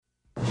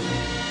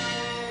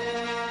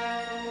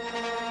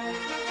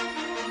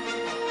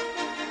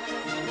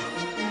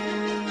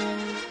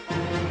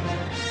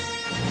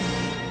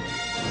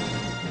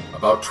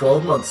about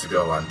 12 months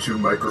ago on two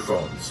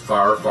microphones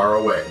far, far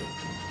away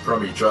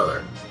from each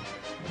other.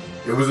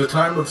 It was a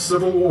time of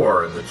civil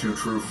war in the Two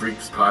True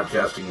Freaks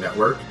podcasting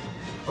network.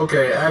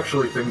 Okay,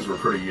 actually things were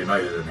pretty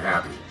united and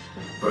happy,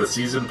 but a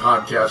seasoned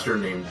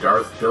podcaster named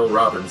Darth Bill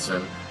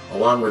Robinson,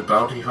 along with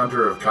bounty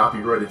hunter of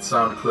copyrighted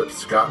sound clips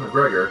Scott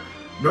McGregor,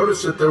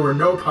 noticed that there were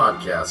no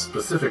podcasts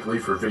specifically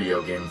for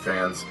video game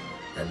fans,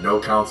 and No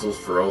Counsels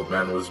for Old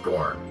Men was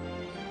born.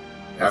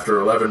 After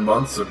 11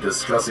 months of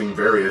discussing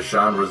various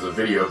genres of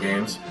video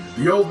games,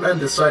 the old men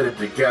decided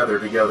to gather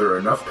together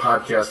enough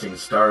podcasting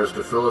stars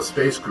to fill a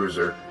space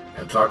cruiser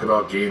and talk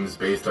about games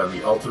based on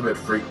the ultimate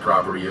freak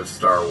property of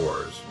Star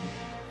Wars.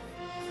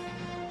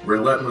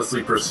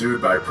 Relentlessly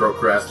pursued by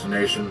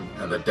procrastination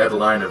and the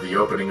deadline of the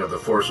opening of The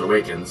Force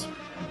Awakens,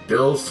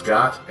 Bill,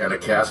 Scott, and a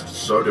cast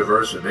so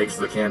diverse it makes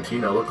the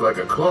cantina look like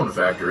a clone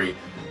factory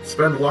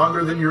spend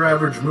longer than your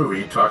average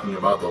movie talking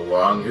about the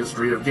long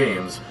history of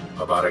games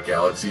about a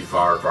galaxy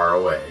far, far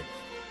away.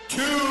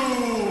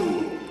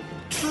 Two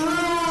True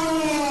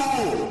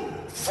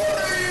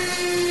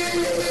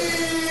Freaks!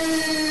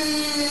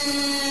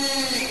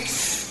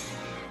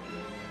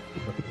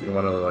 You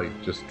want to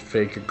just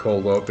fake a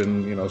cold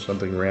open,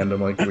 something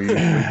random like we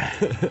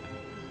usually.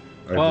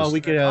 Well,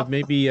 we could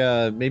maybe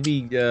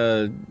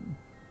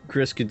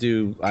Chris could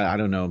do. I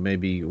don't know.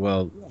 Maybe.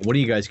 Well, one of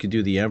you guys could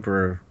do the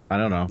Emperor. I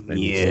don't know.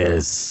 Maybe.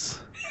 Yes.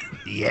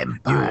 The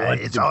Empire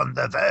is on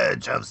the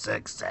verge of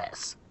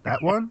success.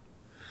 That one?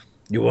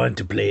 You want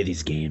to play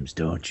these games,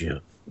 don't you?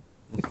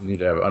 You need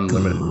to have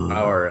unlimited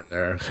power in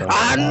there. So.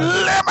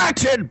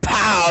 Unlimited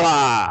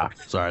power!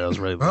 Sorry, that was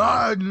really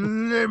loud.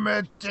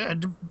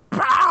 Unlimited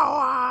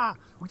power!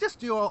 We just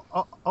do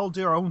all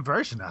do our own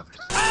version of it.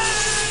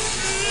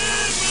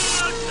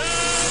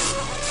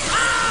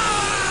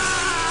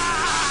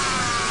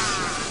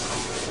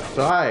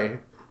 So hi,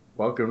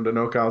 welcome to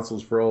No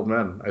Counsels for Old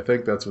Men. I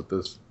think that's what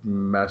this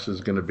mess is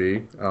going to be.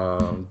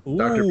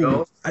 Dr.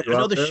 Bill?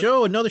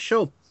 Another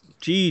show.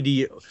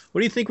 Gee,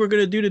 what do you think we're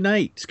going to do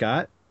tonight,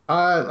 Scott?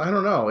 I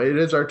don't know. It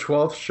is our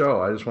 12th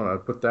show. I just want to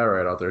put that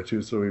right out there,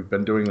 too. So we've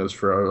been doing this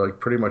for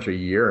pretty much a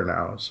year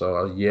now.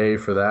 So yay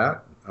for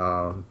that.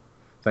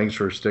 Thanks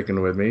for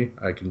sticking with me.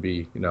 I can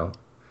be,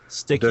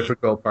 Sticky.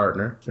 difficult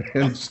partner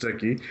and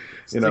sticky,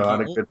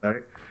 on a good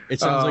night. It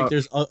sounds like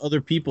there's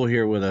other people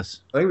here with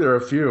us. I think there are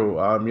a few.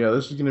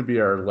 This is going to be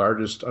our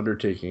largest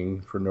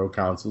undertaking for No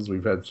Counsels.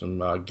 We've had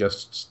some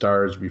guest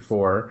stars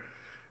before,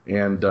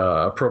 and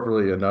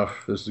appropriately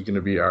enough, this is going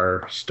to be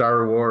our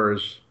Star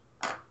Wars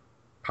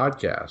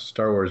podcast,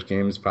 Star Wars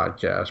Games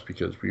podcast,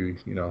 because we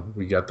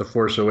got The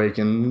Force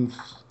Awakens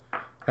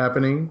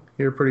happening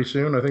here pretty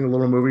soon. I think a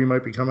little movie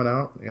might be coming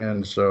out,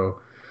 and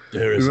so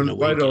there is an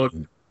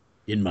awakening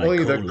in my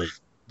colon.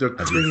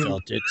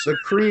 The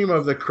cream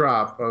of the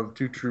crop of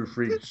Two True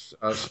Freaks,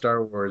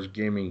 Star Wars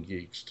gaming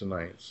geeks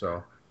tonight.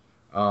 So,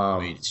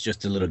 wait, it's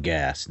just a little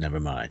gas. Never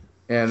mind.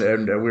 And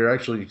we're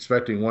actually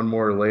expecting one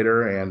more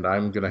later, and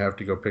I'm gonna have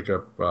to go pick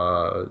up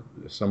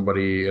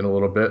somebody in a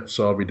little bit,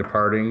 so I'll be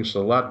departing.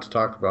 So a lot to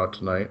talk about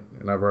tonight,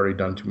 and I've already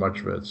done too much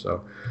of it.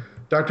 So,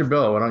 Dr.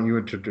 Bill, why don't you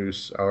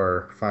introduce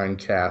our fine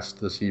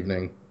cast this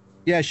evening?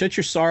 Yeah, shut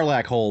your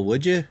sarlacc hole,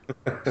 would you?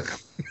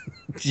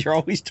 You're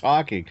always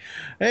talking.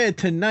 Hey,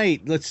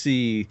 tonight, let's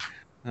see.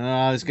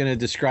 I was going to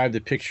describe the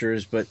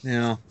pictures, but,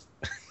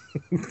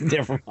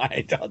 never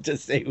mind. I'll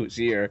just say who's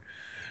here.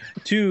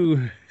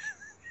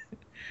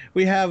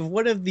 We have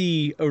one of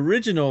the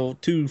original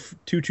two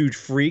True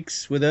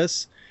Freaks with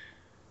us,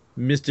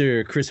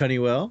 Mr. Chris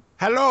Honeywell.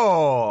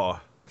 Hello.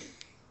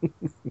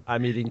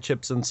 I'm eating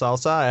chips and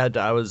salsa.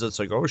 I was just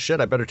like, oh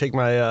shit, I better take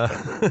my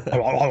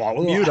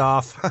mute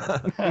off.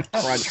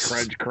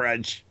 Crunch,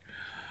 crunch.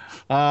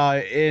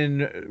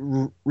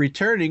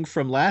 Returning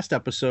from last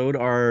episode,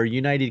 our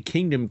United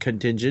Kingdom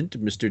contingent,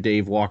 Mr.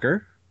 Dave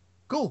Walker.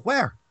 Cool,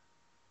 where?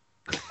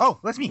 Oh,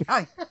 that's me.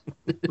 Hi.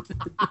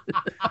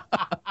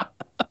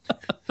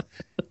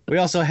 We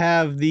also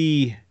have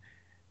the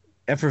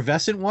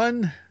effervescent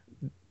one,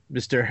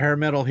 Mr. Hair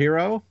Metal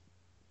Hero.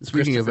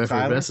 Speaking of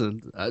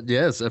effervescent,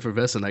 yes,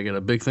 effervescent. I got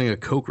a big thing of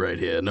Coke right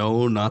here.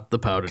 No, not the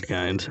powdered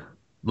kind,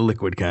 the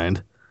liquid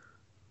kind.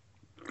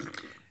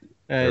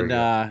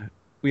 And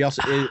we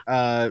also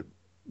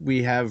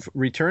we have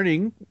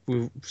returning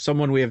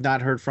someone we have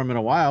not heard from in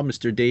a while,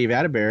 Mr. Dave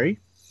Atterbury.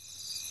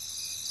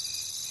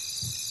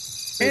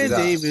 And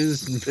Dave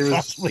is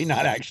possibly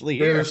not actually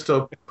here. Dave is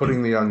still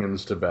putting the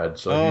onions to bed.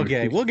 So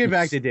okay, we'll get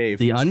back to Dave.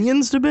 The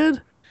onions to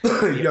bed?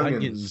 The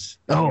onions.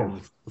 Oh,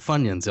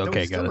 Funyuns.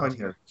 Okay, got it.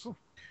 Onions.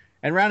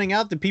 And rounding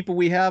out the people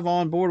we have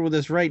on board with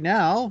us right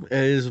now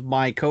is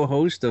my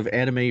co-host of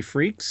Anime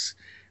Freaks,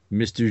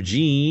 Mr.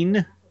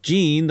 Gene,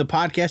 the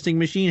podcasting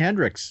machine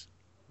Hendricks.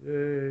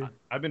 Yay.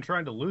 I've been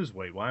trying to lose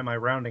weight. Why am I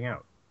rounding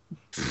out?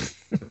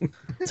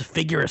 It's a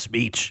figure of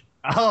speech.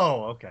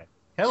 Oh, okay.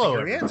 Hello,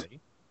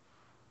 everybody.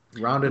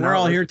 We're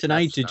all here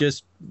tonight to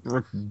just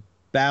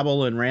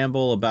babble and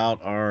ramble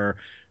about our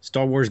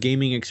Star Wars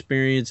gaming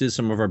experiences,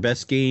 some of our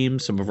best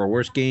games, some of our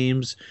worst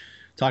games,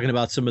 talking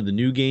about some of the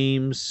new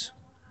games.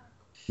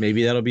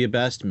 Maybe that'll be a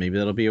best, maybe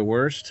that'll be a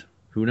worst.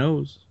 Who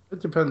knows?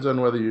 It depends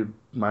on whether you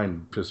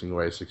mind pissing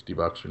away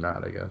 $60 or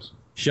not, I guess.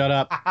 Shut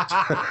up.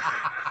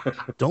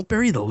 Don't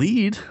bury the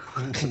lead.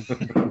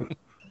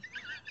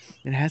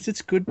 It has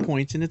its good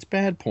points and its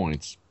bad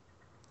points.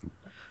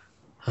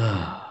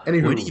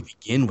 Anywho, Where do you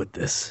begin with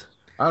this?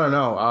 I don't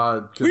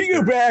know. We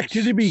go back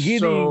to the beginning.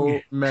 So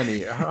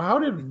many. How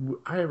did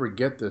I ever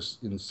get this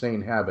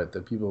insane habit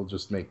that people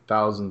just make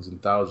thousands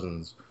and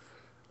thousands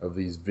of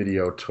these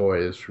video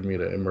toys for me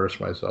to immerse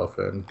myself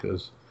in?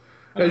 Because,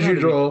 as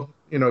usual,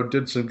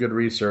 did some good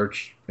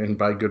research, and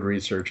by good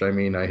research, I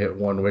mean I hit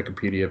one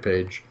Wikipedia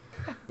page.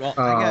 Well,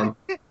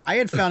 I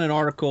had found an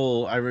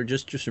article. I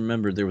just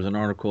remembered there was an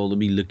article. Let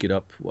me look it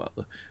up. Well,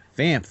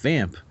 Vamp.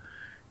 50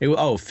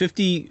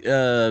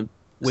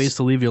 ways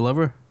to leave your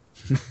lover.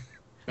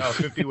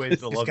 50 ways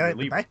to love your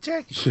leave. Back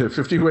check. Yeah,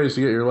 50 ways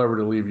to get your lover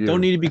to leave you. Don't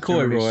need to be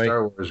coy, Roy.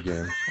 Star Wars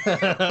game.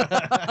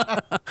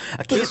 I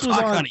can't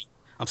talk, honey.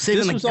 I'm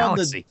saving the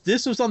galaxy.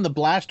 This was on the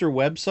Blaster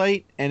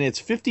website, and it's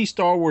 50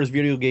 Star Wars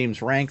video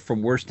games ranked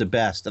from worst to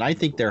best, and I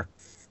think they're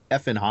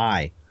effing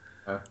high.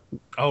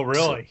 Oh,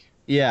 really?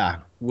 Yeah,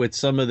 with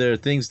some of their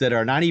things that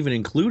are not even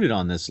included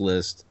on this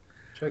list.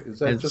 Check. Does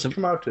that just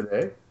come out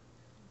today?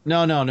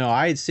 No.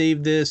 I had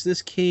saved this.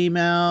 This came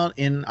out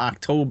in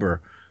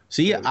October.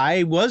 See,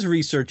 I was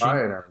researching.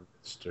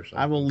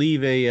 I will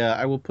leave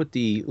I will put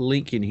the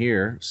link in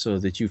here so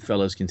that you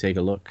fellas can take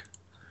a look.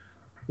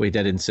 Wait,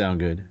 that didn't sound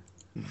good.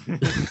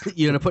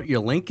 You gonna put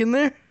your link in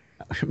there?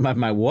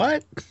 My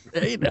what?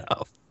 Hey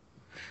now.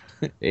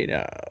 Hey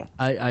now.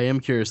 I am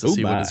curious to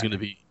see what is going to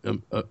be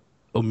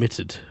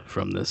omitted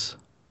from this.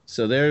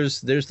 So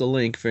there's the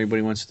link if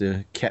anybody wants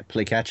to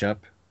play catch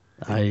up.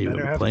 I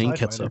am playing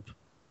catch up.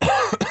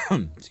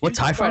 What,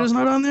 TIE Fighter's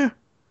not on there?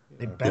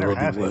 They better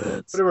have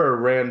it. Whatever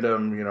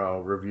random,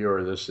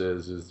 reviewer this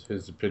is,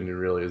 his opinion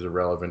really is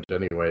irrelevant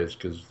anyways,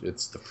 because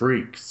it's the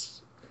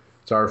freaks.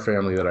 It's our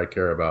family that I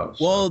care about.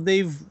 So. Well,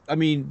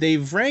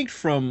 they've ranked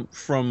from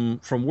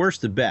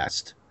worst to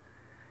best,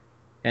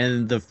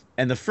 and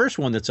the first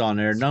one that's on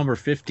there, number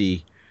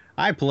 50,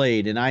 I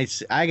played, and I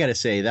gotta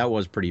say that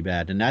was pretty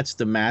bad, and that's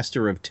the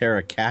Master of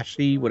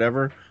Terakashi,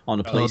 whatever, on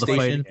the PlayStation. The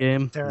fighting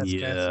game.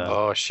 Yeah.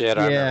 Oh shit!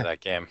 I remember that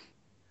game.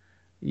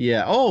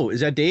 Yeah. Oh, is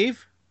that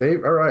Dave?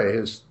 Dave, all right.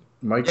 His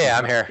mic. Yeah,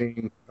 I'm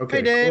here. Okay,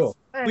 hey, Dave. cool.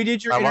 We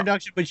did your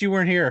introduction, but you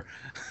weren't here.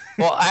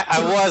 Well, I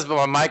was, but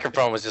my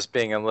microphone was just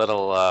being a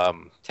little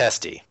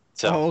testy.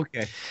 So. Oh,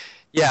 okay.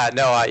 Yeah,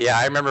 no,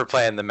 I remember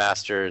playing the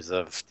Masters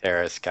of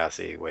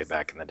Terakashi way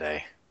back in the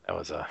day. That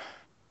was a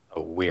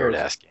weird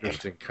ass game.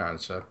 Interesting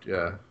concept,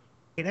 yeah.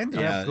 It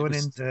ended up going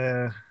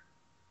into,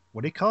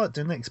 what do you call it?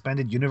 Didn't the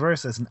expanded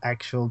universe as an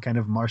actual kind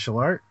of martial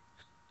art?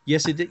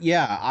 Yes, it did.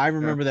 Yeah, I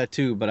remember that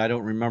too, but I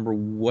don't remember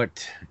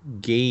what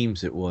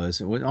games it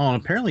was.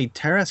 Apparently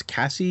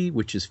Terakashi,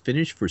 which is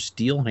Finnish for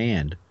steel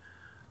hand,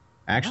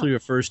 actually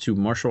refers to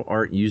martial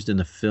art used in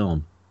the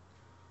film.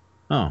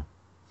 Oh.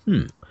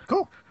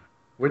 Cool.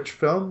 Which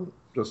film?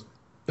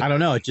 I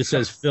don't know. It just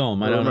says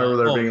film. I don't remember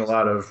there being a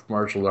lot of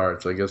martial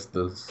arts. I guess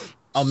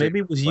maybe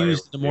it was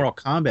used in the Mortal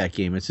Kombat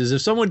game. It says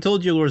if someone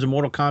told you there was a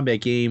Mortal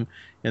Kombat game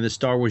in the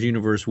Star Wars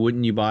universe,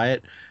 wouldn't you buy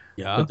it?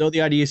 Yeah. But though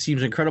the idea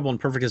seems incredible and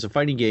perfect as a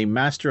fighting game,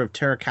 Master of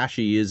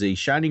Terakashi is a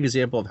shining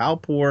example of how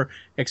poor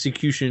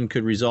execution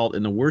could result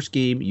in the worst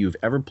game you've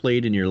ever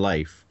played in your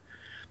life.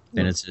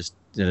 And it's just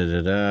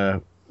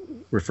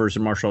refers to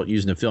martial art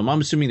used in the film.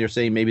 I'm assuming they're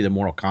saying maybe the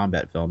Mortal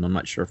Kombat film. I'm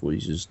not sure if it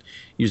was used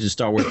in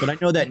Star Wars, but I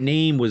know that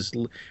name was.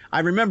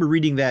 I remember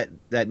reading that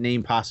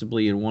name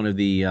possibly in one of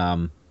the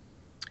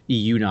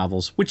EU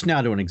novels, which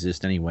now don't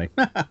exist anyway.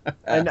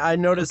 And I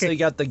noticed they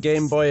got the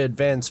Game Boy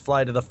Advance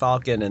Flight of the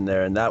Falcon in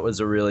there, and that was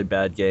a really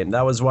bad game.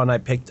 That was one I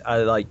picked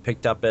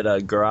up at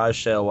a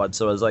garage sale once,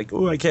 so I was like,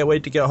 "Ooh, I can't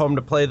wait to get home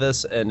to play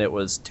this," and it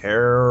was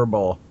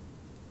terrible.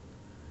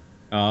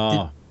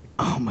 Oh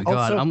my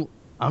god! Also,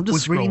 I'm just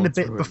was reading the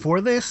bit through it.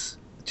 before this,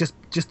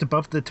 just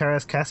above the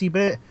Terakashi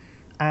bit,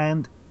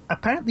 and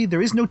apparently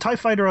there is no TIE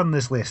Fighter on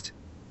this list.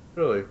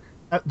 Really?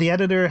 The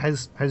editor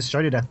has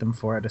shouted at them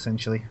for it,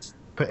 essentially.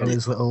 Put in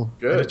his little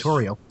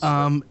editorial.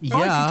 Yeah. You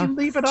can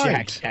leave it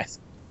out. Yes.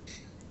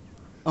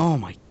 Oh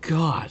my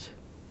god.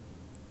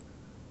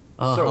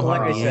 So,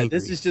 like I said,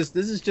 this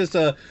is just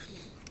a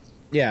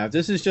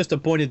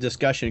point of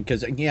discussion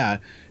because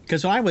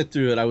when I went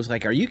through it, I was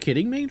like, "Are you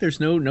kidding me? There's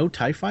no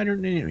TIE Fighter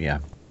in it?" Yeah.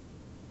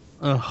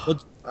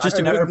 Well, just I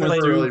a never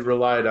quick really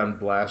relied on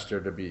Blaster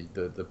to be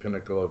the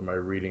pinnacle of my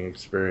reading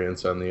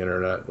experience on the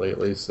internet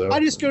lately. So I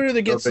just go to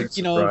the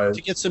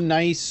to get some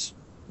nice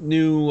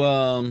new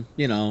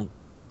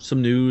some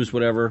news,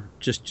 whatever,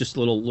 just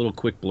little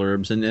quick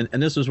blurbs,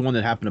 and this was one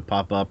that happened to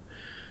pop up.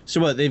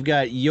 So what, they've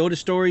got Yoda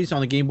Stories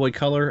on the Game Boy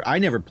Color. I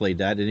never played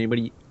that. Did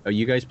anybody?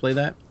 You guys play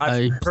that?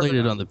 I played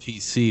it on the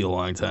PC a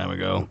long time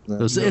ago.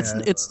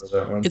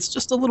 It's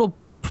just a little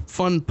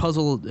fun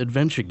puzzle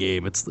adventure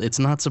game. It's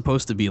not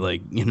supposed to be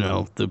like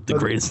the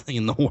greatest thing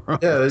in the world.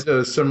 Yeah, there's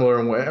a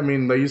similar way. I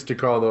mean, they used to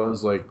call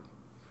those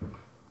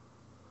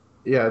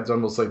it's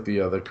almost like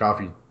the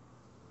coffee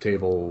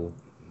table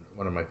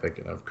what am I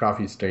thinking of?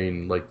 Coffee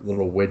stain, like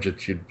little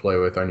widgets you'd play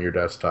with on your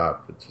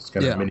desktop. It's just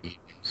kind of mini games.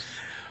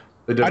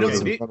 They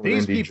did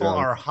These people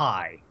are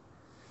high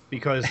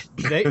because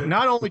they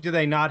not only do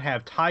they not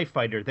have TIE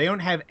Fighter, they don't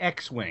have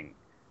X-Wing.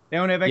 They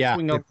don't have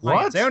X-Wing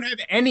Alliance. They don't have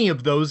any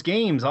of those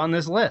games on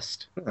this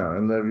list. Yeah,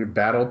 and the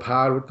Battle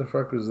Pod, what the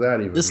fuck was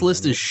that even? This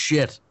list is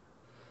shit.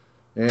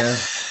 Yeah.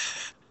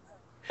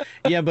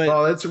 Yeah, but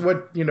well, that's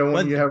what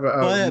when you have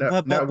a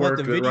network that runs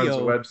a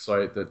video...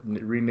 website that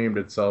renamed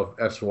itself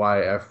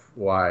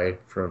SYFY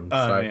from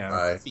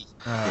sci-fi.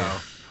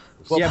 Oh.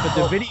 Well, yeah, but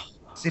the video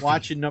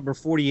watching number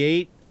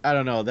 48. I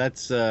don't know.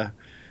 That's the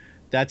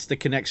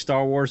Kinect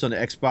Star Wars on the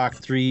Xbox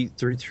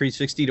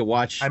 360 to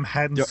watch. I'm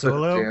Han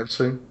Solo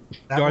dancing.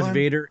 Darth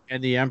Vader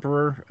and the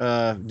Emperor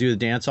do the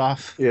dance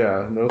off.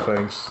 Yeah, no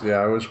thanks. Yeah,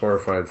 I was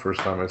horrified first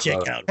time I saw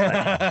it. Check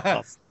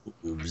out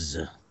boobs.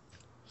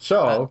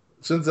 So,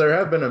 since there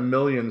have been a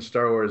million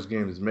Star Wars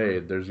games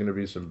made, there's going to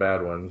be some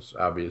bad ones,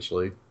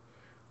 obviously.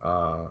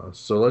 So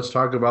let's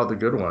talk about the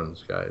good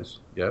ones, guys.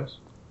 Yes?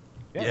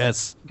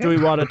 Yes. Do we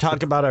want to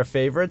talk about our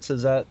favorites?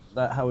 Is that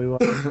how we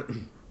want?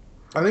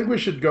 I think we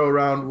should go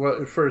around.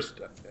 Well,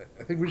 first,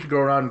 I think we should go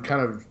around and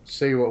kind of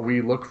say what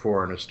we look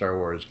for in a Star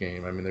Wars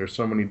game. I mean, there's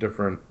so many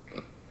different.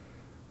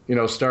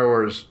 Star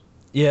Wars.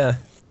 Yeah.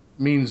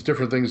 Means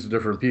different things to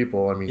different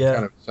people. I mean,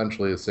 kind of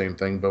essentially the same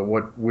thing. But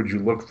what would you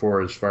look for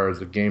as far as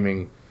the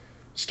gaming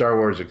Star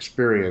Wars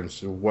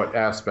experience? What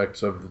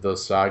aspects of the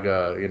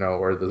saga,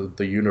 or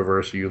the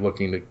universe are you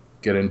looking to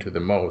get into the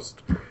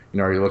most?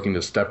 Are you looking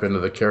to step into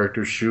the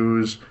character's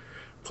shoes,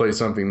 play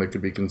something that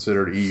could be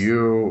considered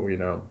EU,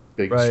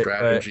 big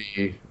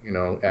strategy,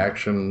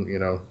 action,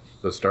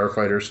 the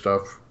Starfighter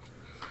stuff.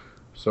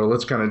 So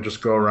let's kind of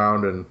just go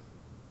around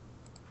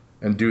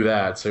and do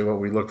that, say what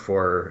we look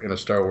for in a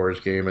Star Wars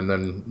game, and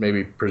then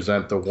maybe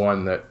present the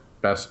one that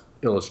best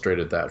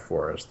illustrated that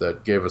for us,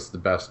 that gave us the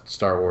best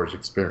Star Wars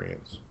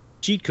experience.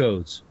 Cheat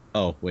codes.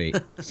 Oh, wait.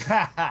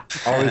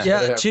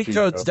 Cheat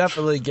codes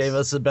definitely gave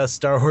us the best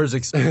Star Wars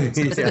experience,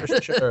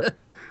 for sure.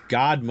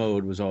 God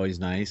mode was always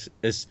nice,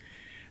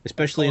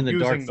 especially in the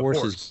Dark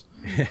Forces.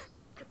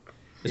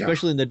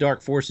 Especially in the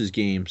Dark Forces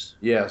games.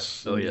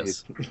 Yes. Oh,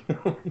 yes.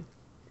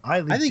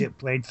 I legit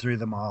played through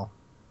them all.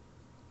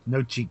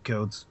 No cheat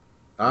codes.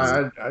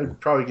 I'd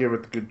probably give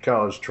it a good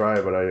college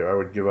try, but I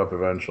would give up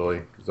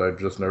eventually because I've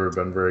just never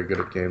been very good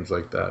at games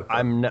like that.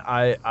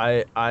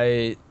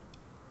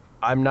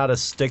 I'm not a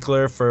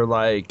stickler for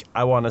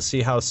I want to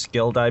see how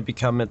skilled I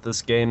become at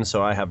this game,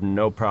 so I have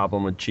no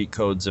problem with cheat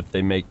codes if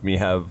they make me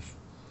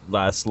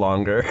last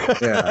longer.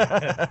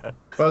 Yeah.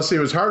 Well, see, it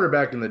was harder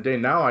back in the day.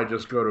 Now I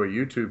just go to a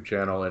YouTube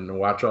channel and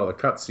watch all the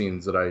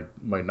cutscenes that I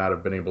might not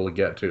have been able to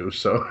get to,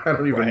 so I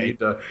don't even need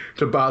to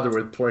bother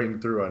with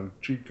playing through on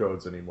cheat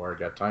codes anymore. I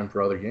got time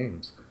for other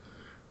games.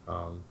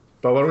 But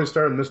why don't we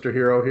start with Mr.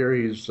 Hero here?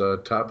 He's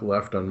top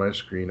left on my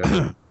screen.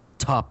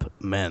 Top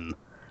men.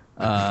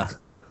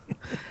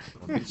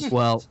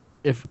 Well,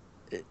 if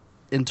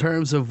in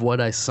terms of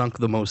what I sunk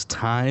the most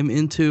time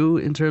into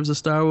in terms of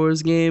Star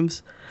Wars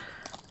games,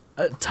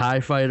 TIE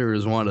Fighter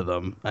is one of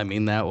them. I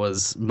mean,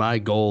 my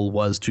goal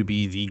was to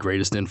be the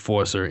greatest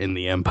enforcer in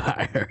the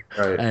Empire.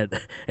 Right.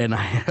 And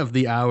I have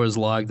the hours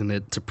logged in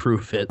it to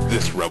prove it.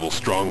 This rebel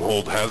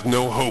stronghold has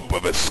no hope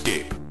of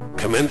escape.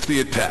 Commence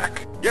the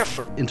attack. Yes,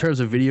 sir. In terms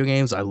of video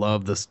games, I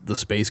love the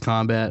space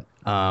combat.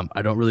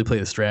 I don't really play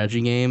the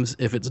strategy games.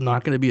 If it's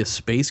not going to be a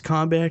space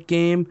combat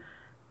game,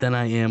 then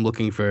I am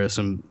looking for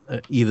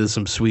either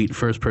some sweet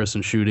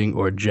first-person shooting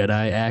or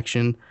Jedi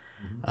action,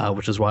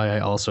 which is why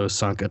I also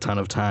sunk a ton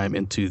of time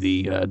into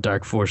the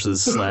Dark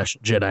Forces /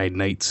 Jedi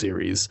Knight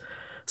series.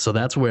 So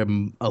that's where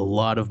a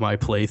lot of my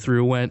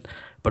playthrough went.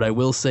 But I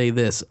will say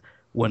this,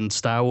 when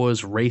Star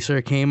Wars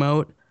Racer came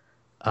out,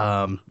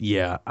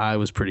 I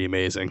was pretty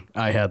amazing.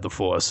 I had the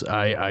Force.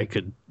 I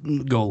could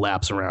go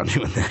laps around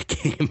you in that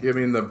game. You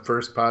mean the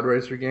first Pod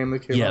Racer game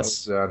that came out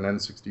was on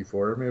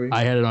N64, maybe?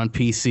 I had it on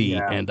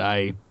PC, and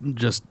I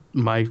just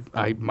my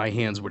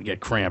hands would get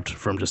cramped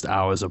from just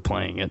hours of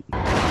playing it.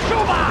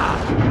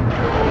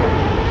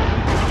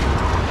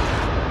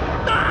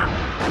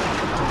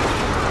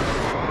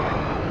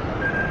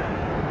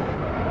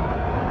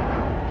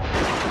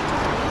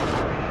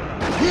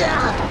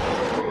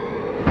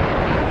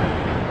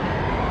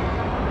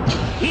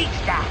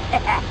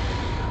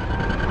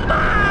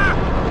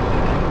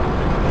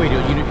 Wait,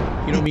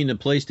 you don't mean the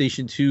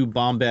PlayStation 2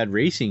 Bombad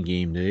Racing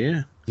game, do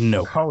you?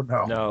 No. Oh,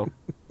 no.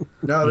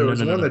 No, there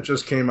was one that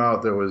just came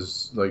out that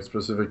was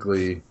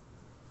specifically,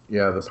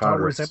 the Star Pod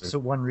Wars Racing.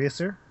 Episode 1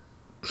 Racer?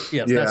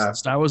 Yeah, that's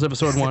Star Wars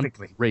Episode 1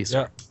 Racer.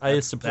 Yeah, I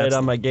used to play it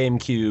on my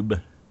GameCube.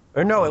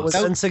 Or no, it was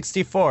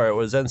N64. It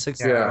was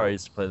N64 I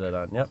used to play that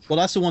on. Yep. Well,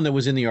 that's the one that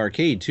was in the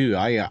arcade too.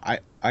 I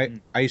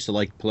used to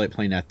like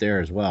playing that there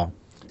as well.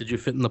 Did you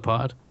fit in the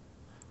pod?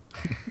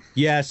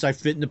 Yes, I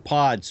fit in the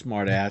pod,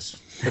 smartass.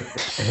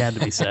 It had to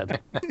be said.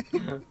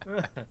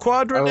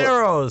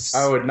 Quadraneros.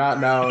 I would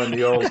not now in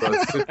the old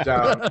sit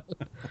down.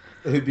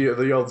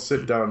 The old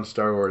sit down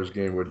Star Wars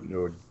game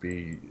would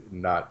be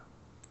not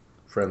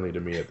friendly to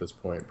me at this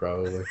point,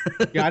 probably.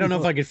 Yeah, I don't know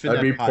if I could fit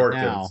I'd be that pod Porkins.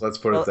 now. Let's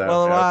put it that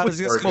Well, way. I was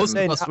just gonna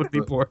say, Most would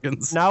be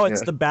Porkins. now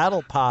it's Yeah. the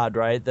Battle Pod,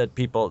 right?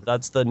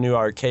 That's the new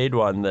arcade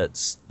one.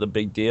 That's the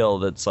big deal.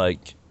 That's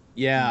like,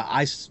 Yeah,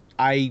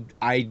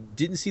 I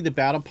didn't see the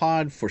Battle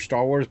Pod for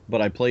Star Wars,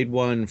 but I played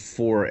one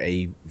for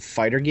a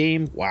fighter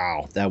game.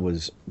 Wow, that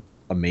was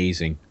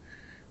amazing.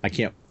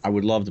 I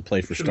would love to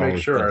play for We should Star make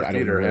Wars. sure but our I don't know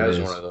theater what it has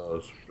is. one of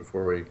those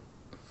before we.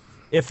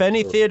 if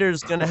any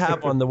theater's gonna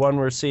have one, the one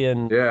we're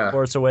seeing Yeah.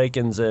 Force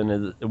Awakens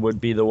in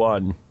would be the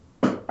one.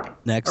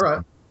 Next. All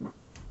right.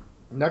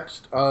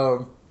 Next,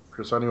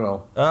 Chris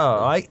Honeywell.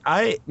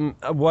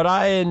 What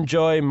I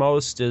enjoy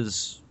most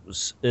is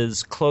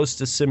close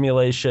to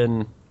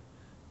simulation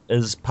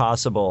as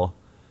possible.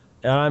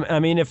 And I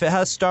mean, if it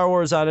has Star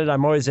Wars on it,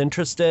 I'm always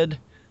interested.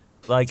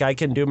 Like I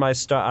can do my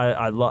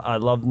I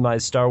love my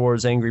Star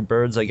Wars Angry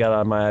Birds. I got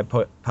on my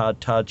iPod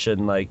Touch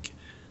and like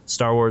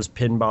Star Wars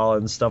Pinball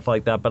and stuff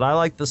like that. But I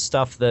like the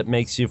stuff that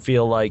makes you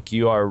feel like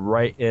you are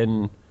right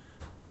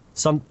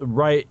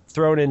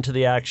thrown into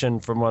the action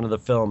from one of the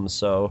films.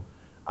 So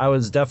I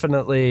was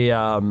definitely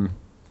the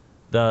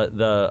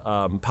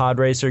Pod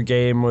Racer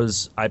game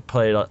I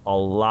played a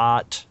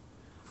lot.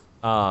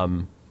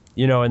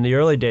 You know, in the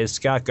early days,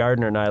 Scott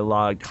Gardner and I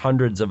logged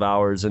hundreds of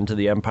hours into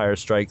the Empire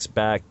Strikes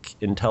Back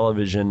in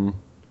television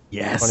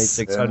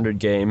 2600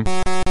 game.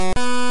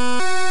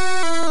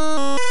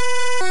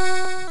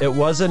 It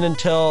wasn't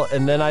until,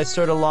 and then I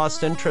sort of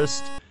lost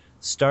interest,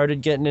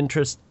 started getting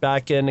interest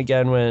back in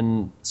again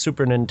when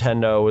Super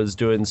Nintendo was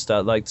doing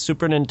stuff. Like,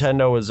 Super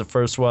Nintendo was the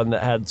first one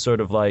that had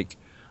sort of like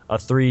a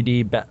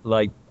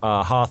 3D,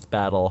 Hoth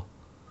battle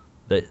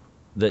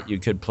that you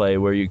could play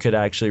where you could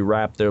actually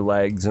wrap their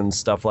legs and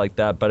stuff like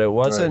that. But it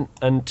wasn't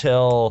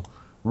until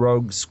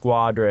Rogue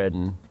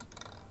Squadron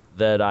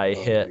that I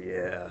hit.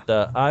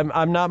 Yeah.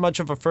 I'm not much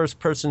of a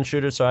first-person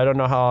shooter, so I don't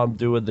know how I'll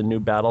do with the new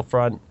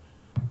Battlefront.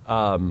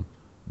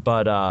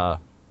 But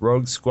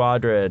Rogue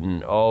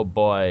Squadron, oh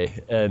boy,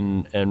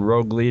 and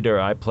Rogue Leader,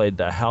 I played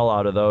the hell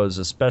out of those,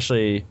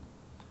 especially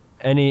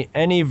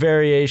any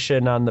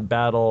variation on the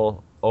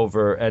battle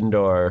over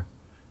Endor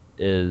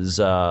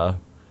is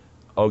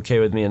okay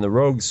with me. And the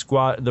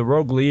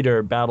Rogue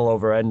Leader battle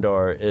over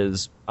Endor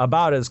is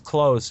about as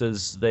close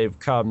as they've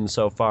come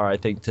so far, I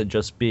think, to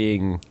just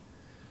being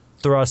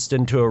thrust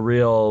into a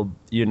real,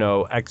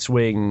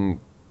 X-wing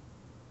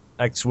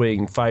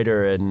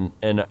fighter, and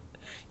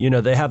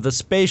they have the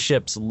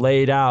spaceships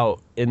laid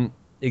out in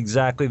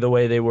exactly the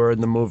way they were in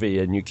the movie,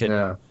 and you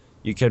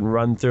can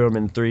run through them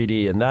in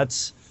 3D, and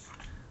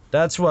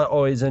that's what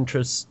always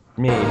interests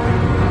me.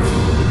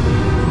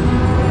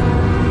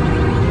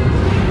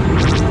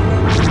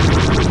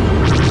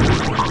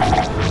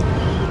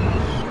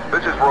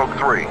 This is Rogue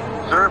 3.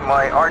 Sir,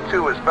 my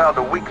R2 has found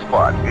a weak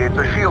spot. It's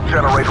a shield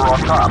generator on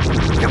top.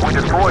 If we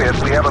destroy it,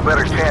 we have a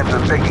better chance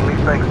of taking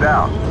these things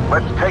down.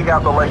 Let's take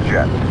out the leg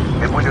jet.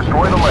 If we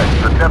destroy the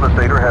leg, the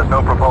Devastator has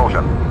no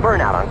propulsion.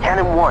 Burnout on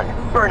Cannon 1.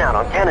 Burnout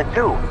on Cannon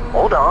 2.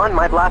 Hold on,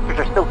 my blasters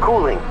are still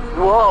cooling.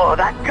 Whoa,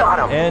 that got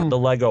him! And the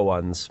Lego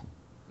ones.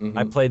 Mm-hmm.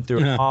 I played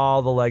through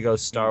all the Lego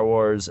Star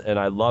Wars, and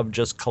I love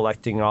just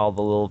collecting all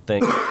the little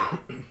things.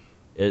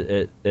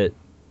 It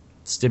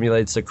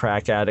stimulates the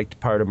crack addict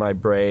part of my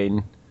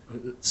brain.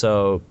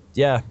 So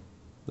yeah,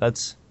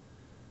 that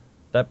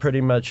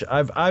pretty much.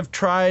 I've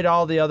tried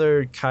all the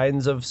other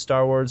kinds of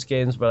Star Wars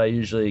games, but I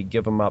usually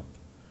give them up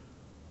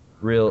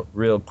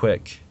real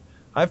quick.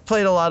 I've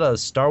played a lot of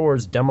Star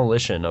Wars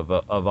Demolition of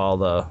all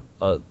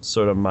the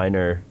sort of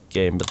minor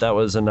game, but that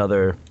was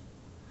another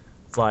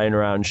flying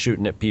around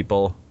shooting at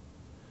people,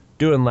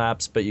 doing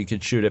laps, but you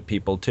could shoot at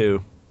people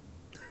too.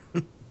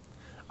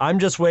 I'm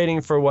just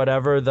waiting for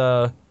whatever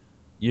the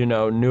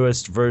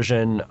newest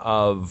version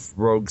of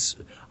Rogues.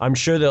 I'm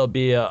sure there'll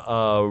be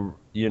a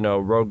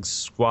Rogue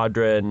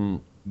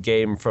Squadron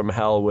game from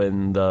hell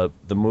when the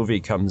movie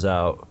comes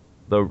out.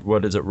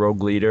 What is it,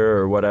 Rogue Leader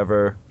or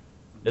whatever?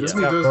 It's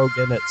got Rogue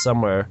in it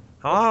somewhere.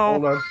 Hello?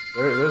 Hold on.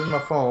 There's my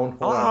phone.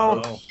 Hold Hello? on.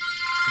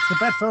 It's the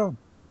bat phone.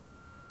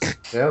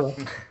 Yeah.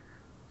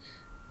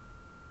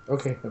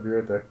 Okay, I'll be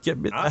right there. Get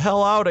me the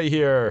hell out of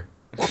here.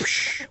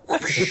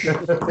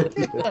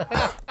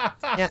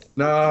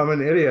 No, I'm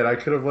an idiot. I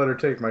could have let her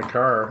take my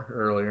car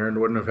earlier and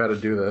wouldn't have had to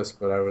do this,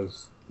 but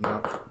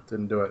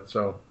didn't do it.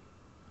 So,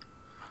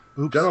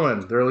 oops.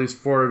 Gentlemen, there are at least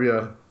 4 of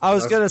you. I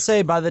was gonna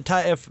say by the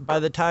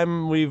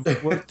time we've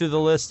worked through the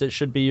list, it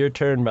should be your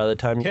turn. By the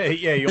time yeah,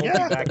 you'll be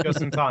back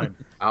just in time.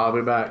 I'll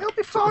be back. You'll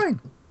be fine.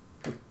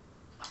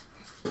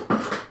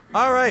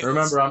 All right.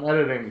 Remember, I'm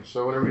editing,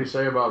 so whatever you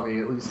say about me,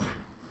 at least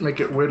make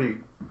it witty.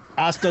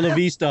 Hasta la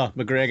vista,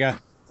 McGregor.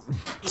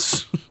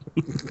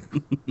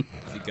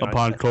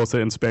 Upon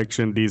closer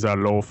inspection, these are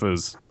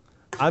loafers.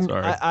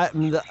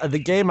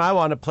 The game I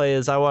want to play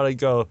is I want to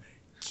go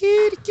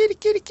kitty, kitty,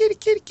 kitty, kitty,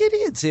 kitty,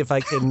 kitty, and see if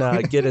I can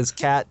get his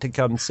cat to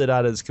come sit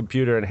on his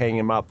computer and hang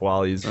him up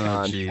while he's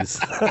gone. Jeez.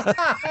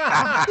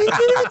 Kitty,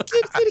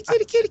 kitty,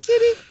 kitty, kitty,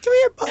 kitty, come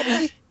here,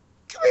 buddy.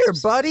 Come here,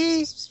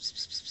 buddy.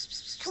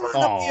 Come on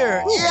up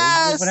here.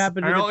 Yes. What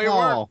happened to the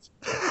call?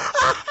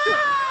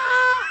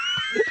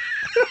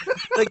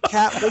 The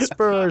cat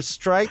whisperer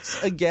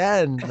strikes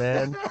again,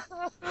 man.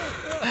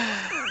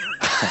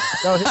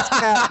 No, his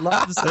cat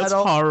loves that. That's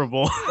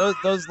horrible.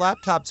 Those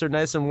laptops are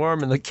nice and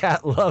warm, and the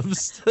cat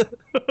loves.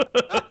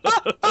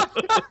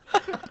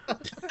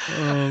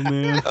 Oh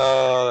man.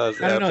 Oh,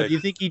 that's I don't know. epic. Do you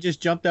think he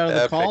just jumped out of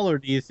the Epic. call, or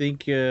do you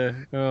think?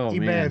 Oh He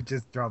man. may have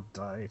just dropped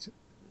out.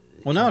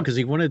 Well, no, because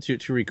he wanted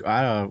to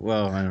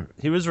record.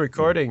 He was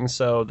recording,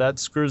 so that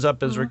screws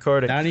up his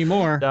recording. Not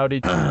anymore. Doubt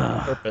he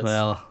purpose.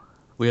 Well,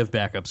 we have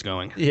backups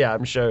going. Yeah,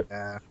 I'm sure.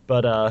 Yeah.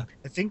 But I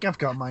think I've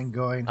got mine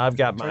going. I've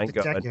got Tried mine to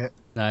check going. it.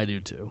 I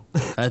do too.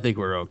 I think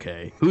we're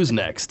okay. Who's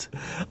next?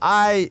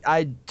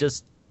 I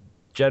just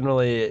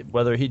generally,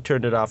 whether he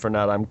turned it off or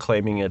not, I'm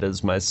claiming it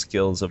as my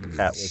skills of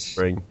cat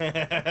whispering.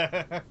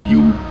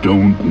 You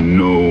don't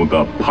know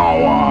the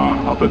power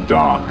of the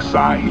dark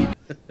side.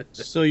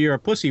 So you're a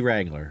pussy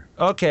wrangler.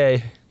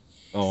 Okay.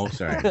 Oh,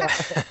 sorry.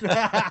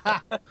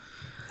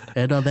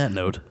 And on that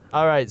note,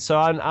 All right. So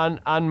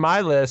on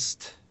my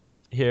list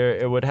here,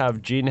 it would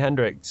have Gene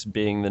Hendricks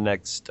being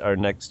our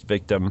next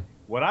victim.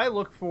 What I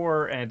look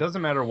for, and it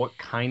doesn't matter what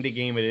kind of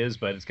game it is,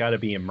 but it's got to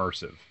be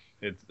immersive.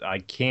 I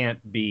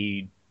can't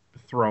be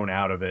thrown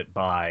out of it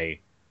by,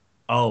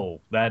 oh,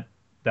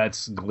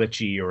 that's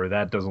glitchy, or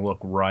that doesn't look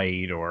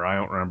right, or I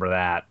don't remember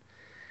that.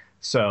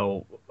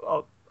 So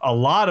a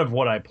lot of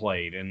what I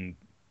played, and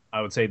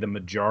I would say the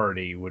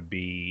majority, would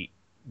be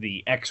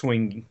the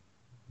X-Wing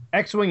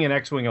and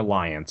X-Wing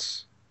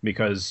Alliance,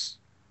 because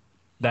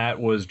that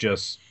was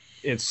just,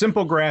 it's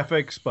simple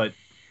graphics, but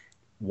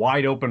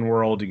wide open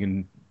world. You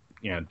can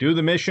do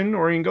the mission,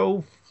 or you can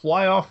go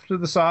fly off to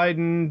the side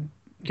and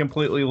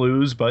completely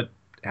lose, but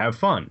have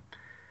fun.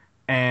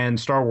 And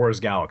Star Wars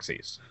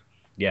Galaxies.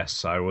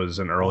 Yes, I was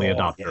an early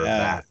adopter of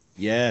that.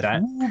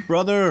 Yeah. Ooh,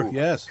 brother.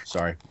 Yes.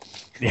 Sorry.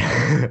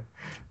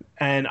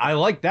 And I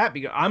like that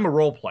because I'm a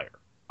role player.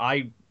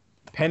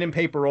 Pen and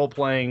paper role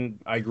playing,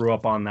 I grew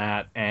up on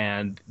that,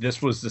 and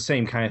this was the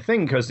same kind of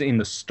thing, because in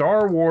the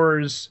Star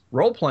Wars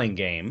role playing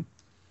game,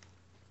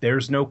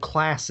 there's no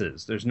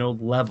classes, there's no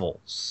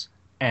levels.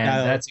 And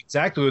that's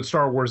exactly what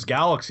Star Wars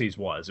Galaxies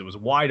was. It was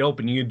wide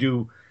open. You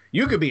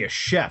could be a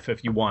chef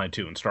if you wanted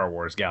to in Star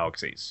Wars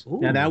Galaxies. Ooh.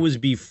 Now that was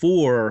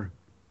before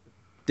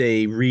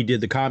they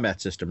redid the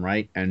combat system,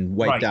 right? And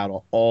wiped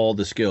out all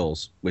the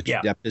skills, which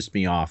that pissed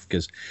me off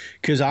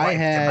because I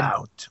had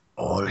out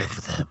all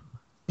of them.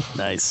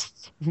 Nice.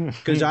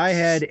 Because I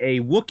had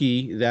a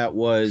Wookiee that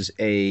was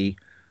a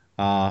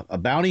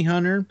bounty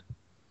hunter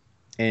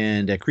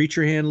and a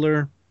creature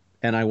handler,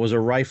 and I was a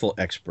rifle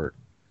expert.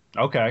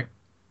 Okay.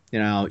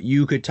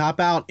 You could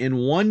top out in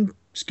one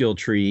skill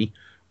tree,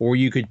 or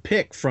you could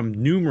pick from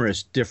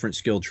numerous different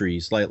skill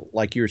trees.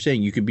 Like you were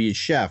saying, you could be a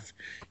chef,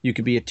 you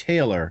could be a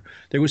tailor.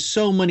 There was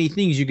so many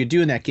things you could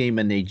do in that game,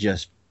 and they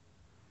just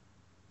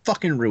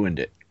fucking ruined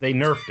it. They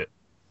nerfed it,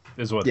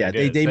 is what they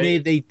did.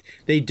 did.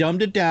 They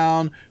dumbed it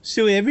down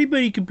so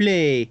everybody could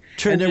play.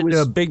 Turned it into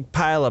a big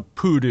pile of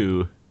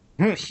poodoo.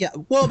 Yeah,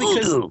 well,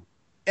 because...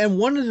 And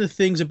one of the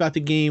things about the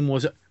game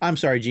was, I'm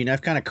sorry, Gene,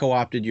 I've kind of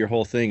co-opted your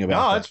whole thing about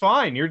No, that. it's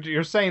fine.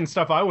 You're saying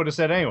stuff I would have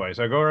said anyway,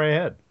 so go right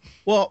ahead.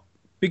 Well,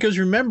 because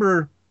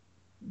remember,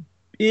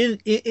 in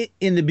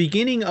the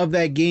beginning of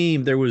that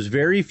game, there was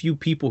very few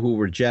people who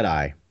were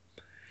Jedi.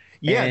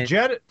 Yeah,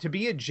 And- to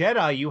be a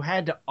Jedi, you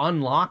had to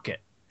unlock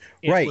it.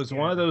 It was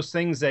one of those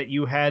things that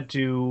you had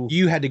to...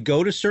 You had to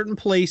go to certain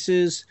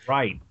places,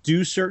 right?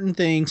 Do certain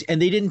things,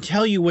 and they didn't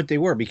tell you what they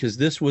were, because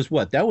this was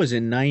what? That was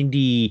in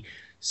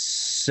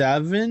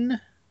 97?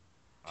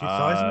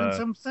 2000 and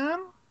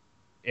something?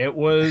 It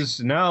was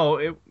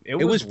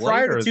it was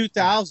prior to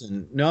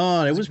 2000.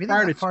 No, it was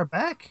prior to far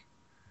back.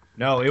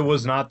 No, it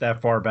was not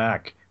that far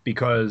back,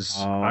 because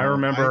I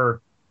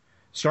remember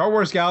Star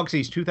Wars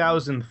Galaxies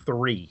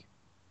 2003.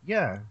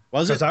 Yeah.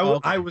 Was it? Because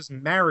Okay. I was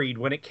married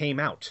when it came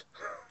out.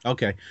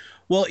 Okay.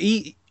 Well,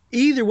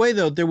 either way,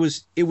 though,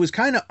 it was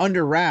kind of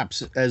under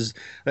wraps, as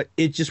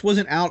it just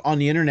wasn't out on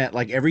the internet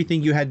like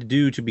everything you had to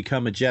do to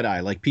become a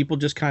Jedi. Like, people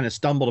just kind of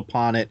stumbled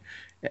upon it,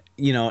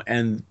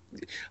 and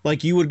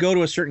like you would go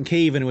to a certain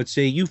cave and it would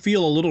say you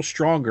feel a little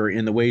stronger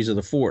in the ways of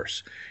the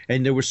Force,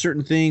 and there were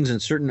certain things and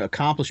certain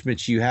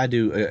accomplishments you had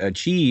to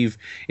achieve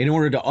in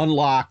order to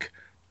unlock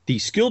the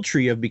skill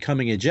tree of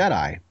becoming a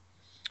Jedi.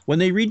 When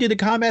they redid the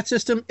combat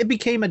system, it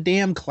became a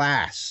damn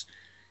class.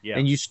 Yeah.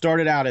 And you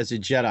started out as a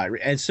Jedi.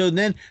 And so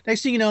then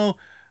next thing you know,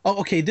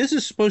 okay, this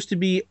is supposed to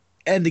be,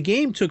 and the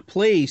game took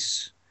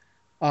place.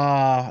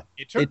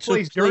 It took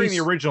place during the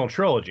original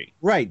trilogy.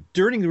 Right,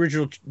 during the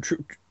original,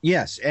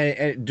 yes,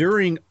 and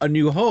during A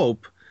New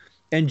Hope,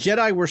 and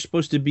Jedi were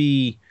supposed to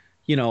be,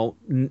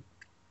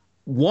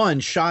 one,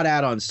 shot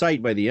at on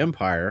sight by the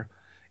Empire,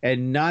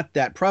 and not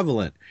that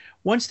prevalent.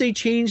 Once they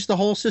changed the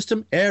whole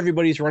system,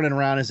 everybody's running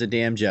around as a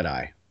damn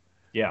Jedi.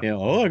 Yeah.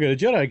 I got a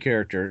Jedi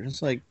character.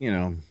 It's like,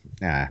 nah.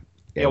 Yeah,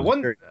 it was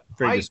one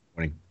very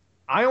disappointing.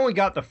 I only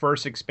got the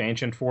first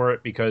expansion for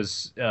it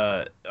because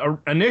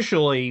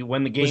initially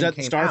when the game was that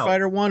came the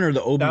Starfighter out, one or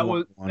the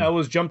Obi-Wan one? That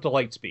was Jump to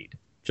Lightspeed.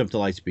 Jump to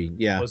Lightspeed,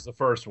 yeah. Was the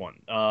first one.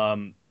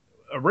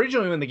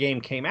 Originally when the game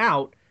came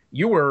out,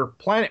 you were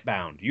planet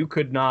bound. You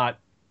could not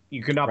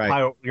Right.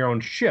 pilot your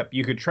own ship.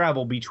 You could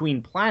travel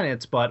between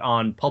planets, but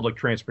on public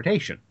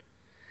transportation.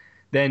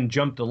 Then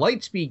Jump to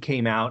Lightspeed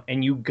came out,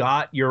 and you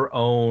got your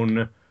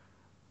own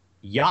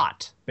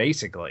yacht,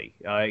 basically.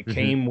 It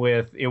came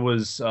with, it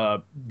was,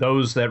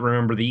 those that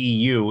remember the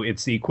EU,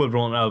 it's the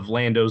equivalent of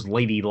Lando's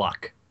Lady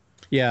Luck.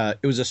 Yeah,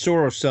 it was a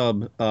Soro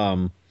sub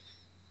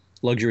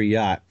luxury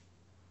yacht.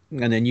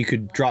 And then you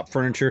could drop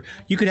furniture.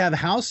 You could have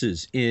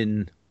houses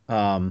in...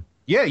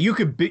 Yeah, you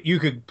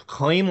could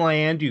claim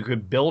land, you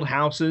could build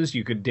houses,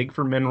 you could dig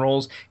for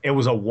minerals. It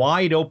was a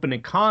wide open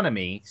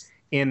economy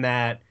in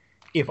that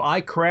if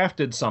I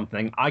crafted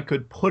something, I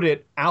could put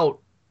it out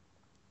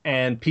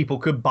and people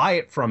could buy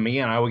it from me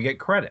and I would get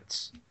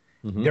credits.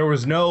 There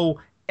was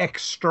no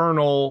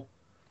external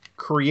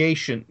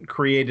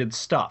created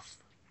stuff.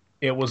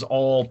 It was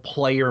all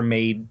player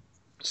made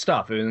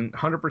stuff. It was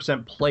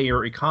 100%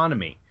 player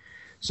economy.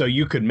 So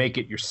you could make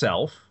it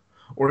yourself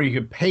or you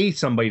could pay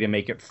somebody to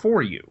make it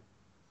for you.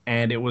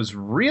 And it was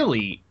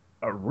really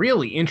a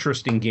really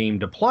interesting game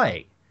to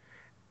play.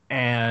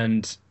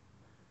 And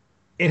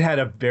it had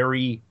a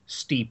very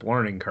steep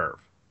learning curve.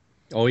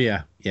 Oh,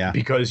 yeah. Yeah.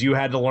 Because you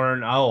had to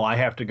learn, I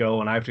have to go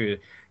and I have to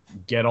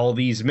get all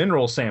these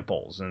mineral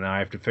samples. And I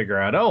have to figure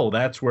out,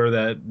 that's where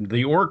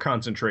the ore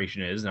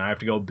concentration is. And I have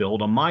to go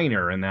build a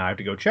miner. And then I have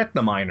to go check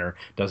the miner.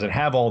 Does it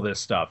have all this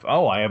stuff?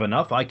 I have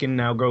enough. I can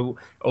now go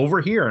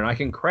over here and I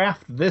can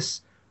craft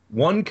this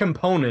one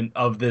component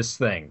of this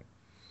thing.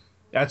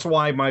 That's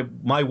why my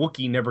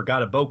Wookiee never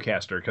got a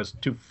bowcaster, because it's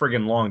too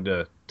friggin' long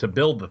to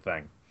build the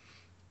thing.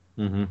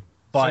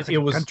 But It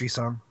was a country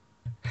song.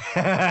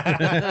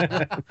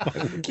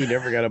 Wookiee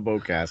never got a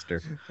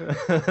bowcaster.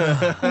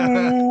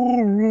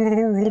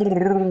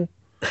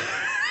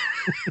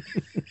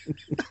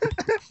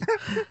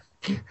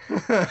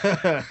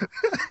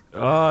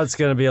 Oh, it's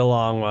gonna be a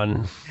long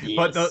one.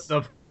 But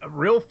the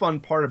real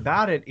fun part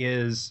about it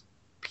is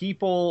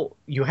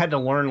you had to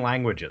learn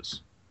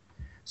languages.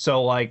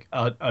 So like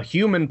a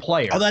human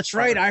player. Oh, that's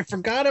right. I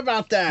forgot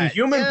about that. A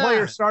human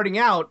player starting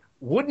out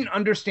wouldn't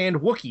understand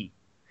Wookiee.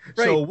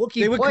 Right. So a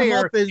Wookiee they would player,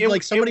 come up and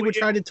like somebody would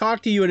try to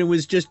talk to you, and it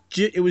was just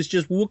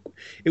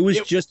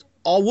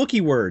all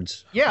Wookiee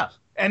words. Yeah,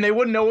 and they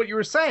wouldn't know what you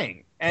were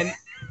saying, and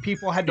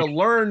people had to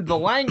learn the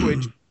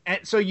language, and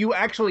so you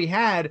actually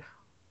had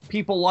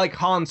people like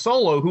Han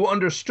Solo who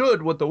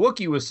understood what the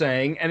Wookiee was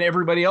saying, and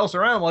everybody else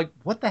around like,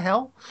 what the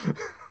hell?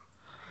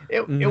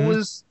 It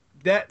was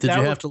that. Did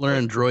you have to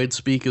learn droid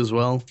speak as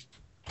well?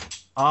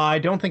 I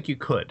don't think you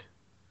could.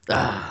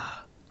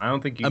 I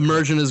don't think you.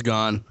 Immersion is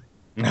gone.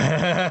 You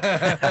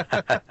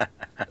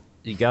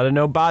gotta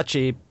know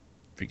Bocce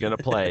if you're gonna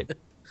play.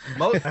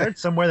 I heard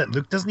somewhere that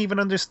Luke doesn't even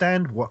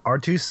understand what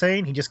R2's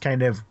saying. He just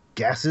kind of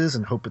guesses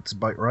and hope it's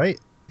about right.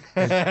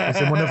 Is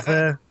it one of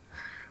the...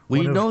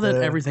 We know that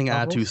the everything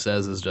novels? Atu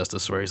says is just a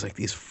swear. He's like,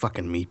 these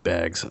fucking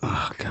meatbags.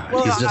 Oh, God.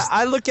 Well, He's just...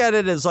 I look at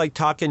it as like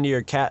talking to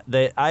your cat.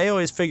 I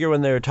always figure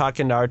when they were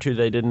talking to R2,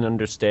 they didn't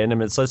understand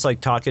him. It's just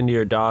like talking to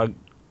your dog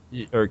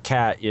or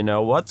cat, you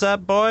know. What's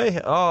up, boy?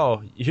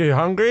 Oh, you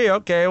hungry?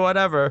 Okay,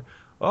 whatever.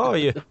 Oh,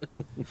 you're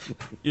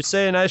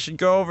saying I should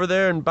go over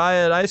there and buy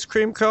an ice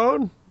cream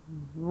cone?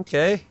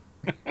 Okay.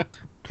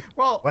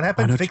 Well, what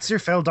happened? Fixer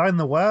fell down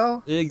the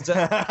well?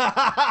 Exactly.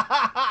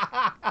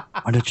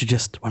 Why don't you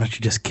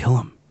just kill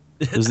him?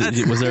 Was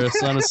there a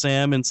Son of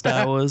Sam in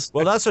Star Wars?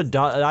 Well, that's what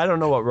I don't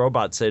know what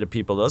robots say to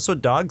people. That's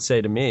what dogs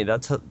say to me.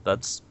 That's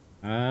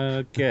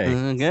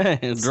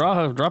okay.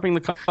 Dropping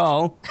the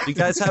call. You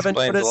guys haven't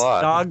noticed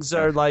dogs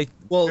are like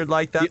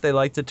that? They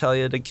like to tell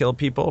you to kill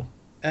people.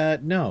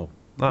 No.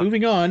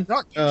 Moving on.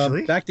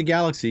 Back to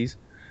galaxies.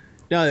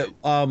 Now,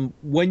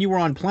 when you were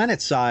on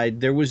planet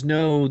side, there was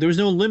no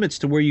limits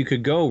to where you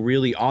could go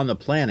really on the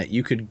planet.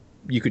 You could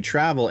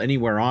travel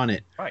anywhere on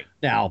it. Right.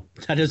 Now,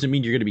 that doesn't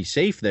mean you're going to be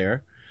safe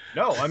there.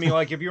 No, I mean,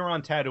 like if you were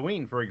on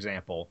Tatooine, for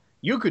example,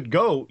 you could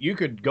go to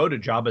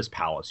Jabba's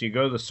palace. You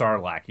go to the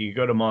Sarlacc. You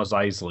go to Mos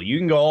Eisley. You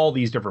can go all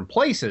these different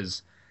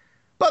places.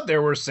 But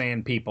there were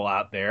sand people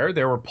out there.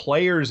 There were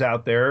players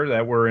out there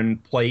that were in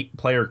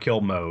player kill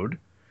mode.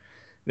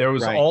 There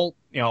was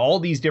all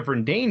these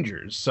different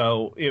dangers.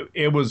 So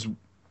it was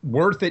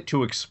worth it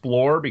to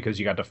explore because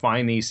you got to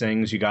find these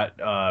things.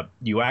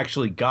 You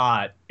actually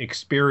got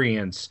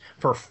experience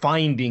for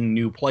finding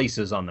new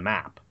places on the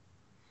map.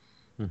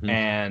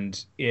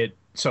 And it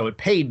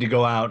paid to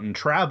go out and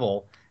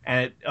travel,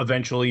 and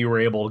eventually you were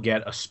able to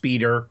get a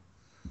speeder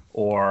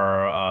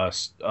or a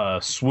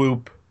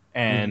swoop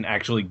and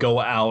actually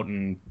go out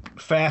and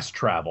fast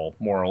travel,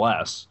 more or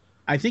less.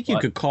 I think you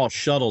could call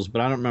shuttles,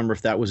 but I don't remember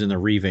if that was in the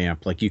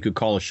revamp. Like you could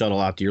call a shuttle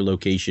out to your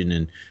location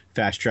and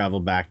fast travel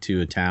back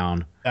to a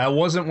town. That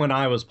wasn't when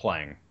I was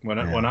playing. When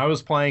I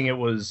was playing, it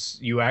was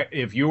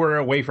if you were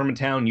away from a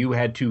town, you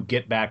had to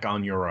get back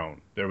on your own.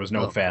 There was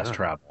no fast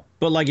travel.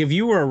 But like if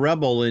you were a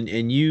rebel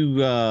and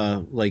you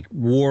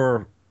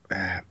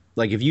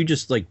if you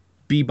just like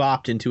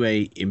bebopped into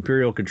a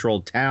Imperial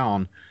controlled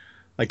town,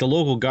 like the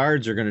local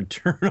guards are going to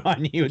turn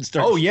on you and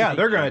start. Oh yeah,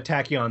 they're going to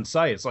attack you on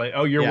sight. It's like,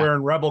 oh, you're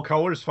wearing rebel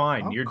colors,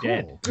 fine, you're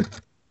dead.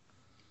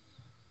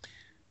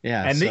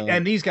 Yeah, and so,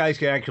 and these guys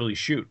can actually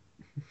shoot.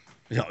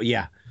 Oh,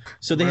 yeah.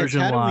 So they had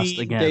Version lost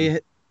Tatooine. again.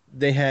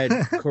 They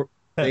had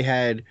they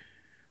had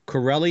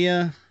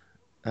Corellia.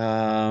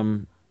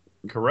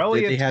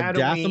 Corellia, Did they have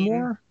Tatooine.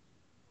 Dathomir?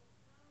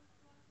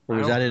 Or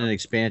was I don't that in know. an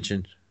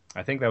expansion?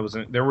 I think that was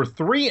there were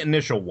 3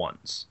 initial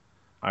ones.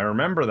 I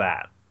remember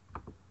that.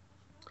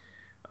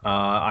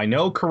 I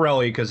know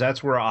Corellia because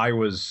that's where I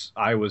was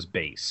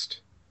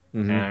based,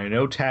 Mhm. and I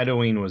know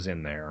Tatooine was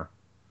in there.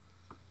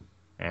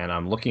 And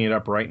I'm looking it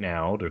up right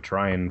now to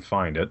try and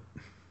find it.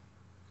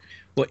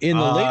 Well, in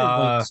the later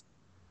ones,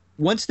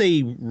 once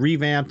they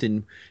revamped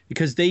and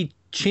because they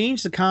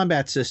changed the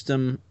combat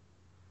system,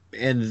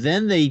 and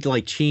then they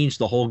like changed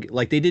the whole,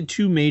 like they did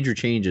 2 major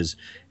changes,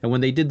 and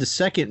when they did the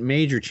second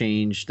major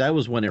change, that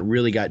was when it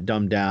really got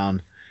dumbed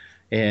down,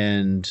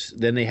 and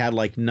then they had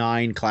like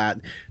 9 class.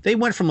 They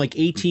went from like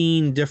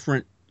 18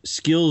 different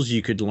skills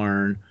you could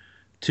learn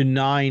to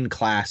 9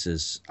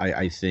 classes,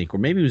 I think, or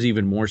maybe it was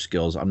even more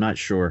skills. I'm not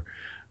sure.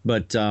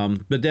 But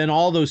then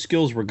all those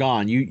skills were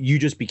gone. You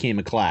just became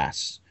a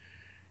class,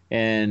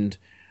 and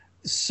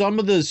some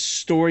of the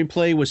story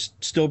play was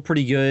still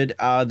pretty good.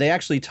 They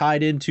actually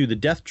tied into the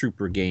Death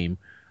Trooper game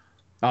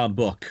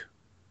book.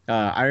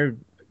 Chris,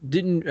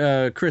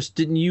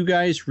 didn't you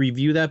guys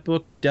review that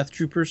book, Death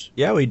Troopers?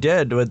 Yeah, we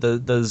did with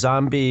the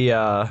zombie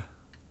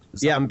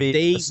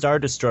Star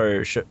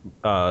Destroyer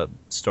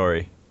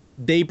story.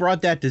 They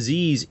brought that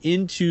disease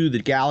into the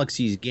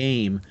Galaxy's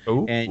game,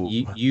 and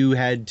you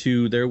had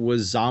to. There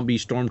was zombie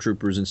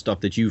stormtroopers and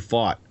stuff that you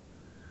fought.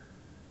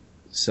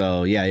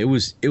 So yeah, it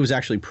was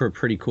actually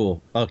pretty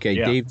cool. Okay,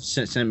 Yeah. Dave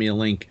sent me a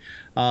link.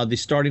 The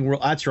starting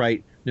world. That's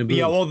right. Naboo.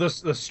 Yeah, well,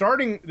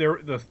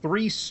 the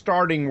 3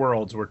 starting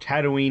worlds were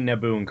Tatooine,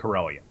 Naboo, and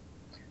Corellia.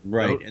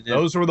 Right. Those, And then-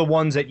 those were the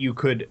ones that you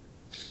could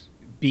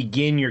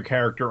begin your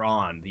character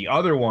on. The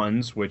other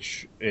ones,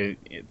 which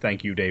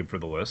thank you, Dave, for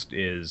the list,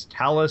 is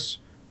Talos,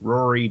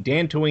 Rory,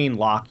 Dantooine,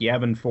 Locke,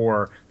 Yavin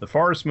 4, the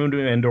Forest Moon of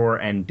Endor,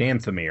 and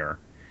Dathomir.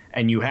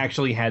 And you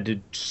actually had to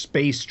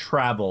space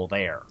travel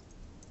there.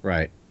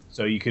 Right.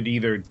 So you could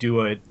either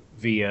do it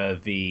via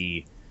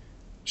the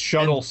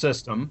shuttle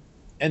system.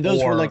 And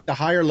those were or- like the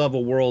higher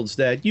level worlds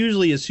that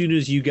usually, as soon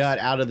as you got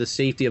out of the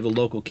safety of the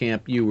local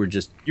camp, you were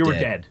just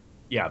dead.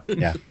 Yeah.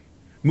 Yeah.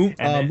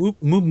 And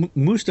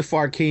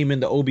Mustafar came in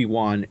the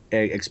Obi-Wan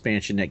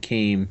expansion that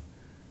came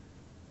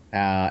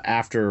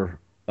after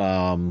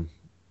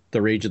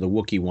the Rage of the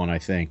Wookiee one, I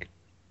think.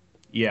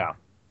 Yeah.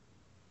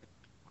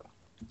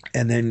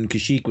 And then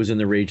Kashyyyk was in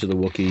the Rage of the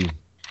Wookiee.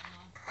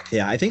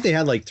 Yeah, I think they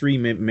had like 3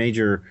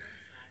 major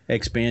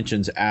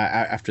expansions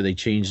after they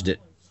changed it.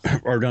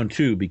 Or done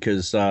 2,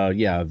 because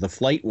the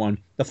flight one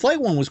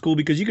was cool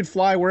because you could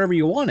fly wherever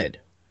you wanted.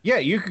 Yeah,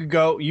 you could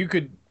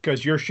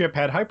because your ship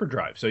had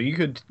hyperdrive, so you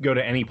could go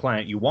to any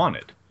planet you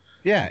wanted.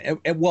 Yeah,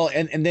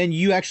 and then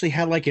you actually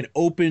had like an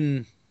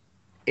open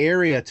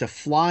area to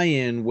fly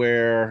in,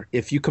 where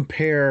if you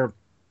compare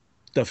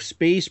the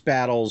space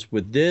battles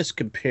with this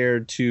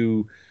compared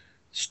to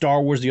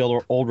Star Wars: The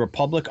Old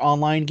Republic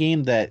online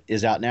game that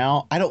is out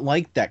now, I don't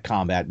like that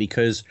combat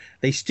because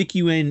they stick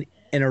you in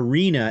an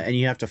arena and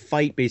you have to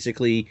fight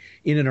basically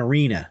in an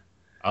arena.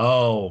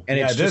 Oh, And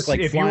yeah, it's just like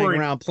if you flying were-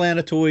 around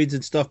planetoids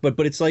and stuff, but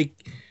it's like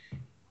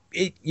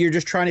you're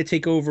just trying to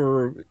take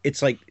over.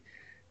 It's like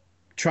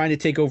trying to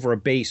take over a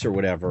base or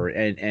whatever,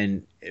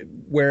 and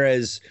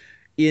whereas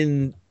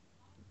in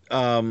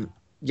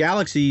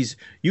Galaxies,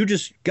 you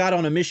just got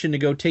on a mission to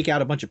go take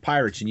out a bunch of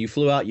pirates, and you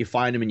flew out, you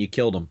find them, and you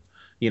killed them.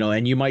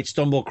 And you might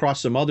stumble across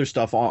some other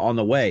stuff on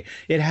the way.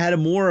 It had a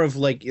more of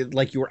like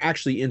you were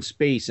actually in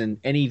space and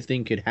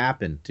anything could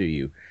happen to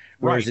you.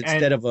 Whereas Right,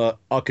 instead of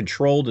a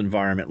controlled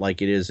environment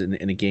like it is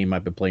in a game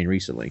I've been playing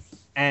recently.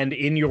 And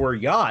in your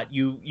yacht,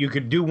 you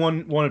could do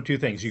one of 2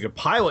 things. You could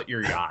pilot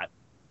your yacht,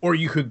 or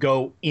you could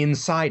go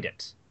inside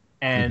it.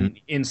 And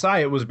inside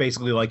it was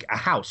basically like a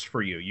house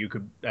for you.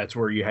 That's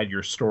where you had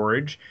your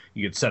storage.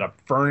 You could set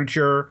up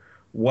furniture,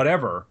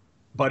 whatever.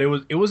 But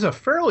it was a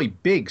fairly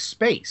big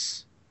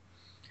space.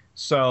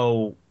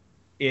 So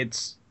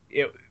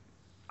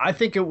I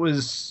think it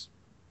was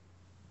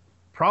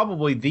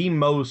probably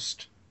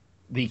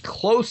the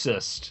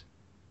closest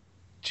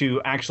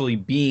to actually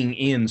being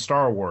in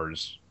Star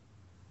Wars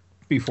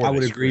before I they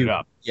would screwed agree. it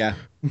up. Yeah.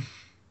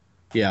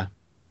 Yeah.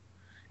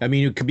 I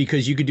mean,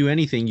 because you could do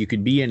anything, you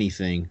could be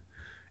anything.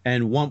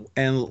 And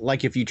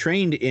like if you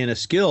trained in a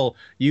skill,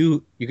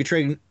 you could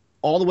train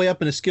all the way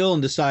up in a skill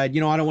and decide, I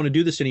don't want to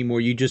do this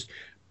anymore. You just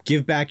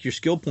give back your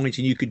skill points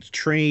and you could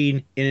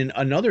train in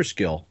another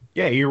skill.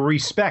 Yeah, you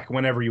respec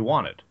whenever you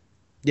wanted.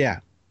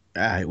 Yeah.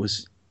 It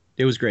was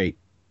great.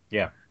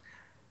 Yeah.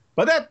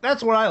 But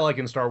that's what I like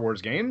in Star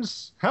Wars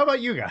games. How about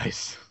you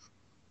guys?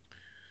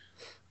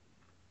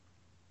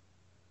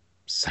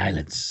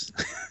 Silence.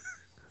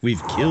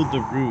 We've killed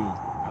the room.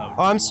 Oh,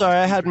 I'm sorry.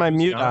 I had my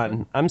mute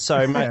on. I'm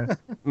sorry. My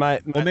Well,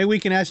 maybe we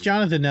can ask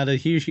Jonathan now that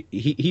he's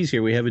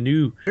here. We have a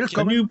new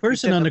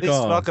person on the Please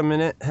call. welcome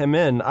him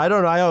in. I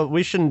don't know.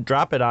 We shouldn't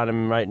drop it on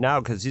him right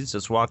now because he's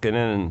just walking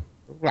in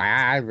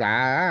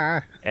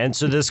and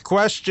answer this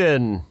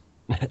question.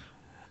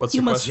 What's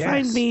You your must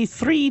question? find me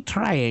 3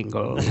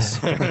 triangles.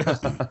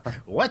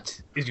 What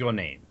is your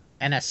name?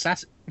 And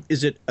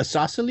is it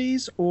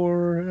isosceles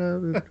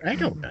or I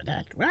don't know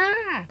that.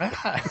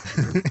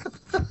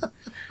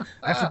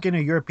 African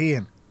or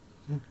European?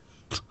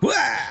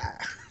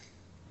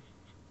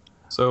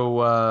 So,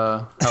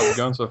 how's it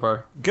going so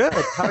far? Good.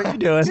 How are you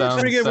doing?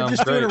 Pretty good. We're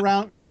just doing a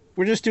round.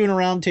 We're just doing a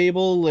round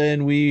table,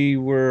 and we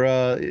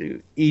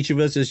were each of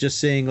us is just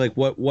saying like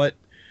what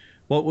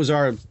was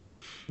our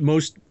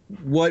most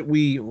well,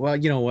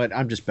 you know what?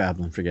 I'm just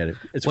babbling. Forget it.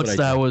 It's what what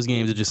Star Wars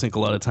games did you sink a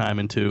lot of time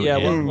into? Yeah,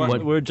 and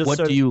we're just what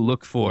sort do of- you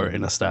look for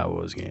in a Star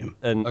Wars game?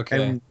 And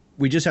And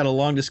we just had a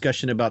long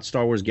discussion about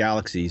Star Wars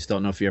Galaxies.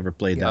 Don't know if you ever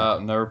played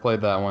that. Never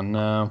played that one.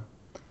 No.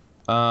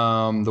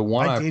 The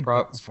one I I did, but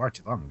it was far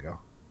too long ago.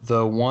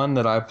 the one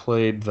that I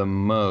played the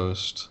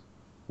most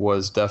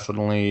was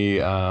definitely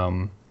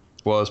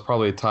it's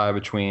probably a tie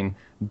between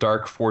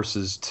Dark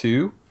Forces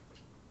 2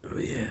 Oh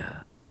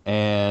yeah.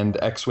 and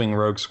X-Wing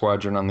Rogue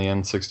Squadron on the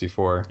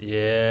N64.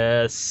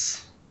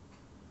 Yes.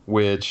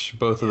 Which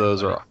both of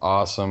those are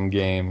awesome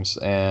games.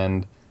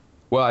 And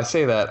well, I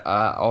say that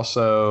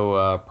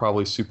also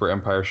probably Super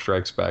Empire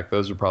Strikes Back.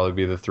 Those would probably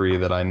be the 3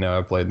 that I know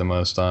I played the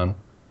most on.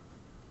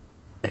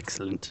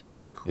 Excellent.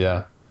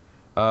 Yeah.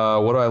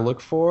 What do I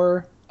look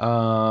for?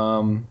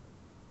 Man,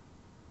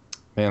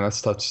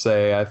 that's tough to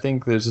say. I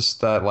think there's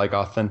just that like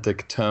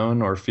authentic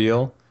tone or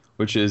feel,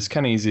 which is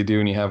kind of easy to do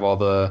when you have all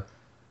the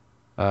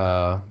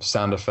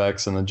sound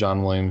effects and the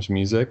John Williams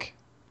music,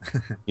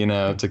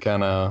 to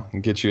kind of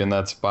get you in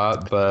that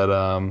spot.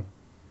 But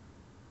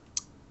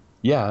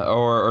yeah,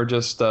 or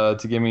just to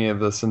give me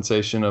the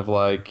sensation of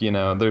like,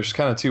 there's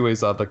kind of 2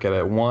 ways I'd look at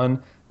it.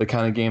 One, the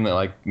kind of game that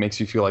like makes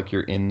you feel like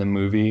you're in the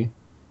movie.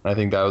 I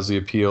think that was the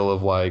appeal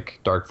of like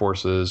Dark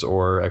Forces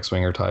or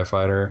X-Wing or TIE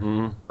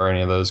Fighter or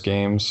any of those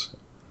games,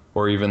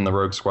 or even the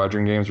Rogue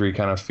Squadron games where you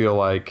kind of feel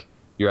like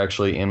you're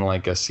actually in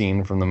like a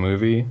scene from the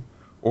movie,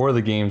 or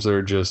the games that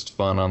are just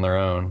fun on their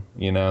own,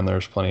 and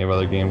there's plenty of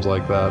other games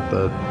like that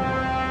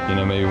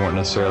maybe won't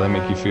necessarily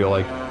make you feel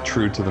like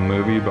true to the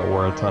movie, but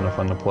were a ton of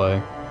fun to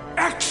play.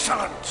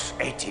 Excellent,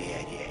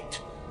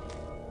 8088.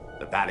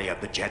 The Valley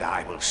of the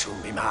Jedi will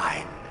soon be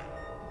mine.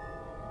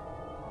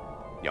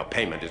 Your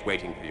payment is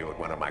waiting for you at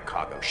one of my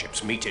cargo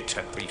ships. Meet it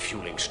at the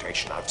refueling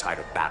station outside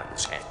of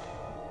Baron's Head.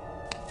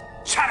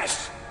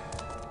 Saris!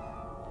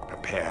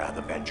 Prepare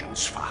the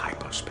Vengeance for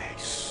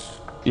hyperspace.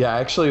 Yeah,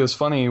 actually, it was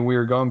funny. We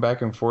were going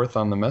back and forth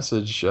on the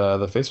message,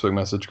 the Facebook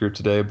message group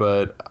today,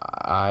 but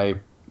I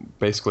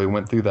basically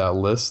went through that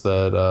list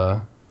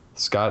that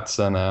Scott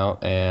sent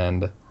out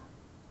and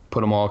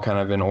put them all kind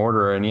of in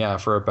order. And yeah,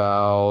 for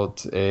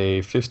about a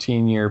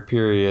 15-year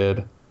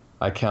period,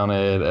 I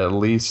counted at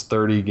least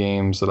 30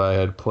 games that I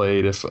had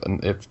played, if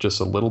just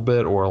a little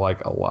bit or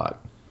like a lot.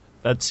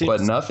 That seems... But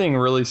nothing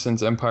really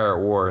since Empire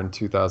at War in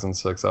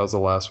 2006. That was the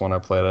last one I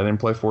played. I didn't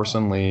play Force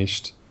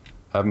Unleashed.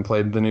 Haven't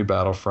played the new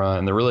Battlefront,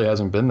 and there really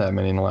hasn't been that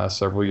many in the last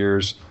several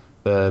years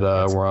that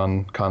were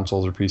on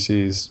consoles or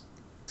PCs.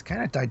 It's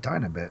kind of died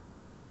down a bit.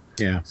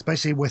 Yeah.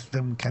 Especially with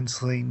them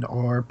canceling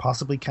or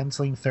possibly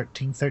canceling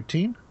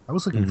 1313. I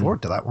was looking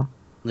forward to that one.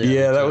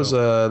 Yeah, that was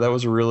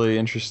a really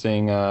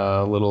interesting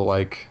little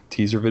like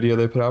teaser video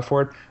they put out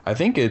for it. I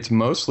think it's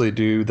mostly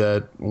due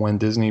that when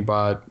Disney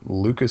bought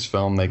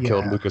Lucasfilm, they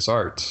killed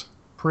LucasArts.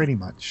 Pretty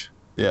much.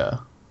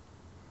 Yeah.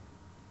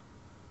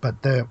 But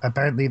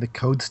apparently the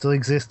code still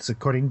exists.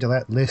 According to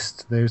that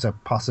list, there's a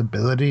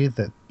possibility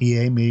that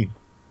EA may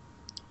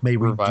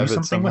Revive redo it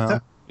something somehow. with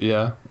it.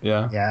 Yeah.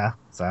 Yeah,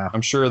 so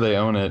I'm sure they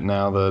own it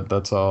now that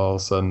that's all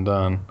said and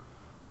done.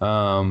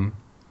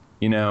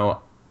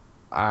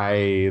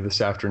 I this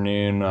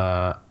afternoon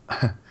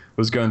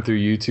was going through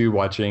YouTube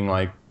watching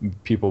like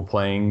people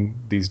playing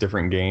these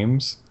different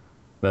games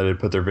that had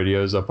put their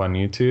videos up on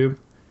YouTube,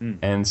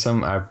 and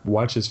I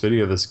watched this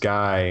video of this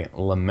guy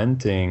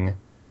lamenting,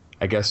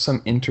 I guess,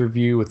 some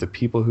interview with the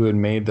people who had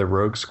made the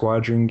Rogue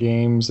Squadron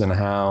games and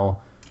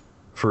how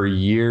for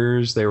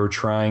years they were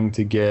trying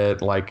to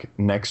get like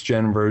next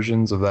gen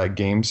versions of that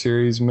game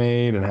series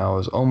made, and how it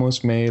was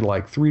almost made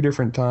like 3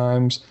 different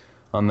times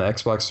on the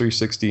Xbox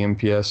 360 and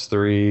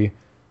PS3,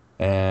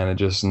 and it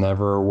just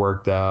never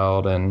worked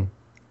out. And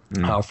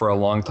how for a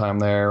long time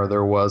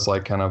there was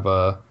like kind of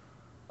a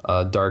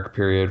dark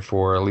period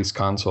for at least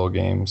console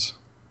games.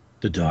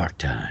 The dark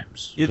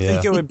times. You'd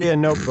think it would be a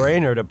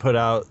no-brainer to put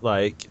out,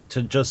 like,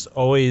 to just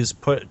always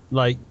put,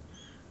 like,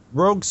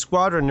 Rogue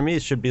Squadron to me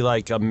should be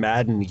like a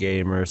Madden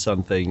game or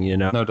something,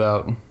 No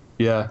doubt.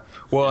 Yeah.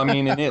 Well, I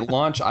mean, in it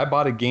launched, I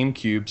bought a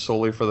GameCube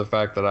solely for the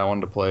fact that I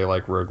wanted to play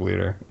like Rogue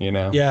Leader,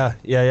 Yeah.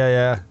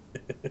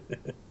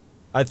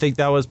 I think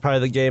that was probably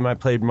the game I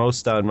played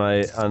most on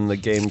the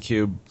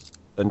GameCube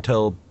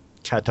until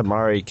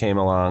Katamari came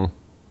along.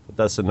 But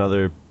that's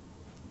another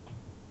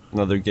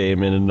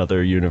game in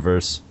another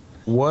universe.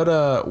 What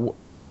Star we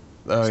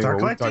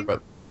Collecting? talked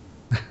about.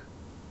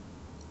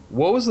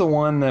 What was the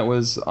one that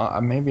was?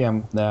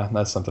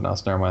 That's something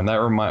else.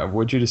 Never mind.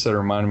 What you just said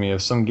reminded me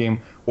of some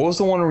game. What was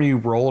the one where you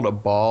rolled a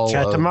ball?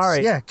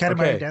 Katamari. Yeah,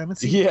 Katamari Okay.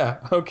 Damacy. Yeah.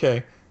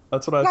 Okay.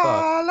 That's what I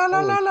thought. La,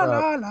 la, la, Holy la,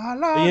 crap. la,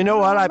 la, But you know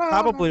la, what? I la,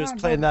 probably la, was la,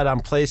 playing that on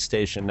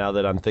PlayStation now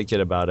that I'm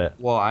thinking about it.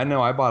 Well, I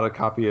know I bought a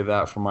copy of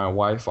that for my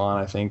wife on,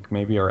 I think,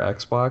 maybe our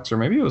Xbox, or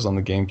maybe it was on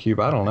the GameCube.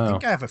 I don't know. I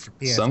think I have it for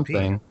PSP.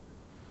 Something.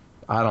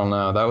 I don't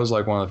know. That was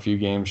like one of the few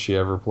games she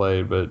ever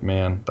played, but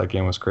man, that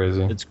game was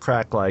crazy. It's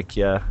crack-like,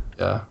 yeah.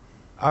 Yeah.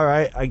 All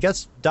right, I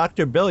guess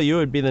Dr. Bill, you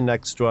would be the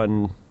next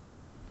one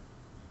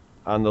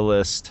on the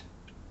list.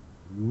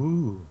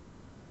 Ooh.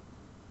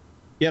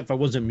 Yeah, if I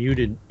wasn't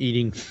muted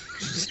eating.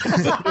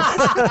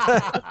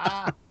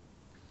 I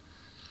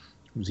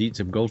was eating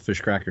some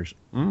goldfish crackers.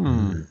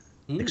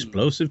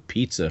 Explosive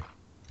pizza.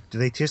 Do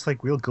they taste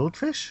like real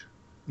goldfish?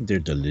 They're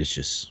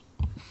delicious.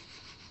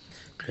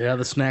 Yeah,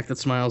 the snack that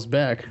smiles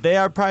back. They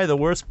are probably the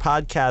worst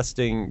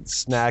podcasting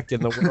snack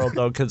in the world,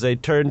 though, because they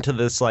turn to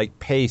this like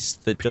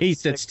paste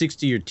that sticks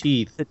to your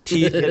teeth. The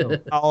teeth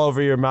get all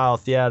over your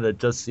mouth. Yeah,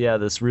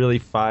 this really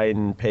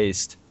fine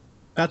paste.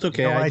 That's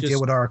okay. No idea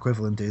what our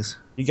equivalent is.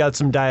 You got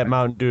some Diet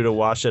Mountain Dew to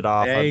wash it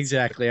off. Yeah,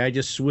 exactly. I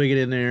just swig it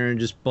in there and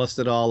just bust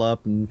it all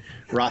up and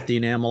rot the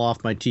enamel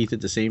off my teeth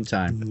at the same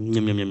time.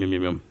 Yum, yum, yum,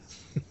 yum,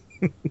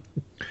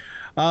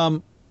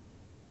 yum.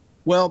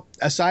 Well,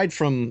 aside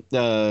from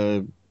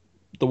the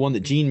one that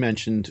Gene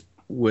mentioned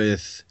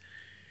with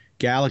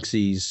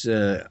Galaxies,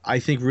 I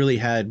think really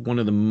had one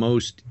of the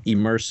most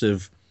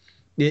immersive,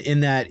 in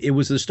that it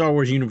was the Star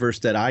Wars universe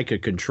that I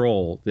could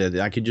control, that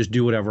I could just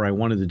do whatever I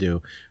wanted to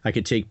do. I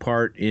could take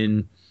part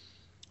in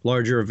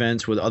larger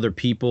events with other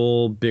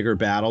people, bigger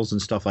battles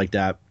and stuff like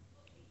that.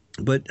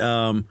 But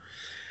some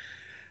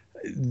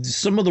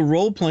of the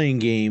role-playing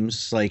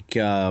games, like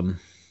not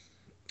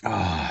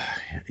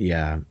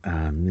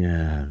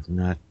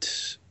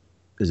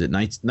is it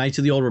Knights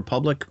of the Old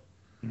Republic?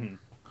 Mm-hmm.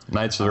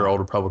 Knights of the Old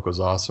Republic was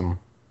awesome.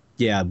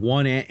 Yeah,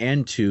 1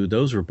 and 2,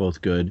 those were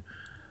both good.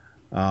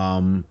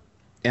 And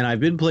I've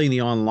been playing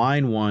the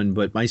online one,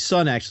 but my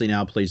son actually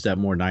now plays that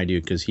more than I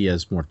do because he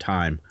has more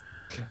time.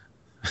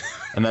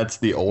 And that's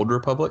the Old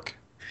Republic?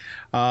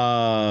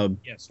 Yeah,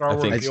 Star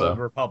Wars: The Old so.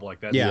 Republic.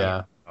 That's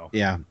Yeah. Oh.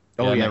 Yeah.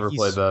 Yeah, I never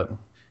played that.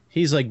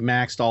 He's like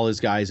maxed all his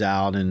guys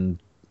out, and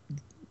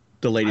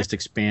the latest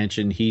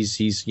expansion, he's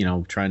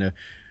trying to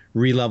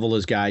re-level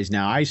his guys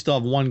now. I still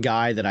have one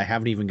guy that I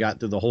haven't even got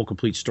through the whole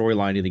complete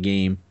storyline of the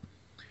game.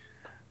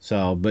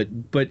 So, but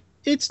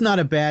it's not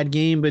a bad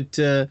game, but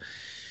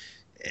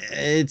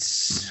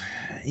it's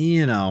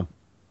it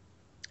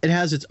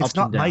has its ups It's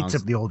not and downs. Knights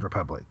of the Old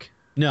Republic.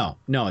 No,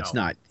 it's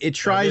not. It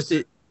tries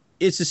to.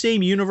 It's the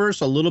same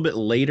universe, a little bit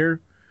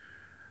later.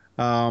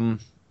 The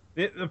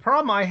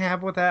problem I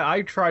have with that,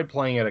 I tried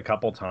playing it a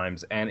couple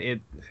times,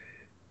 and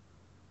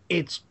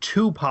it's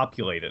too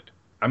populated.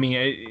 I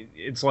mean,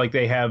 it's like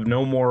they have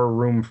no more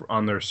room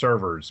on their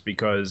servers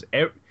because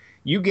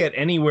you get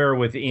anywhere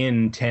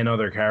within 10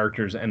 other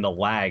characters, and the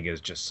lag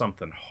is just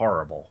something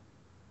horrible.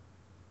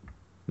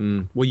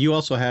 Well, you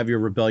also have your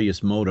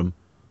rebellious modem.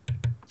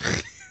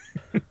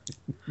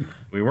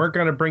 We weren't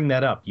going to bring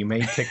that up. You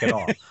may tick it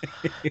off.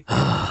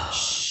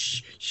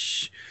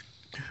 Shh.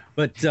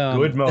 But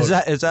good mode. Is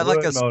that like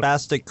a mode.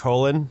 spastic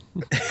colon?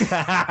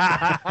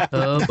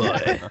 Oh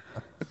boy.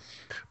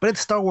 But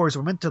it's Star Wars.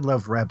 We're meant to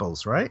love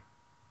rebels, right?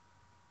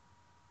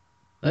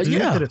 Do you think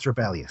Yeah. that it's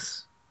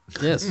rebellious?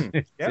 Yes.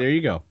 There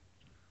you go.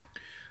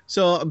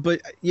 So,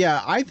 but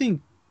yeah, I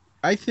think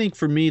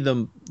for me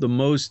the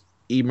most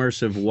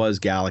immersive was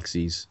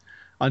Galaxies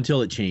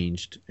until it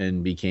changed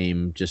and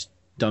became just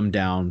dumbed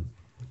down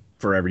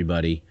for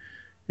everybody,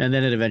 and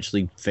then it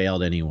eventually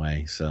failed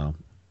anyway. So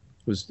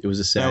it was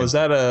a sad. Now, was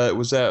that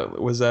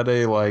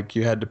a like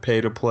you had to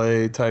pay to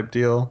play type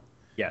deal?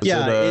 Yes. Was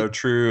Yeah, it a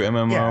true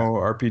MMO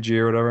RPG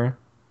or whatever?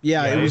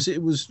 Yeah,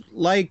 it was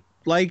like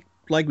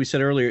we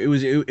said earlier.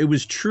 It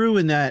was true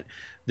in that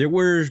there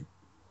weren't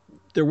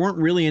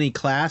really any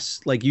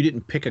class. Like you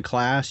didn't pick a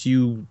class.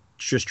 You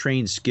just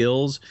trained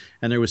skills,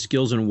 and there was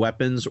skills in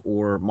weapons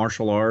or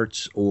martial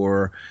arts,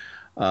 or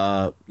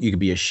you could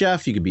be a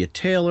chef, you could be a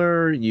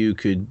tailor, you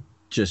could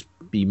just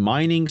be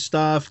mining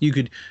stuff. You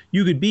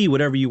could be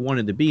whatever you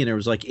wanted to be, and there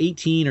was like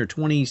 18 or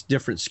 20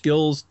 different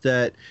skills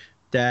that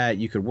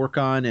you could work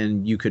on,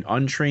 and you could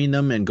untrain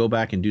them and go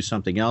back and do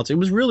something else. It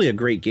was really a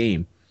great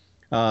game.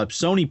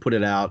 Sony put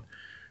it out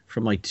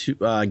from like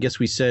I guess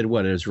we said it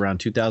was around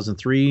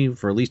 2003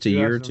 for at least a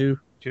year or two.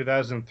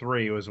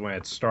 2003 was when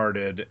it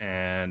started,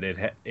 and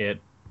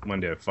when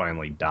did it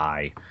finally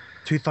die?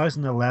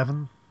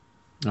 2011.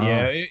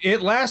 Yeah,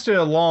 it lasted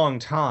a long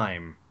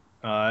time,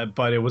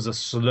 but it was a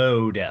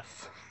slow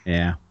death.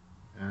 Yeah.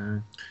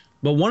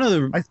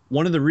 But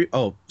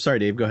sorry,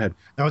 Dave, go ahead.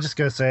 I was just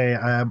going to say,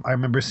 I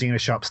remember seeing a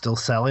shop still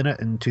selling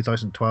it in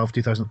 2012,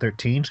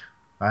 2013.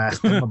 I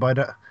asked them about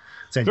it.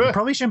 Said, you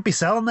probably shouldn't be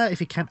selling that if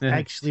you can't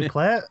actually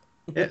play it.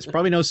 Yeah, it's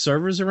probably no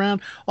servers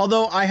around.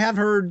 Although I have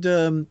heard,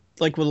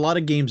 like with a lot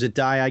of games that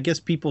die, I guess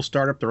people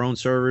start up their own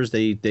servers.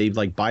 They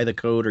like buy the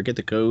code or get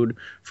the code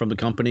from the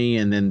company,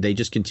 and then they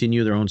just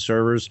continue their own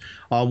servers.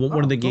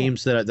 One of the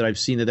games that I've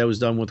seen that was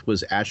done with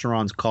was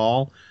Asheron's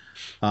Call.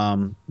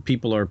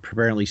 People are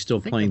apparently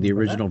still playing the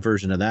original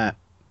version of that.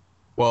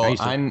 Well,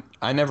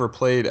 I never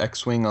played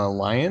X-Wing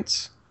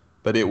Alliance,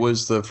 but it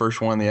was the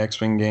first one of the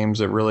X-Wing games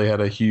that really had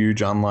a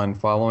huge online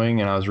following.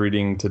 And I was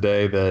reading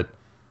today that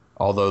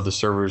although the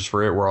servers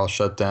for it were all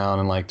shut down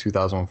in like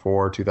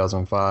 2004,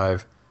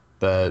 2005,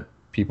 that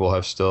people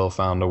have still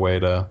found a way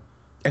to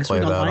play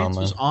that Alliance online.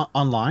 was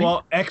online?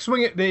 Well,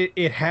 X-Wing,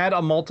 it had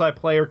a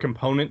multiplayer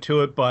component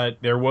to it, but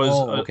there was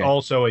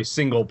also a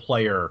single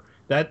player.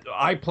 That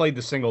I played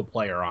the single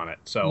player on it.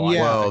 So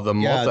well,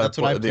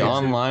 the the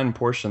online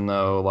portion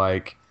though,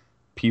 like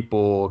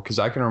people, because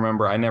I can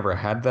remember I never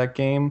had that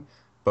game,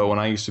 but when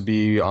I used to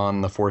be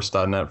on the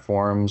Force.net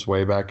forums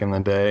way back in the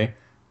day,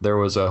 there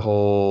was a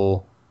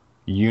whole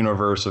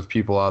universe of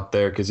people out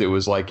there because it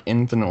was like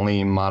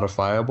infinitely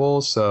modifiable.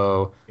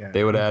 So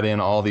they would add in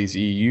all these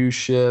EU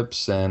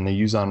ships and the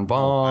Yuzan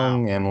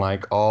Vong and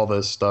like all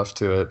this stuff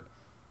to it.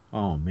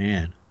 Oh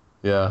man,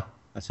 yeah,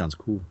 that sounds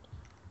cool.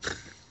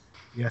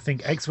 Yeah, I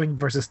think X-Wing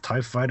versus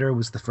TIE Fighter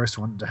was the first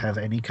one to have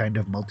any kind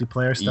of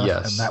multiplayer stuff,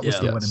 and that was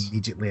the one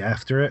immediately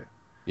after it.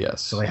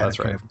 Yes, so they had it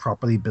kind of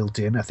properly built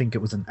in. I think it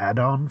was an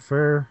add-on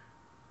for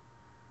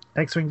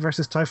X-Wing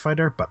versus TIE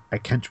Fighter, but I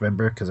can't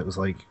remember because it was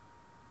like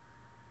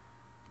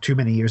too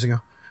many years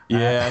ago.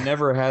 Yeah, I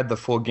never had the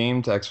full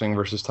game to X-Wing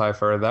versus TIE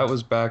Fighter. That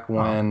was back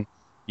when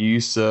you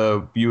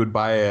would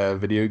buy a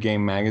video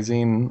game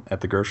magazine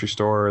at the grocery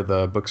store or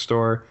the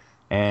bookstore,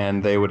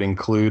 and they would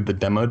include the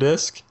demo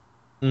disc.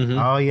 Mm-hmm.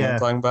 Oh yeah, you know what I'm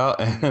talking about.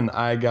 And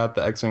I got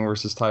the X-Wing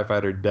versus TIE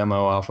Fighter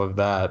demo off of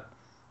that,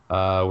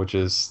 which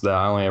is that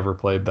I only ever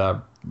played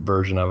that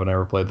version of it. I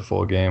never played the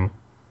full game.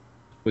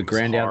 With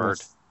Grand Admiral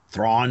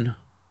Thrawn.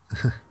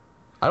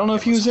 I don't know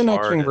if he was in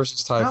X-Wing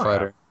versus TIE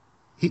Fighter.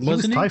 He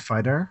was TIE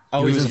Fighter.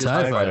 Oh, he was a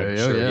TIE Fighter.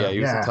 Sure, yeah,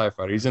 he was a TIE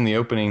Fighter. He's in the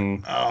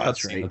opening. Oh,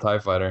 that's right. The TIE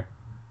Fighter.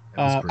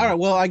 All right.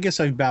 Well, I guess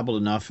I've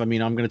babbled enough. I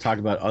mean, I'm going to talk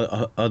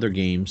about other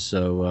games.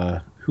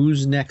 So,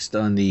 who's next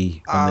on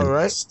the?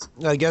 List?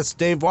 I guess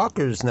Dave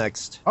Walker's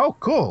next. Oh,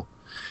 cool.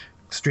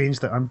 Strange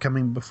that I'm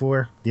coming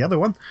before the other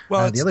one.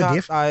 Well, the other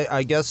Dave.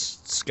 I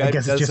guess Skype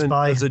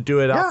doesn't do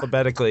it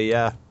alphabetically.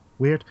 Yeah.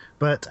 Weird,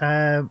 but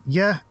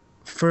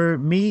for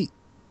me,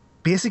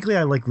 basically,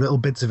 I like little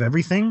bits of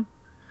everything.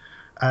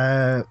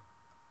 I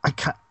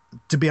can't,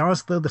 to be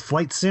honest though, the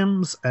flight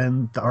sims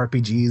and the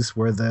RPGs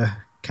were the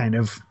kind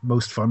of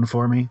most fun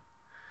for me.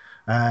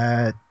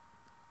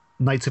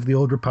 Knights of the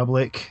Old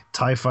Republic,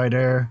 TIE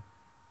Fighter,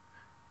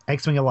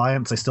 X-Wing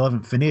Alliance, I still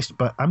haven't finished,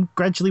 but I'm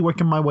gradually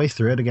working my way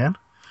through it again,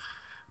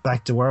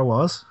 back to where I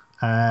was.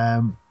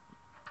 But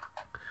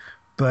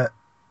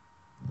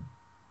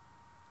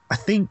I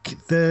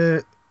think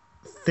the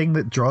thing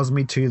that draws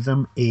me to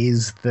them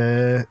is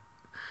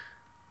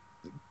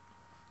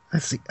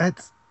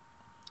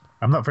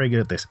I'm not very good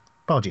at this.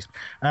 Apologies.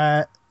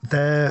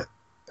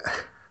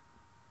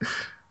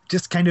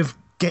 Just kind of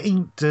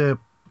getting the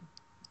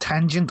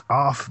tangent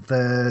off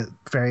the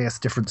various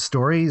different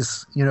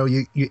stories. You know,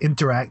 you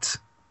interact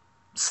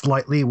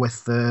slightly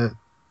with the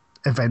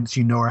events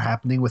you know are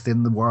happening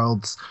within the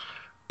worlds,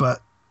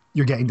 but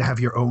you're getting to have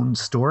your own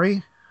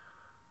story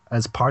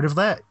as part of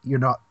that. You're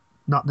not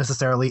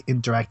necessarily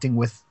interacting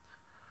with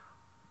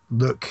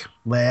Luke,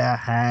 Leia,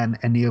 Han,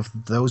 any of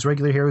those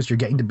regular heroes. You're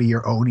getting to be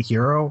your own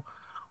hero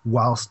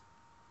whilst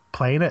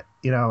playing it.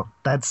 You know,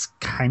 that's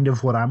kind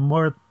of what I'm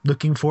more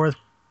looking for.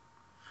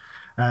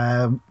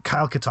 Kyle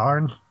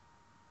Katarn,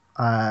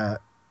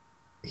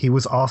 he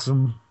was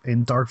awesome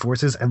in Dark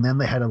Forces, and then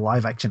they had a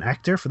live action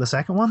actor for the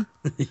second one.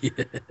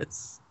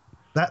 Yes,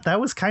 that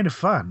was kind of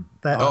fun.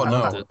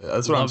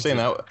 That's what I'm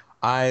saying.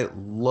 I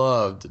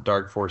loved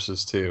Dark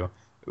Forces too.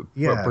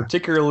 Yeah,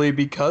 particularly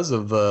because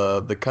of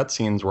the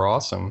cutscenes were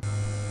awesome.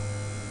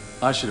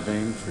 I should have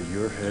aimed for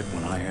your head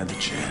when I had the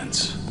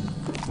chance.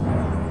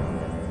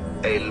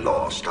 A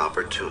lost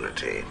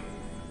opportunity.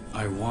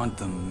 I want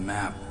the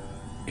map,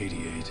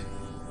 88.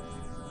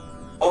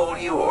 All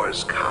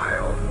yours,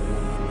 Kyle.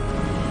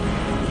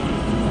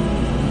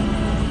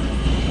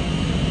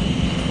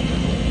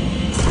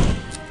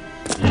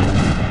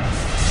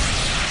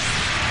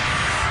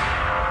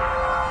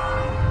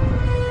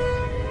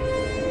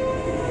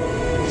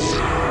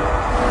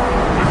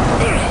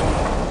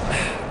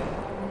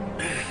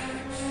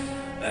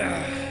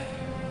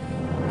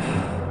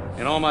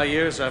 In all my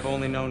years, I've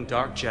only known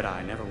dark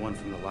Jedi, never one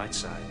from the light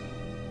side.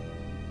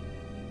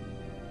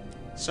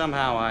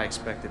 Somehow I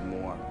expected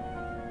more.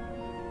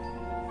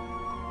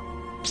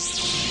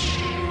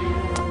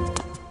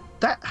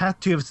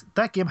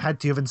 That game had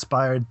to have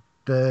inspired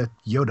the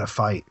Yoda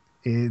fight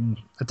in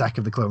Attack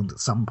of the Clones at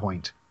some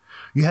point.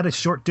 You had a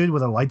short dude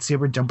with a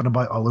lightsaber jumping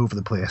about all over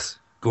the place.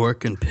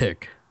 Gork and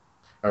Pick.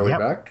 Are we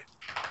back?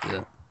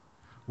 Yeah.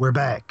 We're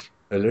back.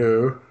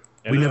 Hello.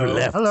 We never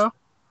left. Hello.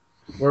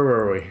 Where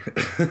were we?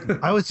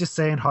 I was just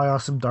saying how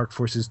awesome Dark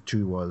Forces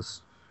 2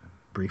 was,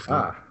 briefly.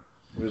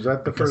 Was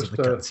that the first? Of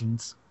the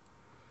cutscenes.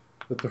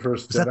 Was that the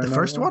first? Was that the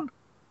first one?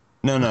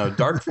 No.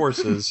 Dark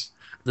Forces.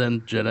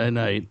 Then Jedi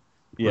Knight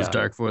was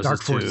Dark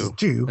Forces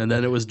 2. And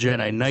then it was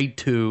Jedi Knight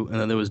 2, and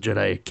then there was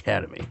Jedi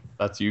Academy.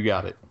 You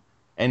got it.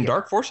 And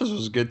Dark Forces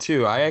was good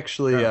too. I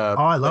actually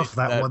I love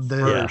that one.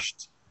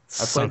 First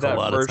I played that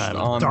first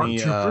on Dark the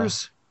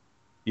Troopers.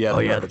 Yeah,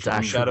 the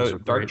Dark Troopers were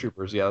Dark great.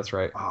 Troopers. Yeah, that's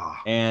right. Oh,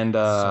 and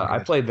so I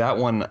good. played that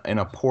one in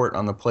a port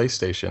on the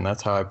PlayStation.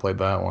 That's how I played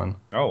that one.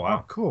 Oh Oh,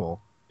 wow.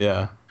 cool.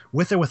 Yeah.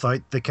 With or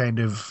without the kind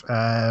of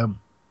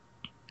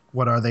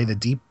what are they?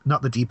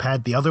 Not the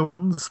D-pad. The other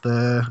ones,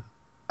 the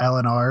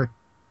LNR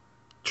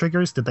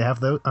triggers. Did they have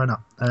those? Or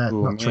not? Ooh, Not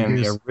man,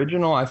 triggers. the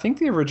original. I think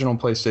the original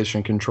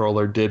PlayStation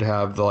controller did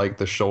have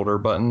the shoulder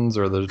buttons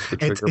or the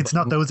trigger. It's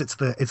not those. It's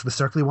the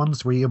circly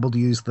ones. Were you able to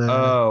use the?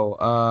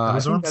 I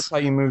those think ones? that's how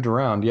you moved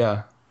around.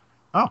 Yeah.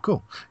 Oh,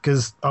 cool.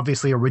 Because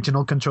obviously,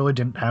 original controller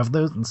didn't have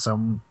those, and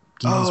some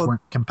games Oh,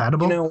 weren't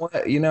compatible. You know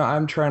what?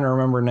 I'm trying to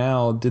remember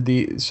now. Did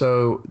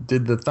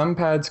the thumb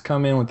pads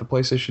come in with the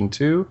PlayStation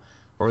 2,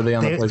 or were they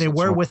on the PlayStation?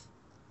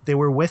 They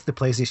were with the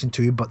PlayStation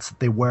 2, but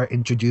they were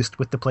introduced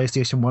with the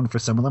PlayStation 1 for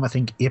some of them. I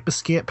think Ape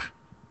Escape,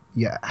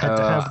 had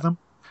to have them.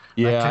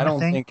 Yeah, kind I of don't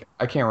thing.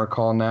 I can't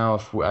recall now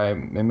if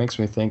it makes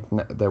me think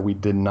that we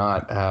did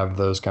not have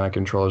those kind of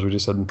controllers. We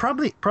just had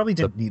Probably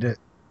didn't need it.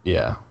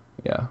 Yeah.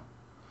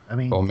 I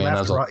mean, Oh man, that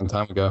left, was a right, long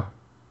time ago.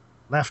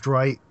 left,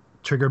 right,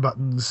 trigger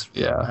buttons.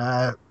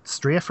 Yeah.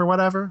 Strafe or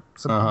whatever,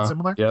 something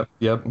similar.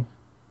 Yep.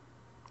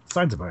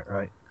 Sounds about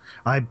right.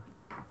 I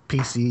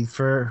PC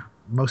for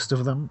most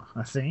of them,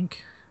 I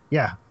think.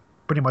 Yeah,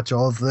 pretty much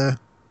all of the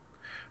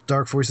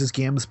Dark Forces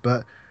games,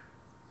 but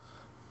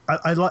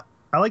I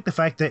like the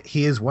fact that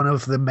he is one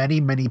of the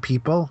many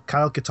people.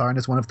 Kyle Katarn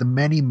is one of the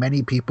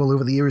many people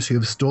over the years who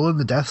have stolen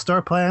the Death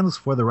Star plans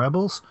for the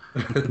rebels.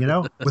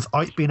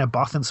 Without being a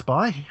Bothan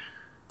spy.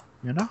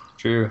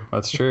 True.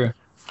 That's true.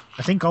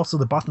 I think also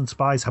the Bothan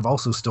spies have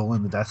also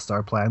stolen the Death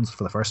Star plans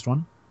for the first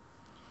one.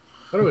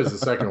 But it was the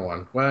second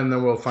one. Well, and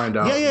then we'll find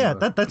out.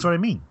 That's what I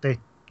mean. They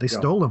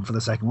stole them for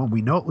the second one.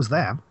 We know it was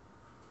them.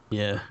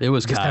 Yeah, it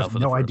was We just Kyle have for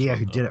the no first idea one,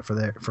 who though. did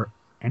it for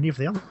any of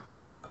the other.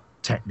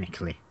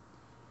 Technically,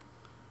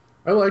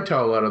 I liked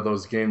how a lot of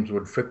those games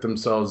would fit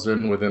themselves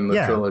in within the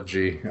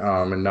trilogy.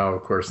 And now,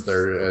 of course,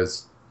 they're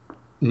as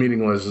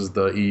meaningless as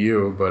the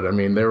EU. But, I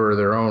mean, they were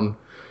their own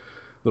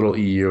little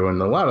EU.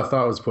 And a lot of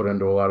thought was put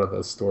into a lot of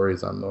the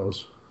stories on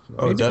those. So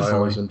Oh, that's why I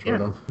always definitely.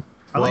 enjoyed them.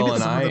 I like Well, that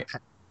some and of the.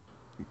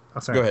 Oh,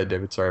 sorry. Go ahead,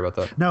 David. Sorry about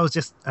that. No, I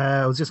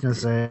was just going to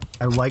say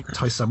I liked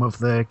how some of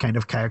the kind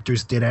of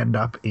characters did end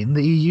up in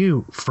the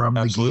EU from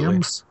Absolutely. the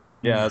games.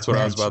 Yeah, that's what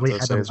They I was about actually to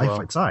had say a as life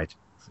well. outside.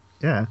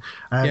 Yeah,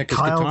 Because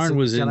Katarn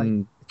was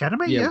in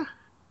Academy. Yeah.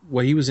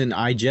 Well, he was in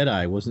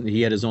iJedi, wasn't he?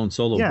 He had his own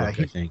solo Yeah, book,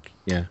 I think.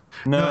 Yeah.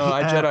 No,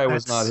 he- Jedi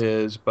was not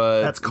his,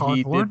 but that's Karn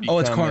he Horn? did Oh,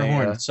 it's become Karn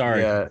Horn,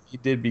 sorry. Yeah, he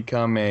did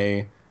become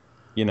an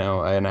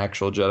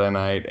actual Jedi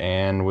Knight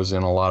and was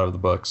in a lot of the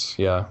books.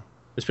 Yeah,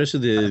 Especially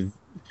the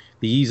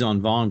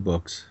Yizon Vong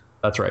books.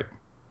 that's right.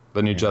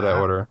 The new Jedi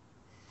Order.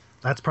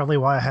 That's probably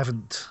why I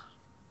haven't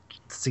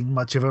seen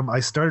much of them. I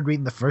started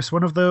reading the first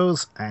one of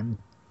those and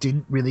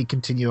didn't really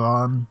continue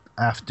on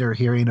after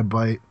hearing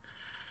about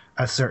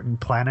a certain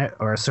planet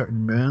or a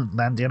certain moon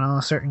landing on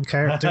a certain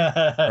character.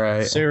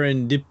 Right.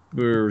 Serendip,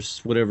 or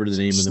whatever the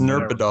name of the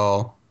moon.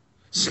 Snurpadal.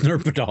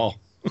 Snurpadal.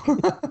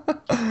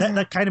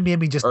 that kind of made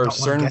me just Or not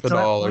want to get to that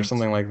Cernpadal or point,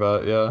 something like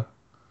that, yeah.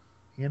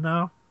 You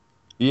know?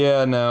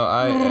 Yeah,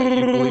 no,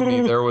 you believe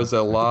me, there was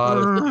a lot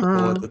of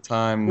people at the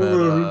time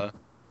that,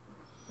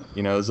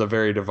 it was a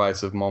very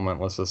divisive moment,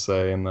 let's just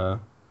say, in the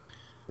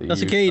That's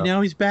EU okay. stuff.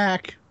 Now he's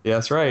back. Yeah,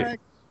 that's right.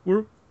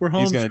 We're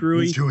home, He's gonna-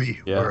 Screwy. Chewie,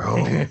 Yeah. we're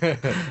home.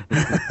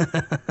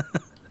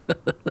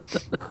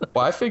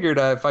 Well, I figured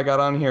if I got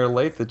on here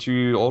late that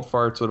you old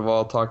farts would have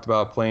all talked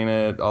about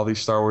playing all these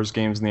Star Wars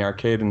games in the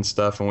arcade and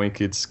stuff, and we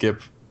could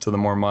skip to the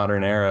more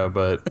modern era,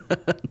 but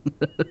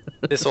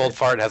This old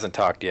fart hasn't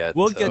talked yet.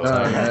 We'll so- get to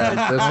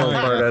This whole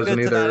part Get hasn't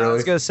to either, that. I was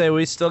really. gonna say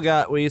we still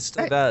got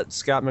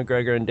Scott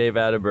McGregor and Dave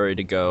Atterbury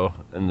to go.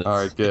 And all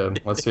right,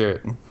 good. Let's hear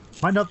it. Am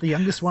I not the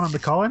youngest one on the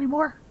call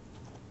anymore?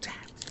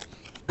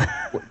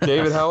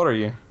 David, how old are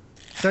you?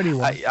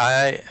 31.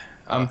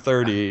 I'm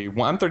 30.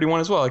 I'm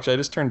 31 as well. Actually, I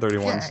just turned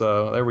 31,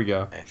 so there we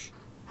go.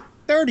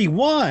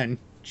 31.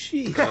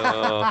 Jeez.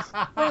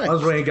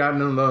 That's when you got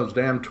into those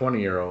damn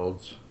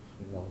 20-year-olds.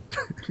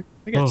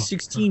 I got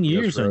 16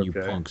 years we're on you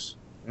okay. punks.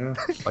 Yeah.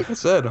 Like I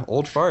said,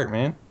 old fart,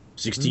 man.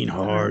 16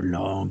 hard,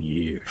 long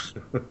years.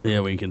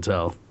 Yeah, we can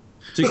tell.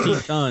 16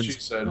 tons. She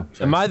said.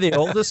 am I the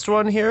oldest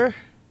one here?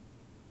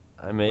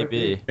 I may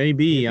be.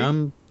 Maybe.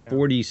 I'm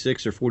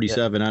 46 or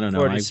 47. I don't know.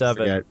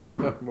 47. I forget.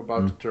 I'm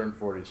about to turn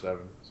 47.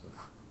 So.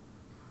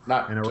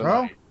 Not In a tonight.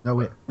 row? No,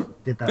 wait.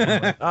 Did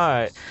that. All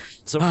right.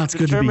 So Ah, we've it's good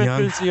to be determined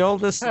young. who's the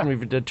oldest, and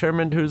we've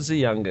determined who's the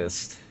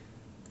youngest.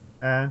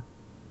 One.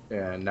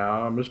 And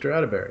now Mr.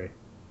 Atterbury.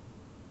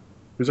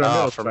 Who's our Oh,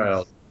 middle from-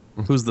 child?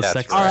 Who's the That's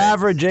sex? Our right.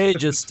 average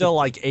age is still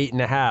like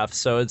 8.5,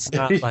 so it's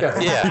not like.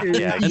 Yeah,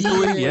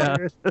 Yeah.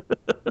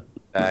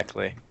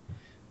 exactly.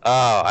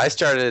 Oh, I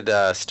started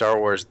Star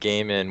Wars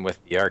gaming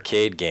with the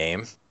arcade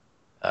game.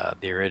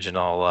 The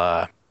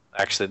original,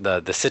 actually,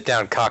 the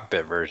sit-down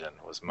cockpit version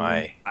was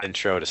my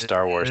intro to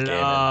Star Wars gaming.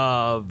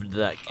 Loved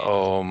that game.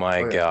 Oh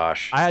my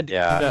gosh! I had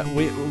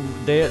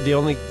the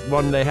only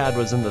one they had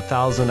was in the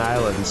Thousand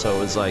Islands, so it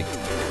was like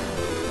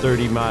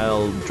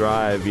 30-mile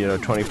drive,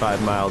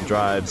 25-mile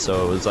drive.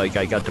 So it was like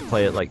I got to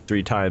play it like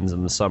 3 times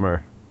in the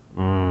summer.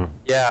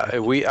 Yeah,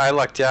 I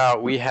lucked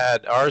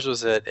out. Ours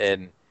was at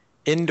an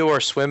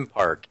indoor swim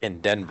park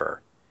in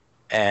Denver,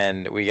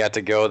 and we got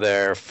to go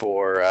there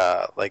for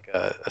like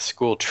a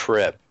school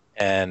trip,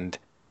 and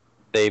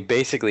they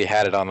basically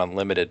had it on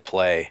unlimited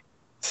play.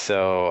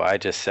 So I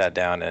just sat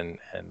down and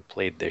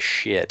played the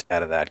shit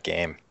out of that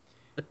game.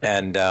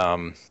 And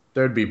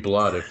there'd be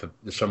blood if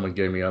someone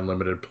gave me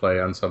unlimited play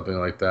on something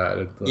like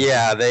that.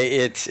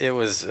 It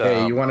was.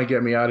 Hey, you want to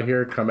get me out of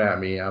here? Come at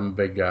me. I'm a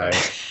big guy.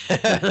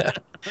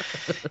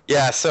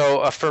 Yeah.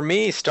 So for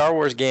me, Star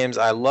Wars games,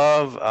 I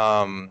love.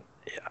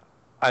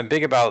 I'm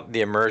big about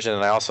the immersion,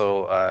 and I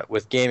also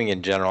with gaming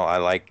in general, I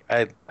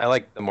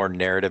like the more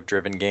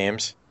narrative-driven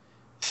games.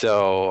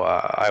 So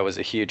I was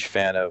a huge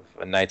fan of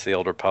Knights of the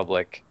Old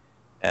Republic,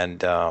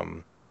 and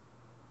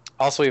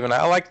also even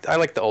I like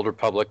the Old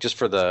Republic just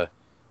for the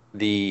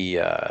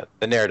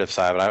narrative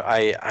side. But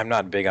I'm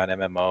not big on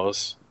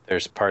MMOs.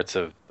 There's parts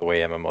of the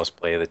way MMOs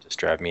play that just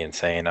drive me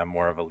insane. I'm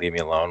more of a leave me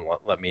alone.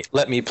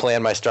 Let me play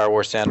in my Star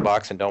Wars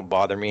sandbox and don't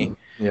bother me.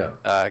 Yeah.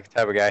 Type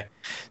of guy.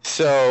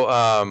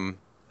 So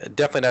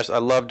definitely not. I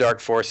love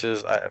Dark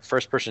Forces.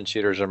 First person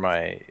shooters are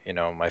my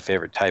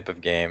favorite type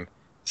of game.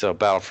 So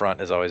Battlefront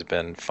has always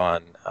been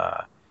fun.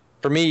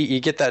 For me, you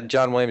get that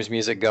John Williams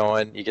music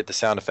going, you get the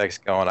sound effects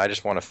going. I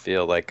just want to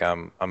feel like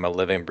I'm a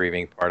living,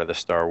 breathing part of the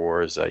Star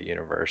Wars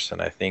universe.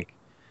 And I think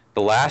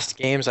the last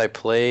games I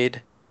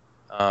played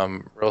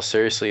real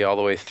seriously all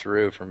the way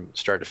through from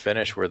start to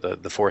finish were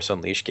the Force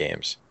Unleashed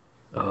games.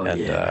 Oh, and,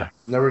 yeah.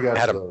 Never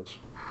got those.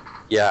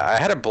 Yeah,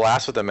 I had a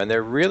blast with them, and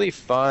they're really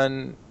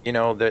fun.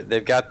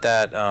 They've got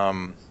that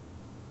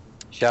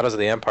Shadows of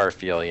the Empire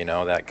feel,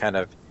 that kind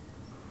of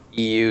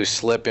EU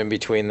slip in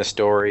between the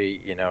story,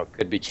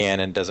 could be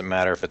canon, doesn't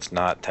matter if it's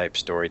not type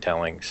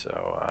storytelling.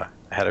 So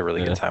I had a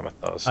really good time with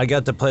those. I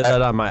got to play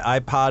that on my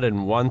iPod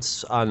and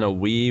once on a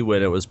Wii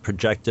when it was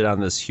projected on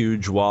this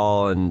huge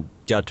wall and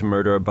got to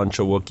murder a bunch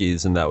of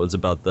Wookiees, and that was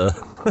about the...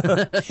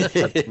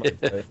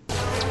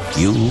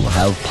 You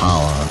have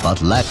power,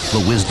 but lack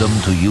the wisdom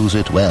to use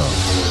it well.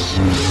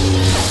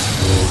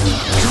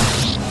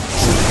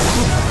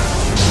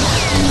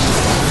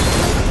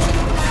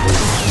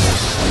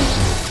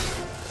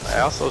 I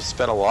also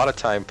spent a lot of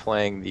time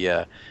playing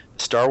the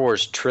Star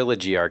Wars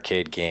Trilogy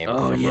arcade game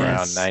from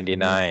around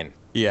 99.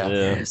 Yeah,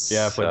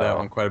 I played that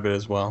one quite a bit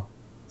as well.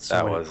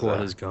 That was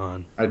quarters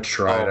gone. I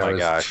tried. Oh my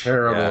gosh,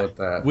 terrible at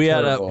that. We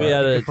had I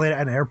played it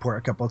at an airport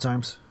a couple of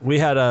times. We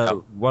had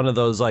one of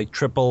those like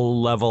triple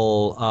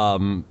level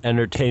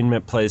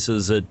entertainment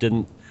places that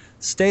didn't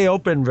stay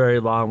open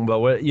very long,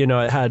 but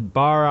it had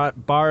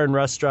bar and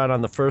restaurant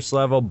on the first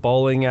level,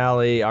 bowling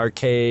alley,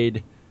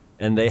 arcade,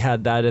 and they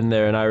had that in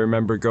there. And I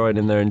remember going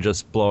in there and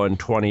just blowing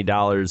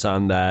 $20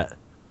 on that.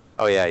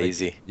 Oh yeah,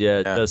 easy.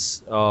 Yeah,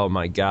 just oh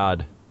my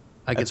god.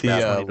 I could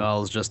spend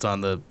 $20 just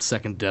on the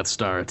second Death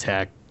Star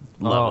attack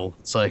level.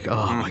 It's like,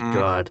 oh my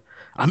god,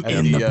 I'm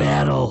in the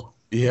battle.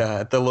 Yeah,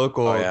 at the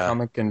local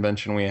comic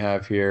convention we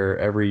have here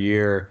every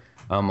year,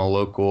 a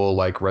local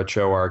like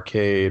retro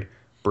arcade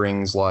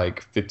brings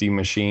like 50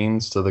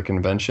 machines to the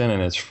convention,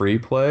 and it's free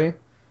play.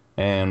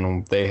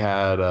 And they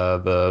had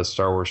the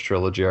Star Wars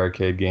Trilogy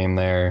arcade game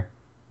there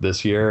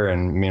this year,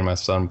 and me and my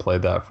son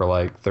played that for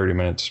like 30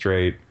 minutes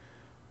straight,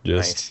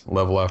 just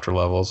level after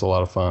level. It's a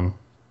lot of fun.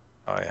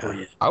 Oh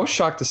yeah. I was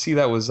shocked to see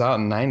that was out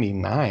in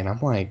 99. I'm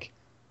like,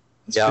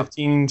 it's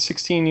 15,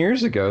 16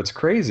 years ago. It's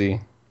crazy.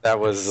 That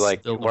was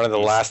like one of the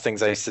last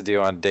things I used to do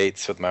on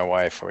dates with my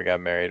wife when we got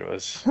married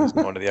was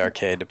going to the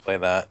arcade to play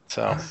that.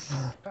 So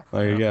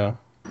there you go.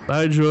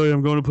 Bye, Joey.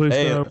 I'm going to play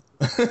Star.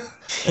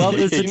 Well,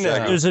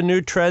 there's a new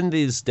trend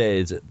these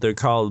days. They're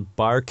called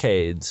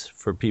barcades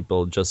for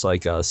people just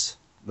like us.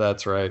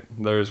 That's right.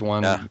 There's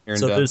one here in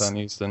downtown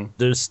Houston.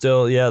 There's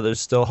still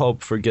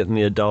hope for getting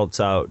the adults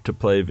out to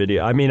play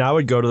video. I mean, I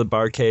would go to the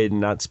barcade and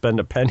not spend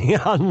a penny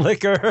on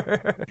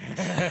liquor,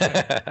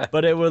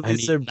 but it would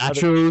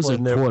nachos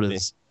and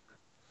quarters.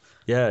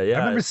 Yeah. I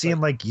remember seeing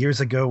like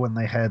years ago when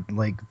they had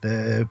like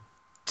the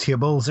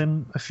tables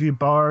in a few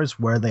bars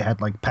where they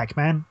had like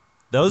Pac-Man.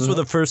 Those were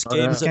the first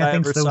games that I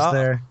ever saw.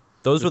 There.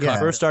 Those were the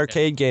first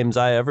arcade games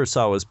I ever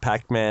saw was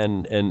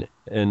Pac-Man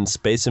and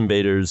Space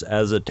Invaders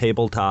as a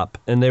tabletop,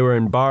 and they were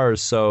in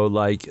bars. So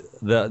like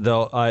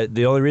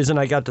the only reason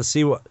I got to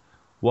see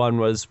one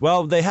was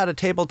they had a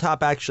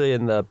tabletop actually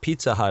in the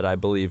Pizza Hut, I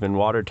believe, in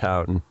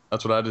Watertown.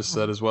 That's what I just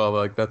said as well.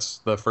 Like that's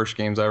the first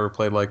games I ever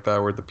played like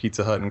that were at the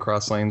Pizza Hut in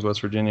Cross Lanes,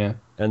 West Virginia.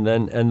 And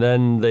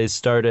then they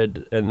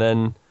started, and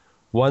then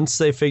once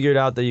they figured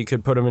out that you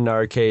could put them in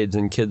arcades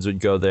and kids would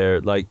go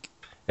there, like.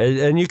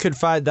 And you could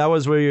find, that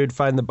was where you would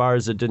find the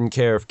bars that didn't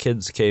care if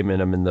kids came in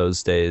them in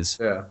those days.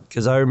 Yeah.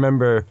 Because I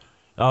remember,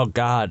 oh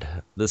God,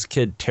 this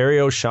kid, Terry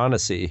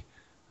O'Shaughnessy.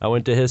 I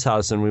went to his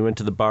house and we went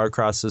to the bar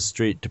across the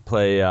street to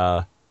play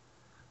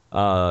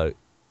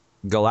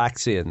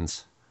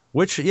Galaxians.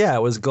 Which,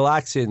 it was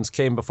Galaxians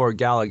came before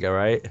Galaga,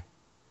 right?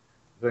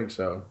 I think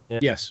so. Yeah.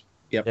 Yes.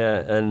 Yep.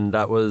 Yeah, and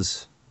that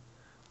was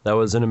That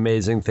was an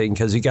amazing thing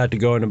because you got to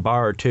go in a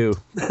bar too.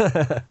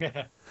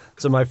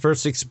 So my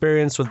first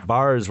experience with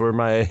bars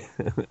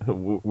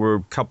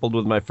were coupled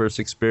with my first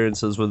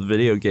experiences with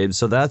video games.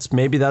 So that's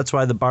why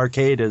the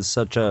barcade is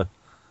such a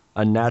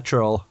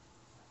natural.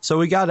 So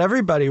we got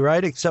everybody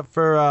right except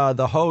for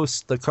the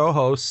host, the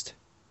co-host.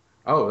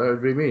 Oh, that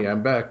would be me.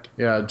 I'm back.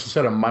 Yeah, I just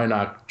had a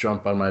Minoc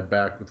jump on my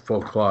back with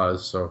full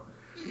claws, so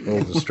a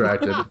little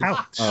distracted.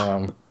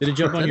 Did it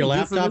jump on your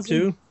laptop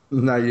too?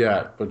 Not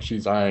yet, but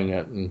she's eyeing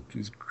it and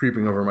she's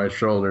creeping over my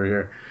shoulder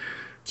here.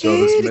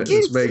 So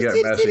this may get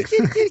messy.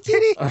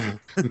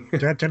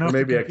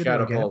 Maybe a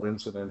catapult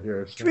incident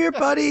here. So. Come here,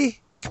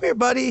 buddy. Come here,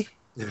 buddy.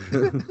 Is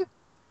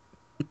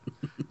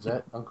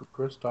that Uncle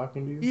Chris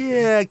talking to you?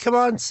 Yeah, come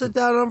on, sit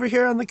down over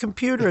here on the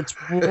computer. It's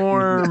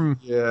warm.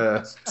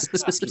 Yeah.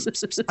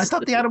 I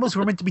thought the animals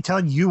were meant to be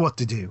telling you what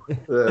to do. Yeah,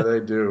 they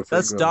do.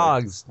 That's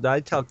dogs. I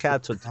tell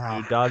cats what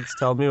to do. Dogs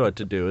tell me what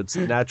to do. It's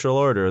the natural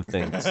order of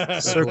things.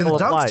 Circle the of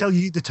dogs life. tell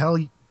you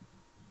to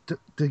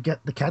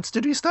get the cats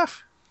to do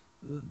stuff?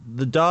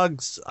 The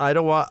dogs,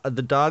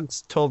 the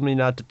dogs told me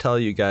not to tell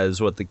you guys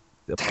about the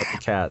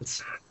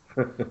cats.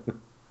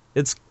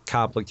 It's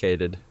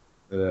complicated.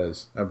 It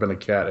is. I've been a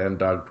cat and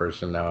dog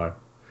person now.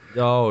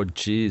 Oh,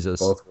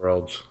 Jesus. Both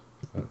worlds.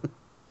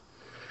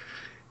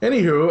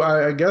 Anywho,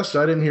 I guess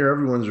I didn't hear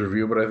everyone's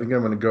review, but I think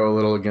I'm going to go a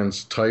little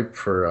against type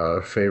for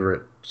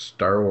favorite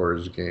Star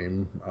Wars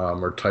game,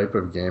 or type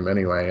of game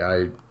anyway.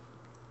 I'm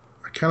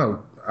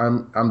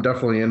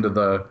definitely into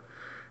the,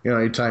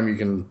 anytime you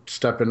can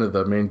step into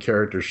the main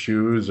character's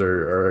shoes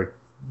or a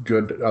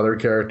good other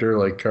character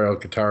like Kyle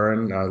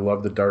Katarn. I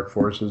love the Dark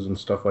Forces and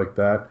stuff like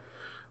that.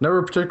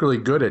 Never particularly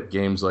good at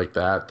games like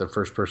that, the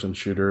first-person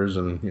shooters,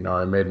 and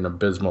I made an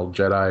abysmal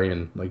Jedi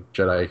in like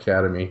Jedi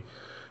Academy,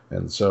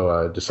 and so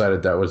I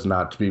decided that was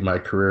not to be my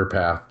career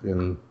path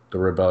in the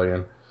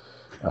Rebellion.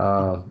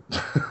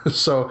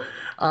 So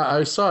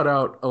I sought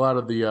out a lot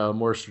of the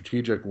more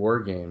strategic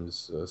war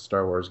games,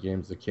 Star Wars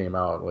games that came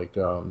out,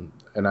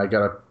 and I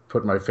got to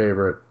put my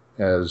favorite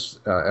as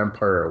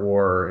Empire at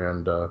War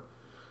and the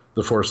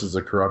Forces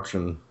of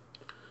Corruption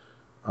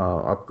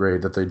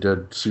upgrade that they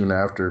did soon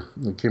after.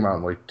 It came out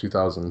in like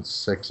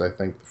 2006, I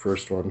think, the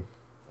first one.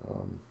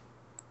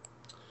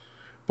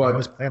 But I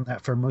was playing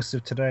that for most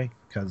of today.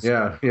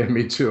 Yeah,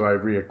 me too. I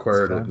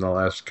reacquired it in the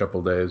last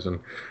couple days and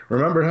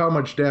remembered how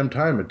much damn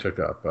time it took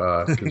up.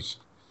 Because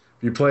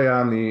if you play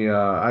on the,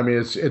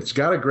 it's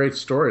got a great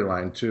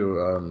storyline too,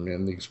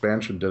 and the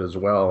expansion did as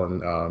well.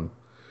 And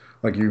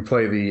like you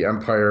play the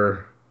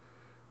Empire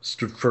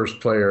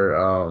first player,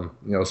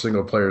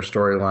 single player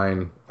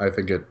storyline. I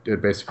think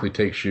it basically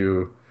takes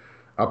you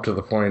up to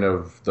the point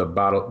of the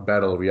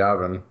Battle of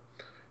Yavin.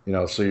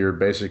 So you're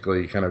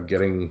basically kind of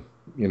getting,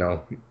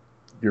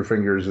 your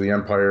fingers of the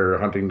Empire,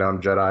 hunting down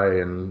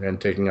Jedi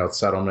and taking out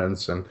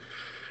settlements and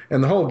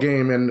the whole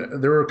game.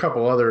 And there were a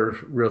couple other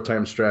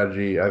real-time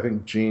strategy. I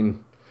think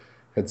Gene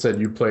had said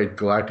you played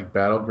Galactic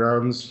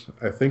Battlegrounds,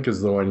 I think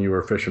is the one you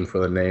were fishing for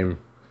the name.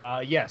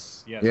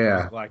 Yes.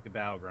 Yeah. Galactic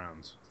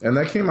Battlegrounds. And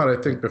that came out,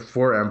 I think,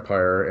 before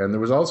Empire. And there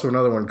was also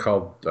another one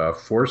called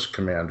Force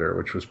Commander,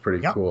 which was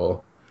pretty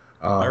cool.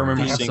 I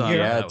remember seeing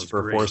the ads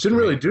for Force Didn't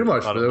really do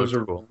much, Thought but it it was a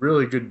looked cool.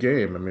 really good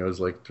game. It was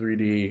like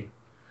 3D,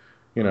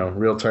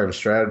 real-time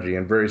strategy,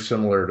 and very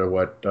similar to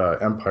what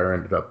Empire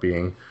ended up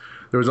being.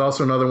 There was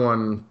also another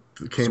one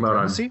that came out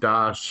on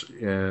DOS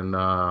in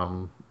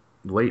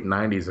late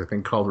 90s, I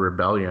think, called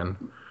Rebellion.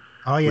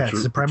 Oh, yeah,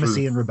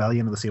 Supremacy and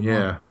Rebellion of the same one.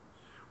 Yeah,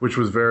 which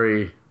was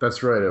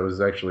that's right, it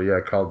was actually,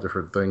 called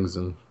different things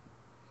and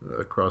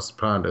across the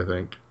pond, I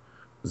think.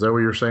 Is that what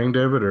you're saying,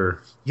 David?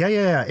 Or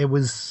Yeah. It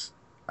was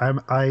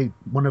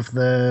one of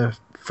the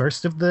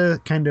first of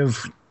the kind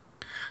of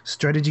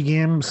strategy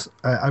games.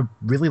 I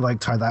really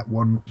liked how that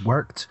one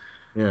worked,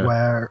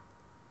 where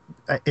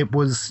it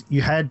was,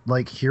 you had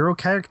like hero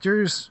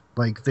characters,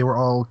 like they were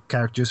all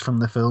characters from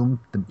the film.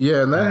 And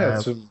that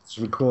had some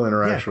cool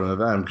interaction with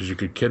them, because you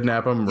could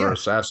kidnap them or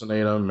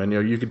assassinate them, and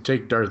you could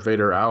take Darth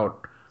Vader out,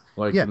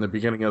 in the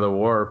beginning of the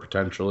war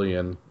potentially,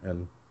 and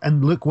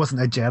Luke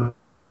wasn't a Jedi.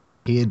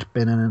 He had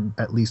been in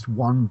at least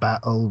one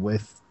battle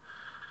with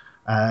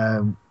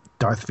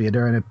Darth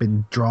Vader and had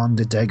been drawn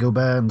to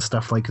Dagobah and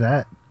stuff like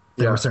that.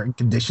 There were certain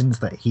conditions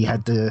that he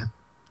had to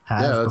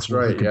have. Yeah, that's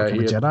right. He could become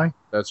a Jedi.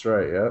 That's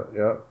right.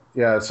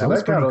 Yeah. So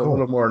that got a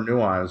little more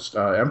nuanced.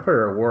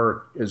 Empire at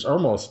War is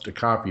almost a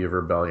copy of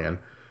Rebellion,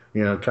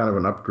 kind of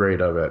an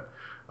upgrade of it.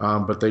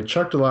 But they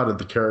chucked a lot of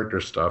the character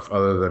stuff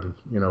other than,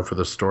 for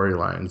the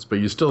storylines. But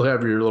you still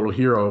have your little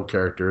hero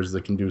characters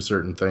that can do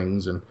certain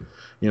things, and,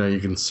 you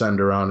can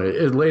send around.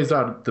 It lays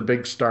out the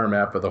big star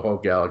map of the whole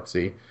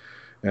galaxy.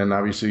 And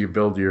obviously you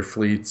build your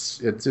fleets.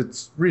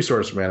 It's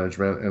resource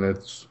management, and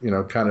it's,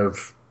 kind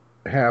of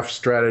half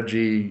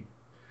strategy.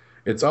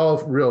 It's all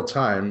real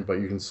time,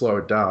 but you can slow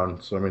it down.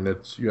 So,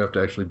 you have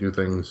to actually do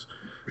things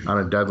on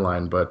a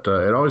deadline. But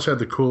it always had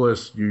the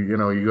coolest, you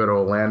go to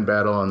a land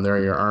battle and there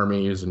are your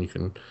armies, and you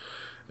can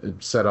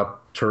set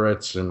up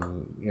turrets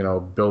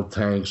and, build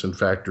tanks and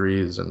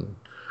factories. And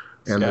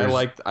And I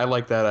like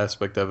that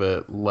aspect of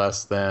it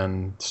less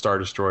than Star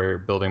Destroyer,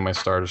 building my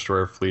Star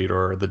Destroyer fleet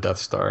or the Death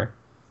Star.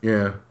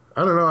 Yeah,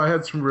 I don't know. I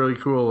had some really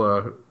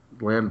cool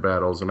land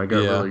battles, and I got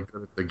really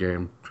good at the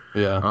game.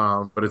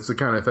 Yeah. But it's the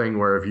kind of thing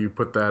where if you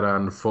put that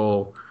on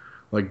full,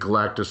 like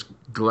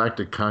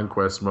galactic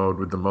conquest mode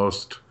with the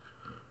most,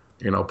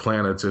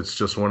 planets, it's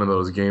just one of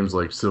those games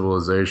like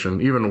Civilization,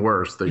 even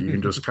worse, that you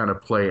can just kind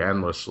of play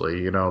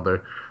endlessly.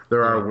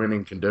 There are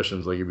winning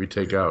conditions. Like if you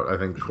take out, I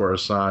think,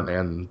 Coruscant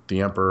and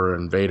the Emperor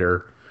and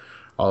Vader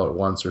all at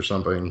once or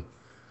something.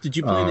 Did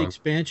you play the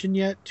expansion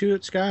yet to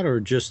it, Scott,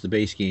 or just the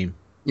base game?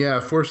 Yeah,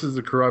 Forces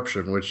of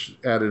Corruption, which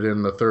added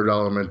in the third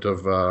element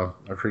of,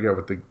 I forget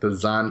what the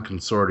Zon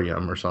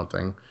Consortium or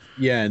something.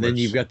 Yeah, and then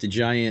you've got the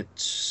giant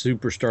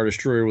Super Star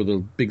Destroyer with a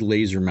big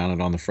laser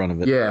mounted on the front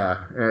of it.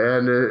 Yeah,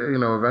 and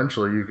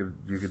eventually you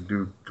could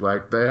do,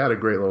 like, they had a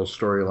great little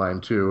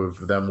storyline too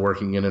of them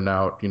working in and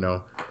out,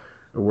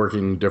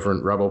 working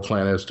different rebel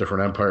planets,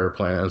 different empire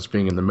planets,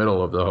 being in the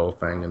middle of the whole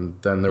thing,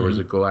 and then there was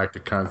a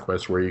galactic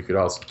conquest where you could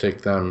also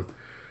take them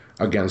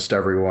against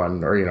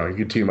everyone, or you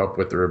could team up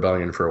with the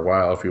rebellion for a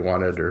while if you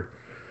wanted, or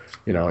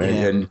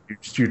and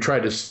you try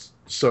to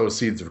sow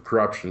seeds of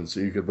corruption, so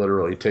you could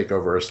literally take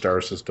over a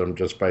star system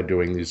just by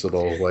doing these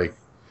little like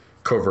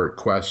covert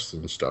quests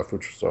and stuff,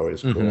 which was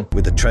always cool.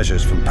 With the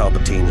treasures from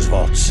Palpatine's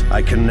vaults,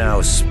 I can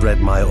now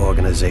spread my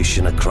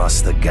organization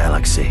across the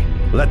galaxy.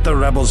 Let the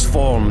rebels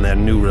form their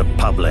new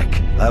republic.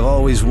 I've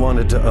always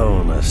wanted to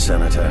own a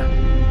senator.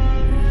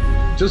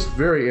 Just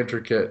very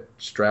intricate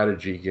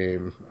strategy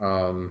game,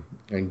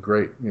 and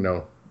great,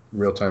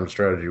 real-time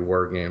strategy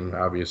war game,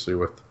 obviously,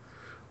 with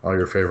all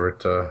your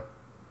favorite.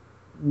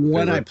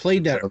 When I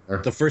played that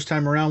the first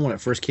time around, when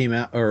it first came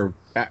out, or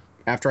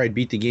after I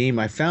beat the game,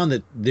 I found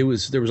that there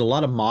was a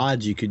lot of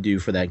mods you could do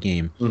for that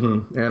game,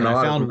 and a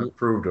lot of them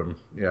improved them.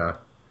 Yeah,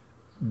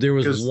 there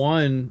was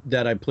one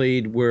that I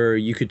played where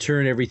you could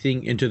turn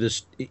everything into the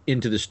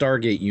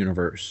Stargate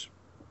universe.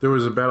 There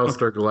was a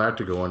Battlestar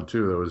Galactica one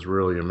too that was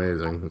really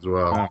amazing as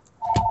well.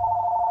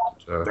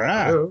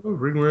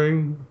 Ring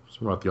ring. So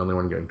I'm not the only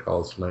one getting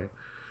calls tonight.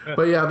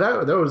 But yeah,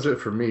 that was it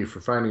for me for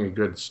finding a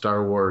good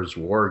Star Wars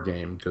war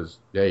game, because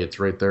it's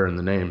right there in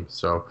the name.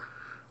 So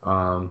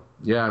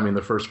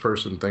the first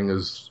person thing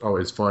is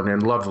always fun,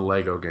 and love the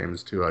Lego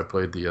games too. I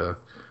played the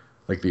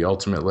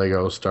Ultimate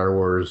Lego Star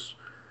Wars,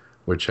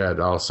 which had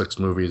all 6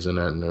 movies in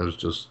it, and it was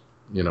just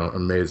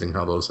amazing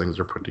how those things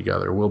are put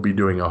together. We'll be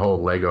doing a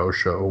whole Lego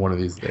show one of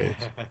these days.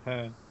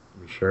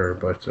 I'm sure,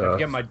 but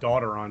get my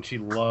daughter on. She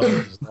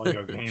loves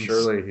Lego games.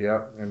 Surely,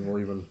 yeah, and we'll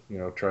even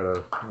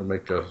we'll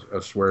make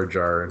a swear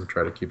jar and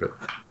try to keep it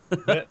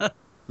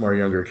more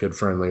younger kid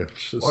friendly.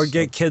 Or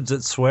get kids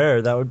that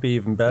swear. That would be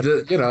even better.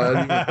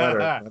 Even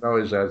better. It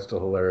always adds to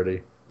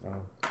hilarity.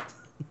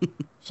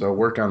 So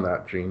work on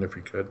that, Gene, if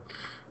you could.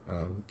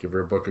 Give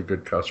her a book of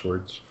good cuss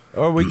words.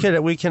 Or we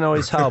can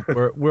always help.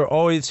 We're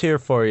always here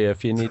for you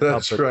if you need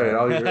help. That's right.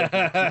 All your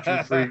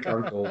teacher freak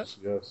uncles.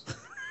 Yes.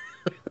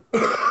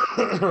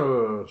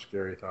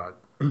 Scary thought.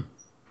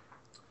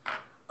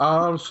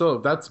 So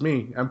that's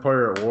me,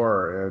 Empire at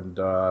War, and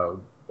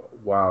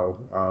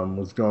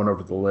was going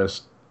over the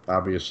list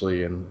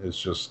obviously, and it's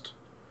just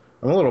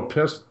I'm a little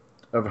pissed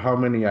of how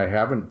many I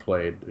haven't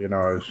played. I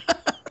was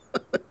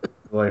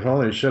like,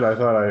 holy shit, I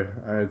thought I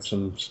had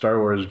some Star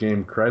Wars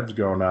game creds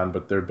going on,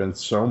 but there have been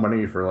so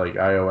many for like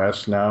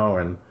iOS now,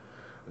 and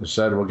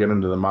instead we'll get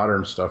into the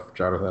modern stuff,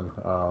 Jonathan.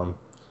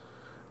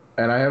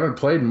 And I haven't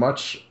played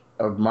much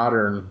of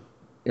modern.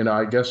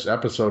 I guess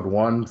Episode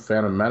 1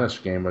 Phantom Menace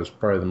game was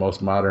probably the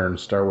most modern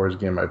Star Wars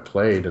game I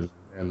played, and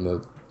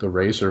the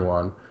Racer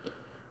one,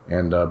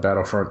 and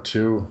Battlefront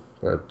 2,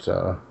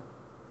 but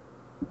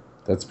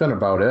that's been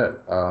about it.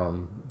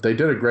 They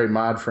did a great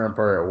mod for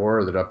Empire at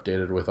War that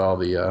updated with all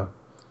the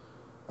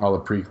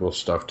prequel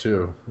stuff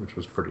too, which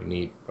was pretty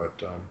neat.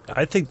 But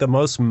I think the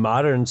most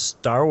modern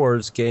Star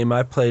Wars game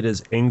I played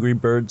is Angry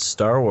Birds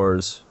Star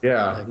Wars.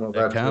 Yeah, well,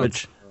 that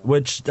counts.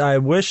 Which I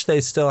wish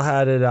they still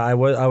had it. I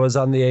was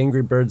on the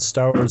Angry Birds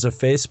Star Wars of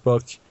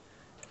Facebook,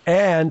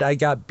 and I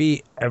got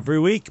beat every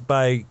week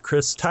by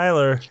Chris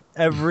Tyler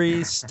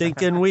every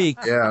stinking week.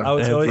 Yeah, I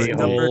was always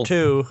number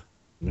 2.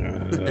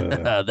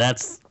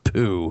 That's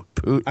poo.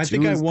 I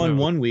think I won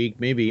one week,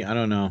 maybe. I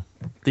don't know.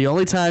 The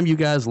only time you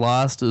guys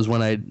lost is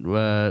when I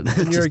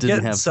just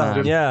didn't have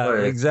time. Yeah,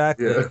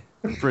 exactly. Yeah.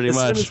 Pretty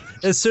much.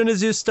 As soon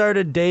as you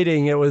started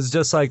dating, it was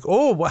just like,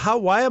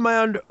 why am I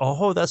under?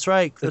 Oh, that's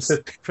right. Chris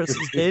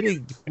is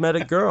dating, met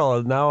a girl,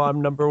 and now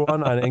I'm number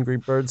 1 on Angry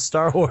Birds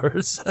Star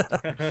Wars.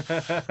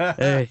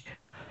 Hey.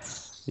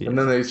 And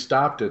then they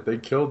stopped it. They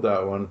killed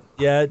that one.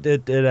 Yeah,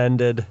 it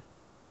ended.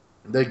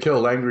 They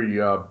killed Angry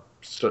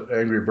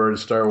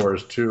Birds Star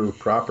Wars 2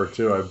 proper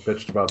too. I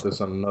bitched about this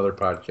on another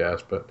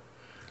podcast, but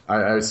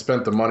I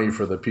spent the money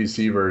for the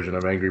PC version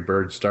of Angry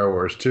Birds Star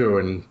Wars 2,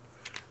 and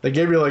they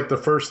gave you like the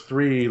first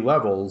 3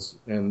 levels,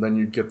 and then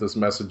you'd get this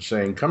message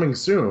saying coming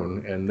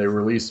soon, and they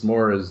released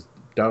more as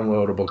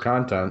downloadable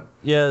content.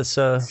 Yes.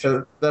 So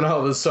then all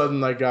of a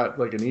sudden I got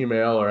like an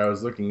email, or I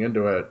was looking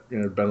into it, it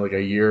had been like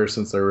a year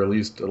since they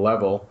released a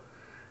level,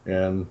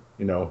 and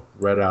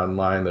read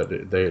online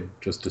that they had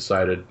just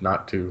decided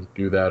not to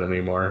do that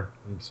anymore.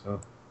 And so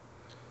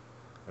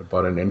I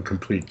bought an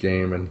incomplete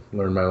game and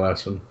learned my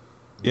lesson.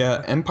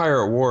 Yeah,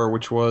 Empire at War,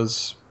 which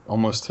was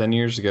almost 10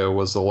 years ago,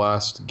 was the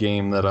last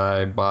game that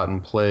I bought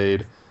and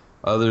played.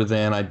 Other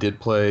than I did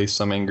play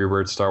some Angry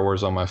Birds Star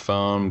Wars on my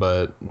phone,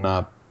 but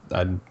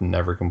I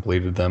never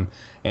completed them.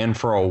 And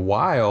for a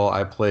while,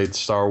 I played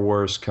Star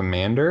Wars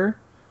Commander,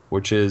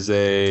 which is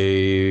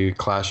a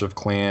Clash of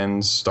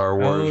Clans Star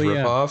Wars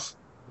ripoff.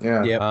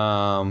 Yeah. Yep.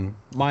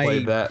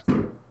 Played that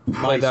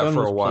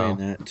for a while.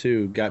 Playing that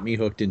too. Got me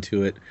hooked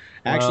into it.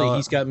 Actually,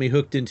 he's got me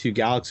hooked into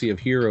Galaxy of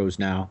Heroes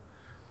now.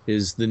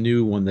 Is the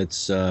new one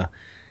that's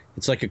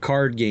it's like a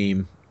card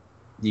game.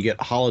 You get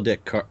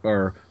holodeck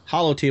or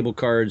holo table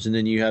cards, and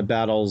then you have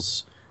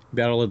battles. You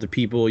battle other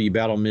people. You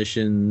battle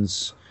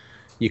missions.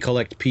 You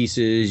collect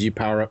pieces. You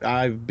power up.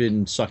 I've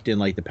been sucked in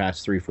like the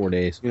past 3-4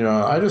 days.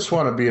 I just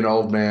want to be an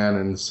old man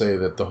and say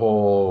that the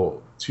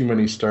whole too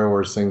many Star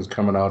Wars things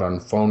coming out on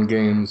phone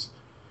games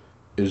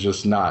is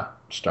just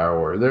not Star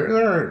Wars.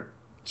 There aren't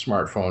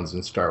smartphones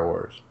in Star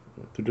Wars.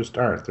 There just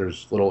aren't.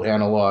 There's little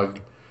analog,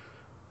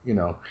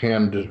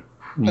 hand.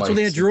 That's what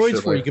they had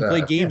droids for. You can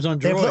play games on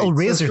droids. They have little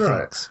razor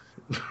That's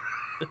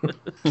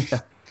things.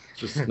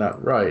 Just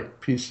not right.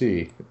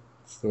 PC.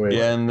 It's the way.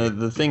 Yeah, and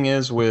the thing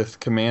is with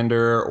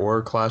Commander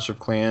or Clash of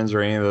Clans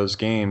or any of those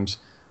games,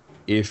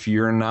 if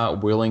you're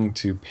not willing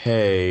to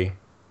pay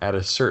at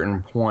a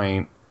certain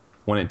point,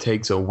 when it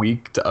takes a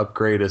week to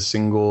upgrade a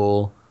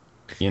single,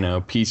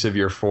 piece of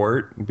your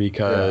fort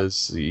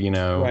because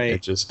Right.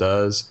 it just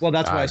does. Well,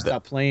 that's why I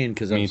stopped playing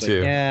because I Me was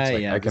too.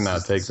 like, I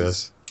cannot take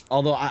this.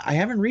 Although I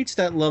haven't reached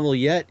that level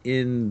yet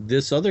in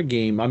this other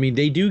game. I mean,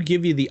 they do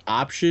give you the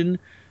option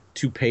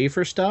to pay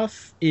for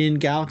stuff in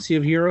Galaxy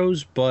of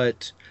Heroes,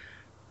 but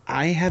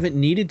I haven't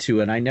needed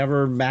to, and I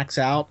never max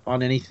out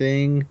on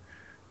anything.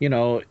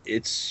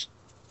 It's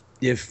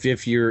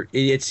if you're.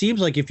 It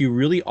seems like if you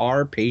really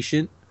are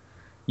patient,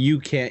 you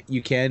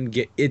can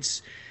get.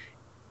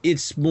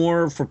 It's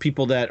more for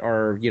people that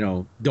are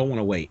don't want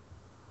to wait.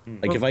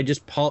 Like if I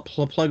just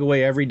plug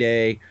away every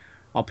day,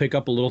 I'll pick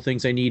up a little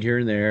things I need here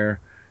and there.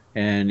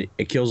 And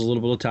it kills a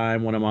little bit of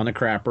time when I'm on the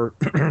crapper,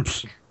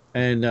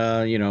 and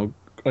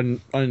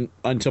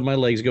until my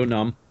legs go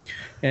numb,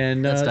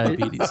 and That's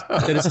diabetes.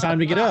 Then it's time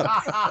to get up.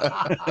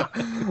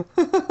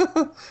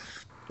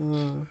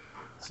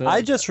 So,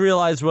 I just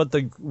realized what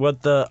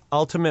the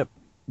ultimate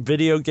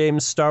video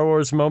game Star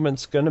Wars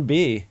moment's gonna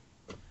be.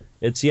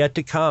 It's yet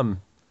to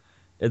come.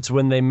 It's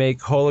when they make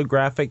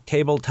holographic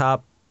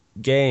tabletop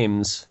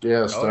games.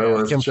 Yeah, Star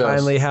Wars You can chess.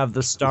 finally have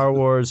the Star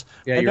Wars.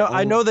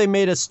 I know they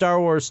made a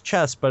Star Wars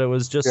chess, but it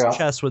was just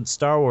chess with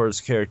Star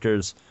Wars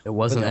characters. It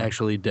wasn't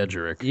actually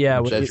Dedrick. Yeah,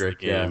 Dedrick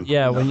game.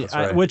 Yeah,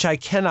 right. which I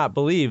cannot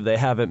believe they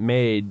haven't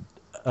made.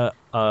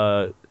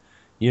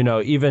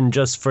 Even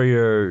just for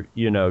your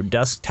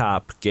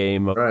desktop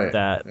game of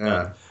that.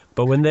 Yeah.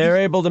 But when they're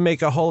able to make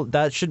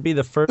that should be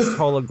the first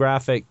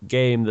holographic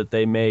game that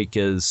they make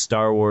is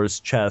Star Wars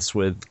chess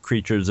with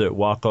creatures that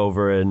walk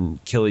over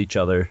and kill each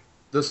other.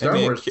 The Star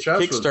Wars chess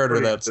was Kickstarter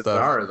pretty that stuff.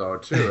 bizarre, though,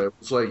 too. It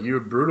was like you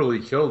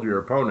brutally killed your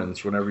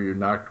opponents whenever you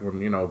knocked one,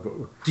 I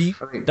think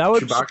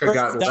Chewbacca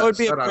got that would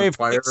be a set on brave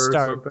fire or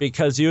kickstart something.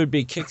 because you would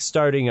be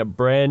kickstarting a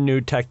brand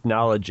new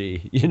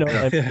technology. You know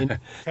what I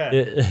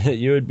mean?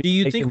 You would be. do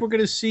you think we're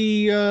going to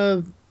see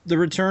the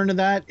return of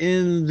that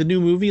in the new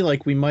movie?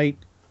 Like we might,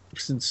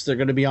 since they're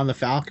going to be on the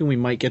Falcon, we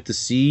might get to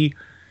see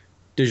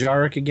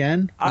Dejarik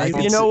again.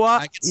 You know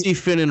what? I can see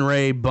Finn and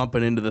Ray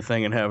bumping into the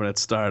thing and having it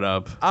start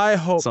up. I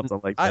hope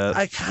something like that.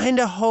 I kind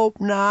of hope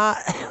not.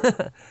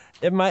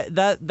 It might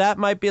that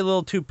might be a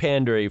little too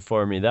pandery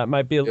for me. That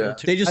might be a little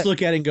too. They just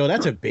look at it and go,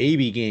 "That's a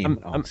baby game."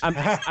 I'm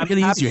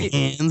gonna use your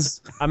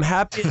hands. I'm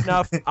happy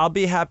enough. I'll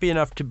be happy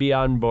enough to be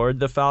on board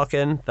the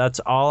Falcon. That's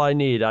all I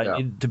need. I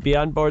need to be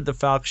on board the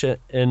Falcon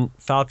in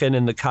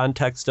the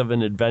context of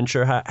an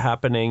adventure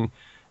happening,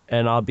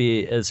 and I'll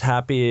be as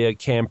happy a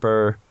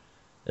camper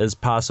as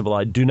possible.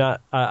 I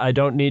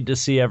don't need to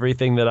see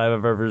everything that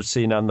I've ever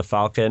seen on the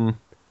Falcon.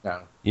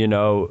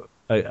 No.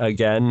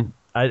 Again,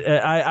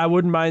 I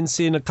wouldn't mind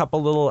seeing a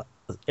couple little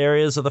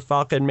areas of the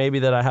Falcon maybe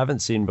that I haven't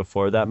seen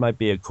before. That might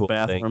be a cool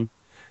thing.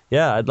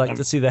 Yeah, I'd like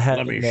to see the head.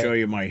 Let me show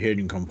you my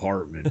hidden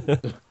compartment.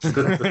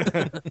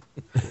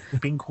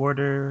 Sleeping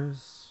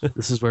quarters.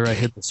 This is where I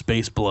hit the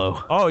space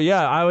blow. Oh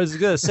yeah, I was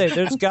gonna say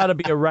there's got to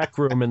be a rec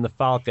room in the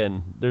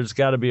Falcon. There's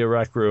got to be a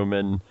rec room,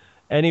 and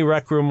any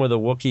rec room with a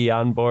Wookiee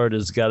on board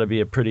has got to be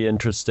a pretty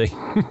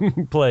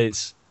interesting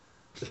place.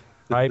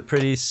 Right,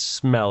 pretty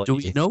smelly. Do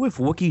we know if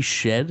Wookiees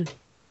shed,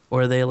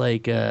 or are they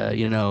like,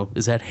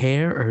 is that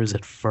hair or is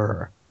it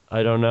fur?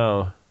 I don't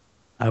know.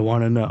 I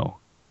want to know.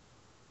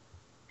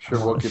 Sure,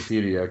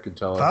 Wikipedia could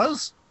tell us.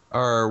 Buzz?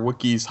 Are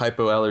Wookiees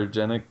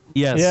hypoallergenic?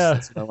 Yes. Yeah.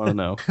 That's what I want to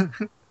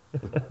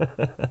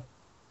know.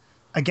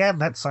 Again,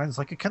 that sounds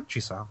like a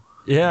country song.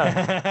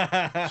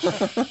 Yeah.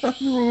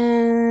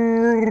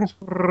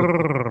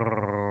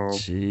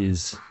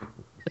 Jeez.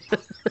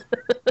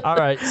 All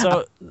right,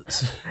 so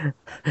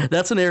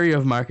That's an area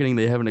of marketing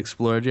they haven't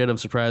explored yet. I'm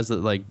surprised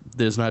that like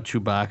there's not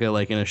Chewbacca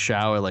like in a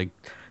shower like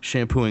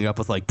shampooing up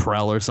with like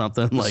Prel or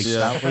something like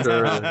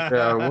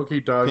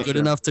Wookiee dog. good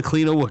enough to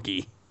clean a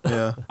Wookiee.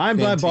 Yeah. I'm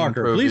Bob Pantene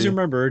Barker. Pro Please V.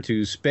 remember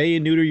to spay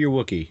and neuter your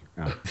Wookiee.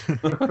 Oh.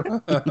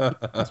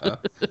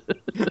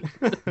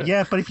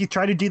 Yeah, but if you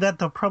try to do that,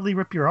 they'll probably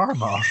rip your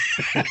arm off.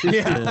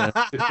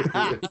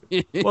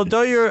 Well,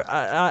 don't you?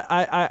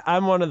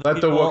 I'm one of the.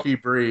 Let the people-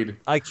 Wookiee breed.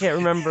 I can't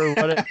remember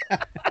what it.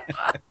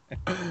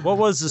 What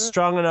was the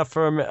strong enough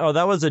for a man? Oh,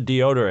 that was a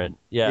deodorant.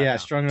 Yeah. Yeah,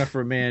 strong enough for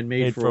a man,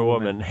 made for a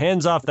woman.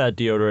 Hands off that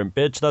deodorant,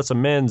 bitch. That's a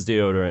man's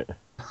deodorant.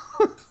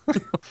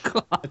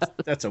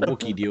 That's a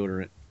Wookiee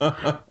deodorant.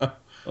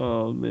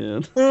 Oh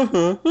man.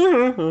 So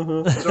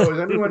has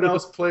anyone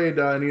else played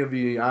any of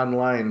the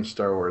online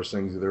Star Wars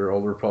things, either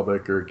Old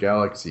Republic or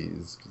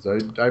Galaxies?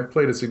 Because I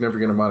played a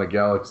significant amount of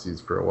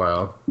Galaxies for a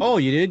while. Oh,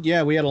 you did?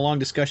 Yeah, we had a long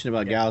discussion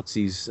about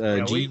Galaxies.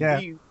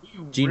 We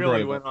Gene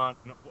really brought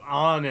it went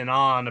on and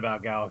on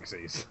about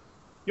Galaxies.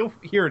 You'll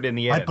hear it in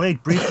the I edit.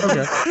 played briefly.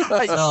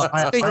 I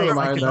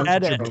can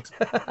edit.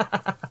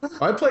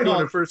 I played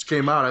when it first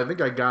came out. I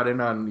think I got in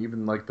on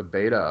even like the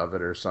beta of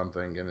it or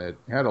something, and it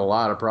had a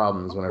lot of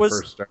problems when I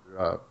first started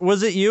up.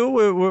 Was it you?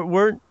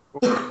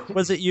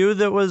 Was it you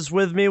that was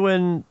with me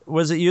when?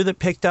 Was it you that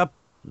picked up?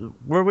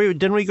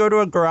 Didn't we go to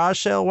a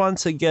garage sale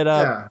once and get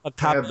a I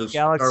copy had the of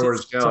Galaxies? Star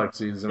Wars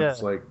Galaxies, and Yeah.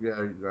 it's like,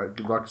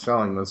 good luck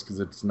selling this because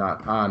it's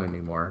not on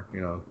anymore.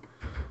 You know,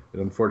 it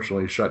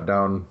unfortunately shut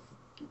down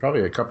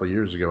probably a couple of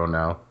years ago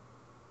now.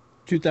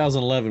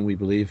 2011, we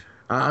believe.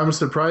 I'm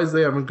surprised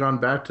they haven't gone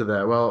back to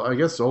that. Well, I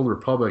guess Old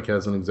Republic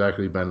hasn't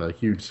exactly been a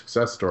huge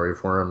success story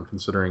for them,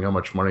 considering how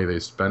much money they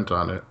spent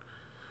on it.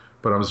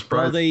 But I'm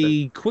surprised. Well,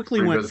 they quickly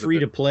went revisited free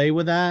to play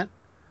with that.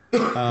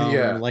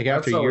 Yeah, like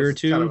after that's a year or always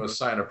two. kind of a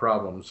sign of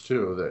problems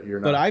too, that you're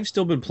not. But I've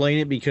still been playing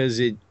it because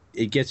it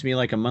gets me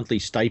like a monthly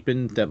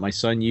stipend that my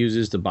son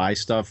uses to buy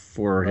stuff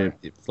for him,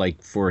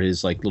 like for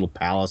his like little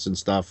palace and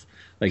stuff,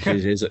 like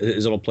his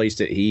little place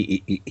that he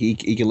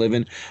can live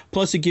in.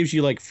 Plus, it gives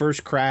you like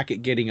first crack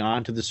at getting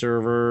onto the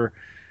server,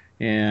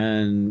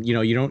 and you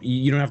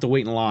don't have to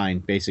wait in line.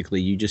 Basically,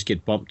 you just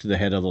get bumped to the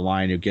head of the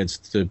line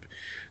against the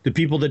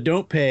people that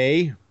don't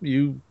pay.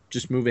 You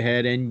just move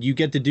ahead, and you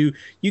get to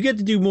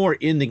do more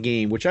in the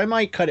game, which I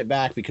might cut it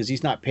back because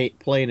he's not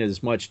playing it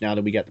as much now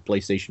that we got the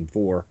PlayStation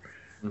 4.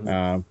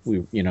 We're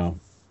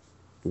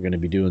going to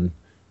be doing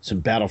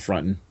some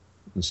Battlefronting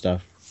and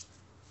stuff.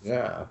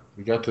 Yeah,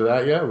 we got to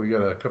that yet? We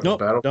got a couple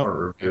Battlefront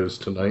reviews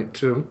tonight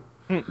too.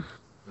 We'll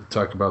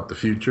talk about the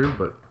future,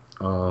 but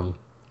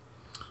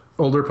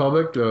Old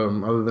Republic.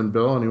 Other than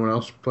Bill, anyone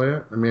else play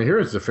it? I mean, I hear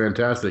it's a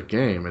fantastic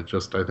game. It's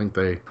just I think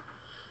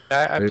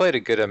I played a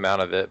good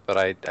amount of it, but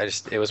I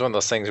just it was one of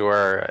those things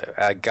where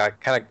I got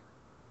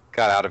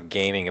out of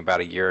gaming about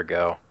a year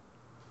ago,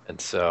 and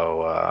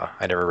so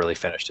I never really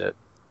finished it.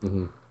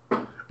 Mm-hmm.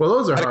 Well,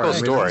 those are Had a hard.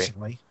 cool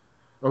story.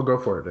 Oh, go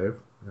for it, Dave.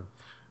 Yeah.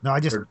 No,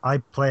 I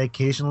play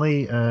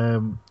occasionally.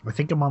 I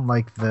think I'm on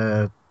like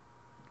the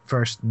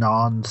first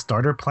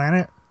non-starter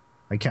planet.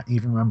 I can't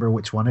even remember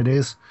which one it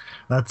is.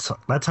 That's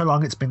how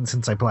long it's been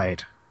since I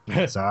played.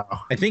 So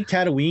I think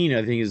Tatooine,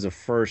 is the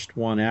first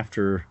one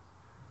after.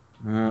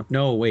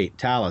 No, wait,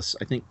 Talos.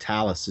 I think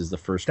Talos is the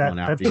first one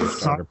after your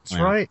starter that's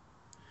planet. right.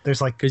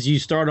 There's like because you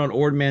start on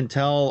Ord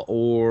Mantell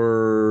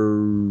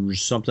or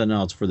something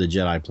else for the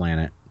Jedi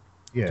planet.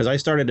 Yeah. Because I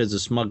started as a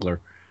smuggler,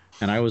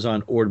 and I was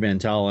on Ord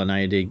Mantell, and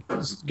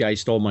this guy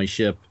stole my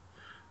ship.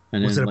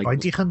 And was then, it a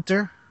bounty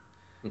hunter?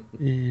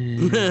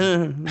 Is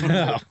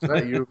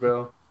that you,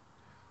 Bill?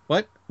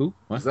 What? Who?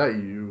 What? Is that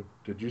you?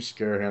 Did you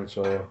scare Han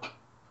Solo?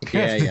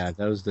 Yeah,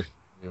 that was the.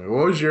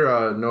 What was your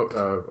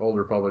Old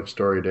Republic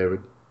story,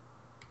 David?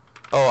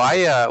 Oh,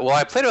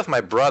 I played it with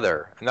my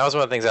brother, and that was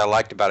one of the things I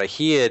liked about it.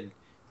 He had,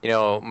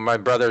 my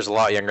brother's a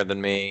lot younger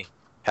than me,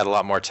 had a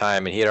lot more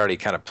time, and he had already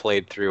kind of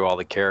played through all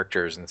the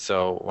characters. And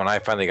so when I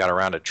finally got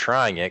around to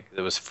trying it, 'cause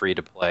it was free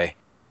to play,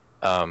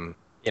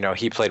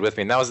 he played with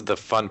me, and that was the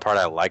fun part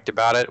I liked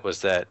about it.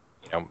 Was that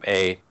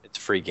A, it's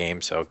a free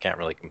game, so can't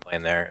really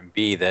complain there, and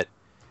B, that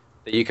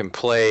you can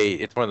play.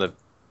 It's one of the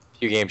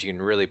few games you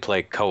can really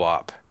play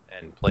co-op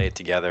and play it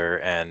together,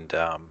 and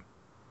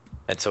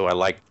so I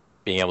liked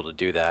being able to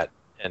do that.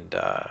 And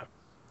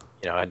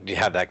you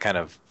have that kind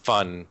of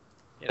fun,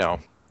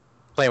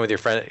 playing with your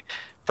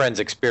friend's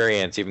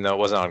experience, even though it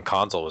wasn't on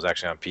console, it was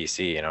actually on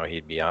PC.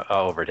 He'd be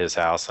over at his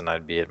house and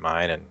I'd be at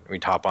mine, and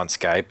we'd hop on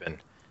Skype and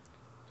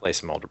play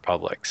some Old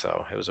Republic.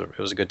 So it was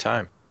a good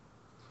time.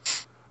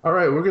 All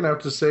right, we're gonna have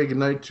to say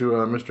goodnight to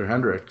Mr.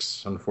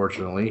 Hendricks.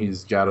 Unfortunately,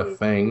 he's got a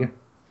thing.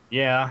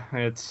 Yeah,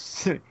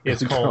 it's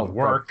called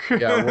work.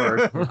 Yeah,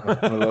 work. One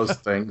of those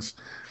things.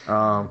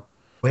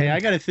 Hey, I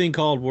got a thing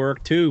called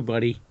work too,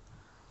 buddy.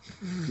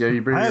 Yeah,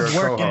 you bring your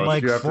co-host.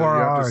 Like you have 4 to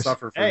hours.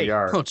 suffer for Hey, the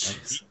art.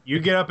 You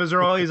get up as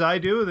early as I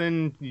do,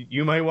 then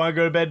you might want to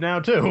go to bed now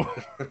too.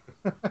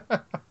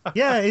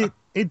 Yeah,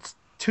 it's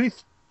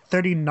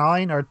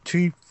 2:39 or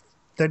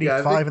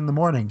 2:35 in the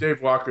morning.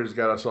 Dave Walker's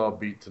got us all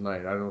beat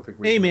tonight. I don't think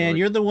we. Hey, can man, really-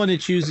 you're the one that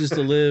chooses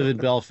to live in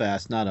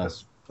Belfast, not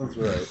us. That's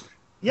right.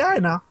 Yeah, I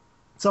know.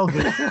 It's all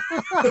good.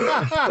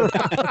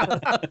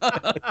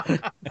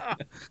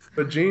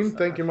 But Gene,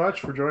 thank you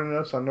much for joining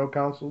us on No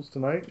Councils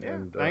tonight. Yeah,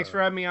 and, thanks for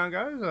having me on,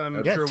 guys.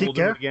 I'm yeah, sure take we'll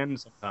do care. it again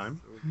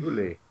sometime.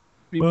 Absolutely.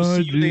 We will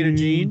see you later,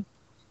 Gene.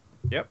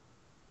 Yep.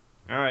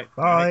 All right.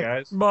 Bye. Good night,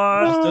 guys.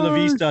 Bye. Hasta la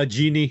vista,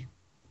 Genie.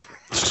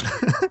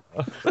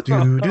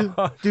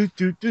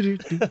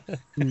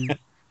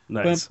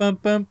 Nice. Bum,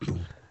 bum, bum.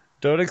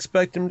 Don't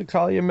expect him to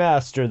call you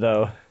master,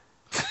 though.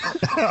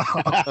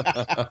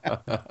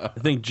 I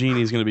think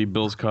Genie's going to be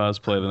Bill's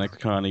cosplay the next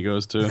con he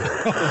goes to.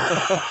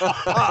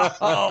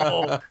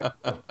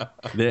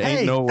 There ain't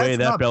Hey, no way that's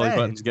that not belly bad.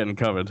 button's getting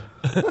covered.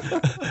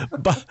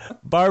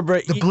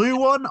 Barbara, The blue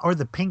one or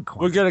the pink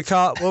one? we're gonna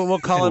call. We'll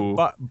call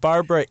Ooh. it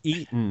Barbara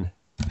Eaton.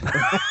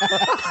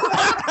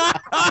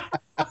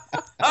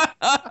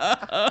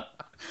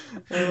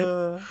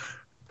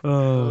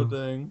 Oh,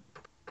 dang.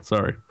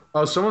 sorry.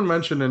 Oh, someone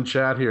mentioned in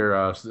chat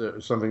here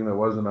something that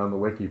wasn't on the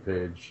wiki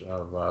page,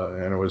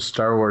 and it was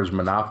Star Wars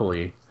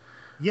Monopoly.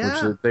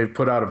 Yeah. Which they've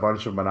put out a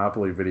bunch of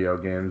Monopoly video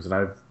games, and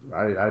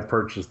I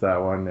purchased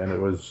that one, and it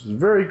was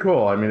very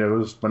cool. I mean, it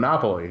was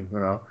Monopoly,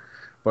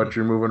 but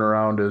you're moving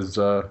around as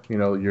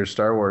your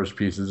Star Wars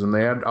pieces, and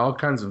they had all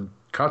kinds of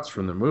cuts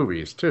from the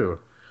movies too.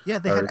 Yeah,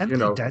 they had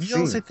Anthony Daniels,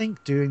 scenes. I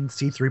think, doing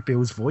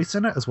C-3PO's voice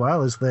in it as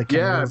well as the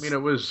Yeah, I cameras. mean,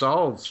 it was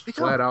all cool.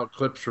 flat out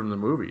clips from the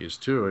movies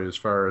too. As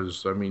far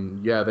as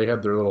they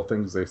had their little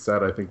things they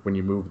said. I think when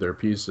you move their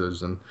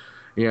pieces, and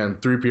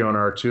 3PO and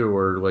R2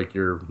 were like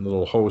your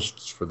little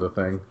hosts for the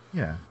thing.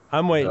 Yeah.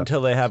 I'm waiting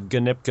until they have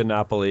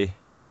Ganip-Ganopoly.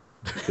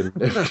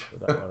 That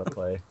I want to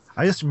play.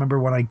 I just remember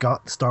when I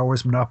got Star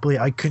Wars Monopoly,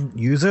 I couldn't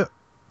use it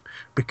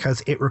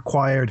because it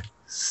required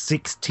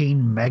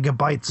 16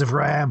 megabytes of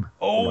RAM.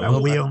 Oh.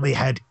 And we only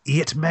had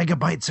 8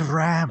 megabytes of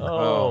RAM.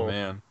 Oh,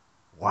 man.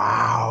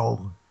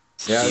 Wow.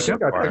 Yeah, I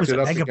think I picked it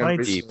up again Megabytes.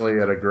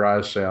 recently at a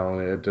garage sale,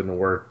 and it didn't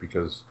work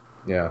because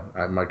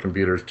my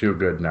computer's too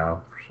good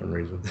now for some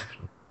reason.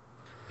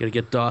 Gotta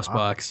get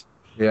DOSBox.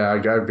 Yeah,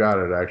 I've got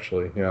it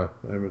actually. Yeah,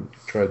 I haven't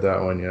tried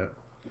that one yet.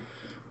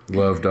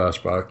 Love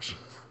DOSBox.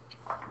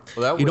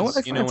 Well, that was, You know what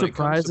I find when it comes to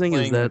surprising is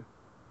playing- that.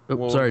 Oh,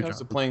 Well, sorry, when it comes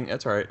John. to playing,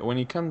 that's all right. When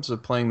it comes to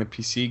playing the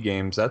PC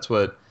games, that's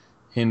what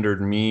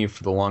hindered me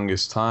for the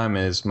longest time.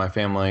 Is my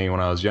family,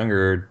 when I was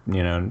younger,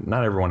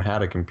 not everyone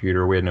had a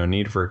computer. We had no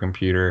need for a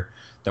computer.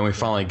 Then we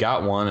finally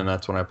got one, and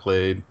that's when I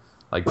played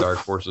like Dark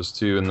Forces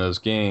 2 and those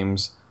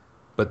games.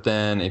 But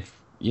then,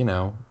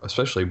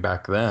 especially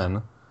back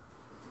then,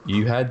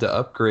 you had to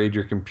upgrade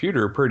your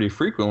computer pretty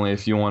frequently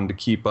if you wanted to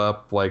keep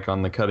up like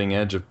on the cutting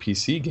edge of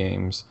PC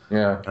games.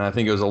 Yeah. And I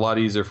think it was a lot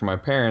easier for my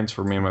parents,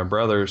 for me and my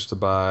brothers, to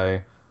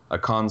buy a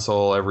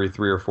console every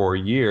 3 or 4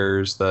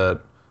 years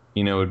that,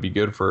 would be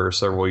good for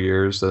several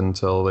years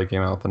until they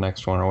came out with the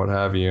next one or what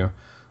have you.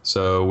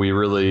 So we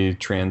really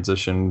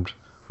transitioned,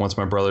 once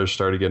my brothers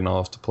started getting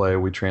off to play,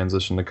 we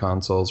transitioned to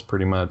consoles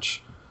pretty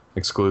much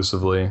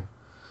exclusively.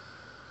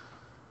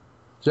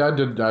 Yeah,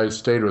 I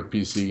stayed with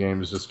PC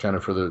games just kind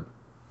of for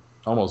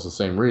almost the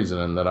same reason,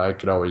 and that I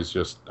could always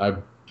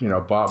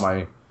bought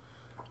my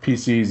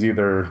PCs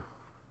either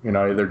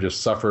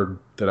just suffered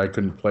that I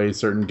couldn't play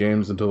certain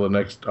games until the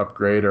next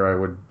upgrade, or I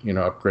would,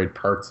 upgrade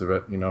parts of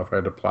it, if I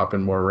had to plop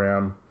in more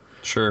RAM.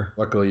 Sure.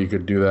 Luckily, you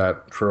could do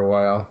that for a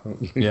while.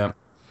 Yeah.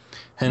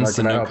 Hence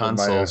the Like when I no helped with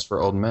my, consoles for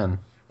old men.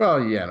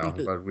 Well, yeah, no,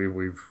 but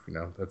we've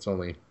that's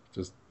only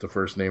just the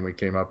first name we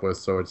came up with,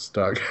 so it's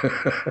stuck.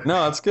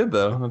 No, that's good,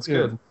 though. That's Yeah.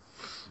 good.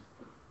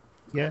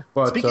 Yeah.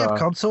 But, Speaking of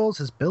consoles,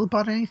 has Bill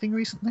bought anything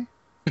recently?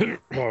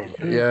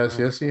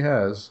 Yes, he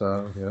has.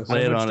 Yes.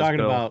 Lay it on us, talking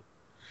Bill. About.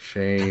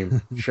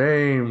 Shame,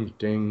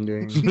 ding,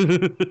 ding.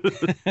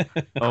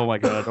 Oh my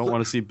god, I don't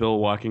want to see Bill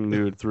walking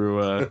nude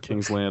through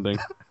King's Landing.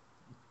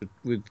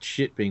 With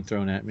shit being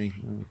thrown at me.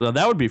 Well,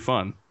 that would be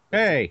fun.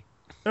 Hey.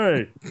 All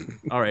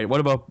right, what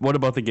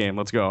about the game?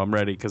 Let's go. I'm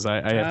ready because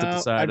I have to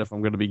decide if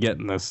I'm going to be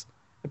getting this.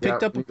 I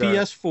picked up a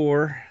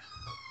PS4.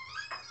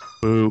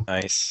 Boo.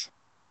 Nice.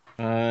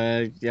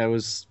 It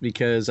was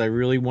because I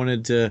really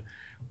wanted to.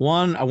 I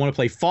want to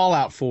play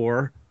Fallout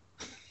 4.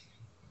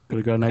 Could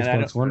have got an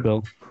Xbox One,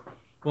 Bill.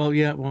 Well,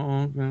 yeah.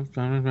 Well,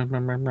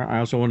 I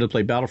also wanted to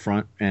play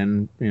Battlefront,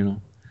 and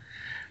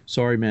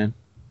sorry, man.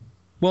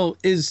 Well,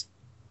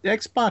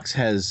 Xbox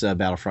has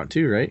Battlefront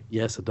too, right?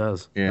 Yes, it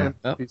does. Yeah.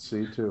 And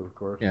PC too, of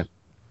course. Yeah.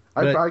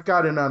 I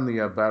got in on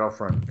the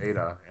Battlefront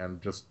beta,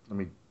 and just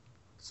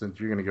since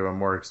you're going to give a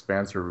more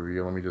expansive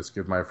review, let me just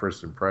give my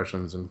first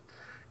impressions. And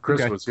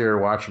Chris was here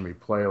watching me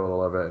play a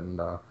little of it,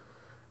 and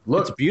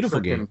looked it's a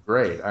beautiful game.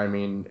 Great. I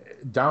mean,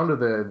 down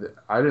to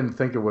I didn't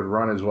think it would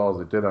run as well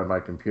as it did on my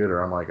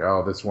computer. I'm like,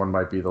 oh, this one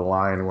might be the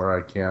line where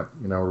I can't,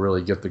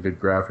 really get the good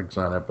graphics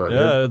on it. But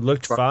yeah, it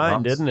looked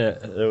fine, didn't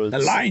it? It was the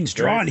line's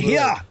drawn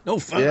here. No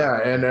fun.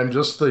 Yeah, and then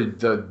just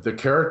the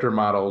character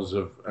models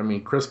of.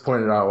 Chris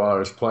pointed out while I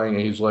was playing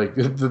it, he's like,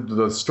 the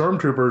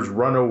stormtroopers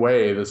run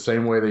away the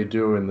same way they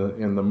do in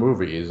the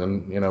movies,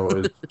 and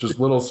it's just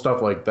little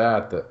stuff like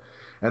that.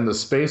 And the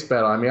space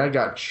battle. I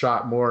got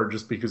shot more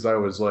just because I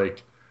was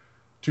like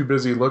too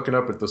busy looking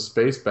up at the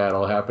space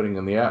battle happening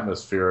in the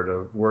atmosphere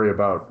to worry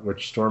about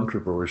which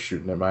stormtrooper was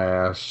shooting at my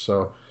ass.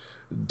 So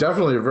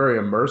definitely a very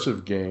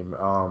immersive game.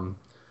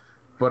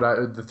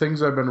 But the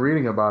things I've been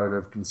reading about it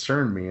have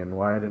concerned me, and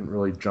why I didn't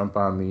really jump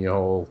on the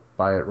whole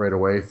buy it right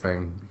away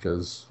thing,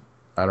 because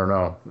I don't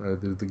know.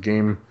 The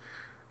game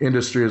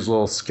industry is a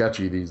little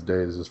sketchy these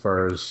days as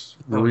far as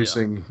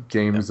releasing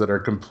games that are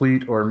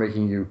complete or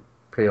making you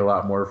pay a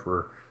lot more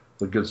for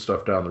the good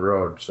stuff down the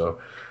road. So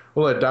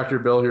we'll let Dr.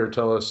 Bill here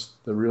tell us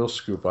the real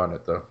scoop on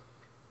it, though.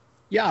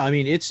 Yeah, I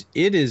mean, it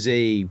is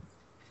a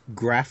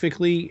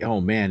graphically, oh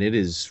man, it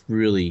is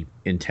really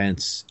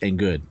intense and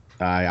good.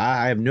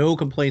 I have no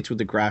complaints with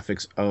the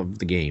graphics of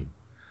the game.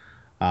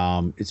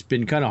 It's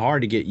been kind of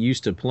hard to get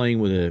used to playing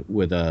with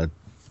a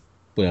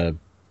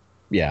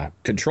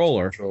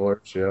controller.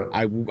 Controllers, yeah.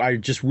 I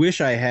just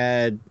wish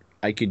I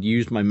could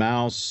use my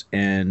mouse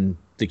and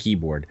the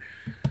keyboard.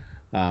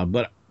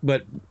 But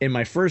in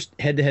my first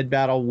head-to-head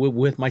battle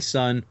with my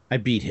son, I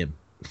beat him.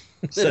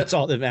 So that's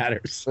all that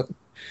matters.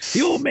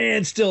 The old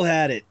man still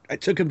had it. I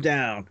took him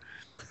down.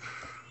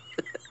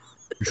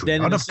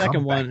 Then in the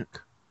second one.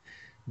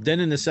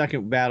 Then in the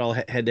second battle,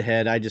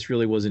 head-to-head, I just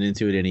really wasn't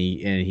into it, and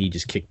he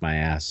just kicked my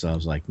ass. So I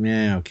was like,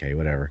 nah, okay,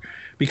 whatever.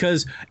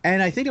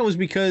 And I think it was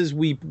because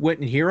we went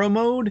in hero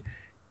mode.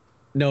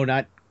 No,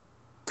 not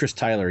Chris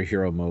Tyler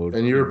hero mode.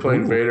 And you were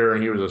playing Vader,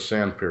 and he was a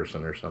sand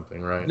person or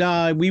something, right?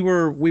 No, we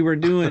were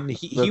doing.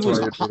 He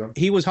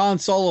was Han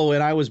Solo,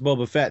 and I was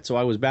Boba Fett, so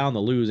I was bound to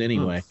lose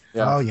anyway.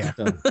 Yeah. Oh yeah.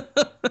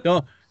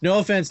 So, no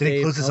offense, Did Dave.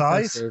 he close his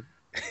eyes?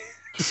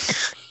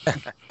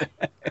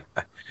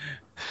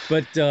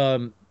 But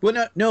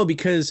well, no,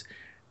 because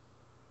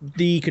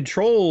the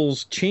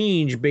controls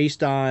change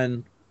based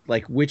on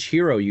like which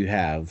hero you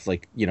have.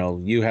 Like, you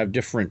know, you have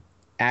different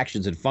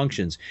actions and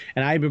functions.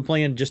 And I had been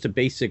playing just a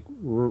basic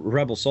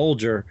rebel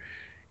soldier,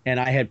 and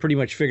I had pretty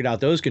much figured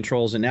out those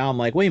controls. And now I'm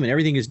like, wait a minute,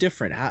 everything is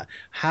different.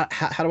 How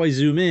do I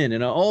zoom in?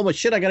 And oh, but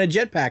shit, I got a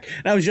jetpack.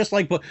 And I was just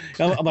like,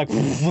 I'm like,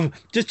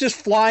 just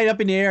flying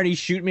up in the air, and he's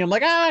shooting me. I'm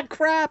like,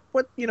 crap,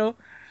 what, you know?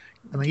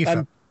 And then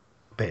I'm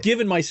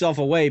giving myself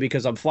away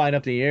because I'm flying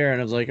up in the air,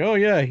 and I was like, oh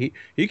yeah, he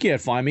can't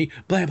find me.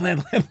 Blah blah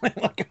blah blah.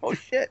 Like, oh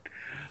shit.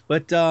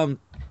 But the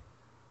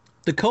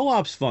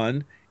co-op's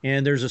fun,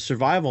 and there's a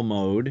survival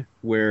mode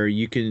where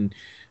you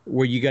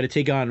got to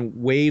take on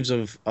waves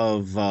of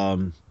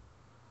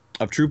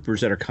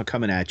troopers that are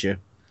coming at you,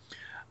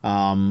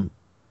 and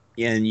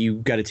you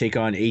got to take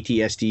on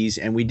AT-STs.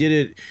 And we did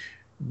it.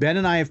 Ben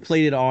and I have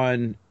played it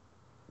on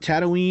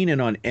Tatooine and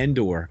on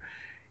Endor.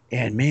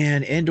 And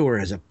man, Endor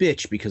is a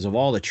bitch because of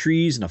all the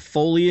trees and the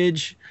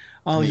foliage.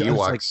 Oh, the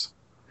Ewoks.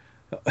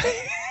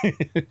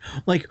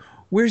 Like,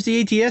 where's the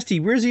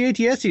AT-ST? Where's the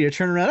AT-ST? To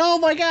turn around. Oh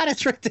my God,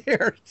 it's right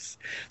there.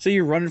 So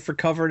you're running for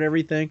cover and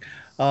everything.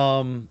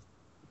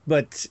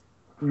 But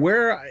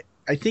where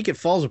I think it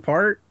falls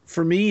apart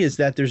for me is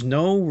that there's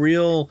no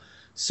real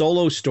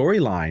solo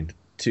storyline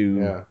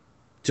to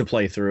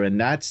play through,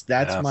 and that's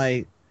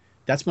my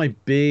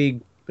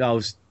big.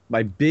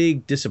 My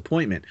big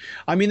disappointment.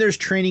 I mean, there's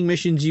training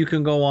missions you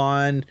can go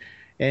on,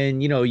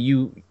 and you know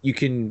you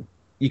can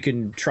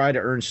try to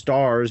earn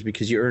stars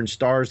because you earn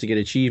stars to get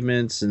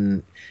achievements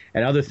and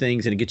other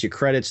things, and it gets you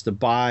credits to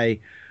buy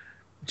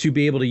to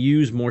be able to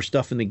use more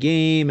stuff in the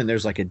game. And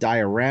there's like a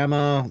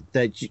diorama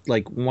that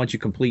like once you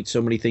complete so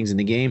many things in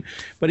the game.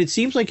 But it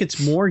seems like it's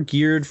more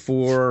geared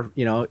for,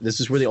 you know, this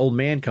is where the old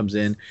man comes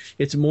in.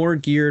 It's more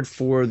geared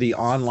for the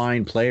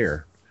online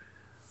player.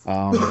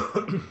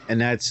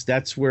 And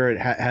that's where it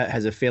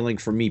has a failing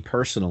for me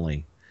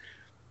personally.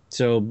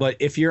 So, but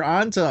if you're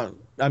on to,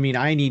 I mean,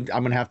 I'm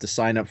gonna have to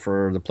sign up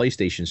for the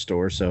PlayStation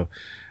Store. So,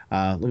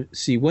 let's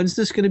see, when's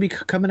this gonna be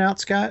coming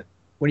out, Scott?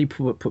 When are you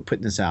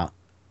putting this out?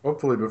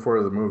 Hopefully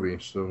before the movie.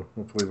 So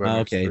hopefully by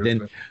next okay, Thursday.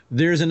 then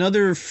there's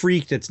another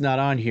freak that's not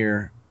on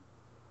here.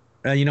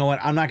 You know what?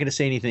 I'm not gonna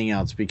say anything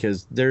else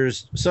because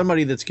there's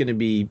somebody that's gonna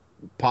be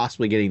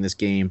possibly getting this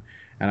game,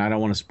 and I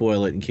don't want to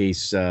spoil it in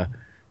case.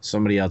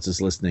 Somebody else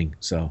is listening,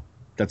 so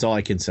that's all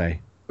I can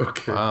say.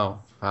 Okay. Wow,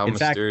 how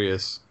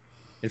mysterious.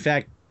 In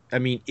fact, I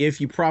mean,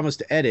 if you promise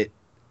to edit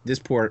this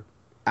port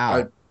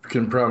out, I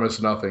can promise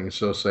nothing,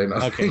 so say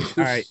nothing.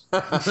 Okay, all right.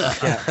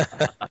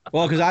 Yeah.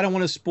 Well, because I don't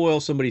want to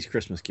spoil somebody's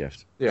Christmas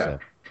gift. Yeah, so.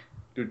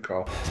 Good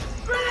call.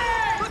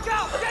 Look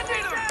out! Get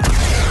near them!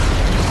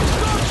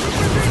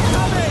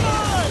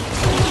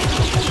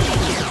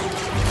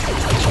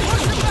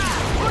 Push him back!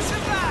 Push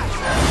him back!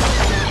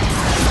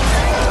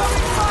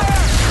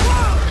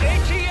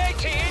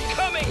 AT-AT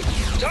incoming!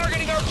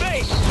 Targeting our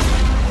base!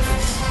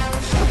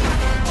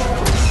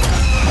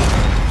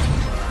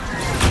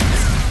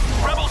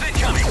 Rebels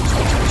incoming!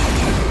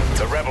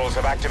 The rebels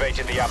have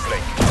activated the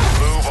uplink.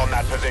 Move on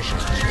that position.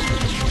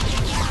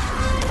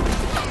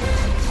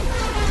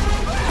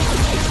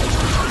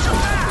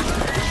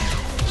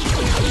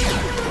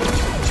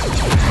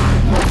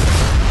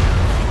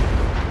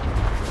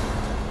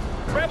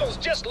 Rebels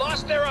just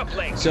lost their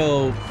uplink.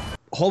 So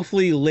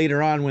hopefully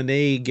later on when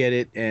they get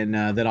it, and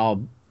then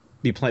I'll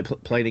be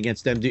playing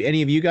against them. Do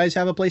any of you guys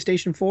have a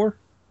PlayStation 4?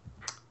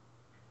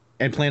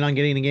 And plan on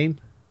getting the game?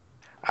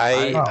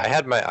 I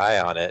had my eye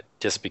on it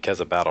just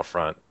because of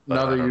Battlefront.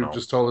 Now that you've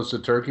just told us the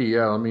turkey,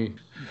 yeah, let me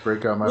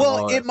break out my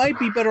wallet. It might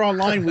be better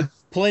online with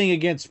playing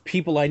against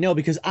people I know,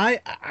 because I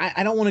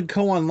don't want to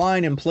go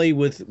online and play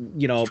with,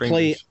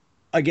 play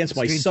against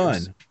my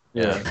son.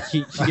 Yeah,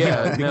 he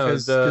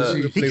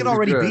can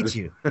already beat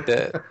you.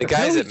 The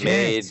guys that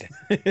made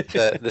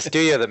the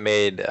studio that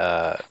made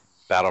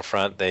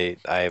Battlefront,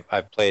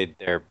 I've played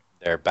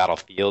their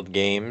Battlefield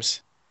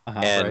games,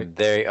 and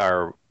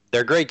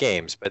they're great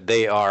games, but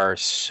they are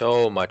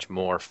so much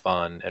more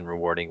fun and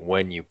rewarding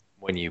when you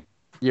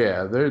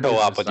they're go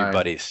up with your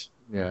buddies.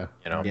 Yeah,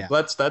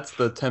 That's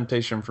the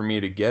temptation for me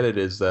to get it,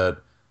 is that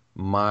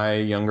my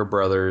younger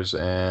brothers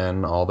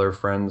and all their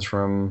friends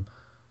from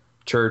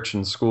church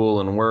and school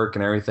and work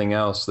and everything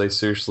else, they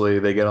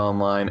get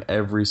online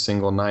every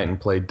single night and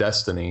play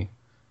Destiny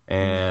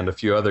and a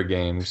few other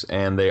games,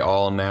 and they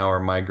all now are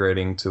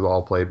migrating to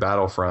all play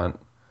Battlefront.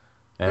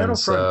 And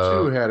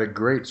Battlefront 2 had a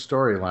great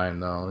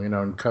storyline, though,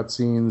 and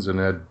cutscenes, and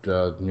had,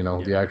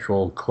 the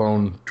actual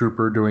clone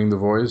trooper doing the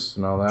voice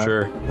and all that.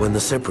 Sure. When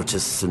the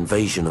Separatists'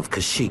 invasion of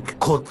Kashyyyk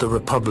caught the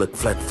Republic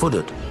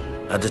flat-footed,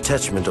 a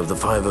detachment of the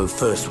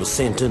 501st was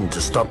sent in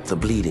to stop the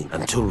bleeding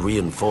until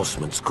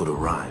reinforcements could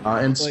arrive.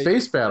 And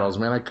space battles,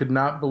 man, I could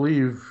not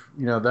believe,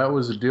 that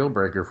was a deal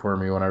breaker for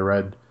me when I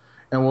read.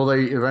 And will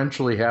they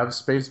eventually have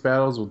space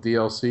battles with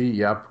DLC?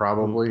 Yeah,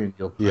 probably. And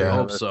you'll pay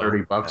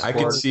 $30 I for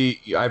could it.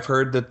 see. I've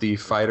heard that the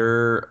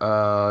fighter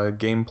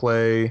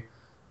gameplay,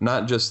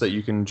 not just that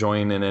you can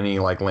join in any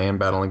land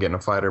battle and get in a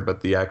fighter, but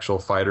the actual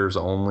fighters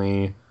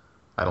only.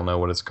 I don't know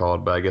what it's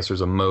called, but I guess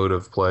there's a mode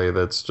of play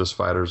that's just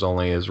fighters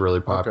only is really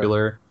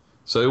popular. Okay.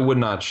 So it would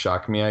not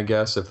shock me, I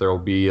guess, if there will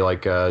be a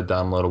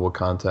downloadable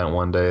content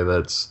one day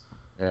that's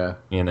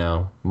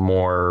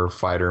more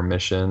fighter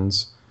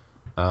missions.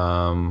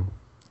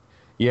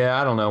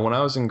 Yeah, I don't know. When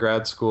I was in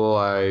grad school,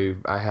 I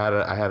had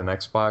an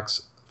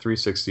Xbox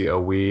 360, a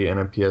Wii, and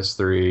a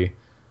PS3,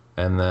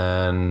 and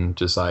then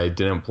I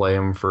didn't play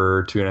them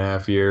for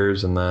 2.5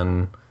 years, and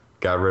then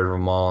got rid of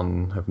them all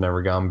and have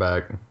never gone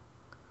back.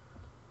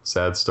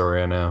 Sad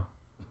story, I know.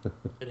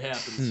 It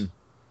happens.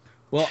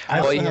 Well, I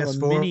also have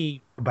a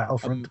mini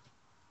Battlefront.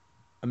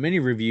 A mini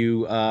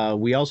review.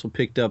 We also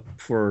picked up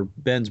for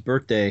Ben's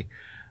birthday,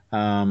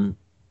 Disney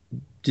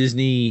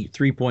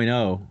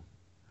 3.0.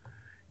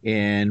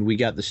 And we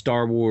got the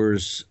Star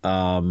Wars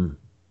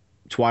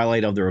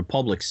Twilight of the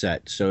Republic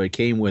set. So it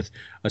came with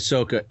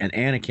Ahsoka and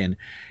Anakin.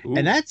 Ooh.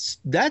 And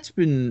that's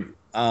been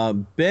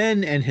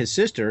Ben and his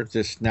sister.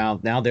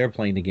 Now they're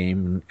playing the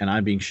game, and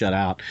I'm being shut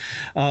out.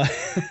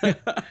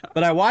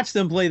 But I watched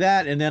them play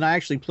that, and then I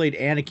actually played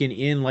Anakin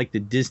in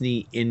the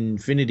Disney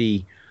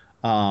Infinity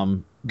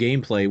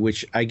gameplay,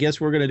 which I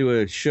guess we're going to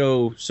do a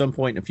show some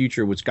point in the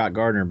future with Scott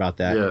Gardner about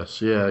that.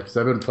 Yes, yeah, because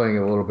I've been playing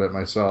it a little bit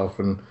myself,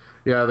 and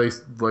yeah, they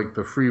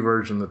the free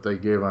version that they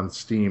gave on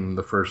Steam.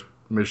 The first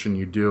mission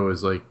you do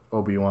is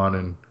Obi-Wan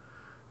and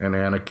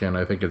Anakin.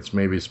 I think it's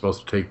maybe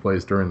supposed to take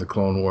place during the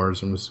Clone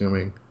Wars, I'm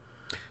assuming.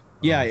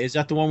 Yeah, is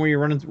that the one where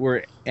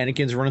where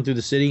Anakin's running through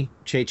the city,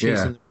 chasing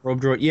the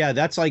probe droid? Yeah,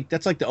 that's like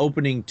the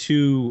opening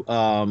to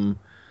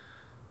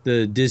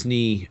the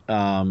Disney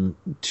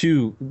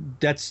 2.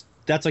 That's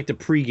like the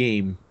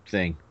pre-game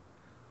thing.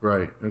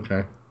 Right.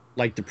 Okay.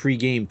 Like the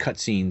pre-game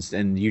cutscenes,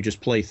 and you just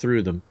play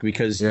through them,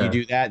 because you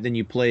do that, then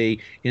you play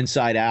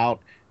Inside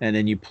Out, and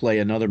then you play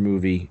another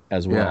movie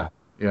as well.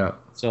 Yeah.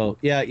 So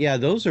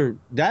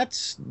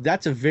that's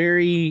a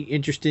very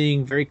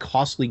interesting, very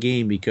costly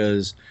game,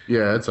 because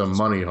it's a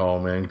money haul,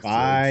 man.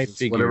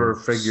 Whatever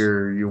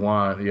figure you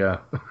want. Yeah.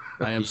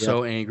 I am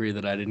so angry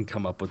that I didn't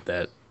come up with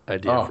that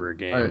idea for a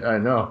game. I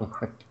know.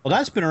 Well,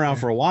 that's been around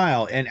for a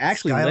while, and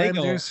actually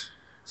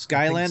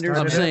Skylanders.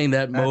 I'm saying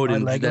that mode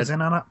and Lego's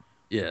in on it.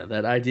 Yeah,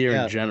 that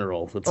idea in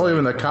general.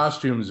 Even the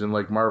costumes in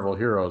Marvel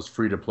Heroes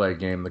free-to-play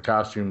game, the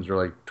costumes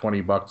are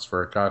 $20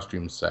 for a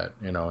costume set,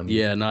 and not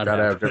you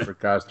gotta have different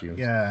costumes.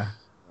 Yeah.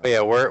 But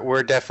yeah,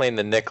 we're definitely in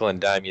the nickel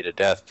and dime you to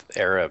death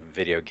era of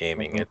video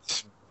gaming.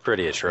 It's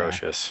pretty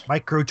atrocious.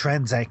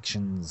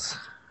 Microtransactions.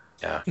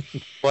 Yeah.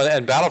 Well,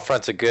 and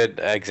Battlefront's a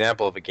good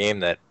example of a game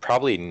that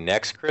probably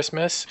next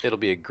Christmas it'll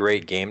be a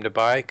great game to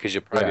buy, because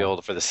you'll probably be able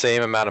to, for the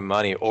same amount of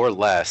money or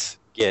less,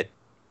 get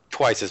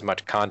twice as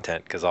much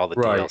content, because all the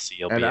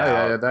DLC will be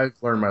out. I've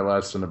learned my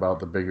lesson about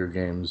the bigger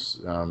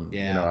games.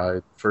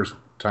 First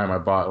time I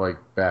bought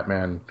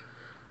Batman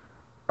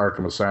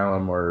Arkham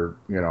Asylum or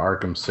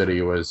Arkham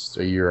City was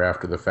a year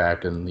after the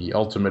fact, and the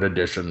Ultimate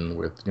Edition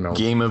with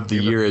Game of the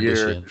Year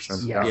edition.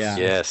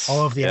 Yes.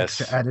 All of the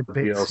extra added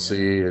bits.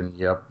 DLC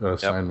and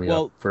sign me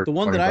up for the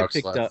one that I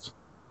picked up.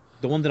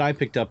 The one that I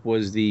picked up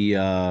was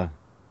the.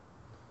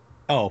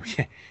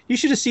 You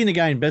should have seen the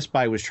guy in Best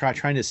Buy was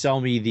trying to sell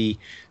me the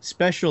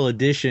special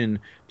edition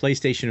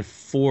PlayStation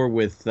 4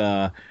 with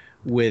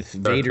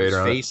Vader's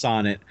face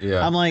on it.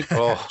 Yeah. I'm like,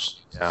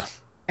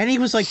 and he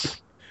was like,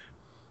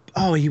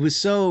 he was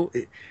so,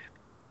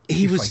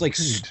 he was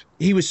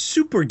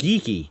super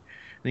geeky,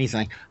 And he's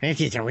like,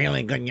 "This is a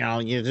really good,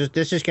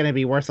 this is going to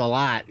be worth a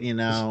lot, And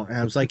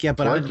I was like, "Yeah,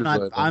 but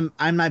I'm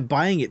not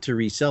buying it to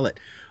resell it.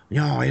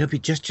 No, it'll be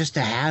just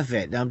to have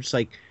it." And I'm just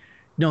like,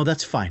 "No,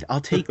 that's fine. I'll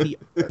take the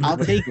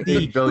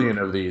 8 billion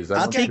of these.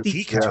 I'll take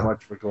the how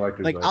much for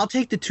collectors. like I'll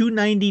take the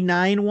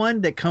 $2.99 one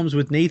that comes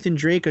with Nathan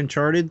Drake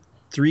Uncharted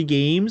 3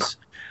 games.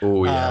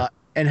 Oh yeah,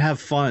 and have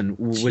fun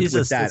with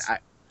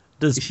that."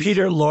 Does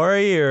Peter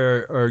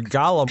Lorre or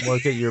Gollum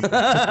work at your Best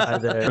Buy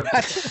there?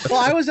 Well,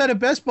 I was at a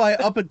Best Buy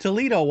up in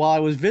Toledo while I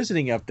was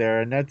visiting up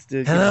there, and that's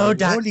the Hello,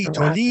 Holy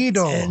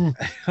Toledo.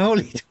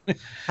 Holy.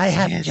 I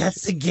have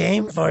just a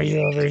game for you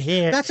over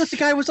here. That's what the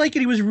guy was like,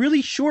 and he was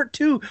really short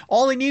too.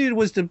 All he needed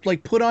was to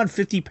like put on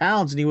 50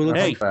 pounds, and he would look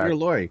like Peter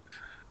Lorre.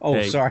 Oh,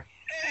 Hey. sorry.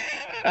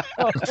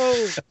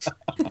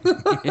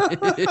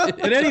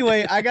 But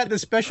anyway, I got the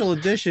special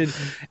edition,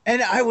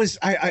 and I was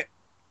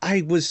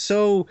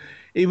so.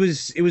 It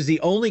was the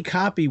only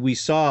copy we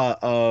saw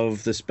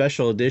of the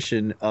special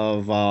edition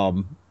of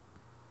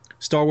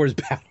Star Wars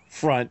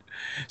Battlefront.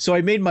 So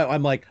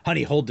I'm like,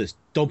 honey, hold this.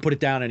 Don't put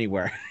it down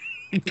anywhere.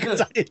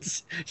 Because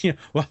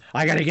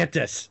I got to get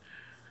this.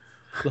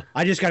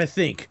 I just got to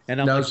think.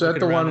 And I'm now, like, is that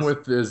the one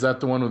with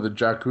the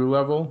Jakku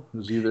level?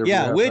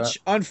 Which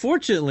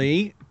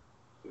unfortunately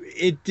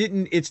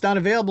it's not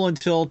available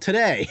until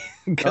today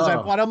because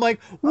I'm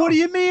like, what do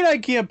you mean I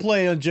can't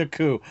play on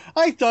Jakku?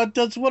 I thought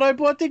that's what I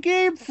bought the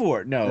game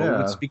for.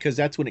 No, it's because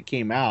that's when it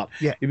came out.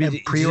 Yeah,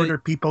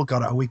 pre-ordered people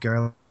got it a week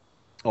early.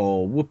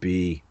 Oh,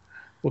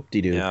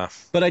 whoop-de-doo. Yeah.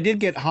 But I did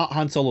get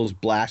Han Solo's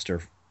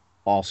blaster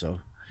also.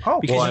 Oh,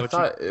 well, I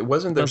thought it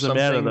wasn't there Doesn't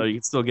something. matter though. You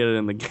can still get it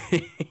in the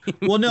game.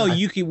 Well, no,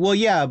 you can. Well,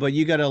 yeah, but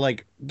you got to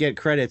like get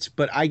credits.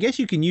 But I guess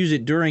you can use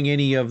it during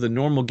any of the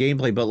normal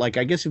gameplay. But like,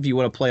 I guess if you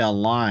want to play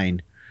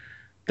online.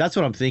 That's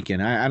what I'm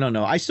thinking. I don't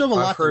know. I still have a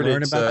lot to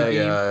learn about the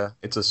game.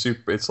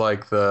 It's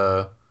like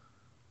the.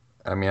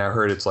 I mean, I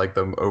heard it's like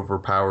the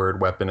overpowered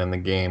weapon in the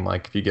game.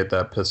 Like if you get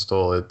that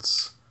pistol,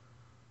 it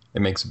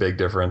makes a big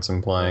difference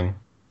in playing.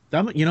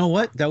 You know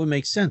what? That would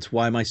make sense.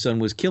 Why my son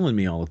was killing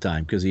me all the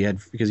time because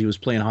he was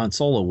playing Han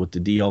Solo with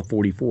the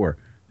DL-44.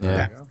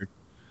 Yeah.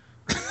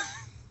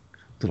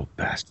 Little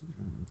bastard.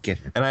 Get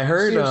it. And I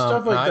heard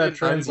stuff like that I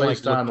translates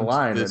didn't, like,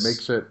 online. look It into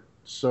makes it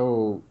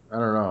so I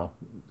don't know.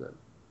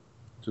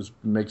 Just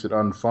makes it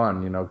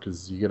unfun,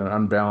 because you get an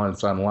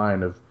unbalance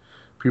online of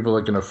people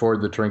that can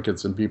afford the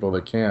trinkets and people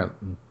that can't.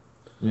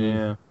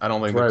 Yeah, I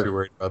don't think they're too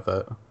worried about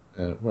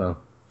that. Well,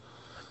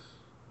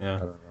 yeah,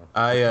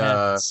 I don't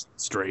know.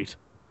 Straight.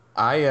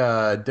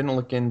 I didn't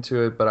look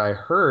into it, but I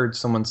heard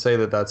someone say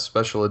that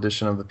special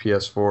edition of the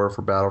PS4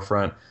 for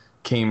Battlefront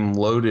came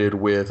loaded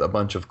with a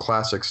bunch of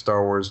classic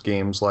Star Wars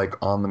games, like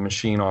on the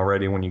machine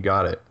already when you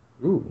got it.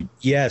 Ooh.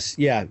 Yes,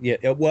 yeah.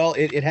 Well,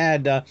 it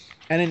had,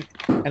 and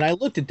I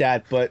looked at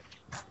that, but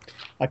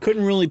I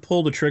couldn't really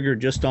pull the trigger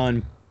just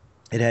on.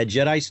 It had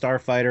Jedi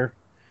Starfighter.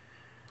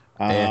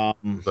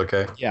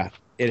 Okay. Yeah,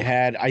 it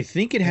had. I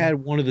think it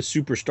had one of the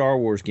Super Star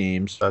Wars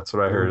games. That's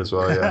what I heard as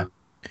well. Yeah.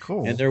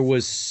 Cool. And there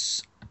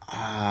was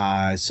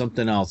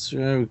something else.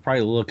 We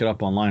probably look it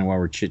up online while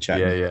we're chit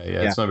chatting.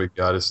 Yeah. It's no big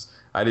deal.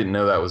 I didn't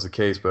know that was the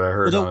case, but I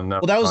heard on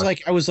enough. Well, that was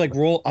like I was like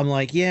I'm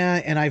like,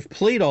 yeah, and I've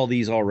played all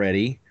these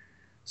already.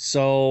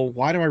 So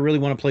why do I really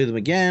want to play them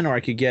again? Or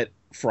I could get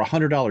for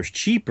 $100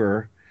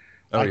 cheaper.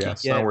 Oh yeah,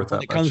 it's not worth that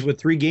much. It comes with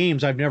 3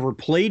 games I've never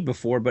played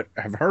before, but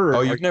have heard.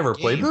 Oh, you've never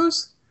played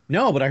those?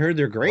 No, but I heard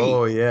they're great.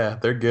 Oh yeah,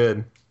 they're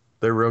good.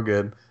 They're real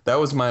good. That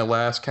was my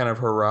last kind of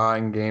hurrah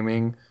in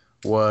gaming.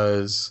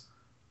 Was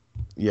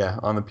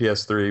on the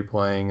PS3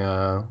 playing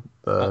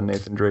the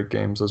Nathan Drake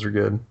games. Those are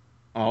good.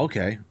 Oh,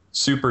 okay.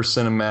 Super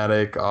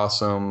cinematic,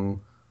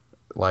 awesome,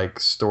 like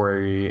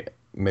story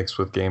mixed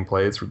with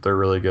gameplay. They're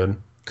really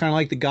good. Kind of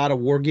like the God of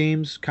War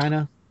games, kind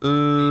of.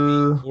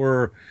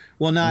 Or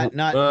not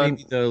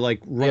maybe the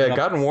like.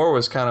 God of War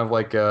was kind of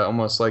like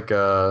almost like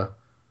a.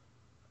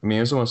 I mean,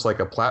 it was almost like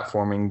a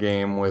platforming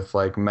game with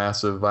like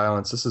massive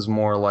violence. This is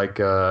more like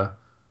a.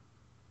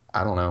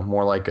 I don't know,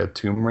 more like a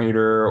Tomb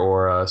Raider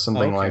or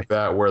something like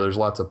that, where there's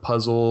lots of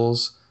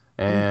puzzles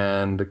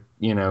and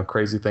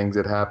crazy things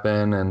that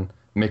happen, and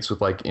mixed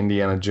with like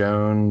Indiana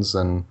Jones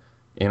and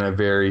in a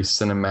very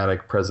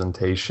cinematic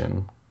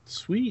presentation.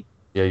 Sweet.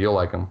 Yeah, you'll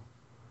like them.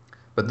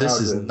 But this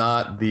is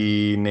not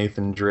the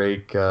Nathan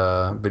Drake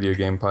video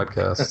game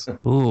podcast.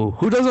 Ooh,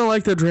 who doesn't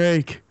like the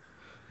Drake?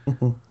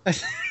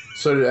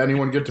 So did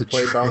anyone get to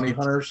play Bounty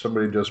Hunter?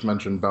 Somebody just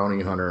mentioned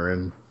Bounty Hunter,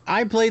 and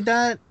I played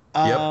that.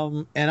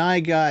 Yep. And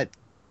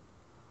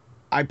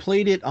I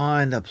played it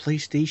on the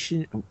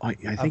PlayStation. I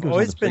think I've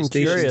always been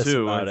curious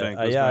about it.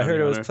 I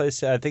heard it was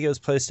I think it was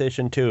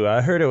PlayStation 2.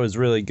 I heard it was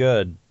really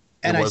good.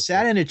 And I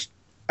sat in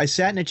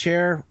a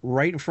chair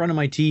right in front of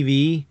my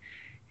TV,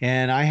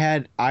 and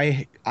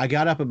I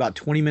got up about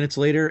 20 minutes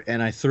later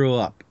and I threw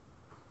up.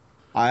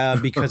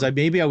 Because I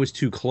was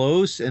too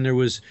close, and there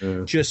was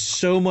just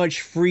so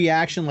much free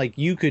action. Like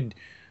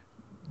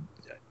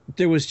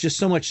there was just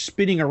so much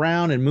spinning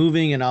around and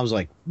moving, and I was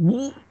like,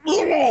 and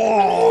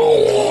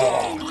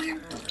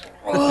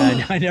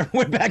I never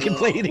went back and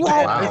played it again.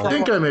 I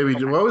think I maybe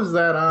did. What was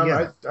that on?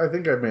 Yeah. I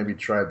think I maybe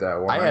tried that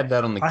one. I had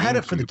that on the GameCube. I had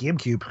it for the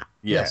GameCube.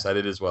 Yes, I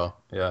did as well.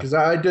 Yeah. Because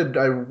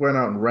I went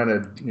out and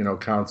rented,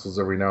 consoles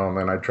every now and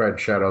then. I tried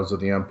Shadows of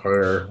the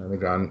Empire, I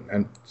think on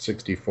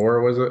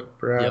N64, was it,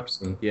 perhaps?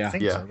 Yep. And Yeah. I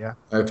think so, yeah.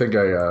 I think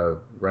I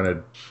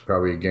rented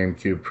probably a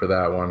GameCube for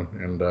that one,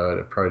 and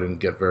it probably didn't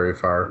get very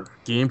far.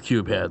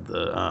 GameCube had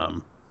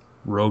the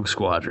Rogue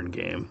Squadron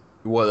game.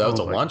 Well, that was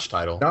a launch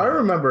title. Now, I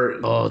remember...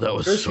 Oh, that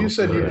was Chris, so you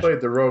said good. you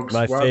played the Rogue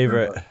My Squadron.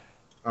 favorite.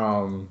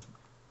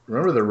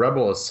 Remember the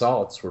Rebel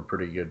Assaults were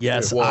pretty good,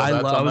 Yes, too. Well, I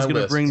that's on was my going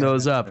to list. bring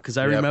those up because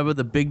I Yep. remember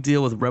the big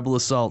deal with Rebel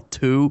Assault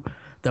 2.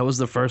 That was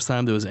the first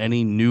time there was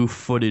any new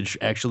footage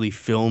actually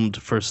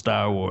filmed for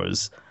Star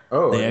Wars.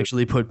 Oh, They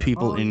actually put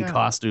people in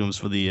costumes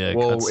for the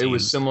Well, cutscenes. it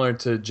was similar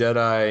to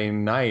Jedi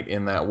Knight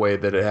in that way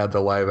that it had the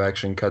live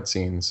action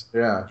cutscenes.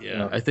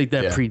 Yeah, I think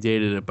that Yeah.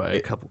 predated it by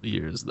a couple of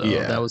years, though.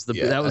 Yeah, that was the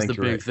yeah, I think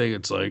you're big right. thing.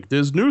 It's like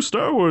there's new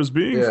Star Wars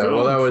being Yeah, filmed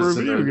well, that was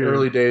for in a the video game.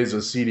 early days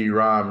of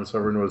CD-ROM, so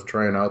everyone was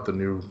trying out the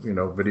new,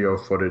 video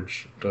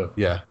footage to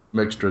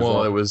mixed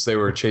results. Well, they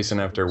were chasing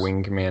after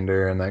Wing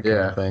Commander and that kind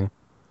of thing.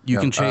 You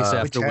can chase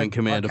after Which Wing had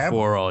Commander Mark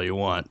 4 all you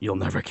want. You'll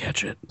never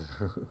catch it.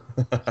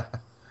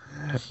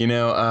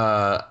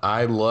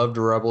 I loved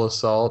Rebel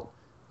Assault,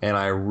 and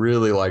I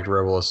really liked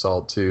Rebel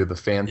Assault 2. The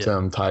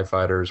Phantom TIE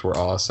Fighters were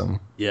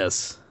awesome.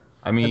 Yes.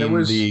 I mean,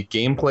 the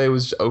gameplay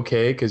was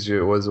okay because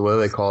it was, what do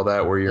they call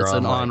that, where you're It's on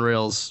an like,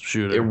 on-rails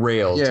shooter. It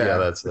rails, yeah,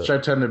 that's which it. I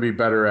tend to be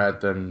better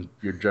at than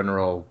your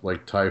general,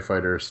 TIE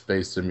fighter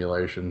space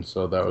simulation,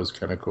 so that was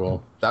kind of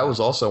cool. That was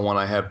also one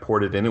I had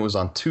ported in. It was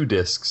on 2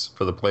 discs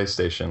for the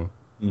PlayStation.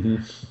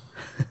 Mm-hmm.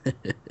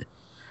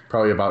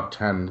 Probably about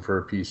 10 for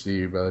a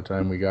PC by the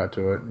time we got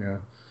to it, yeah.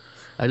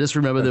 I just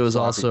remember there was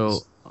Floppies. also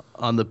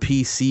on the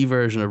PC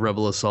version of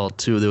Rebel Assault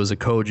 2, there was a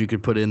code you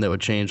could put in that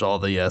would change all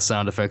the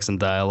sound effects and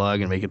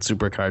dialogue and make it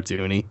super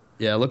cartoony.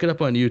 Yeah, look it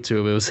up on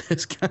YouTube.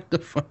 It's kind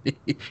of funny.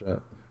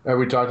 Have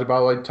we talked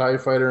about TIE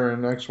fighter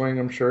and X-Wing?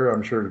 I'm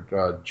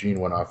sure Gene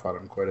went off on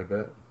him quite a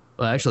bit.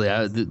 Well, actually,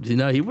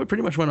 he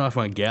pretty much went off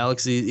on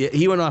Galaxy.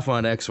 He went off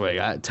on X-Wing.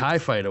 TIE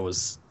Fighter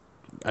was,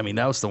 that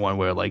was the one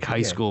where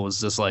high school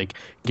was just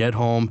get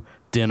home,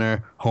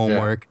 dinner,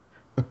 homework,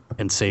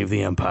 and save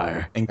the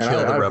Empire. And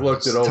I've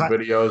looked at old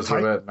videos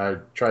of it, and I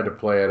tried to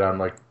play it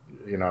on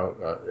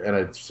and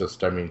it's just,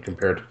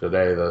 compared to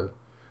today, the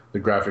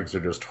graphics are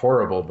just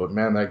horrible. But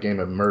man, that game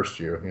immersed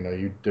you.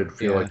 You did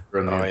feel like you were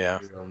in the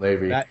Imperial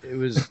Navy. I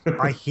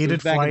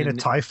hated flying a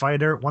TIE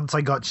fighter. Once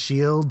I got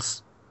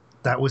shields,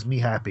 that was me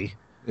happy.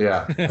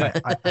 Yeah.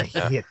 I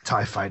hate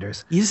TIE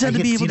fighters. You just had I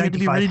to be hit able to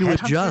be ready to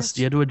C-95 adjust.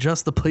 You had to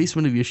adjust the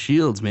placement of your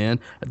shields, man.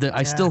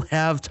 I still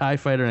have TIE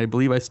Fighter, and I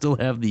believe I still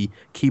have the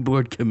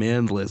keyboard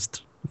command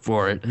list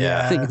for it.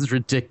 Yeah. I think it's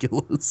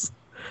ridiculous.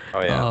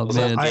 Oh, yeah. Oh, Those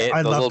man.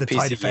 I little love the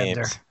TIE PC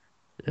Defender. games.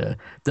 Yeah,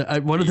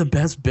 one of the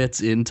best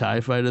bits in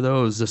TIE Fighter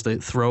though is just a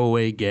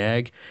throwaway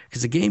gag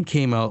because the game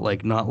came out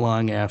not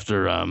long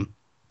after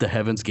the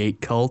Heaven's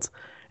Gate cult,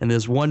 and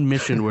there's one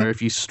mission where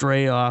if you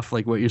stray off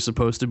what you're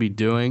supposed to be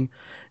doing,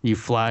 you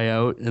fly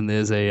out and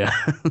there's a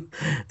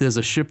there's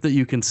a ship that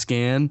you can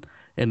scan,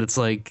 and it's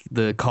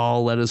the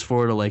call letters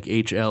for it are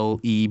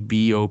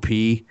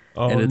HLEBOP,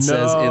 and it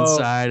says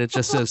inside it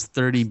just says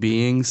 30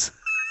 beings.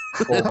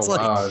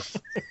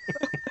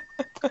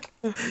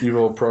 It's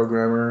evil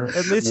programmer.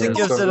 At least it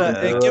gives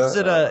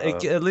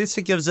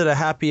it a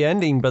happy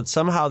ending, but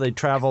somehow they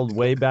traveled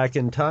way back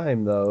in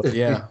time though.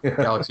 Yeah,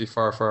 galaxy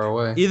far, far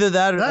away. Either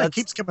that or that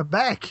keeps coming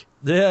back.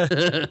 Yeah.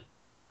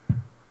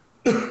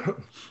 I'll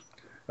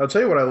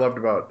tell you what I loved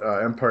about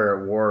Empire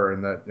at War,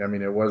 and that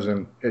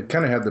it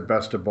kind of had the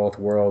best of both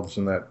worlds,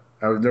 in that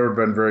I've never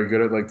been very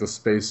good at the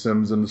space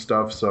sims and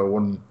stuff. So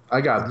when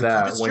I got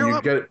that,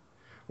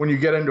 when you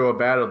get into a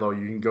battle though,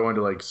 you can go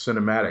into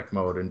cinematic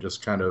mode and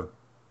just kind of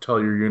tell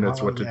your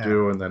units what to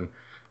do, and then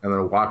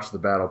watch the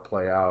battle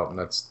play out. And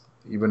that's,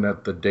 even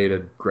at the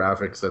dated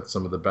graphics, that's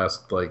some of the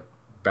best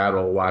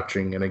battle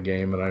watching in a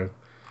game that I've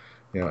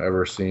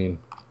ever seen.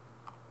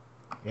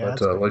 Yeah,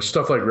 but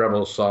stuff like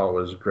Rebel Assault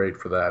was great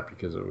for that,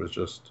 because it was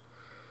just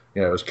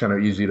it was kind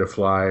of easy to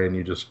fly, and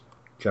you just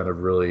kind of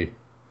really.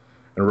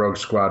 And Rogue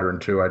Squadron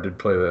too. I did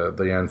play the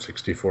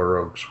N64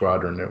 Rogue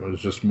Squadron. It was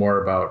just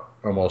more about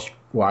almost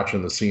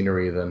watching the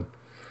scenery than.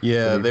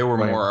 Yeah, they were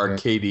more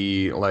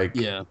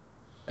arcadey,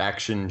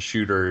 action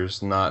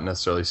shooters, not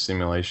necessarily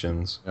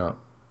simulations. Yeah.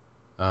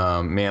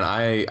 Man,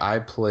 I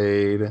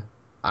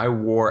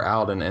wore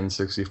out an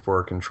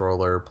N64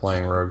 controller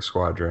playing Rogue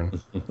Squadron.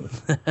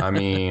 I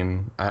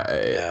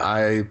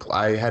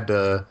had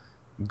to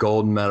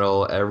gold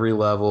medal every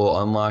level,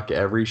 unlock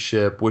every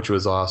ship, which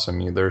was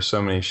awesome. There's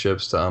so many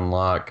ships to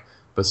unlock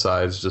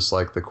besides just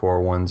the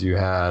core ones you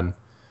had.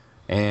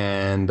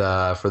 And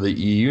for the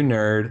EU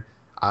nerd,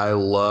 I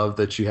love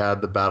that you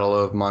had the Battle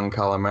of Mon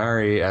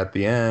Calamari at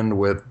the end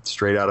with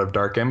straight out of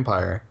Dark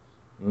Empire.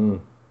 I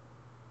don't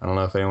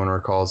know if anyone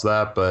recalls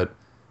that, but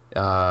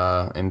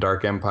in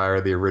Dark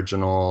Empire, the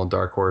original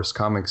Dark Horse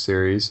comic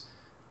series,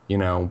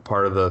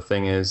 part of the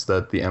thing is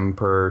that the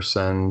Emperor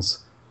sends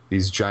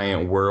these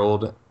giant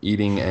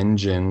world-eating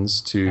engines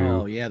to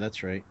Oh yeah,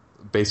 that's right.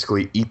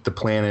 basically eat the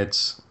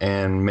planets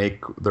and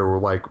make their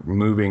like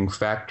moving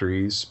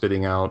factories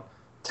spitting out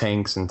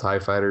tanks and TIE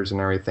fighters and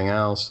everything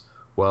else.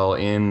 Well,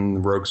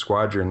 in Rogue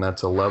Squadron,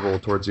 that's a level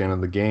towards the end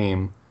of the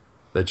game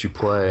that you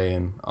play,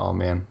 and oh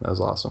man, that was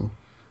awesome.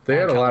 They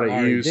had a lot of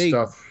Calamari, EU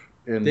stuff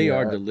in They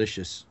are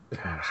delicious.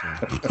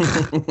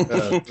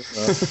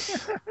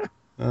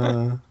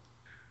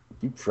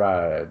 Deep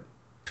fried.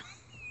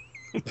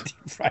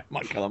 Fried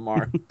my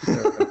calamari.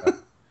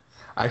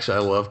 Actually, I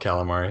love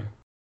calamari.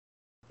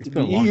 It's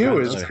been a The long EU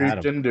time is since I had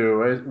creeped 'em.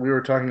 into. We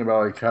were talking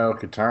about like Kyle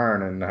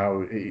Katarn and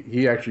how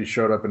he actually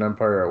showed up in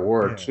Empire at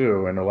War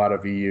too, and a lot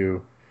of EU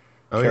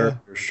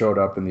characters showed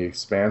up in the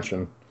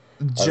expansion.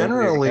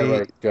 Generally, I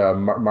think they had,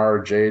 like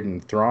Mara Jade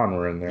and Thrawn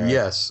were in there.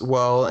 Yes,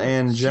 well,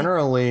 and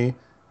generally,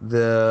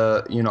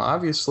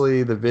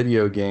 obviously the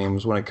video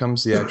games, when it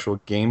comes to the actual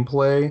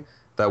gameplay,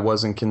 that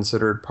wasn't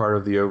considered part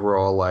of the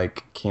overall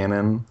like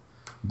canon,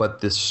 but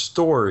the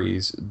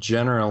stories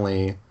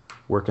generally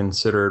were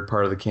considered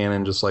part of the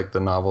canon, just like the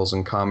novels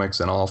and comics,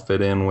 and all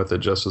fit in with it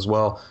just as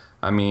well.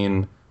 I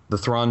mean, the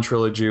Thrawn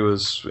trilogy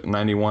was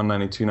 91,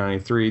 92,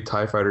 93.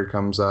 TIE Fighter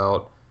comes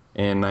out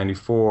in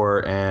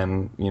 94,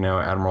 and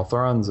Admiral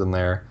Thrawn's in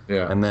there.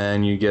 Yeah. And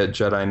then you get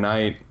Jedi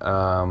Knight.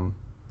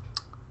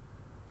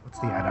 What's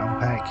the add-on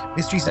pack?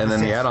 Mysteries of And the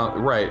then the Sith.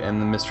 add-on, right?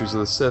 And the Mysteries of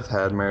the Sith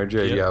had Mara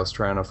Jade. Yep. Yeah, I was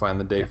trying to find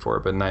the date for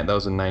it, but that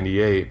was in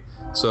 '98.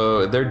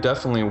 So there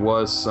definitely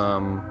was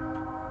some,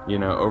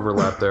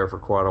 overlap there for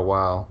quite a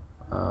while.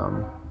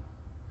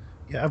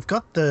 Yeah, I've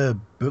got the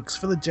books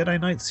for the Jedi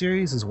Knight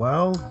series as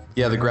well.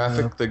 Yeah,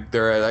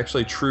 they're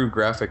actually true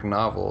graphic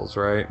novels,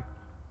 right?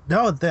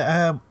 No,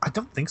 I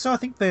don't think so. I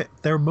think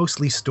they're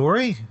mostly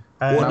story.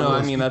 Well, no, I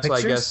with mean that's why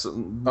I guess the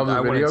I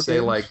video wouldn't say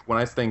games? like when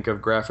I think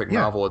of graphic Yeah.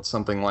 novel, it's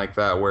something like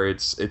that where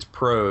it's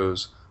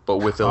prose but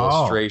with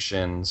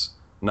illustrations,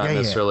 not Yeah, yeah.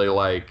 necessarily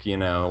like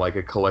like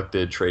a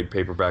collected trade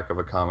paperback of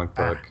a comic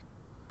book.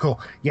 Cool.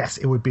 Yes,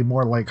 it would be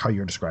more like how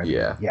you're describing.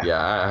 Yeah, it.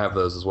 I have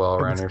those as well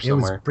around here It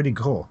was somewhere. pretty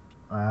cool.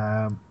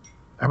 I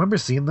remember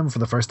seeing them for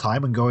the first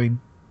time and going,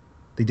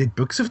 "They did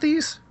books of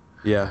these."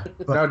 Yeah.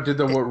 Now, did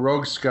the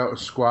Rogue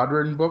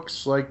Squadron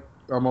books like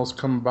almost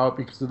come about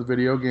because of the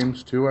video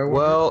games too? I wonder?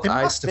 Well, They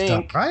I must have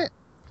done, think right?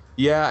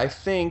 Yeah, I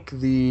think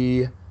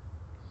the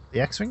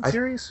X-Wing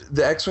series.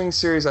 The X-Wing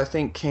series, I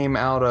think, came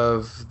out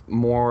of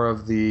more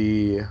of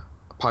the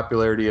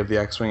popularity of the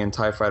X-Wing and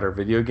TIE Fighter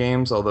video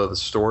games, although the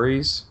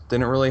stories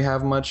didn't really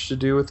have much to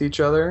do with each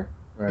other.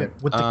 Right.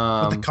 Would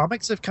the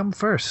comics have come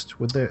first?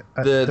 Would there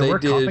They were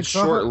did comics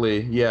of it?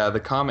 shortly. Yeah, the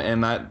comic,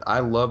 and I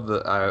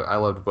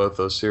loved both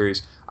those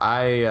series.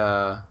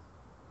 I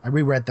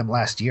reread them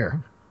last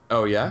year.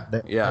 Oh yeah,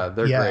 they're yeah.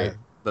 great.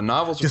 The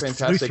novels are Just flew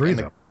fantastic, through and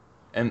them.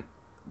 and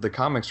the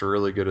comics are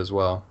really good as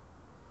well.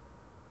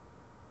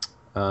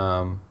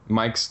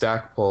 Mike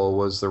Stackpole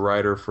was the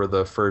writer for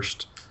the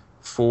first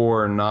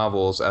 4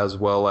 novels, as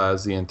well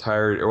as the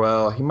entire.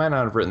 Well, he might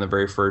not have written the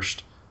very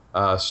first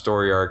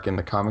story arc in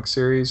the comic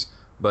series,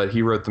 but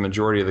he wrote the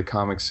majority of the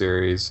comic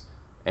series.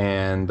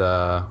 And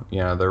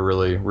they're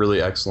really,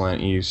 really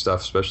excellent EU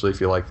stuff, especially if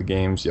you like the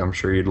games. I'm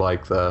sure you'd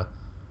like the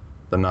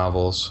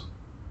novels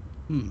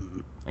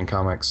and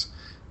comics.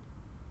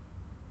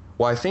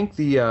 Well, I think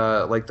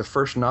the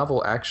first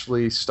novel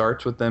actually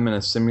starts with them in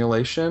a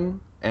simulation,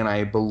 and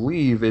I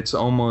believe it's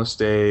almost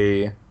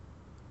the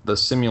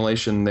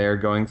simulation they're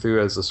going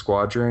through as the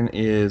squadron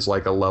is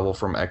like a level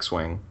from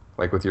X-Wing,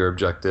 like with your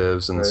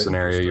objectives and the Right.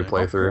 scenario you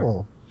play through.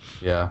 Cool.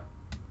 Yeah,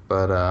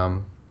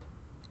 but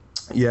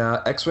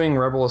yeah, X-Wing,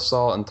 Rebel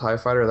Assault, and TIE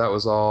Fighter, that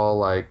was all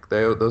like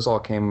those all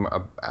came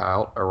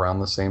out around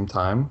the same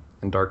time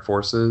in Dark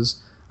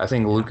Forces. I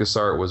think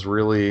LucasArts was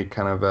really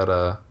kind of at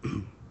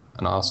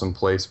an awesome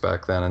place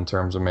back then in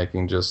terms of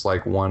making just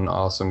like one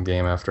awesome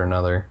game after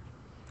another.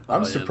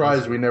 I'm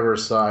surprised we never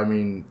saw. I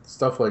mean,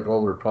 stuff like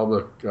Old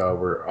Republic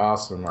were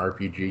awesome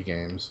RPG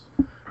games,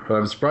 but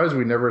I'm surprised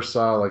we never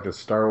saw like a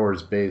Star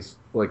Wars based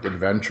like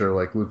adventure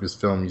like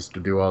Lucasfilm used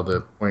to do all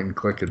the point and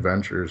click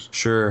adventures.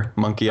 Sure,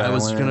 Monkey I Island.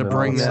 was gonna and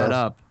bring all that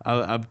stuff.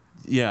 up.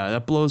 Yeah,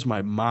 that blows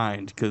my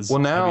mind because Well,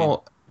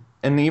 now,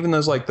 and even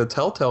those like the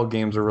Telltale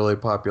games are really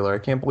popular. I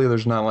can't believe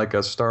there's not like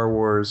a Star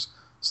Wars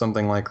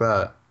something like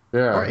that.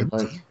 Yeah,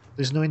 Or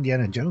there's no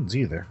Indiana Jones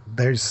either.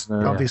 There's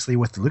obviously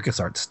with the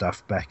LucasArts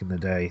stuff back in the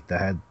day, they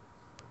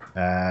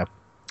had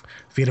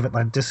Fate of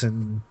Atlantis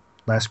and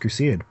Last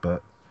Crusade,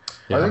 but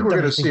I think we're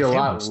going to anything see a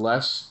lot famous.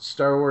 less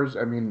Star Wars.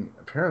 I mean,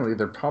 apparently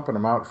they're pumping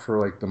them out for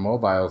like the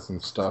mobiles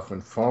and stuff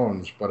and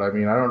phones, but I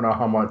mean, I don't know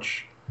how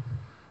much.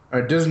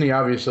 Disney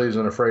obviously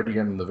isn't afraid to get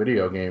in the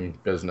video game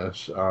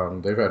business.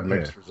 They've had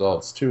mixed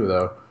results too,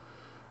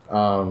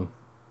 though.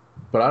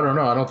 But I don't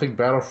know. I don't think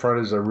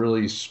Battlefront is a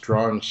really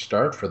strong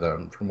start for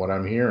them, from what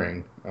I'm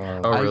hearing.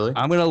 Really?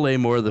 I'm gonna lay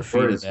more of the feet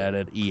Where of is that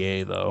at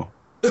EA though.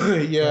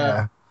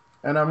 yeah.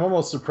 And I'm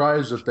almost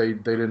surprised that they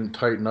didn't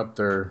tighten up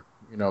their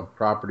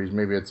properties.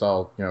 Maybe it's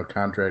all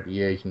contract.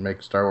 EA can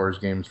make Star Wars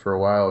games for a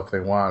while if they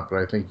want, but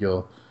I think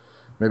you'll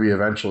maybe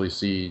eventually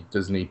see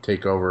Disney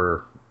take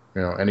over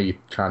any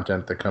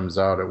content that comes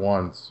out at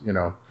once.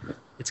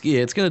 It's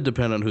going to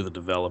depend on who the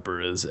developer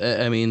is.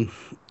 I mean,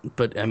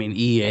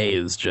 EA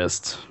is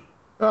just.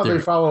 Well, they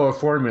follow a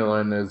formula,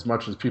 and as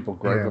much as people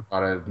gripe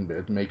about it,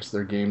 it makes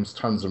their games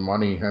tons of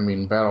money. I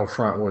mean,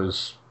 Battlefront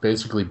was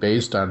basically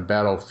based on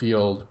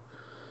Battlefield,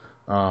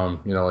 in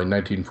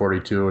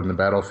 1942, and the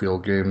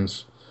Battlefield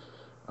games,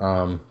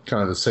 kind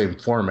of the same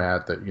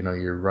format that,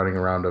 you're running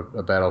around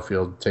a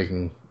battlefield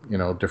taking,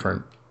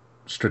 different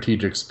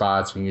strategic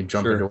spots, and you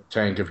jump into a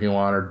tank if you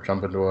want, or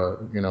jump into a,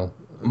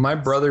 My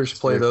brothers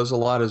play those a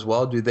lot as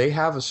well. Do they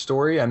have a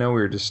story? I know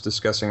we were just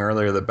discussing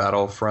earlier that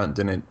Battlefront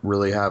didn't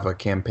really have a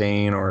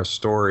campaign or a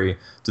story.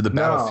 Do the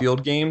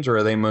Battlefield games, or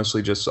are they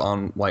mostly just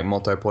on like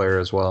multiplayer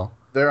as well?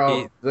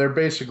 They're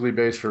basically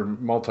based for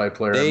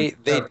multiplayer.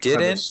 They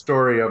didn't the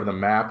story of the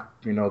map,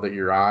 that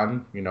you're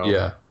on.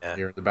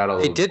 You're the battle.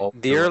 They did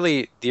the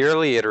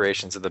early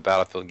iterations of the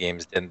Battlefield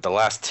games. And the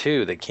last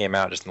two that came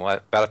out, just in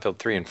Battlefield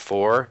 3 and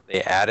 4,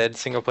 they added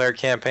single player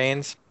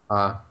campaigns.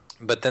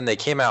 But then they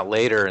came out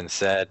later and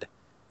said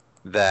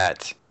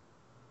that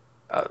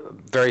a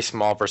very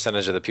small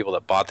percentage of the people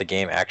that bought the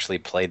game actually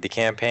played the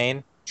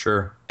campaign.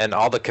 Sure. And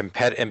all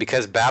the and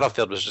because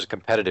Battlefield was just a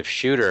competitive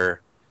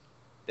shooter,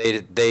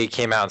 they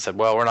came out and said,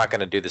 well, we're not going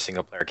to do the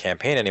single player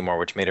campaign anymore,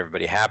 which made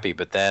everybody happy.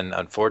 But then,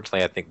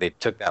 unfortunately, I think they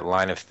took that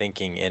line of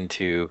thinking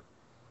into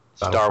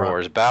Star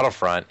Wars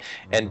Battlefront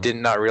and did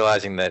not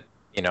realizing that,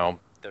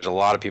 there's a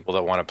lot of people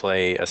that want to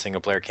play a single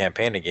player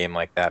campaign in a game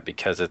like that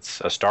because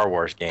it's a Star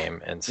Wars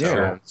game. And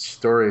so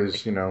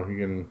stories, you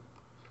can.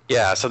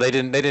 Yeah, so they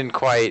didn't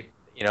quite,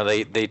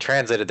 they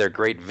translated their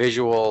great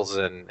visuals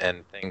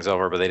and things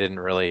over, but they didn't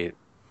really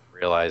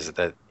realize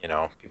that,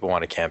 people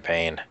want a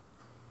campaign.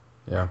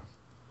 Yeah.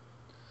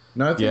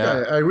 No, I think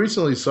I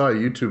recently saw a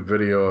YouTube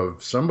video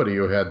of somebody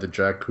who had the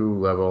Jakku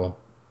level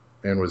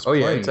and was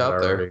playing it's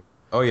out there.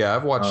 Oh yeah,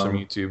 I've watched some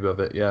YouTube of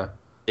it. Yeah.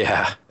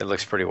 Yeah, it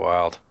looks pretty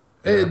wild.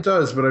 It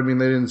does, but I mean,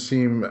 they didn't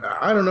seem.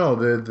 I don't know.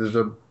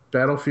 The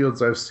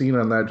battlefields I've seen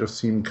on that just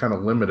seem kind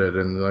of limited,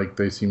 and like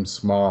they seem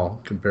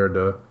small compared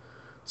to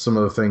some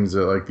of the things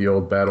that like the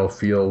old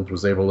Battlefield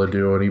was able to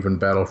do, and even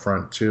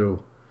Battlefront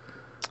 2.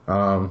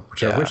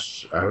 Which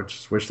I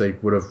just wish they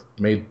would have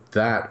made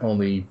that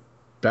only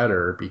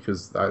better,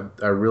 because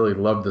I really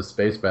love the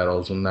space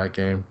battles in that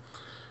game.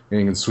 And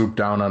you can swoop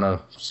down on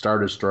a Star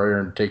Destroyer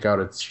and take out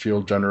its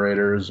shield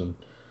generators, and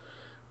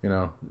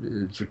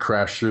to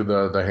crash through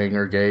the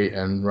hangar gate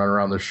and run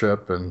around the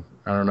ship. And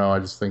I don't know, I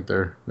just think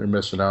they're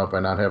missing out by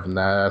not having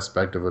that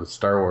aspect of a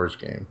Star Wars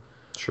game.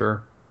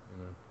 Sure.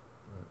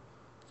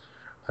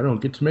 I don't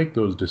get to make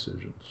those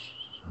decisions.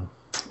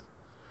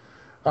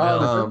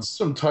 There's been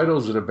some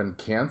titles that have been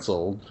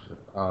canceled,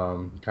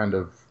 kind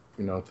of,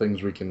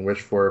 things we can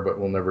wish for but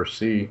we'll never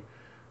see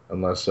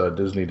unless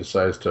Disney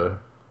decides to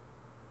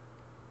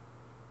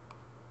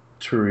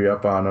hurry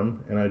up on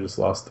them. And I just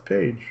lost the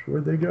page.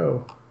 Where'd they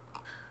go?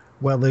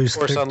 Well, there's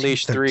Force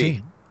Unleashed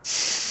 3.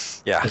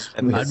 Yeah.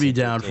 I'd be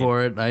down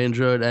for it. I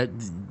enjoyed it.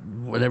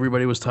 When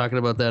everybody was talking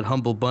about that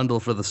humble bundle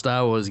for the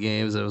Star Wars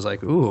games, it was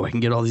like, ooh, I can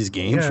get all these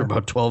games for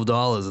about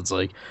 $12. It's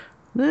like,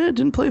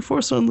 didn't play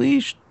Force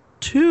Unleashed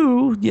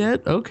 2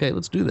 yet. Okay,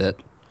 let's do that.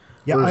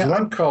 Yeah, I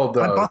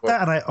bought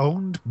that and I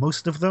owned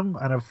most of them,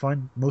 and I've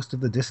found most of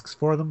the discs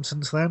for them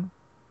since then.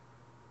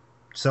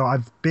 So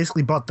I've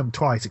basically bought them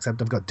twice,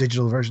 except I've got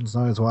digital versions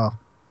now as well.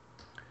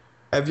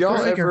 Have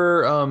y'all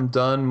ever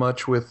done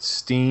much with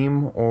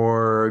Steam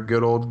or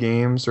Good Old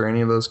Games or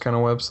any of those kind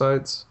of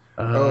websites?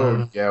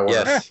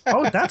 Yes.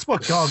 Oh, that's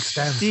what GOG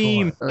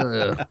stands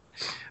for.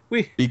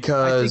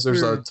 Because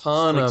there's a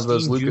ton of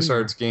those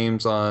LucasArts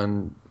games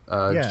on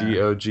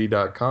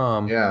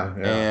GOG.com. Yeah.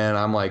 And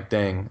I'm like,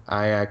 dang,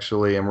 I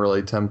actually am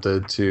really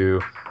tempted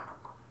to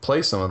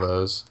play some of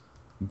those,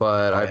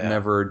 but I've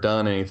never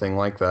done anything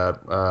like that.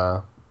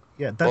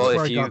 That's where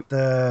I got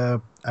the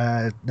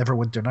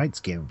Neverwinter Nights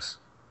games.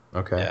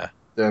 Okay. Yeah.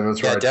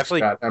 That's right. Definitely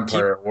got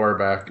Empire at War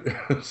back.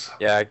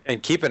 Yeah,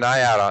 and keep an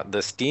eye out on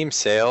the Steam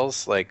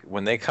sales. Like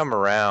when they come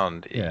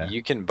around,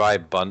 you can buy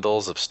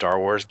bundles of Star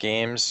Wars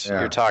games.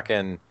 You're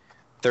talking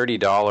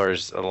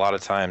 $30 a lot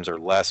of times or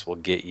less will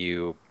get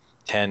you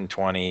 10,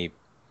 20,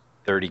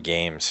 30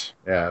 games.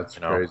 Yeah, it's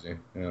crazy.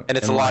 Yeah. And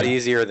it's a lot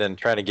easier than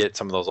trying to get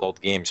some of those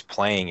old games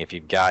playing if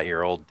you've got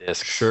your old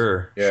discs.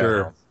 Sure.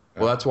 Well,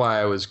 that's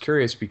why I was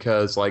curious,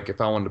 because like if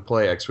I wanted to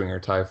play X-Wing or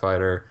TIE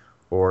Fighter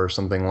or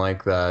something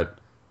like that,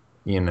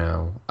 I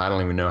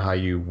don't even know how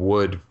you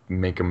would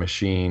make a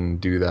machine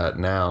do that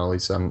now, at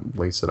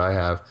least that I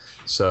have.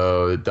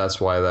 So that's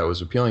why that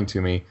was appealing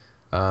to me.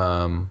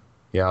 I'll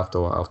have to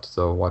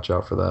watch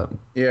out for that.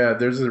 Yeah,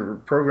 there's a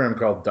program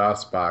called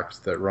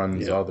DOSBox that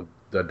runs all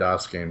the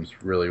DOS games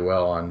really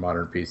well on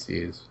modern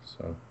PCs.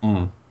 So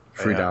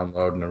free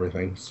download and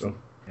everything. So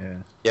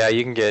yeah,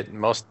 you can get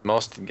most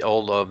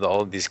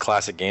old these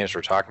classic games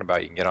we're talking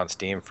about. You can get on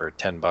Steam for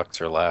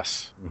 $10 or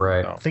less.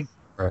 Right. I think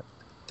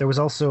there was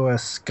also a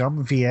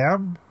Scum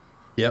VM.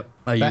 Yep,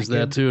 I used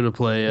that too to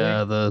play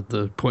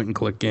the point and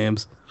click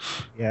games.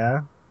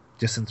 Yeah,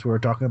 just since we were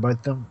talking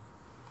about them.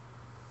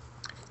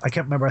 I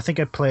can't remember. I think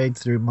I played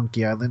through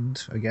Monkey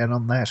Island again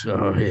on that.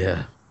 Oh,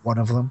 yeah. One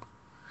of them.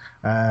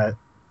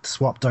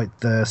 Swapped out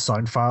the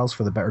sound files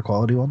for the better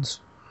quality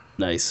ones.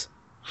 Nice.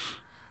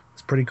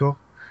 It's pretty cool.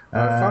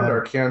 I found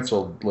our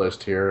canceled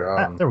list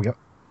here. There we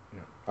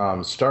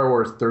go. Star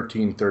Wars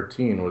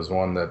 1313 was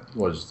one that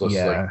was just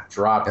like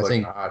dropped I like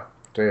think- a hot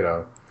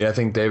potato. Yeah, I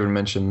think David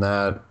mentioned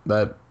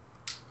that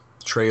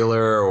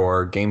trailer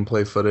or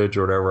gameplay footage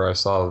or whatever I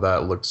saw of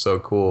that looked so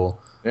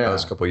cool. Yeah. That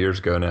was a couple years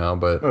ago now,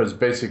 but It was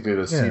basically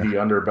the seedy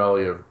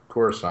underbelly of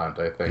Coruscant,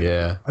 I think.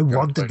 yeah. I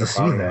wanted to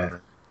see that.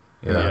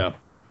 Yeah.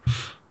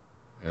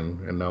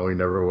 And no, we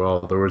never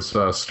will. There was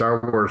Star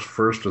Wars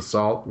First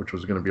Assault, which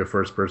was going to be a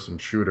first-person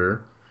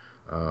shooter,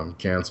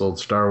 canceled.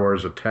 Star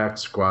Wars Attack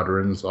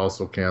Squadrons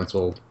also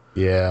canceled.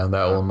 Yeah,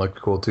 that one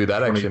looked cool too.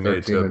 That actually made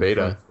it to a 2013 and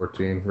beta.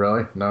 2014.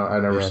 Really? No, I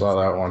never Yeah. saw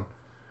that one.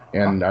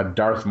 And a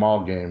Darth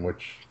Maul game,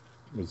 which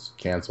was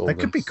canceled. That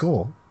could be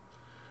cool.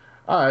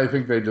 I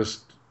think they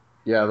just,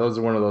 those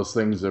are one of those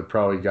things that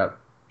probably got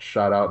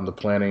shot out in the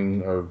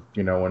planning of,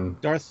 when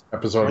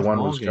Episode Darth 1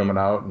 Maul was game. coming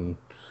out. And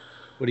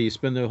What do you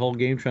spend the whole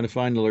game trying to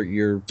find your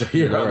your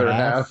other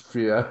half,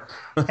 yeah.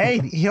 Hey,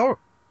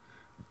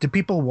 do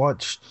people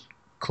watch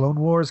Clone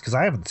Wars? Because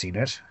I haven't seen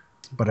it.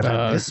 But if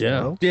I missed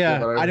yeah. Will. Yeah,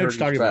 but I've I know what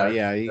heard you're talking it's about.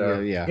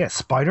 bad. Yeah.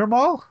 Spider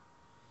Maul?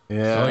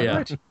 Yeah. Oh,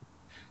 yeah.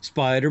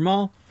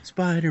 Spider-Man.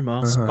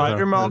 Spider-Man.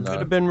 Spider-Man could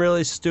have been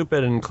really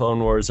stupid in Clone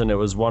Wars, and it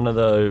was one of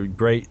the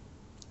great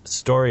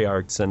story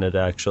arcs in it,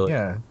 actually.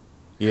 Yeah.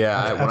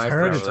 Yeah, when I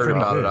heard first it's heard pretty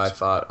about good. it, I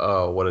thought,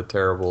 oh, what a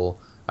terrible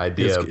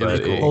idea. It was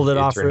but cool. Pulled it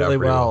off turned out really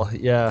pretty well.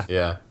 Yeah.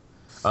 Yeah.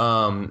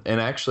 And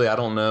actually, I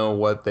don't know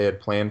what they had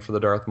planned for the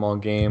Darth Maul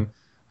game.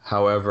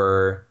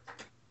 However,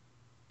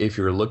 if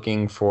you're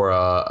looking for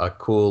a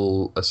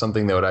cool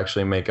something that would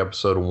actually make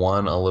Episode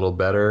 1 a little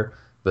better,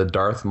 the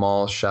Darth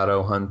Maul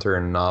Shadow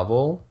Hunter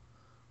novel,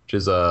 which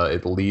is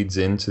it leads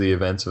into the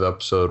events of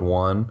Episode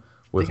 1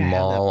 with I have that,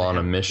 Maul but I on a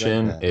haven't read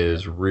mission, that.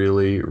 is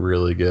really,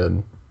 really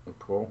good.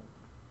 Cool.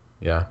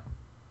 Yeah.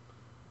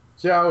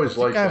 See, I always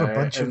liked I have a that.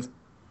 bunch And,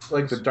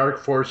 like the Dark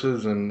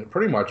Forces and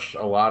pretty much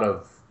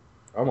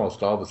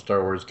almost all the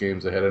Star Wars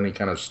games that had any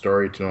kind of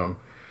story to them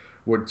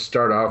would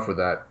start off with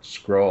that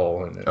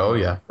scroll and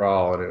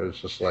crawl, and it was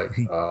just like,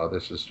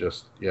 this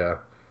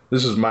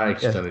is my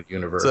extended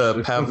universe. It's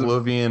a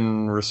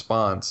Pavlovian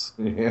response.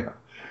 Yeah.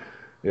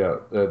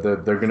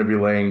 They're going to be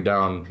laying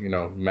down,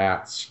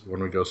 mats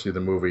when we go see the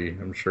movie.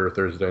 I'm sure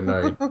Thursday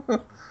night.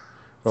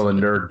 Well, the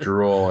nerd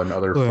drool and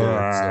other foods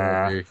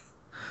that will be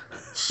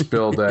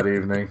spilled that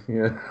evening.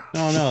 Yeah.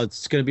 No,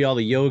 it's going to be all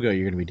the yoga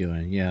you're going to be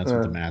doing. Yeah, that's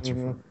what the mats are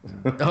for.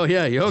 Oh,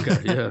 yeah,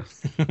 yoga.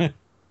 Yeah.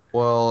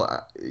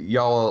 Well,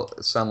 y'all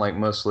sound like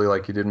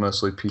you did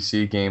mostly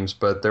PC games,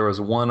 but there was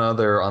one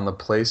other on the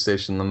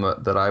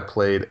PlayStation that I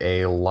played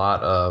a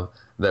lot of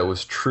that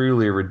was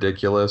truly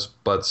ridiculous,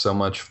 but so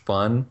much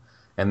fun,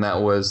 and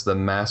that was the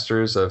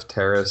Masters of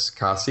Terras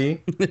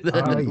Kasi.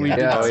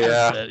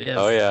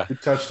 Oh yeah. We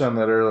touched on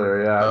that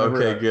earlier, yeah. I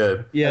remember Okay,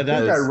 good. Yeah, I think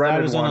I that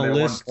rented was on one a at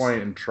list. one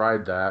point and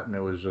tried that, and it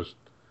was just,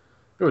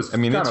 I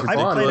mean, it's kind of I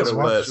fun, played but it it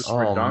once. was just Oh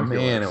redonkulous.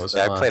 man, it was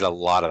Yeah, fun. I played a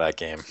lot of that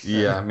game.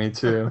 Yeah, me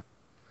too.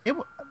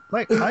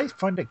 I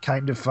find it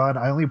kind of fun.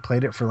 I only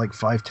played it for like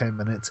 5-10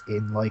 minutes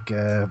in like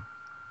a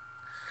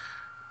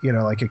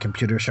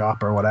computer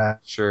shop or whatever.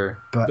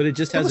 Sure. But it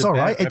just it has was a all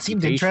bad right. It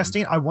seemed reputation.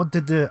 interesting. I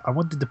wanted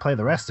to play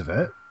the rest of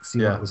it,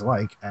 see Yeah. what it was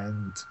like,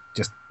 and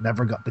just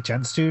never got the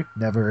chance to.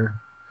 Never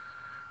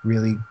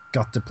really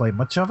got to play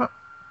much of it.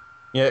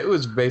 Yeah, it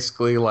was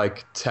basically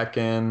like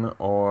Tekken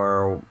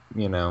or,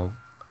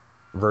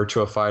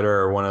 Virtua Fighter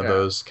or one of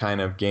those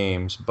kind of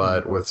games,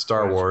 but with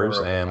Star Wars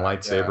and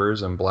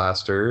lightsabers and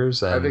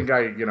blasters. And I think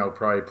I,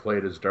 probably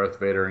played as Darth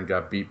Vader and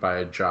got beat by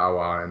a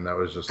Jawa, and that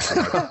was just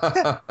too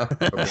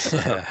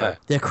much.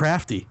 They're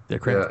crafty. They're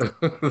crafty.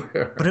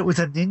 But it was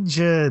a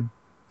ninja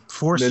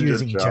force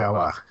using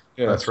Jawa.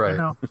 Yeah, that's right. You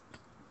know?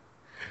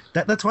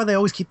 That's why they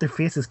always keep their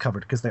faces covered,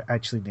 because they're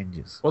actually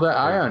ninjas. Well, that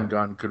ion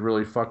gun could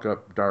really fuck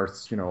up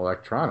Darth's,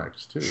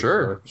 electronics too.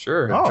 Sure.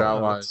 The Oh,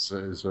 Jawa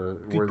is a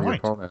worthy point.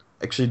 opponent.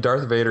 Actually,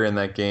 Darth Vader in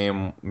that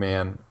game,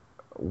 man,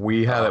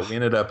 we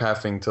ended up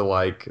having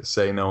to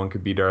say no one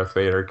could be Darth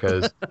Vader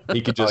because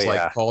he could just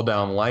call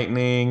down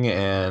lightning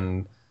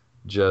and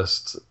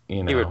just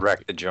He would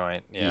wreck the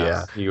joint.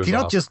 Yeah. He was Can you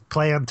not awesome. just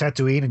play on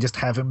Tatooine and just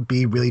have him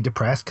be really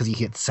depressed because he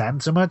hits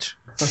sand so much?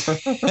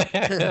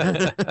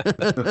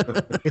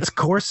 It's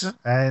coarse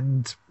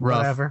and Rough.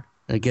 whatever.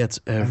 It gets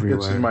It's in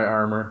everywhere. my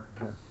armor.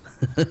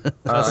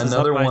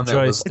 Another my one that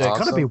was joystick. It's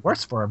gonna be awesome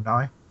worse for him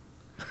now.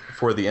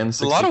 for the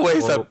N64. A lot of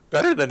ways I'm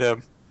better than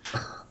him.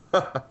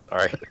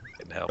 Sorry,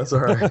 couldn't help. That's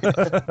all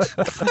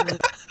right.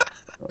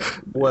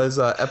 Was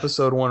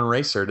Episode 1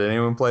 Racer. Did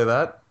anyone play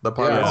that? The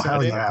podcast?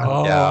 Hell yeah.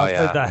 Oh, Yeah, I yeah.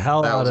 played the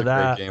hell That out was a of great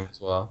that. game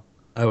as well.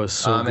 I was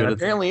so And good at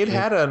apparently it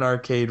had an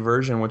arcade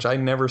version, which I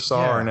never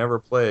saw or never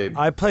played.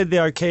 I played the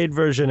arcade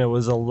version. It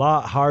was a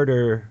lot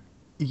harder.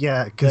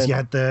 Yeah, because Then- you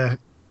had the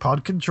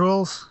pod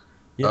controls.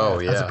 Oh,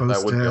 as yeah. That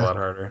opposed would be a to- lot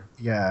harder.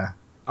 Yeah.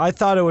 I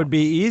thought it would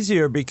be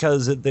easier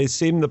because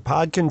the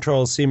pod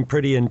controls seemed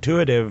pretty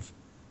intuitive,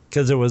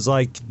 because it was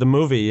like the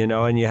movie, you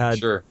know, and you had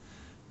Sure.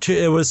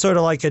 it was sort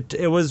of like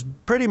it was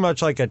pretty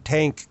much like a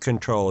tank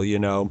control, you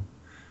know,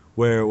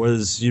 where it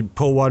was you'd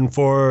pull one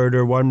forward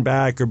or one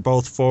back or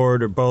both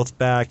forward or both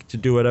back to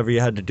do whatever you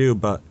had to do.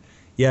 But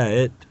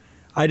yeah,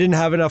 I didn't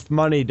have enough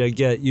money to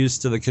get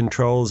used to the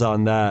controls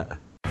on that.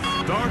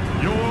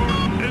 Start your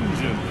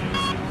engine.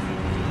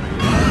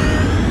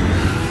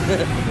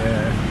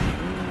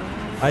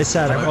 I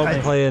sat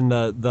home playing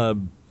the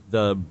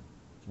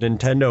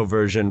Nintendo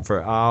version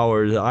for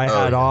hours. I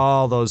had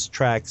all those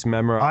tracks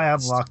memorized. I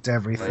unlocked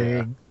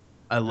everything.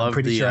 I love I'm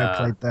pretty the, sure I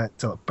played that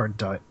till it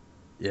burnt out.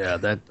 Yeah,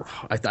 that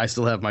I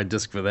still have my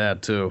disc for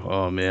that too.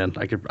 Oh man,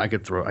 I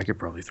could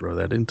probably throw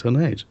that in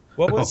tonight.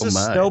 What was the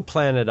Snow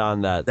Planet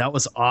on that? That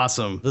was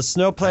awesome. The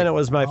Snow Planet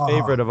was my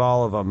favorite of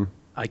all of them.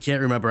 I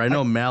can't remember. I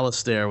know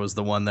Malastare was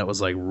the one that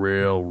was like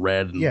real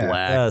red and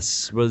black.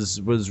 Yes, was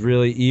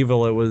really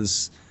evil. It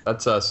was.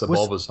 That's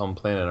Sebulba's home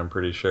planet, I'm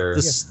pretty sure.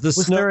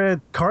 Was there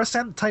a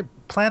Coruscant type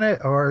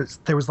planet, or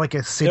there was like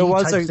a city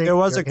type thing? There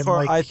was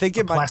I think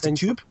it might have been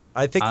tube.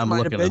 I think it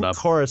might have been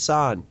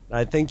Coruscant.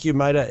 I think you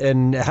might have,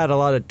 and it had a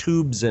lot of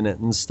tubes in it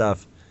and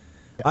stuff.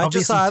 I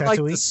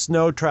like the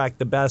snow track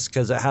the best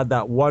because it had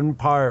that one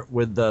part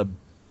with the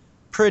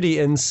pretty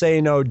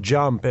insano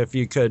jump if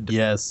you could.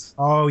 Yes.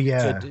 Oh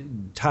yeah.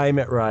 Time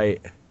it right.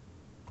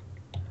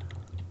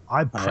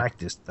 I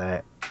practiced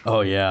that.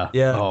 Oh yeah.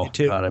 Yeah. Oh me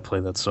too. God, I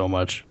played that so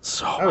much.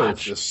 I was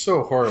just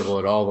so horrible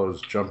at all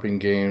those jumping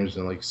games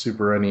and like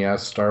Super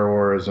NES Star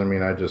Wars. I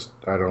mean, I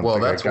don't. Well,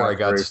 think that's where I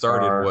got very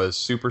started. far. Was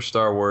Super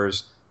Star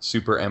Wars,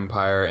 Super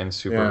Empire, and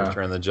Super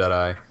Return of the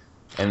Jedi.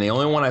 And the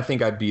only one I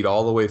think I beat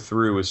all the way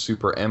through was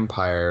Super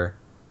Empire,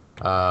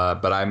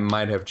 but I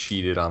might have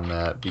cheated on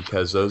that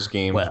because those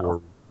games were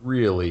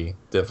really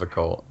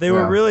difficult. They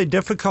were really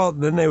difficult,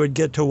 and then they would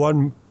get to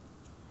one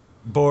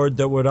board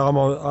that would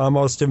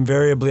almost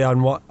invariably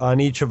on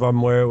each of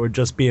them where it would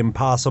just be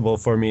impossible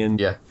for me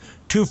and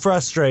too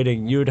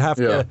frustrating. You would have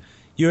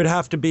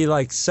to be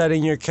like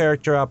setting your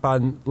character up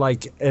on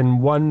like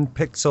in one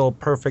pixel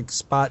perfect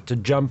spot to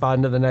jump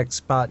onto the next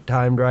spot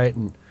timed right,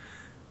 and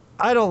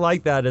I don't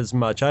like that as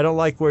much. I don't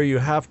like where you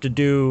have to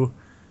do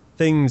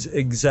things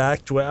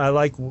exact. I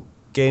like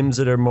games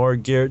that are more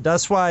geared.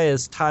 That's why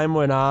as time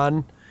went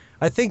on,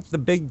 I think the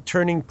big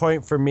turning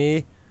point for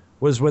me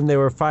was when they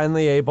were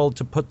finally able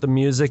to put the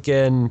music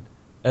in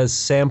as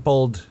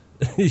sampled,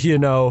 you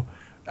know,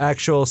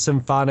 actual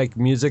symphonic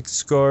music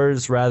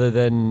scores rather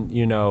than,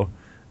 you know,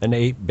 an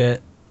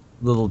 8-bit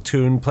little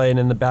tune playing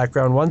in the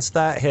background. Once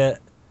that hit,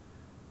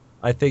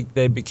 I think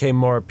they became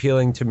more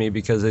appealing to me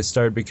because they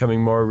started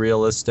becoming more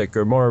realistic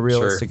in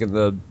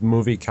the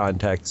movie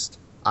context.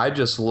 I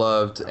just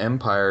loved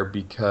Empire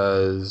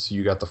because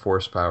you got the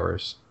Force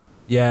powers.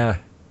 Yeah.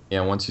 Yeah,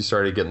 once you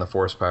started getting the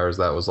Force powers,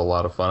 that was a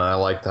lot of fun. And I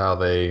liked how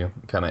they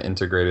kind of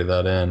integrated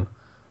that in.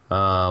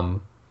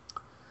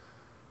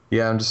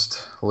 Yeah, I'm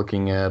just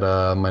looking at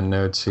my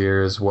notes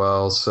here as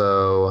well.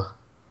 So,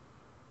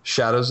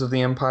 Shadows of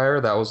the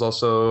Empire, that was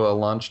also a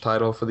launch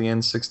title for the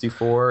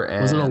N64.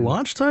 And was it a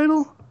launch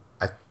title?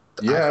 I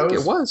think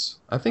it was.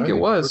 I think it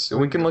was.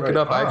 We can look it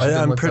up. I actually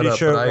didn't look pretty that up,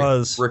 sure but it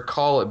was. I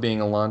recall it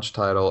being a launch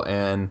title,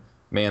 and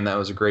man, that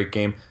was a great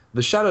game.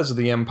 The Shadows of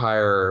the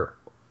Empire,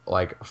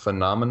 like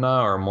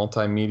phenomena or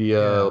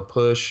multimedia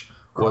push,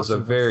 was a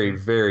very,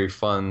 very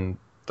fun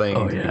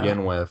thing to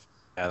begin with.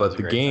 Yeah, but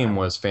the game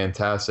was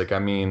fantastic. I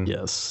mean,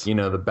 you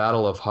know, the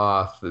Battle of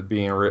Hoth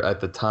being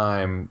at the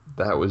time,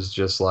 that was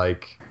just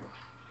like,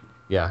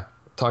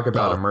 talk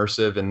about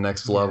immersive and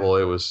next level.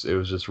 It was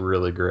just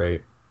really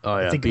great. Oh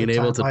yeah, I think being at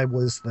the able time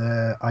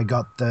to. I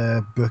got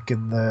the book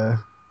and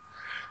the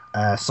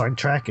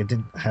soundtrack. I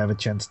didn't have a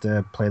chance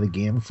to play the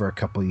game for a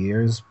couple of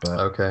years,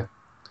 but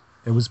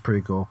it was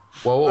pretty cool.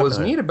 Well, what was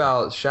neat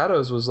about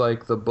Shadows was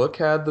like the book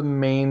had the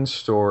main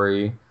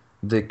story,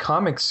 the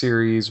comic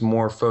series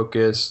more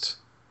focused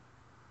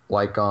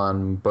like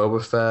on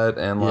Boba Fett,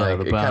 and like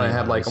it kind of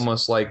had like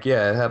almost like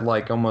it had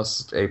like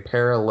almost a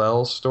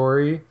parallel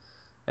story,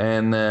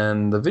 and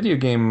then the video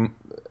game,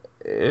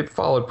 it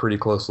followed pretty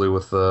closely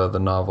with the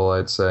novel,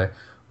 I'd say.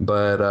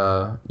 But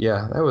that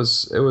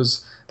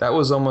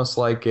was almost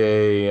like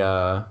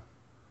a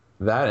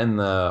that, and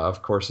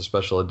of course the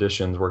special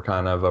editions were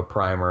kind of a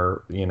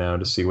primer, you know,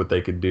 to see what they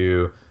could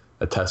do,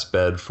 a test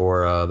bed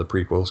for the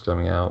prequels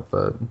coming out.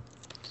 But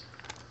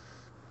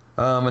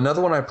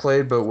another one I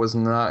played but was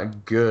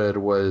not good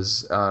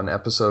was on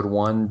Episode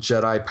 1,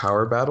 Jedi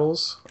Power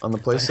Battles on the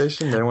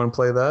PlayStation. Did anyone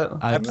play that?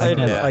 I played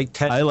it like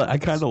 10 I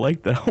kind of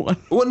like that one.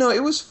 Well, no,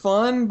 it was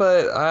fun,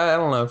 but I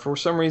don't know. For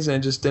some reason,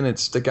 it just didn't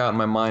stick out in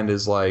my mind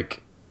as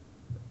like,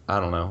 I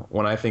don't know.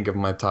 When I think of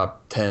my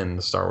top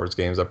 10 Star Wars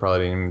games, I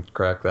probably didn't even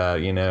crack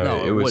that. You know,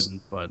 No, it was,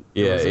 wouldn't. But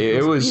yeah,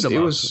 it was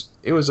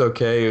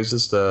okay. It was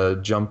just a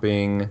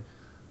jumping,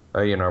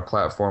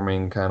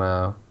 platforming kind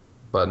of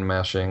button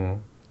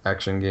mashing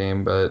action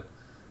game. But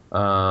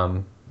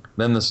then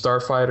the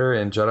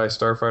Starfighter and Jedi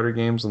Starfighter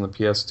games on the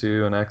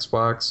PS2 and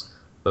Xbox,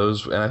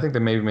 those, and I think they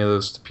maybe made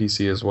those to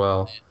PC as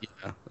well.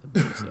 Yeah, I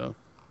think so.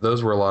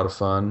 Those were a lot of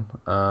fun.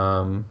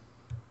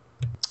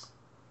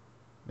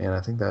 Man,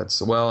 I think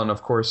that's well, and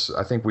of course,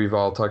 I think we've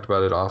all talked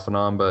about it off and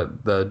on,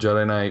 but the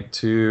Jedi Knight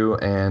 2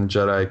 and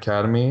Jedi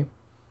Academy.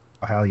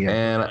 Oh, hell yeah!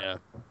 And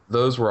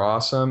those were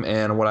awesome.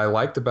 And what I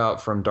liked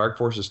about from Dark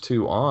Forces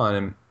 2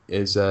 on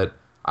is that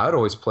I would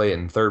always play it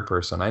in third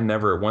person.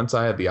 Once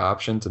I had the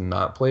option to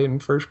not play it in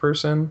first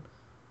person,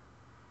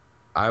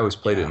 I always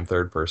played it in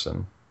third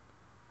person.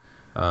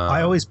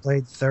 I always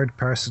played third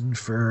person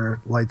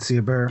for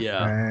lightsaber.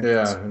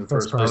 And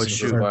first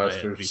person for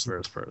blasters.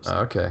 First person.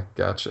 Okay,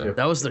 gotcha.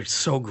 That was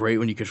so great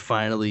when you could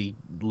finally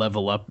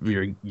level up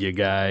your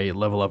guy,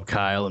 level up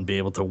Kyle, and be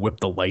able to whip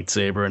the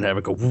lightsaber and have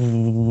it go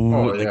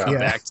and come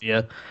back to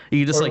you.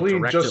 You just lean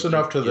direct just it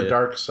enough to the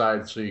dark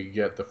side so you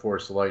get the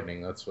force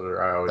lightning. That's what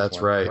I always. That's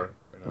right. For,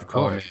 Of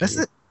course. That's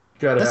the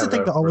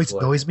thing that always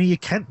annoys me. You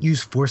can't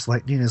use force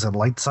lightning as a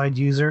light side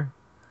user.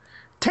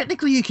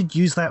 Technically, you could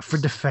use that for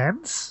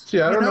defense.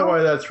 Yeah, I don't know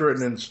why that's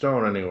written in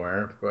stone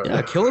anywhere. But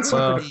yeah, killing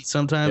somebody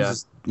sometimes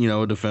is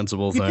a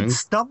defensible you thing. can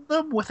stun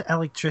them with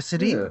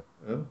electricity.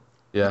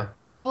 Yeah.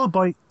 All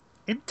about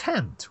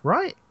intent,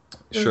 right?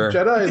 Sure.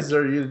 Jedis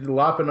are you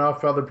lopping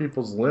off other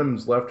people's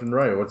limbs left and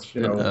right. What's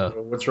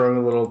what's wrong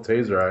with a little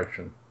taser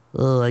action?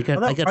 Oh, I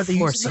got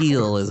force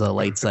heal as a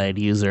light side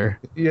user.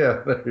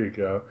 Yeah, there you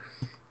go.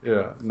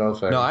 Yeah, no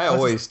thanks. No, I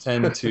always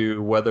tend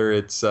to, whether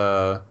it's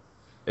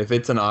if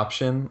it's an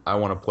option, I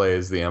want to play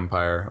as the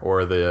Empire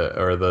or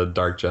the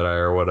Dark Jedi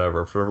or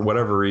whatever. For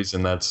whatever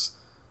reason, that's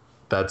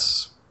I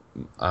don't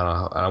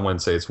know. I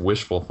wouldn't say it's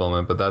wish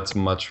fulfillment, but that's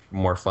much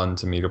more fun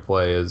to me to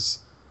play as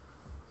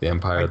the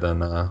Empire than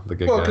the good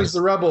guys. Well, because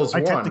the rebels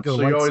won, go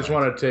so you always side.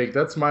 want to take.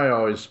 That's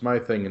my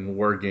thing in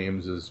war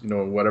games is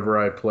whatever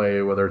I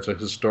play, whether it's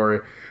if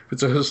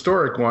it's a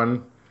historic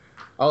one,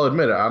 I'll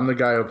admit it. I'm the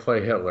guy who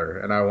play Hitler,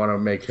 and I want to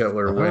make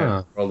Hitler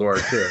win World War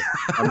II.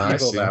 I'm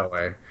evil that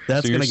way.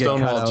 That's so gonna get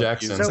Stonewall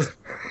Jackson.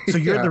 So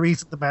you're the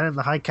reason the Man in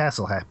the High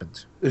Castle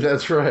happened.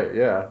 That's right.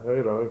 Yeah,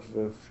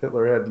 if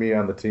Hitler had me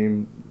on the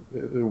team,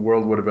 the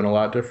world would have been a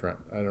lot different.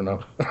 I don't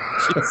know.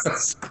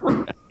 Jesus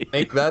Christ.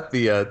 Make that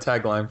the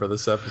tagline for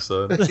this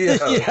episode.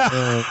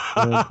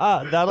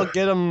 That'll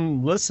get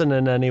them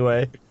listening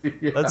anyway.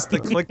 Yeah. That's the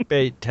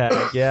clickbait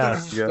tag. Yeah.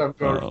 I'm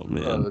going Oh,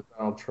 man. the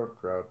Donald Trump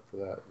crowd for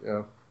that.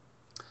 Yeah.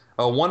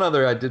 Oh, one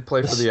other I did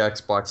play for the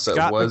Xbox that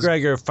Scott was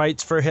McGregor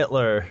fights for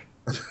Hitler.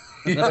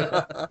 Just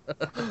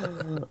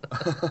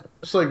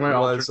like my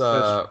was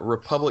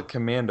Republic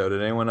Commando.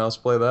 Did anyone else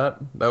play that?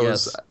 That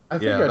Yes. was I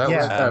think that I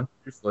was that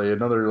briefly.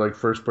 Another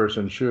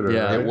first-person shooter.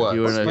 Yeah, right? It was,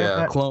 you were in a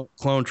yeah.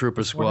 clone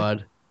trooper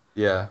squad.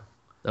 yeah.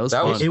 That was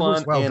That fun. was It fun,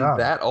 was well and done.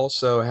 that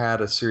also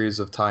had a series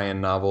of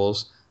tie-in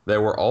novels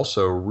that were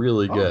also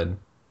really good.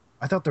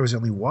 I thought there was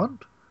only one.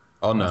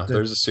 Oh no,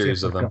 there's a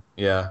series of them.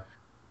 Yeah.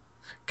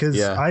 Because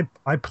Yeah.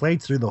 I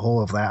played through the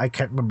whole of that. I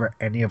can't remember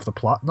any of the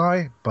plot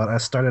now, but I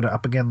started it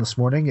up again this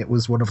morning. It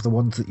was one of the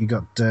ones that you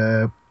got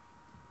to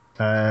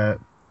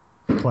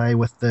play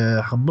with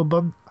the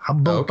Humble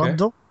Okay.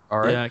 Bundle. All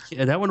right.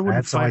 Yeah, that one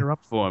wouldn't So I fire up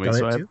for me, got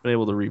so it I too. haven't been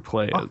able to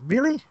replay it. Oh,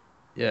 really?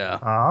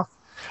 Yeah.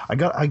 I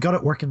got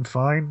it working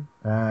fine,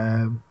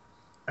 and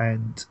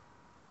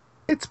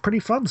it's pretty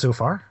fun so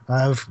far.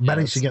 I've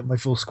managed to get my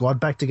full squad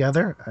back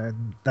together,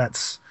 and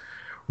that's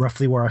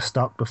roughly where I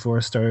stopped before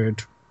I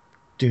started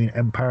doing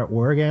Empire at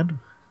War again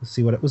to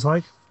see what it was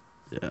like.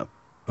 Yeah.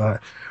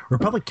 But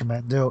Republic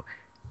Commando,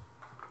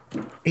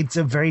 it's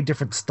a very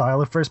different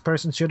style of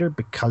first-person shooter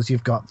because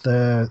you've got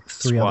the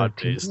three other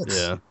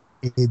Squad-based,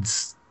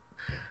 teammates.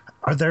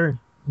 Are there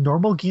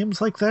normal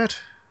games like that,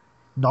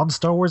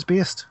 non-Star Wars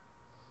based?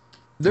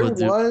 There Well,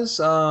 was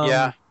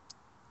Yeah.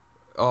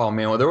 Oh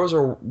man, well there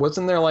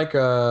wasn't there like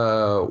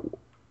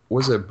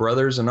was it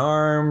Brothers in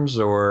Arms,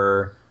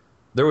 or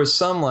there was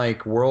some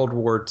like World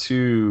War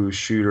II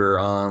shooter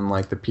on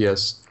like the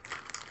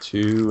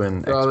PS2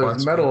 and Xbox.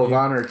 The Medal of One.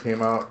 Honor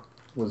came out.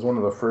 Was one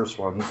of the first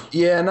ones.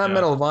 Yeah, not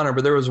Medal of Honor,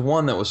 but there was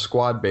one that was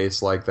squad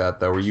based like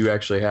that though, where you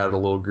actually had a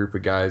little group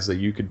of guys that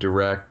you could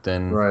direct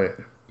and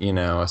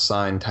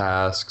assign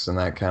tasks and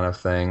that kind of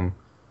thing.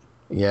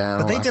 Yeah,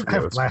 But they didn't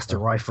have blaster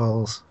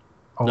rifles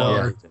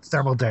or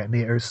thermal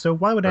detonators, so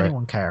why would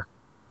anyone care?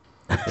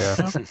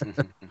 Yeah.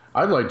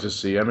 I'd like to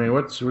see. I mean,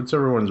 what's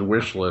everyone's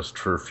wish list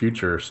for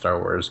future Star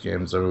Wars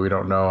games? I mean, we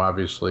don't know,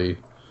 obviously.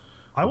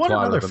 I the want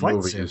plot of another the flight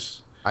movies.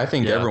 sim. I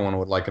think everyone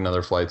would like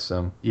another flight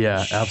sim.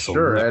 Yeah,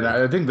 absolutely. Sure, and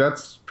I think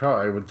that's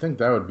probably. I would think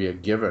that would be a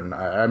given.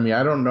 I mean,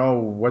 I don't know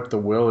what the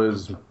will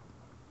is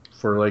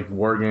for like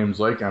war games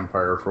like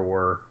Empire for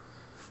War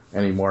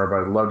anymore,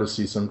 but I'd love to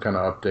see some kind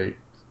of update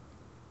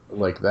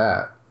like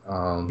that.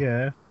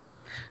 Yeah.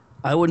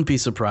 I wouldn't be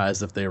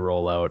surprised if they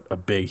roll out a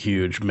big,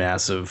 huge,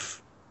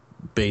 massive,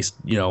 based,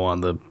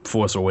 on the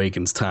Force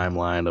Awakens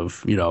timeline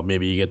of,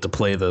 maybe you get to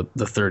play the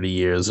 30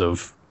 years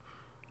of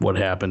what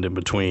happened in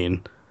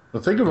between.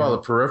 Well, think of all the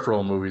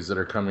peripheral movies that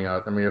are coming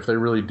out. I mean, if they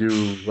really do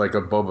like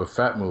a Boba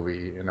Fett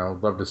movie, I'd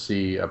love to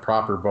see a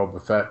proper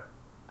Boba Fett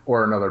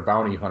or another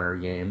bounty hunter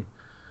game,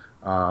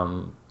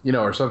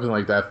 or something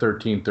like that.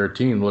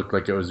 1313 looked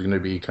like it was going to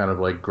be kind of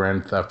like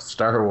Grand Theft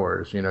Star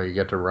Wars. You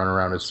get to run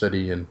around a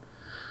city and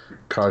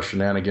cause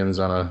shenanigans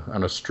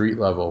on a street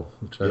level,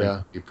 which I think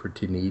would be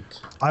pretty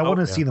neat. I want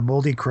to see the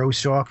Moldy Crow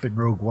shop in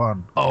Rogue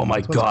One. Oh my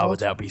That's what it's God, called. would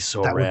that be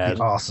so that rad? would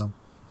be awesome.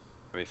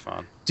 That'd be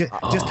fun.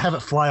 Just have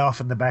it fly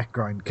off in the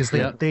background, because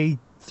they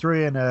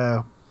threw in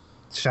a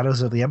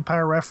Shadows of the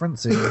Empire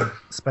reference in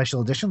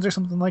special editions or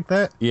something like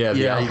that. Yeah,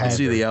 you can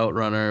see the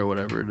Outrunner or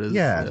whatever it is.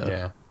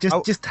 Yeah.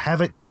 Just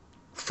have it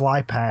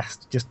fly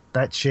past just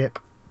that ship.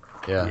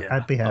 Yeah.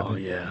 I'd be happy. Oh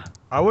yeah.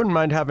 I wouldn't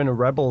mind having a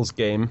Rebels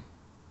game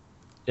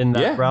in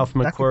that Ralph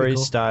McQuarrie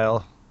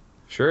style.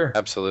 Sure.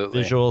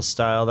 Absolutely. Visual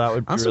style. That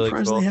would be I'm really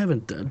surprised cool. they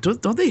haven't.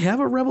 Don't they have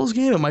a Rebels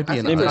game? It might be I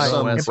an think there's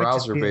some iOS.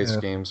 browser-based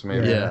games,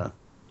 maybe.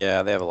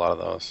 Yeah, they have a lot of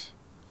those.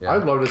 Yeah.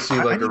 I'd love to see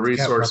I like need a to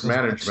get resource Rebels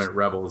management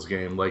Rebels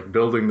game, like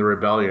building the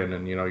rebellion,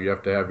 and you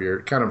have to have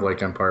your kind of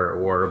like Empire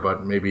at War,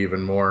 but maybe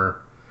even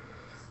more,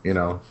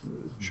 down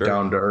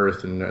to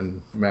earth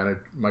and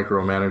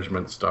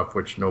micromanagement stuff,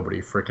 which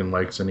nobody freaking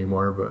likes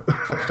anymore.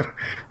 But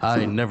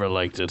I never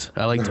liked it.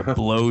 I like to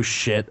blow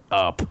shit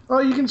up.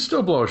 well, you can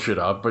still blow shit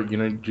up, but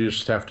you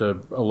just have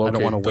to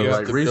locate wanna the waste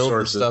right to build the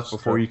resources stuff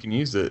before you can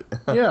use it.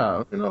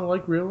 yeah,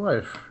 like real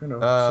life,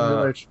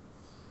 simulation.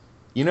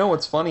 You know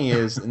what's funny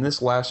is in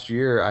this last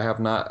year, I have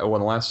not. Well, in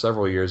the last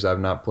several years,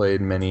 I've not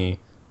played many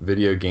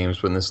video games.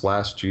 But in this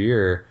last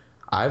year,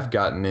 I've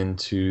gotten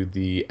into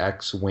the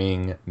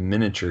X-Wing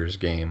miniatures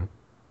game.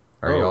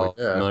 Are you all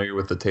familiar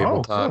with the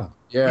tabletop? Cool.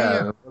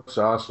 Yeah, that looks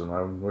awesome.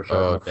 I wish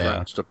I had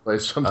friends to play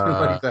something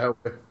like that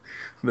with.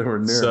 They were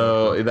near.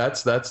 So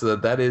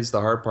that is the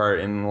hard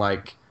part. And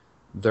like,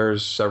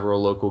 there's several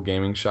local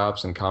gaming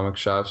shops and comic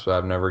shops, but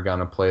I've never gone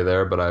to play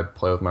there. But I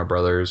play with my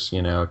brothers,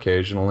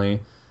 occasionally.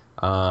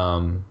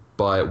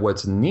 But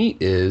what's neat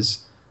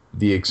is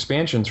the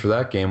expansions for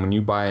that game. When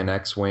you buy an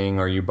X-Wing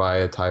or you buy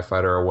a TIE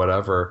Fighter or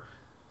whatever,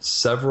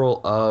 several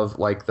of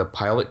like the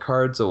pilot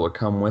cards that will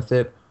come with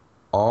it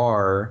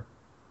are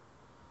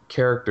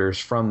characters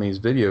from these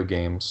video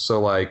games.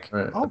 So like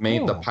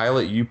the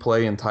pilot you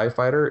play in TIE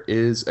Fighter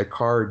is a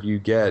card you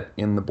get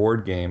in the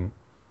board game,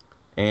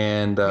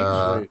 and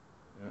like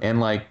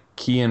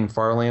Kian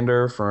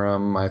Farlander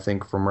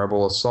from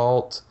Rebel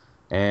Assault.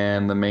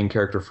 And the main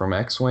character from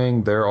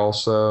X-Wing, they're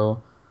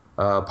also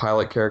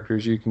pilot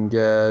characters you can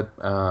get.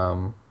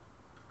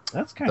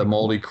 That's kind the of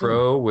Moldy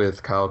Crow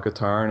with Kyle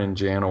Katarn and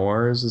Jan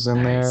Ors is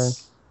in there.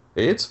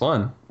 It's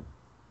fun.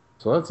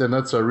 So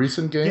that's a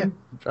recent game,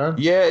 John?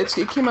 Yeah, it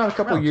came out a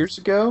couple years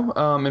ago.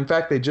 In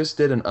fact, they just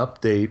did an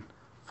update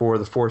for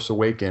The Force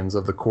Awakens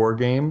of the core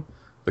game.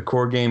 The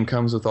core game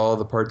comes with all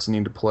the parts you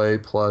need to play,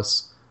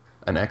 plus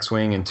an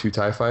X-Wing and 2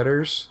 TIE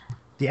Fighters.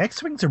 The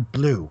X-Wings are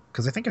blue,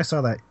 because I think I saw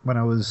that when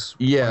I was.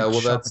 Yeah, well,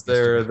 that's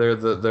they're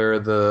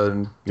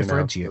the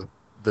differentiate.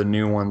 The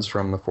new ones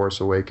from The Force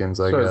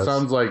Awakens, I so guess. It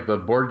sounds like the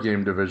board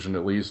game division,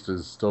 at least,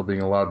 is still being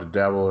allowed to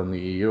dabble in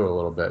the EU a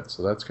little bit.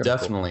 So that's kind of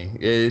definitely.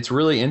 It's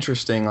really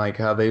interesting, like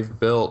how they've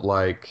built.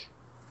 Like,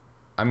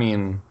 I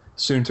mean,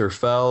 Soontir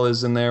Fel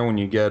is in there when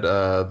you get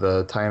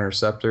the TIE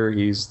Interceptor.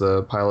 He's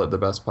the pilot,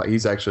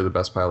 he's actually the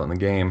best pilot in the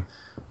game.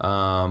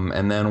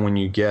 And then when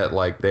you get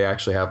they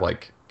actually have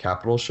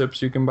capital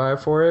ships you can buy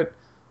for it,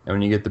 and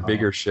when you get the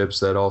bigger ships,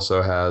 that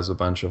also has a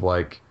bunch of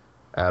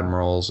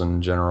admirals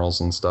and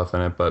generals and stuff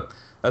in it. But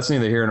that's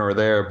neither here nor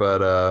there.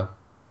 But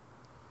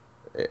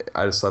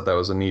I just thought that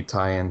was a neat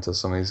tie-in to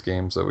some of these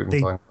games that we've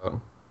been talking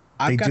about.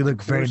 They do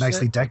look very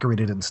nicely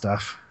decorated and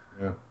stuff.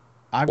 Yeah.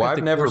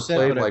 I've never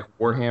played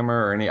Warhammer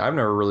or any. I've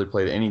never really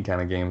played any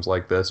kind of games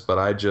like this, but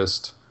I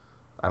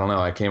don't know.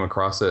 I came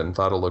across it and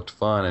thought it looked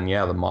fun, and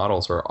yeah, the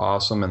models are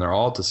awesome, and they're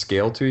all to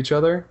scale to each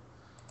other.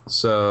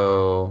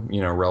 So,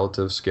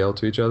 relative scale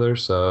to each other.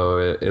 So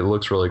it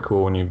looks really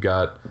cool when you've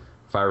got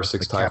 5 or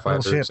 6 TIE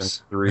Fighters ships.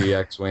 and 3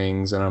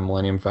 X-Wings and a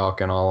Millennium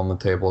Falcon all on the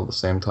table at the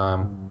same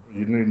time.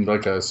 You need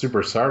a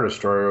Super Star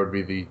Destroyer would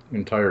be the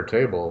entire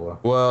table.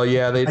 Well,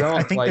 yeah, they don't.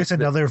 I think there's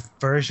another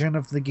version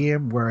of the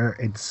game where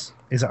is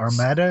it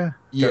Armada?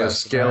 Yeah, it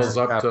scales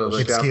up to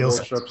the capital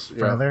ships.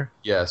 Further.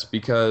 Yes,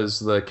 because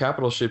the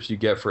capital ships you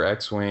get for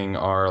X-Wing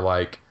are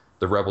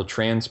the Rebel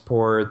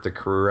Transport, the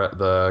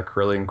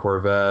Corellian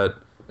Corvette.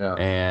 Yeah.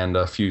 And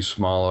a few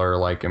smaller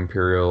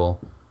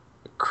Imperial,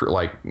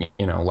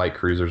 light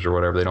cruisers or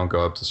whatever. They don't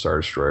go up to Star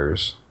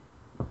Destroyers.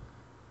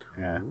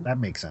 Yeah, that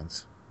makes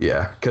sense.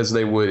 Yeah, because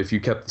they would if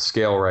you kept the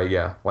scale right.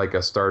 Yeah, like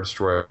a Star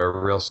Destroyer,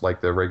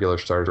 the regular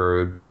Star Destroyer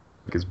would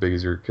be as big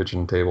as your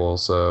kitchen table.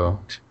 So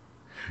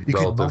you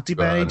could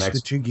multi-manage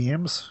the 2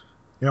 games.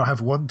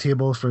 Have one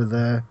table for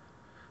the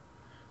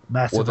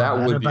massive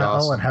Armada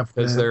battle and have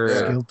the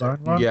scaled down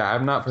one. Yeah,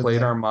 I've not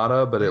played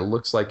Armada, but it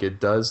looks like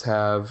it does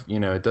have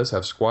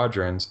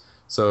squadrons.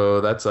 So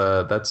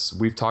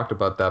we've talked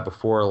about that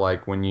before.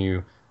 When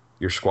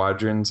your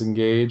squadrons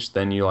engage,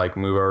 then you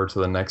move over to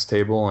the next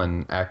table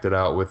and act it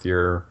out with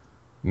your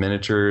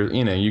miniature.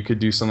 You could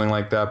do something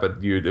like that,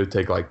 but it would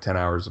take 10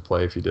 hours to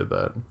play if you did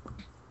that.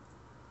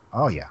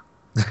 Oh yeah.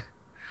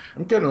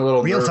 I'm getting a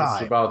little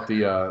nervous about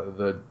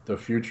the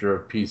future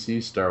of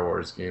PC Star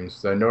Wars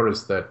games. I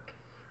noticed that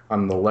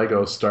on the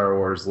Lego Star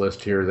Wars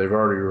list here, they've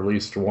already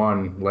released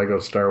one, Lego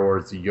Star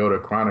Wars: The Yoda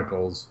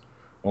Chronicles,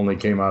 only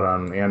came out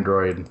on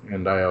Android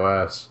and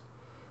iOS.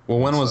 Well,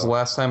 when was the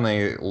last time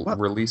they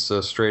released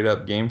a straight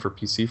up game for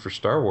PC for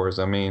Star Wars?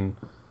 I mean,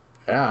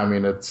 yeah, I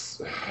mean I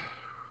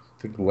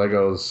think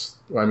Lego's.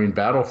 I mean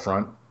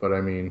Battlefront, but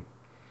I mean,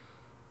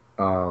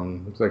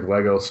 looks like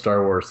Lego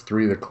Star Wars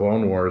 3: The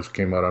Clone Wars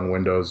came out on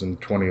Windows in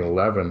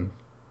 2011.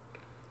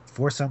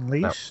 Force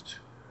Unleashed,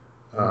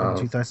 in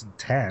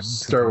 2010.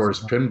 Star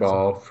Wars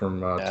Pinball from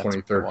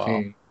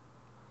 2013.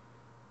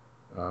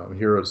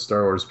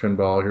 Star Wars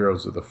Pinball,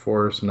 Heroes of the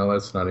Force. No,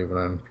 that's not even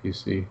on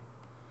PC.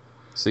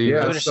 See,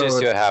 I'm interested to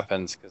see what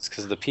happens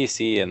because the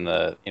PC and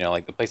the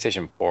like the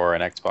PlayStation 4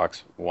 and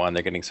Xbox One,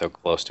 they're getting so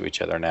close to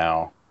each other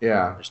now.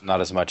 Yeah, there's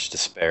not as much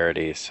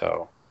disparity.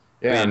 So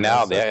yeah, I mean,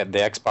 now the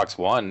Xbox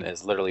One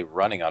is literally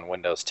running on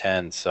Windows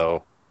 10.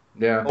 So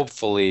yeah,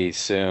 hopefully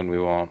soon we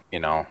won't.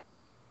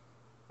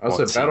 I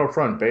said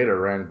Battlefront beta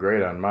ran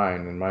great on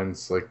mine, and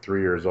mine's like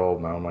 3 years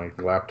old now, my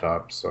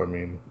laptop. So I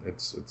mean,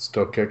 it's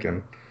still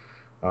kicking.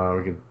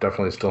 We can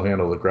definitely still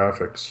handle the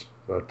graphics,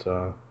 but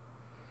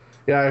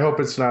yeah, I hope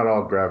it's not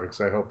all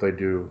graphics. I hope they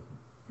do,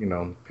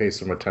 pay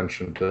some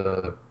attention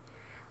to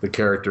the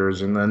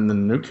characters and then the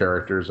new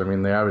characters. I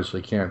mean, they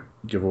obviously can't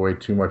give away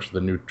too much of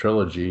the new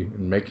trilogy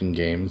in making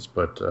games,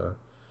 but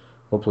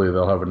hopefully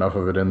they'll have enough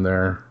of it in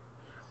there.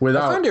 I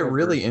find it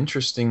really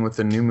interesting with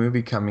the new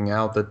movie coming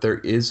out that there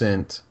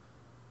isn't,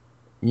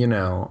 I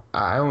know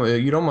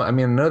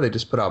they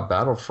just put out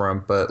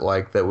Battlefront, but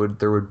like there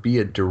would be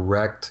a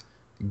direct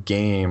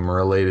game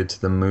related to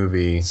the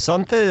movie.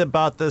 Something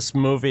about this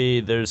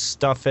movie, there's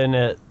stuff in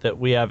it that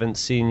we haven't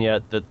seen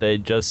yet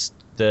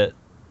that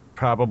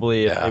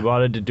probably if they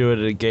wanted to do it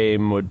at a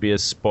game would be a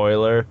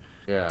spoiler.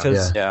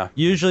 Because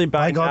usually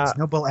by God's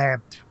noble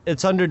end.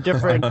 It's under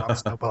different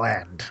noble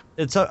end.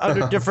 It's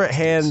under different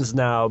hands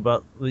now,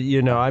 but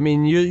I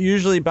mean,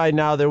 usually by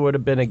now there would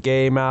have been a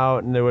game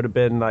out, and there would have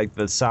been like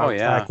the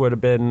soundtrack would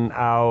have been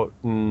out,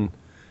 and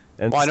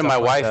well, I know my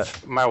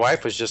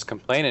wife was just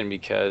complaining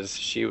because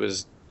she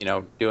was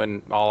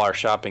doing all our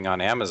shopping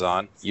on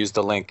Amazon. Used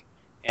the link,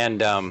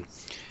 and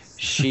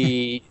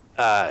she.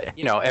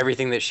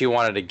 Everything that she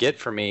wanted to get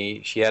for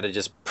me, she had to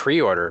just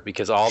pre-order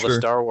because all the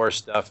Star Wars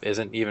stuff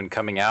isn't even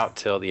coming out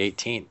till the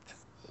 18th.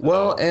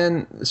 Well,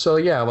 and so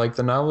yeah, like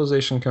the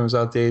novelization comes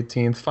out the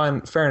 18th.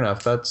 Fine, fair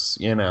enough. That's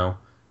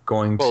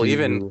going to. Well,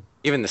 even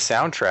the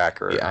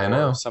soundtrack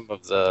or some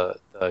of the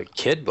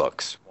kid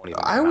books won't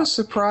even. I was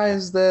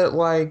surprised that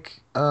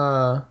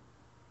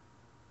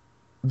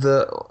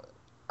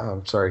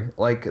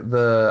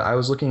I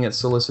was looking at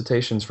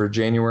solicitations for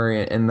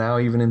January and now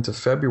even into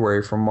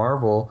February from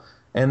Marvel,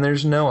 and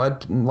there's no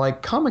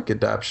comic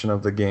adaptation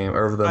of the game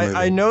or of the movie.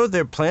 I know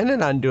they're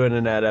planning on doing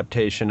an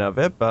adaptation of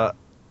it, but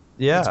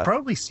yeah, it's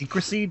probably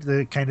secrecy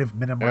to kind of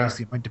minimize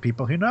the amount of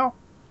people who know.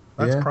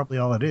 That's probably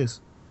all it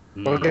is.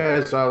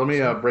 Okay, so let me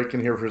break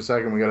in here for a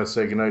second. We got to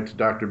say goodnight to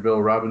Dr.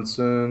 Bill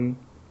Robinson.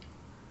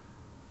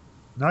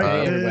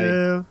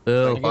 Night,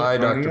 Bill. Bye,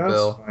 Dr.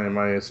 Bill.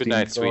 Good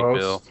night, sweet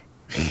Bill.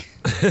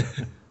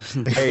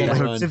 Hey,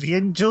 if the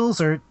angels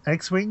or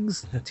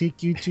X-Wings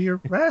take you to your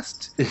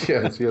rest.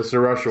 Yes, he has to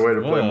rush away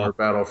to play more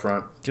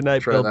Battlefront. Good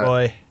night, Bill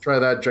boy. Try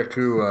that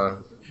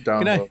Jakku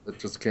download that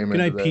just came in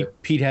today. Good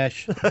night, Pete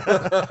Hash.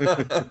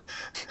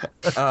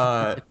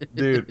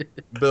 Dude,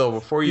 Bill,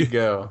 before you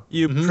go.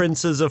 You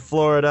princes of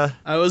Florida.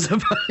 I was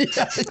about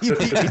you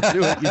beat me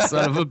to it, you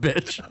son of a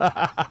bitch.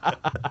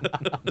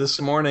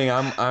 This morning,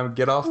 I'm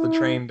get off the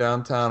train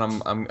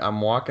downtown.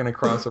 I'm walking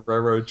across the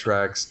railroad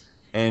tracks.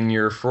 And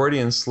your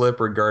Freudian slip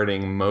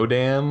regarding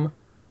Modam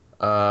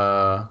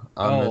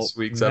on this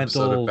week's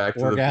episode of Back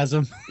to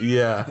Orgasm. the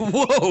Yeah.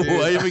 Whoa!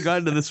 Dude. I haven't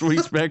gotten to this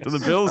week's Back to the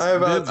Bills. I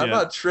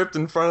about tripped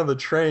in front of the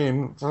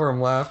train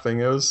from laughing.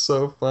 It was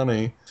so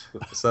funny.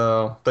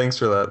 So thanks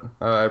for that.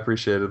 I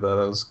appreciated that.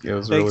 It was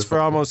thanks really for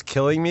funny. Almost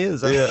killing me.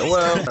 Is that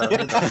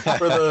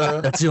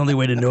That's the only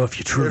way to know if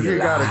you truly. If you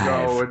gotta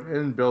go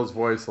in Bill's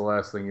voice, the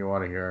last thing you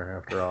want to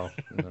hear. After all,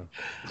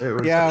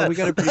 yeah, we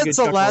got a pretty good. That's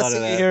the last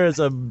thing you hear is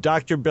a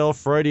Dr. Bill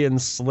Freudian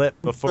slip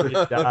before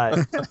you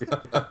die.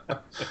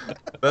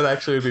 That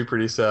actually would be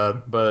pretty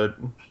sad, but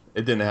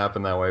it didn't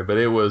happen that way. But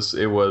it was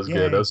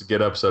good. That was a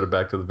good episode of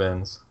Back to the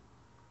Bins.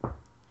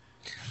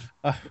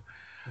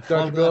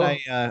 I'm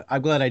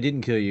glad I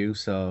didn't kill you.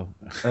 So.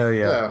 Oh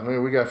yeah. I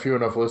mean, we got few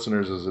enough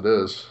listeners as it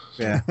is.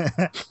 Yeah.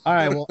 All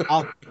right. Well,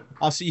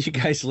 I'll see you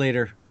guys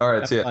later. All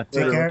right. See ya.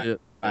 Take care.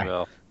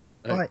 Bye.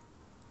 Bye.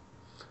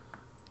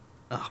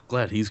 Oh,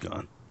 glad he's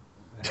gone.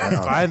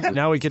 Fine.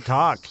 Now we can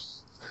talk.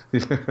 We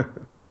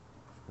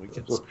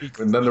can speak.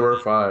 And then there were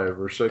 5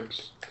 or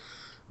 6.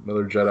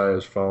 Another Jedi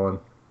has fallen.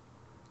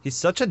 He's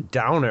such a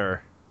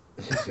downer.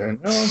 I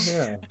know,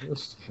 yeah.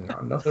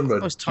 Nothing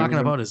but. I was talking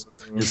about his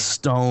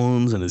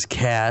stones and his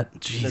cat.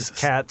 Jesus. His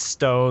cat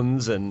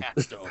stones and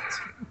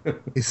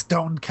his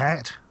stone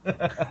cat. I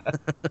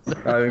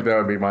think that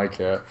would be my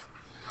cat.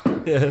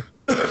 Yeah.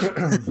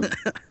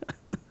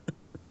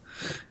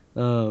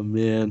 Oh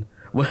man.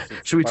 What,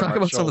 should we talk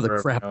about some of the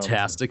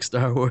craptastic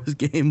Star Wars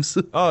games?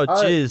 Oh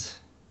jeez.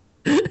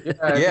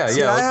 Yeah,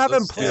 See, I haven't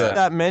let's do played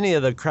that many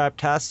of the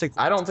craptastic.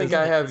 I don't think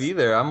I have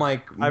either. I'm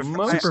like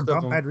most Super of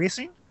Bump them. Head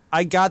Racing?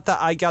 I got the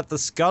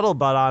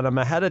scuttlebutt on them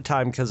ahead of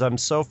time because I'm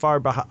so far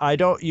behind. I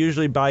don't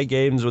usually buy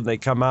games when they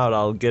come out.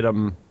 I'll get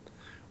them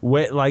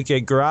like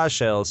at garage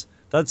sales.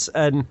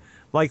 And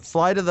like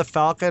Flight of the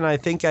Falcon, I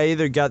think I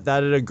either got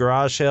that at a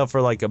garage sale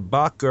for like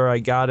 $1 or I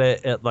got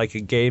it at like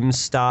a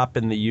GameStop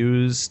in the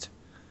used.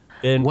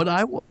 And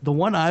the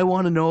one I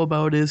want to know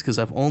about is, because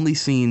I've only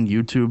seen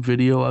YouTube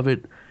video of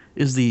it,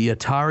 is the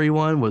Atari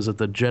one. Was it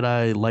the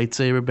Jedi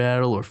lightsaber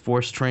battle or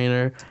Force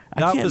Trainer?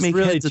 I That can't was make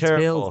really heads or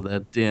tails of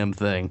that damn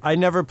thing. I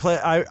never play.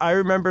 I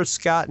remember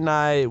Scott and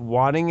I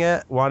wanting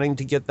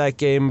to get that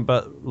game,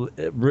 but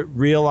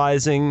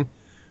realizing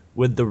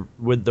with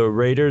the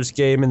Raiders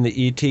game and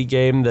the ET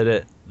game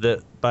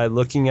that by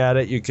looking at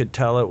it you could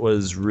tell it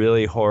was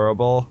really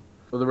horrible.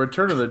 Well, the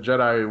Return of the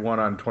Jedi one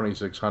on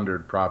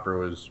 2600 proper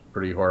was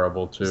pretty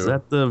horrible too. Is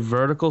that the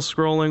vertical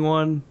scrolling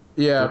one?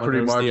 Yeah, The one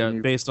pretty that was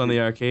much. based on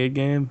the arcade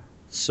game.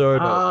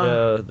 Sort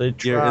of. Yeah, they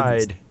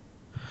tried.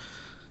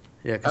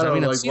 Yeah, I because don't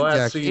know, I've like seen the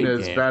last scene arcade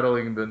is game.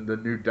 battling the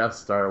new Death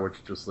Star,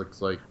 which just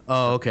looks like.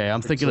 Oh, okay.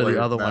 I'm thinking of the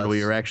pixelated other one where mess.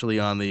 you're actually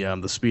on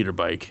the speeder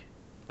bike.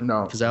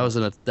 No, because that was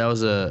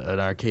an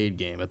arcade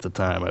game at the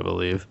time, I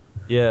believe.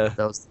 Yeah,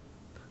 that was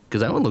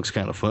because that one looks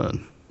kind of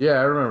fun. Yeah,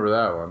 I remember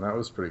that one. That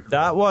was pretty cool.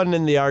 That one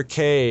in the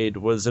arcade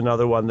was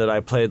another one that I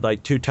played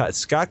like 2 times.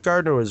 Scott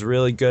Gardner was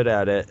really good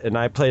at it, and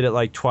I played it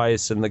like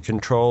twice, and the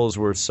controls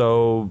were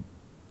so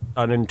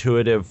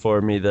unintuitive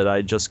for me that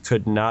I just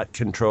could not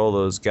control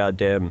those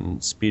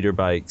goddamn speeder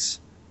bikes.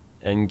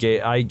 And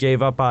I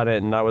gave up on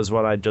it, and that was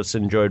when I just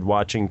enjoyed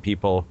watching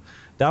people.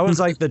 That was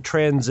like the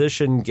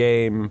transition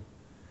game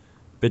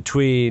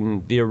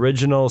between the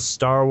original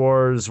Star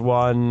Wars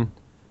one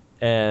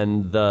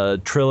and the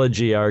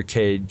trilogy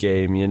arcade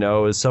game. You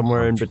know, it was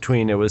somewhere in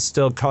between. It was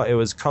still it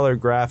was color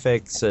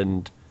graphics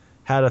and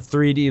had a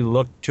 3D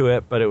look to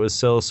it, but it was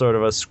still sort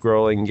of a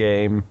scrolling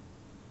game.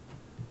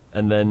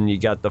 And then you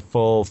got the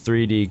full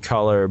 3D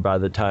color by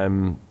the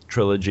time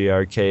trilogy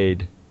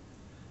arcade.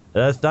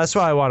 That's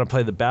why I want to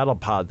play the Battle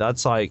Pod.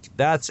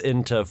 That's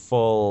into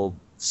full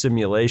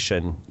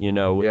simulation, you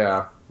know,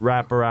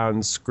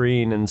 wraparound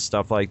screen and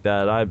stuff like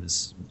that.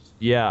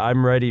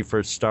 I'm ready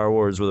for Star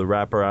Wars with a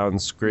wraparound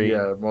screen.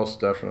 Yeah,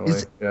 most definitely.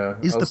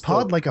 Is the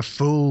pod like a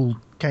full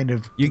kind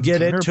of you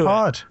get into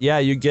pod? it? Yeah,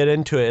 you get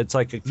into it. It's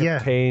like a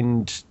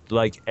contained,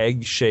 like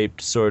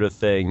egg-shaped sort of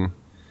thing.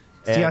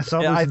 See, I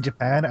saw those in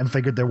Japan and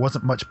figured there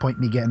wasn't much point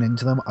me getting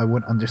into them. I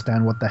wouldn't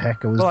understand what the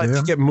heck I was doing. I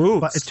think it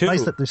moves, but it's too.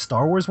 nice that there's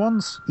Star Wars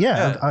ones.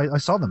 Yeah. I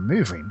saw them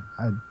moving.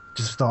 I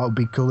just thought it would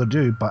be cool to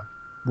do, but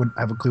wouldn't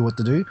have a clue what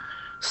to do.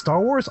 Star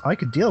Wars, I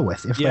could deal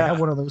with. If they have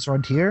one of those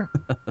around here,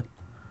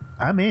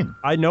 I'm in.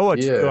 I know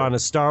what to do on a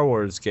Star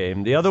Wars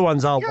game. The other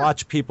ones, I'll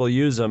watch people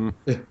use them,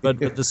 but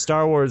with the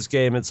Star Wars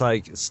game, it's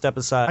like, step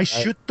aside. I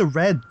shoot the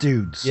red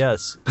dudes.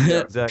 Yes,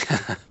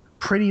 exactly.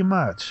 Pretty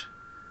much.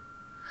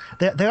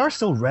 They are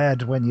still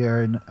red when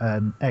you're in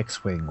an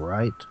X-Wing,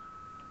 right?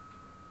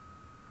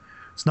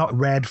 It's not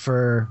red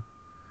for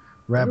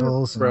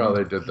Rebels. Bro,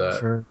 they did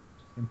that.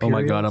 Oh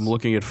my god, I'm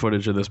looking at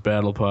footage of this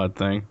battle pod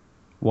thing.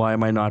 Why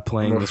am I not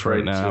playing this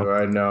right now?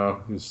 I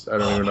know. I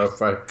don't even know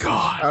if I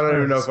don't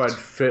even know if I'd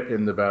fit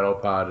in the battle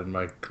pod in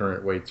my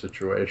current weight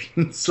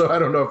situation. So I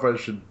don't know if I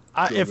should.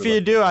 If you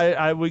do,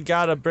 we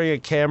gotta bring a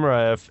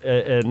camera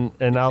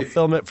and I'll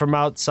film it from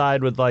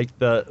outside with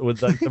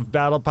the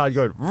battle pod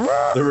going.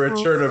 The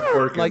return of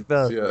Porkins.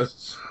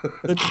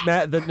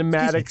 Like the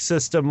pneumatic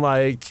system,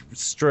 like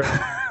straight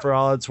for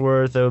all it's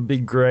worth. It would be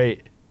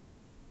great.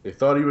 They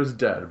thought he was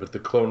dead, but the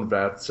clone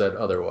vat said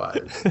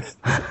otherwise.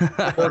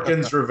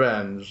 Porkins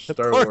Revenge.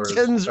 Star Wars.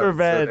 Porkins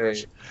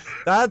Revenge.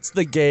 That's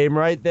the game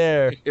right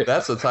there.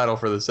 That's the title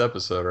for this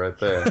episode right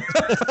there.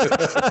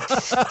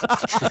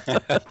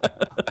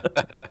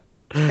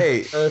 Hey,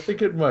 I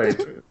think it might.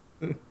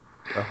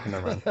 Oh,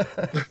 never mind.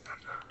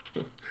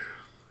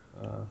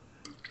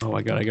 Oh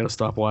my god, I gotta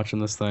stop watching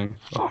this thing.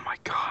 Oh my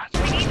god. We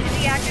need to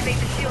deactivate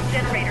the shield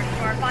generators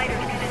so our fighters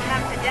can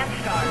attack the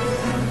Death Star.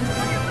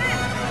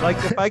 Like,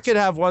 if I could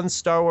have one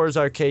Star Wars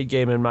arcade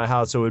game in my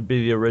house, it would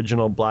be the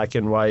original black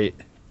and white.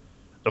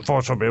 The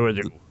Force will be with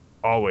you,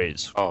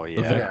 always. Oh,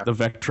 yeah. The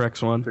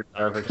Vectrex one.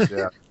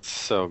 Yeah.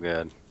 So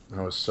good.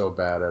 I was so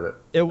bad at it.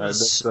 It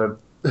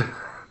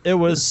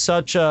was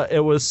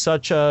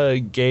such a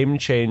game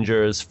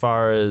changer as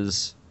far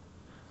as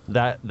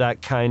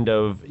that kind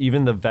of,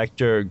 even the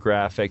vector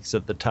graphics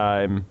at the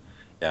time.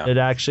 Yeah. It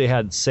actually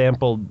had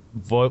sampled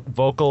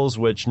vocals,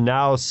 which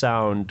now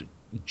sound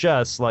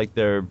just like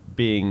they're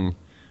being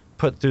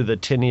put through the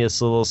tiniest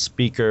little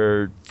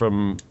speaker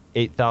from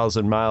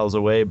 8,000 miles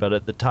away, but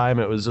at the time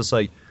it was just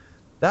like,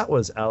 that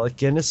was Alec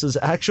Guinness's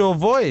actual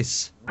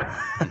voice.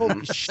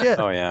 Holy shit.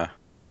 Oh yeah.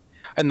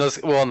 And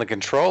the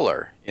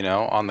controller, you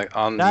know,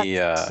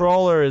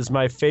 controller is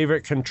my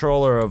favorite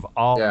controller of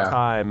all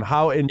time.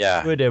 How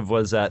intuitive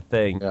was that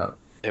thing? Yeah.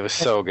 It was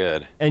so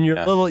good. And your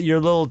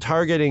little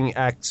targeting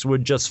X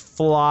would just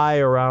fly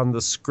around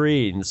the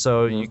screen,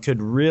 so you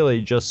could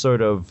really just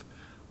sort of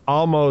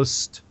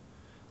almost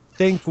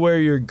think where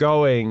you're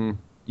going,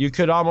 you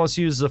could almost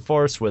use the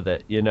Force with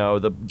it. You know,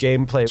 the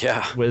gameplay,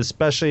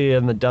 especially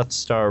in the Death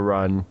Star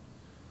run.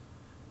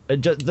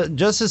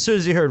 Just as soon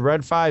as you heard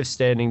Red 5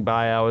 standing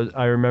by,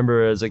 I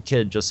remember as a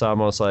kid just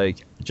almost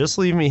like, just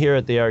leave me here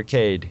at the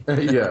arcade.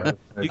 Yeah.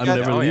 I'm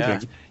never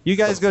leaving. You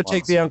guys go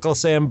take the Uncle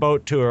Sam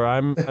boat tour.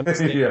 I'm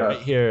staying right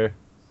here.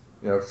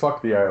 Yeah,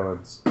 fuck the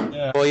islands.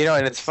 Yeah. Well,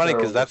 and it's funny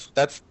because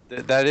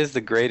that is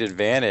the great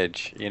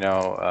advantage.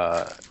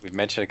 We've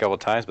mentioned it a couple of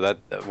times, but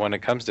that when it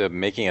comes to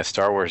making a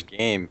Star Wars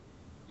game,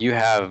 you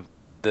have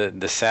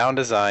the sound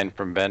design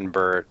from Ben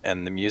Burtt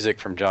and the music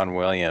from John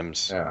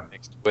Williams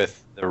mixed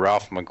with the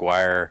Ralph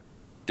McGuire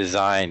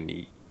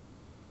design.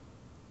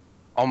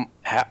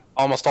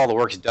 Almost all the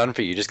work's done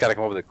for you. You just got to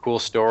come up with a cool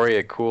story,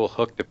 a cool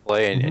hook to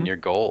play, and you're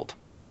gold.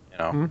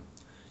 Mm-hmm.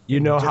 You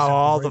know how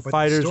all the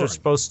fighters are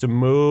supposed to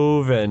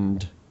move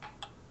and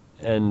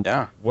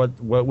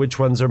which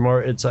ones are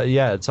more.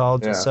 It's all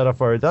just set up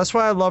for it. That's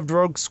why I loved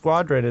Rogue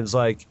Squadron. It's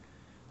like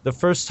the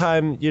first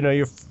time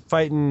you're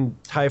fighting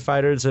TIE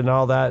fighters and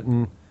all that,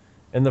 and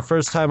the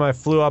first time I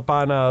flew up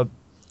on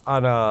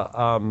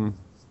a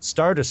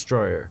Star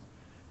Destroyer,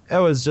 it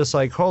was just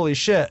like, holy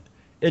shit!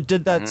 It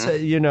did that.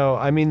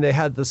 They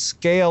had the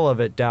scale of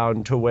it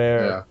down to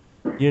where.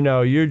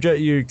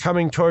 You're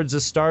coming towards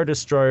a Star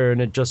Destroyer,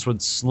 and it just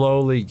would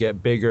slowly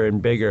get bigger and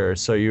bigger.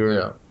 So you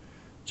were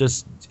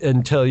just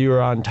until you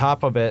were on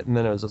top of it, and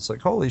then it was just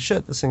like, holy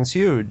shit, this thing's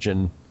huge.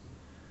 And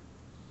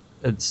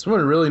it's what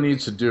it really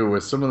needs to do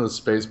with some of the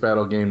space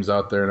battle games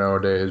out there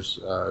nowadays.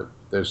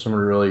 There's some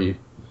really,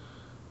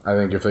 I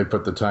think, if they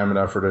put the time and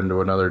effort into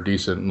another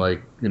decent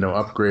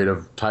upgrade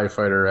of TIE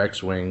Fighter,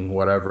 X-Wing,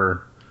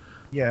 whatever.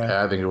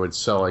 Yeah, I think it would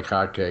sell like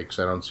hotcakes.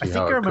 I don't see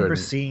how it could. I remember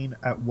seeing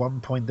at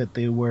one point that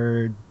they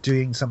were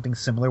doing something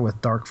similar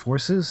with Dark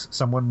Forces.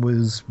 Someone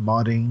was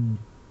modding.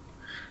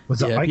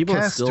 Was it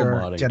Outcast or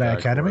Jedi Dark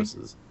Academy?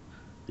 Forces.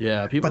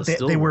 Yeah, people.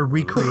 But they were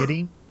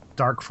recreating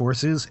Dark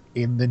Forces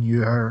in the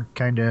newer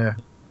kind of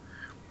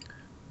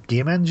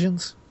game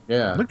engines.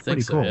 Yeah, it looked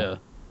pretty cool. Yeah.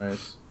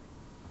 Nice.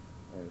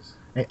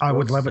 Hey, I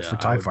would love it for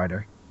TIE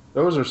Fighter.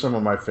 Those are some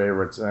of my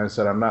favorites. And I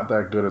said I'm not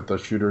that good at the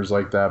shooters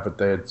like that, but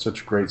they had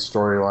such great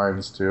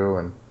storylines too,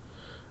 and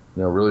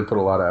really put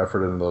a lot of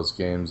effort into those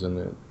games.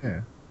 And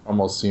it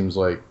almost seems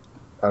like,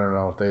 I don't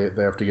know,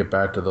 they have to get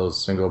back to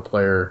those single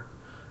player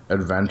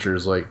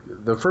adventures. Like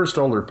the first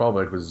Old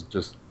Republic was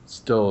just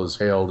still as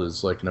hailed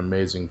as like an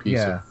amazing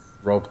piece of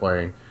role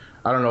playing.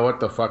 I don't know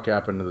what the fuck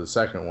happened to the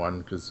second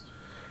one because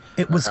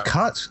it was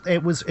cut.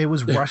 It was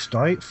rushed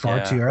out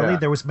far too early.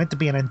 There was meant to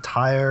be an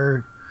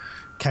entire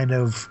kind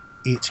of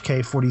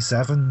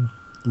HK-47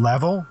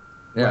 level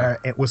where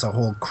it was a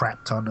whole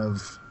crap ton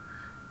of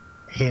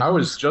hits. I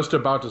was just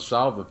about to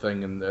solve the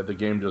thing and the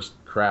game just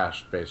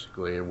crashed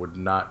basically. It was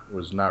not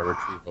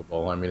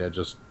retrievable. I mean, it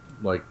just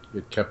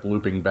it kept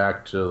looping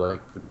back to like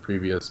the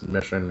previous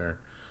mission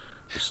or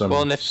some.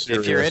 Well, and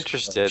if you're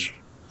interested,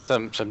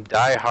 some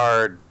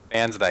diehard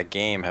fans of that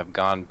game have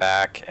gone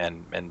back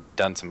and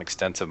done some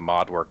extensive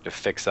mod work to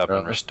fix up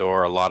and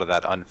restore a lot of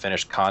that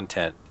unfinished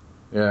content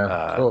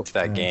to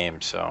that game.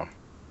 So.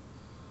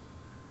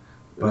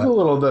 It was a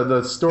little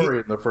the story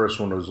in the first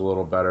one was a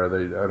little better. A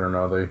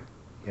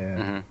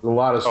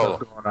lot of stuff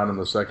going on in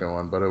the second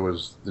one, but it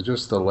was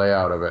just the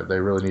layout of it.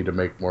 They really need to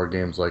make more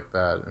games like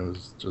that. It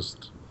was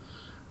just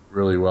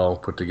really well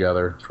put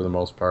together for the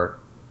most part,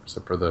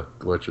 except for the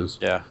glitches.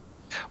 Yeah.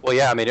 Well,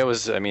 yeah. I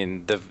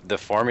mean, the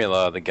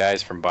formula. The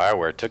guys from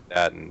BioWare took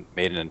that and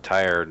made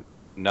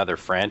another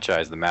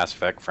franchise. The Mass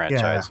Effect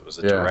franchise was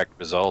a direct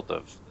result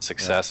of the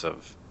success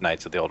of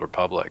Knights of the Old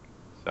Republic.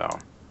 So.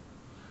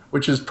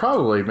 Which is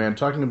probably, man,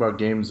 talking about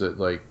games that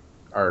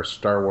are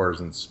Star Wars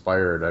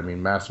inspired. I mean,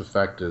 Mass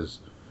Effect is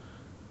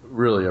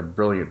really a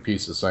brilliant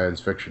piece of science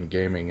fiction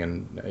gaming,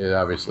 and it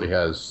obviously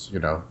has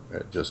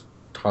just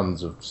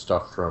tons of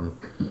stuff from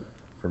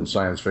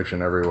science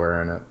fiction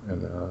everywhere in it.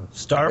 And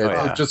Star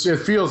Wars, it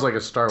feels like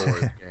a Star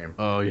Wars game.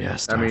 Oh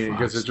yes,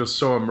 because it's just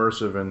so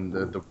immersive in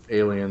the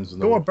aliens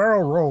and do a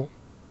barrel roll.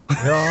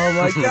 Oh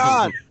my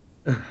god.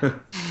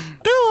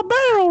 Do a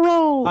barrel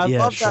roll.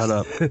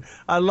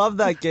 I love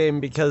that game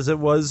because it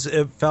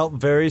felt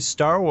very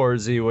Star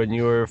Warsy when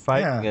you were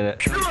fighting in it.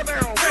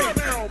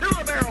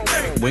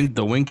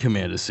 The Wing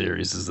Commander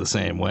series is the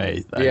same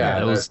way.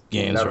 Those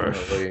games were.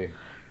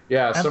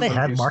 Yeah, and they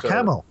had Mark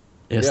Hamill.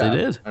 Yes, they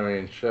did. I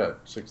mean, shit,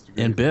 6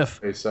 degrees and Biff.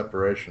 Space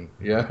separation.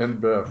 Yeah, and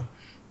Biff.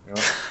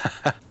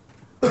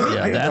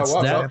 That's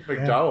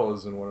McDowell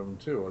is in one of them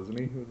too, wasn't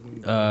he?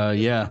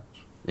 Yeah.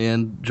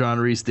 And John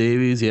Rhys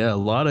Davies, a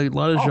lot of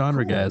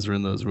genre guys are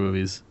in those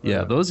movies.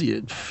 Yeah, those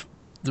the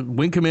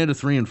Wing Commander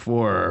 3 and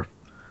 4 are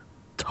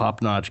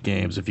top-notch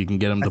games if you can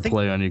get them to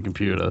play on your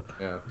computer.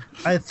 Yeah,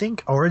 I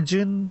think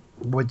Origin,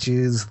 which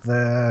is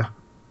the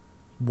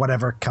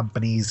whatever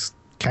company's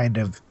kind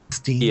of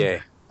Steam.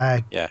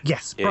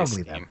 Yes, EA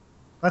probably Steam. them.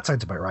 That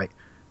sounds about right.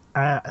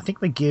 I think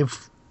they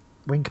gave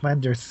Wing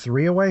Commander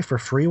 3 away for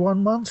free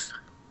 1 month.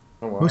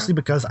 Oh, wow. Mostly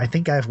because I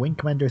think I have Wing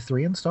Commander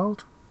 3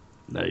 installed.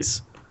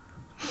 Nice.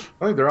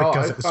 I think they're all.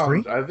 Because it was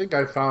free? I think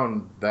I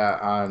found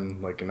that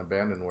on like an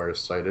abandonware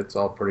site. It's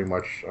all pretty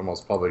much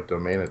almost public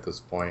domain at this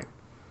point.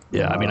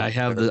 Yeah, I mean, I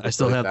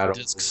still have the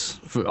discs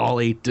for all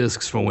 8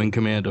 discs for Wing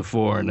Commander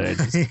 4, and I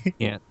just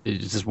can't. It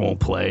just won't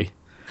play.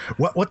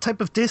 What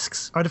type of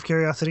discs? Out of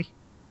curiosity.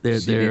 They're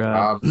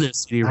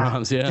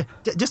CD-ROMs. Yeah.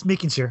 Just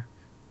making sure.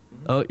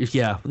 Oh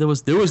yeah, there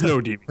was no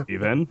DVD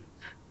then.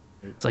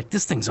 It's like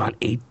this thing's on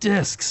 8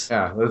 discs.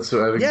 Yeah, that's.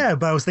 I think, Yeah,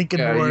 but I was thinking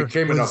more. you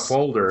came in a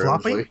folder.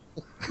 Floppy.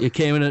 It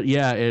came in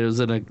it was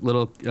in a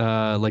little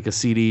like a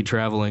CD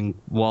traveling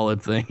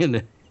wallet thing, and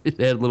it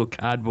had a little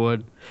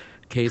cardboard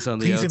case on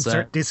the Please outside.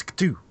 insert disc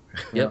 2.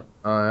 Yep.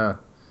 Oh yeah.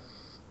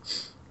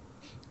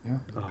 Yeah,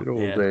 good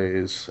old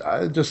days.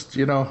 I just,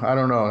 I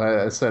don't know.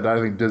 I said I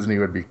think Disney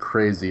would be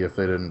crazy if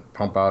they didn't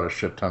pump out a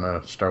shit ton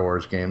of Star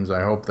Wars games.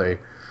 I hope they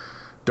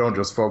don't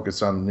just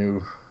focus on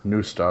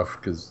new stuff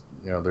because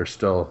they're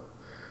still,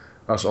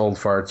 us old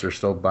farts are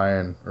still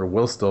buying or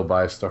will still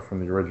buy stuff from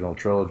the original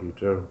trilogy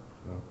too.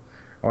 So,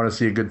 I want to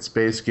see a good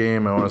space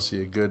game. I want to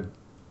see a good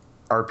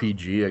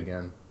RPG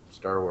again.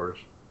 Star Wars.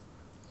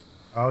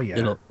 Oh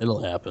yeah,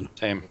 it'll happen.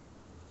 Same.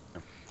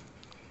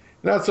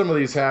 Not some of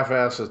these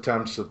half-ass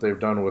attempts that they've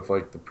done with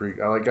like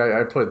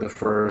I played the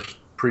first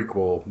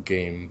prequel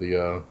game,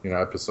 the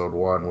episode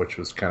 1, which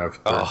was kind of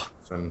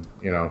and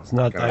it's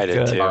not that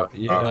good.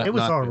 It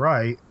was all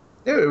right.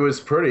 Yeah, it was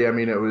pretty. I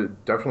mean, it was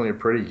definitely a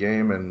pretty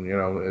game, and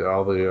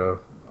all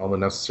the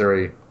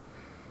necessary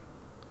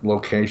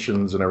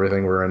locations and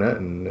everything were in it,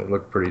 and it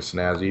looked pretty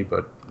snazzy.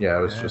 But yeah,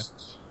 it was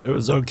just. It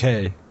was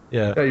okay.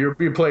 Yeah. Yeah,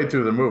 you played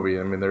through the movie.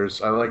 I mean,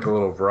 I like a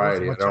little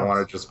variety. I don't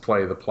want to just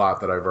play the plot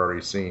that I've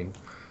already seen.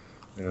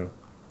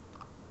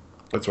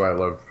 That's why I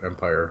love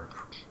Empire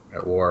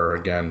at War.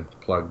 Again,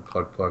 plug.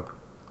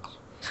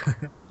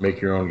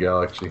 Make your own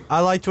galaxy.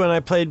 I liked when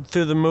I played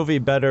through the movie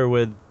better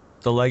with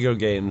the Lego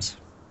games.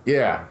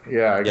 Yeah,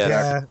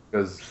 exactly.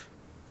 Because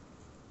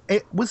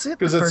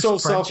it's so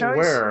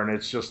self-aware, and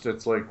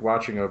it's like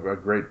watching a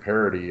great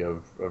parody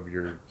of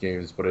your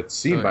games, but it's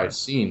scene by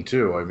scene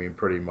too. I mean,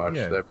 pretty much.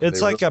 Yeah. It's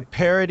like a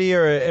parody,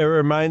 or it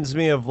reminds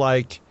me of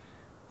like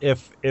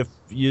if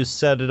you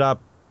set it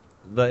up.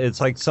 It's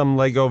like some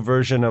Lego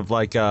version of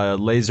like a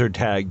laser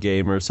tag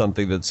game or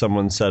something that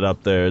someone set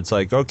up there. It's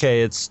like,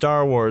 okay, it's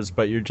Star Wars,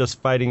 but you're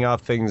just fighting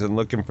off things and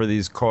looking for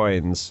these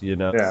coins,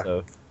 Yeah.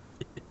 So.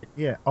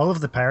 Yeah, all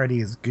of the parody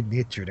is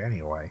good-natured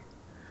anyway.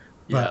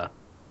 Yeah.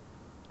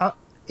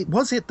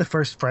 Was it the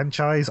first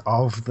franchise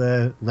of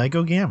the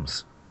Lego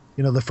games?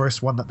 The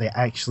first one that they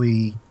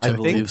actually I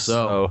believe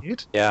so.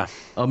 Yeah.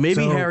 Oh,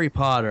 maybe Harry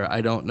Potter.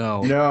 I don't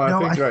know. No,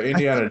 I think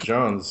Indiana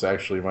Jones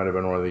actually might have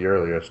been one of the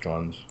earliest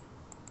ones.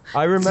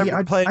 I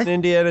remember playing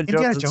Indiana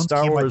Jones and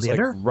Star Wars like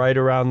right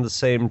around the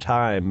same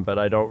time, but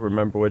I don't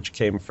remember which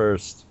came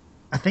first.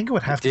 I think it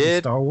would have to be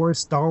Star Wars.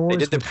 Star Wars. They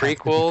did the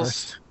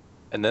prequels,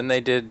 and then they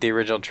did the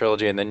original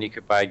trilogy, and then you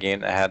could buy a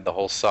game that had the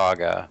whole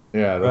saga.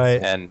 Yeah, right.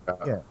 And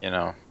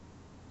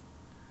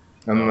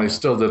and then they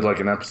still did like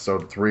an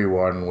episode 3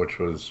 one, which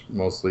was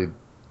mostly,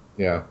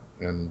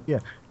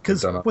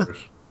 because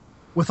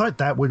without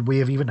that, would we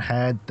have even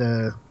had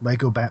the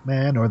Lego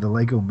Batman or the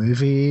Lego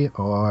Movie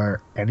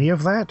or any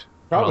of that?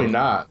 Probably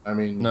not. I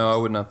mean, no, I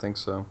would not think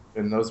so.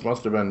 And those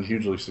must have been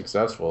hugely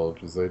successful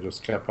because they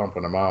just kept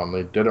pumping them out, and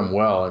they did them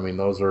well. I mean,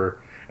 those are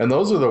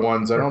the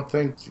ones. I don't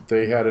think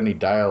they had any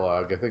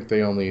dialogue. I think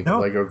they only the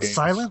Lego games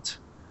silent.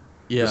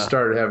 Yeah,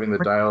 started having the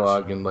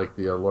dialogue in like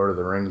the Lord of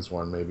the Rings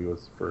one. Maybe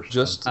was the first.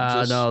 Just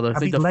no, I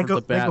think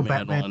the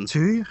Batman one.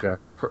 2. Okay.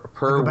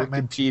 Per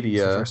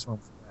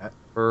Wikipedia.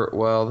 Per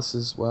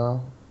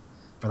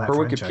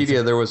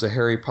Wikipedia, there was a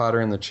Harry Potter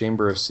and the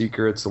Chamber of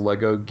Secrets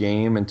Lego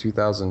game in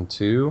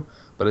 2002,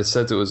 but it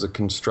says it was a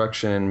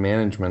construction and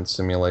management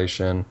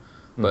simulation.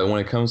 But when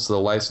it comes to the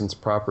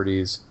licensed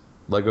properties,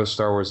 Lego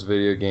Star Wars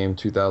video game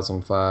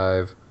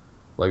 2005,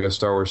 Lego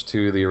Star Wars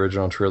 2, the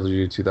original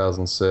trilogy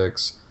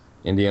 2006,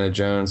 Indiana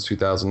Jones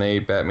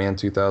 2008, Batman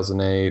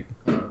 2008,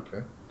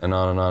 and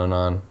on and on and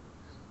on.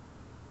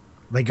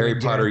 Lego Harry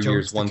Indiana Potter Jones,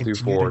 years The 1 through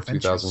Continued 4,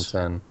 Adventures.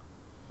 2010.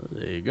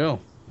 There you go.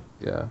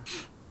 Yeah.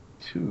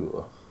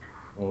 Cool.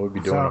 Well, we'd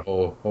be doing a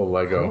whole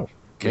Lego.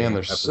 Man,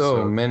 there's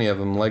so many of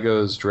them.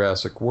 Legos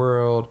Jurassic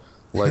World,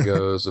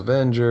 Legos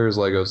Avengers,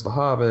 Legos The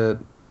Hobbit,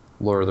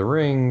 Lord of the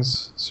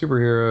Rings,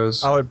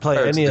 superheroes. I would play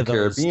Pirates any of of the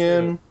those.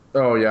 Caribbean.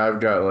 Oh yeah, I've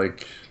got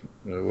like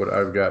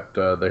I've got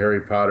the Harry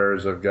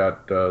Potters. I've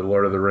got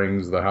Lord of the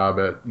Rings, The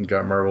Hobbit. I've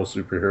got Marvel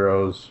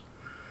superheroes.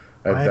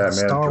 I had Batman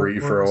Star 3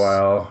 for a Wars.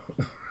 while.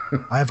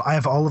 I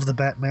have all of the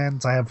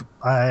Batmans.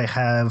 I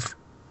have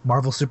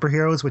Marvel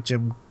superheroes, which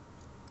I'm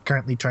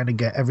currently trying to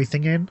get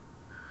everything in.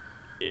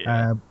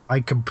 Yeah. I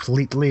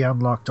completely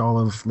unlocked all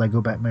of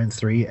Lego Batman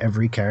 3,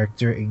 every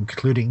character,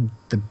 including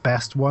the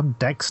best one,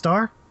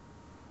 Dexstar.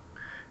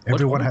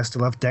 Everyone has to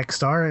love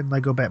Dexstar in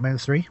Lego Batman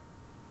 3.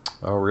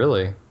 Oh,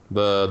 really?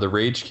 The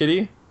Rage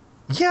Kitty?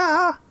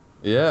 Yeah.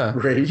 Yeah.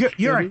 Rage You're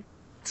Kitty?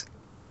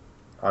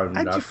 I'm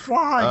How'd not you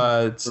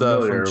fly? It's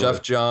familiar from Jeff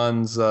with-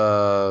 Johns'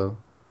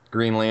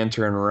 Green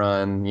Lantern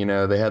run.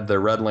 They had the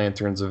Red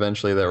Lanterns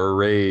eventually that were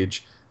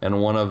Rage,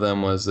 and one of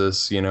them was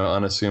this,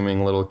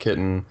 unassuming little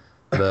kitten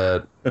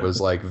that was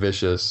like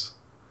vicious.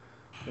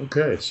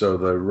 Okay, so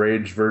the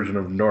rage version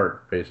of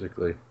Nort,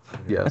 basically.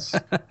 Yes.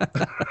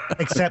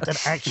 Except an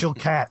actual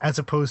cat as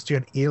opposed to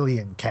an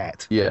alien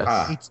cat.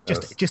 Yes.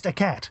 It's just a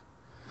cat.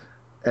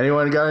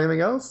 Anyone got anything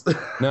else?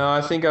 No,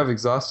 I think I've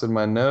exhausted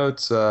my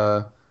notes.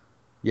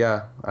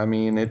 Yeah, I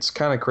mean, it's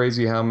kind of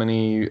crazy how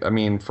many. I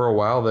mean, for a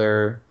while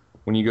there,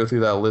 when you go through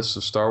that list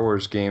of Star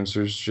Wars games,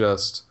 there's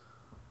just,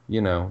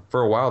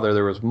 for a while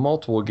there was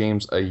multiple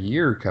games a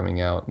year coming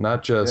out,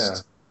 not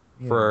just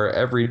for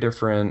every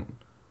different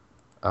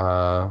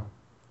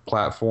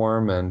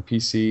platform and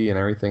PC and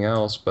everything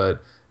else,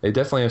 but they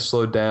definitely have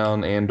slowed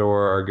down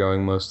and/or are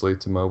going mostly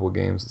to mobile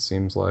games, it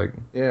seems like.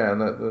 Yeah,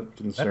 and that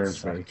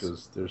concerns me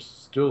because there's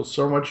still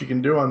so much you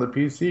can do on the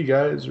PC,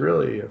 guys.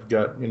 Really, I've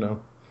got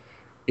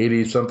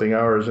 80-something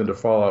hours into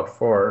Fallout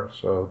 4,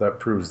 so that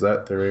proves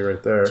that theory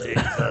right there.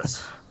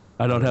 Jesus.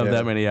 I don't have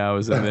that many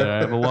hours in there. I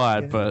have a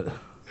lot, but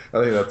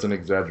I think that's an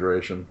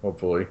exaggeration.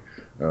 Hopefully,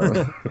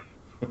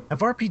 have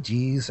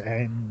RPGs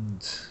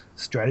and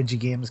strategy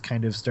games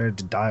kind of started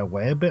to die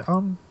away a bit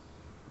on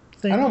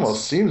things? It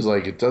almost seems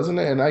like it, doesn't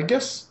it? And I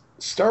guess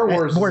Star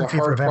Wars is a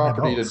hard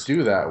property to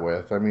do that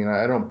with. I mean,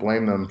 I don't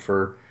blame them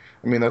for.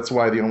 I mean, that's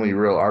why the only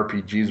real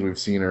RPGs we've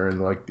seen are in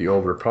like the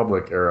Old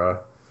Republic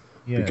era,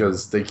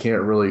 because they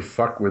can't really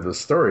fuck with the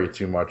story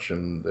too much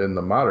in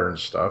the modern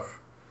stuff.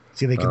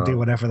 See, they can do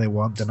whatever they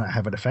want to not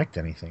have it affect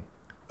anything.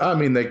 I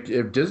mean,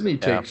 if Disney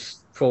takes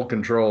full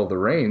control of the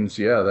reins,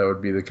 that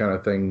would be the kind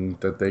of thing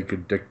that they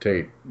could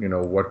dictate,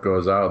 what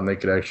goes out, and they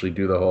could actually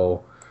do the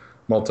whole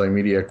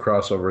multimedia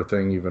crossover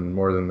thing even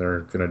more than they're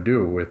going to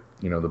do with,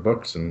 the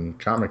books and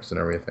comics and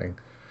everything,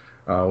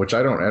 which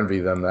I don't envy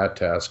them that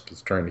task,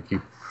 is trying to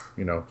keep,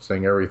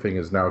 saying everything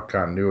is now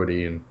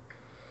continuity and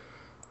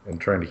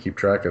trying to keep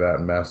track of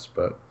that mess,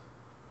 but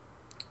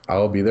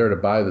I'll be there to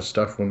buy the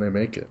stuff when they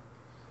make it.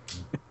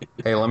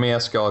 Hey, let me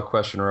ask y'all a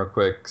question real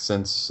quick.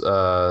 Since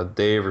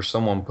Dave or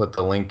someone put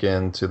the link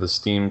into the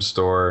Steam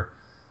store,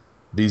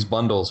 these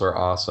bundles are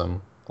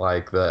awesome.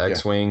 Like the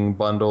X-Wing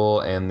bundle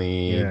and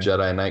the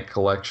Jedi Knight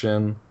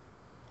collection.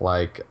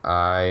 Like,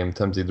 I am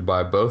tempted to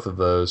buy both of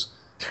those.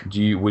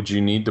 Would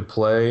you need to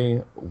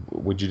play?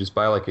 Would you just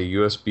buy like a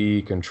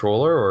USB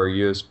controller or a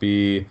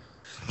USB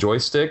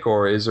joystick,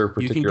 or is there a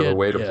particular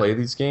way to play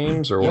these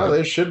games? Or what?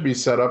 They should be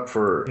set up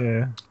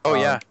for. Oh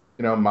yeah.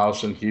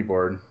 Mouse and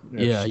keyboard.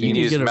 Yeah, you can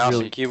use mouse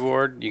and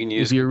keyboard. You can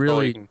use. If you're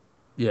really,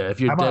 if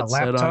you're dead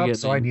set on getting,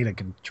 so I need a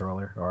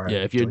controller. Or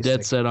if you're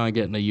dead set on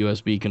getting a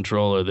USB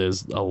controller,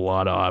 there's a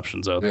lot of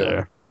options out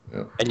there.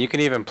 Yeah. And you can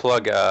even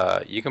plug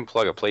a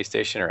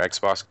PlayStation or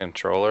Xbox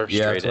controller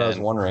straight in. That's what I was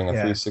wondering. A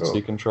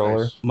 360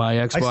 controller. Nice. My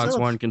Xbox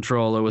One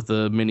controller with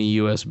a mini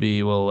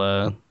USB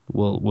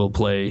will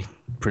play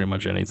pretty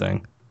much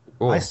anything.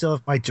 I still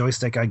have my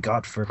joystick I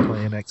got for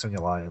playing X-Wing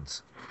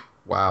Alliance.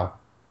 Wow.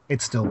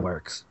 It still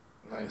works.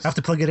 Nice. I have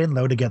to plug it in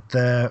though to get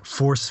the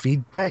force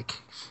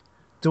feedback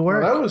to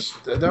work. Well,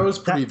 that was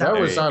pretty. That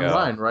was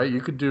online, right?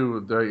 You could do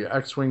the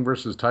X-Wing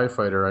versus TIE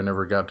Fighter. I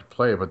never got to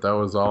play, but that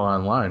was all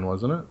online,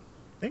 wasn't it?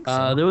 I think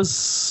so. There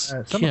was there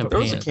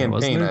was a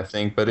campaign, I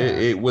think, but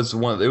it was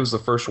one. It was the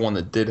first one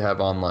that did have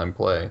online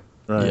play.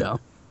 Right. Yeah,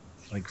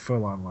 like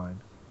full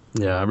online.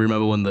 Yeah, I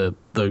remember when the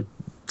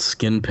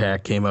skin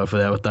pack came out for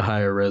that with the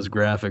higher res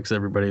graphics.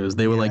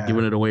 They were like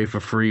giving it away for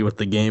free with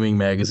the gaming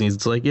magazines.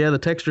 It's like, the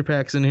texture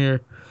pack's in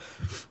here.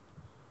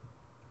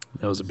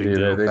 That was a big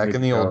deal. Back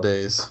in the old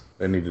days.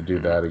 They need to do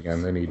that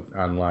again. They need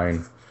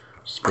online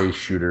space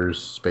shooters,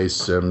 space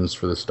sims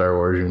for the Star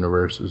Wars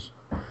universes.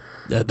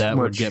 That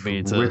would get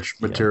me to rich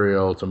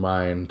material to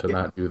mine to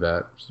not do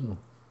that. So.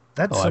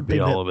 That's something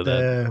that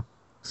the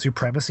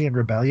Supremacy and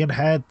Rebellion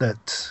had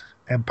that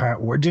Empire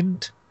War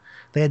didn't.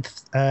 They had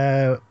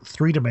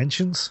 3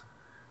 dimensions.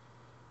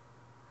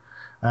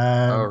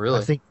 Oh, really?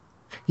 I think,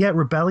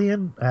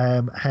 Rebellion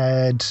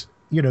had,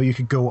 you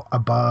could go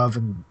above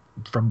and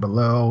from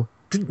below.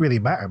 Didn't really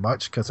matter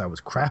much because I was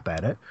crap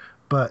at it.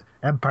 But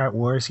Empire at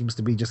War seems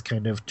to be just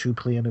kind of 2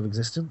 plane of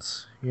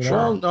existence.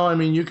 Well, no, I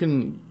mean,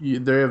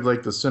 they have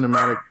like the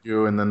cinematic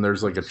view and then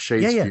there's like a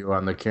chase view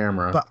on the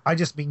camera. But I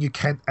just mean you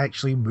can't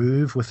actually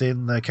move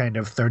within the kind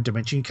of 3rd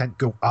dimension. You can't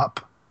go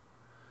up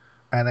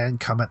and then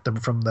come at them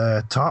from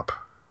the top,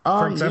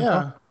 for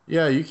example.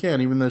 Yeah, you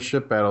can. Even the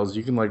ship battles,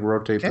 you can like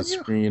rotate the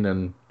screen,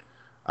 and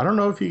I don't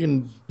know if you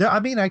can. Yeah, I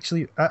mean,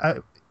 actually,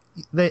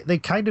 they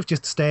kind of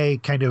just stay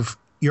kind of.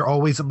 You're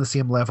always on the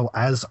same level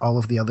as all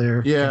of the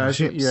other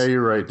ships. Yeah,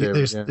 you're right, David.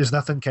 There's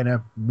nothing kind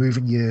of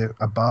moving you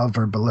above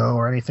or below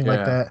or anything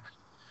like that.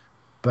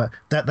 But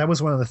that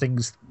was one of the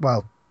things.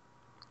 Well,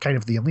 kind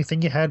of the only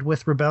thing you had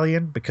with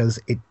Rebellion, because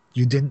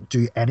you didn't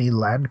do any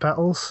land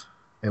battles.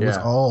 It was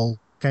all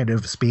kind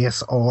of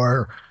space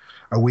or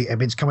a wee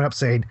image coming up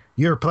saying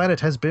your planet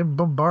has been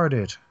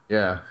bombarded.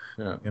 Yeah.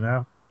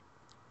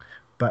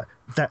 But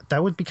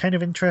that would be kind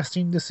of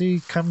interesting to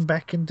see come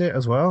back into it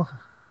as well.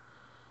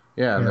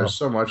 Yeah, and there's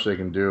so much they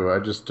can do. I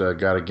just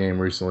got a game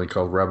recently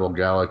called Rebel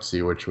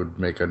Galaxy, which would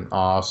make an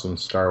awesome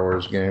Star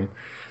Wars game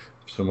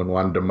if someone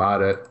wanted to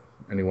mod it.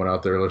 anyone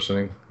out there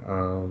listening.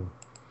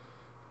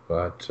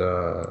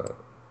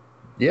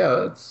 Yeah,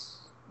 that's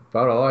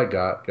about all I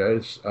got,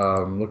 guys.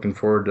 Looking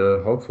forward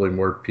to hopefully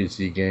more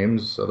PC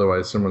games.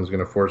 Otherwise, someone's going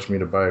to force me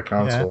to buy a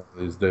console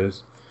these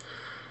days.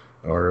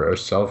 Or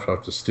I'll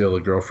have to steal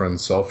a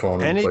girlfriend's cell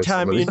phone.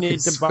 Anytime you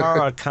need to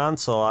borrow a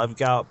console, I've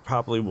got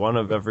probably one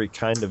of every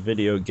kind of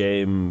video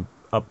game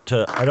up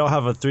to... I don't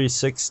have a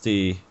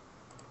 360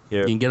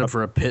 here. You can get them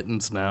for a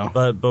pittance now.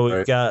 But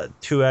we've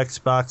got 2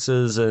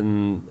 Xboxes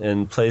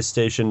and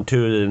PlayStation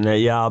 2. And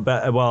I'll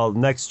bet... Well,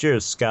 next year,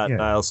 Scott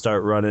and I'll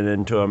start running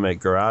into them at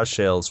garage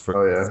sales for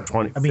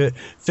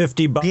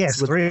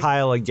 $50 with a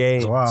pile of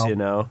games, you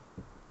know.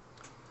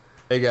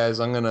 Hey, guys,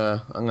 I'm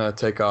gonna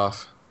take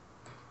off.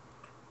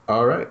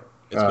 All right.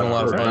 It's been a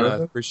lot of fun. I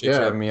appreciate you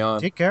having me on.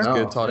 Take care. It's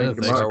good talking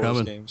about Star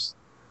Wars games.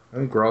 I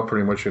think we're all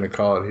pretty much going to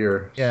call it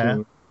here. Yeah.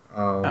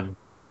 soon.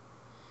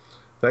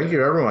 Thank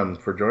you, everyone,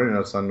 for joining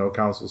us on No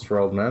Councils for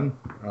Old Men.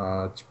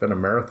 It's been a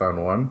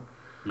marathon one.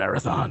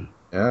 Marathon.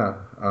 Yeah.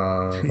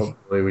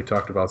 Hopefully we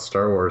talked about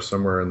Star Wars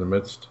somewhere in the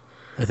midst.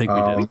 I think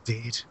we did.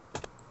 Indeed.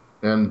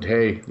 And,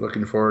 hey,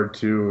 looking forward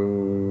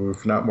to,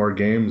 if not more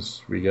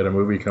games, we got a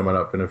movie coming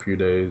up in a few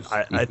days.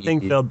 I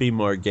think there'll be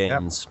more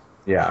games.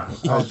 Yeah.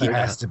 There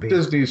has to be.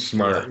 Disney's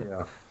smart.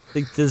 Yeah. I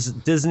think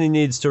Disney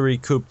needs to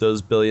recoup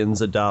those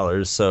billions of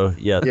dollars. So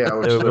yeah, which there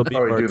they'll will be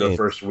probably more do the games.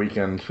 first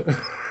weekend.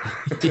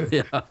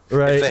 Yeah.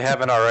 Right. If they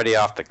haven't already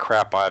off the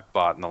crap I've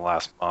bought in the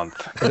last month,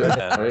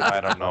 then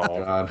I don't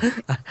know.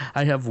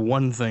 I have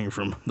one thing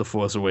from The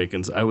Force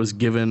Awakens. I was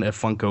given a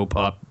Funko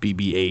Pop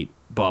BB-8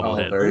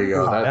 bobblehead. Oh, there you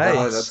go.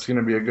 Nice. That's going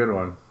to be a good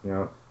one. You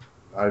know,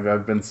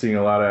 I've been seeing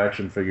a lot of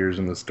action figures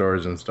in the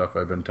stores and stuff.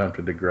 I've been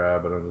tempted to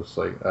grab, but I'm just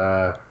like,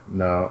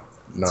 no.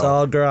 It's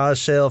all garage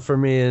sale for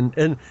me,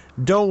 and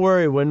don't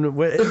worry. When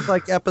it's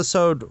like when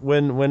episode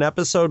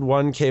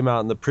 1 came out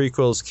and the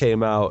prequels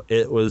came out,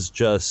 it was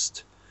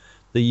just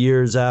the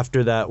years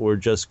after that were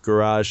just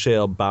garage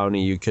sale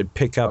bounty. You could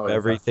pick up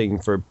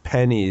everything for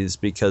pennies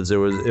because it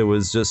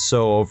was just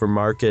so over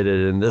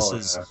marketed, and this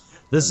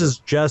is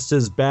just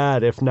as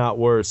bad, if not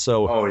worse.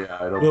 So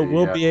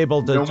we'll be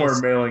able to no more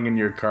mailing in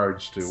your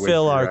cards to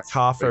fill our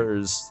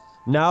coffers.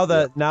 Now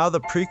the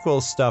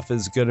prequel stuff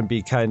is going to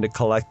be kind of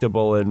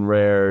collectible and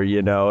rare,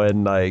 you know,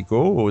 and like,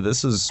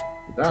 this is.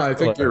 No, I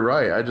think you're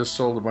right. I just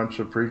sold a bunch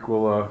of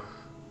prequel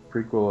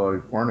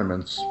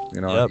ornaments,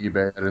 you know, on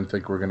eBay. I didn't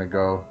think we're going to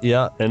go.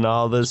 Yeah, and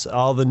all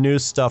the new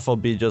stuff will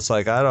be just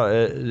like,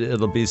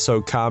 it'll be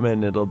so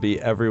common, it'll be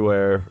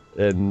everywhere,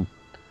 and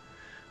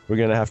we're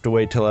going to have to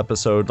wait till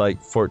episode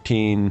like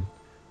 14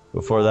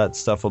 before that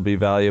stuff will be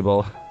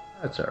valuable.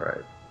 That's all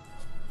right.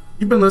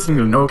 You've been listening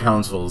to No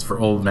Councils for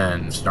Old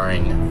Men,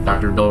 starring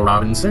Dr. Bill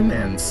Robinson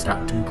and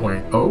Scott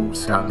 2.0,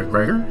 Scott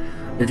McGregor.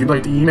 If you'd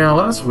like to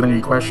email us with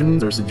any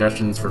questions or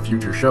suggestions for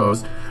future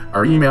shows,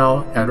 our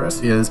email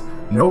address is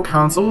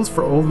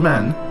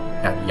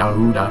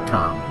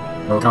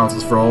nocouncilsforoldmen@yahoo.com. No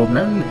Councils for Old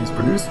Men is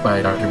produced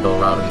by Dr. Bill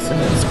Robinson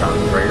and Scott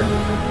McGregor,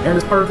 and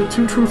is part of the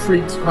Two True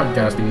Freaks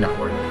podcasting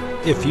network.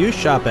 If you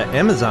shop at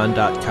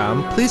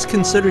Amazon.com, please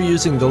consider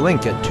using the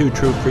link at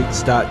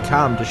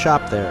twotruefreaks.com to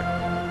shop there.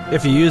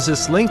 If you use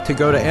this link to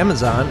go to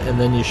Amazon and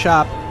then you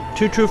shop,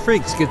 Two True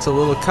Freaks gets a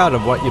little cut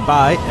of what you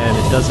buy, and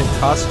it doesn't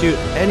cost you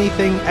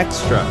anything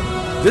extra.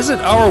 Visit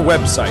our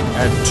website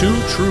at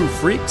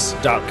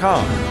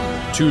twotruefreaks.com.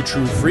 Two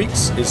True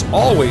Freaks is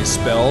always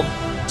spelled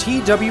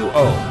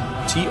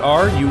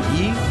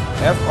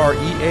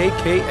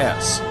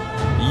TWOTRUEFREAKS.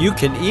 You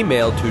can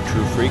email Two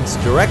True Freaks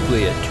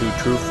directly at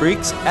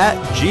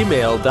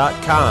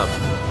twotruefreaks@gmail.com.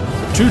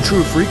 Two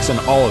True Freaks and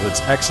all of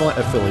its excellent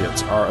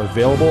affiliates are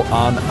available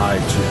on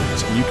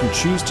iTunes. You can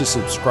choose to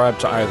subscribe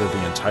to either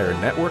the entire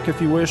network if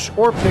you wish,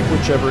 or pick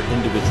whichever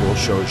individual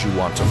shows you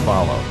want to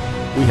follow.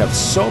 We have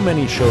so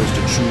many shows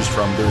to choose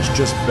from, there's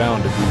just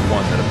bound to be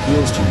one that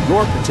appeals to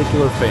your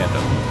particular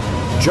fandom.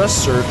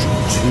 Just search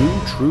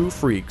Two True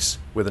Freaks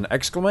with an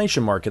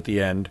exclamation mark at the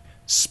end,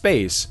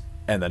 space,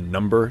 and the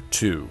number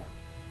 2.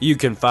 You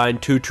can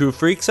find Two True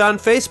Freaks on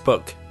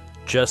Facebook.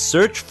 Just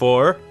search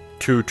for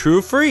Two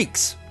True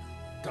Freaks.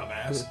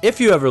 If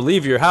you ever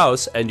leave your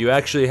house and you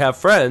actually have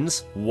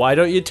friends, why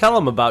don't you tell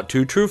them about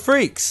Two True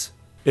Freaks?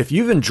 If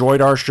you've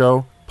enjoyed our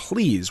show,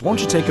 please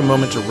won't you take a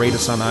moment to rate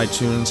us on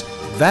iTunes?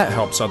 That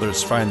helps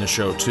others find the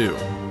show too.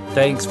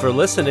 Thanks for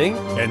listening.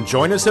 And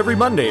join us every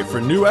Monday for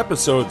new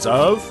episodes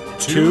of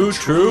Two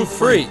True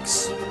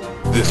Freaks.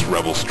 This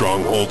rebel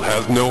stronghold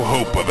has no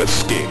hope of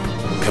escape.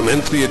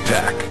 Commence the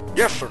attack.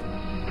 Yes, sir.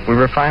 We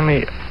were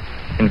finally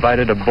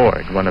invited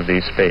aboard one of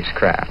these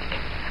spacecraft,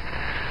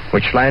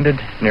 which landed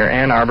near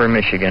Ann Arbor,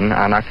 Michigan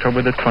on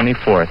October the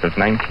 24th of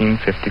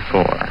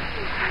 1954.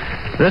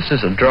 This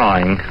is a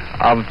drawing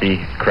of the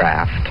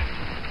craft.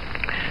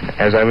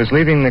 As I was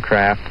leaving the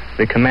craft,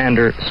 the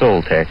commander,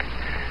 Soltec,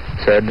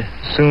 said,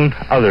 "Soon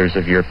others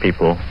of your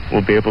people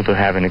will be able to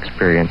have an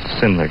experience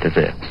similar to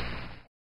this."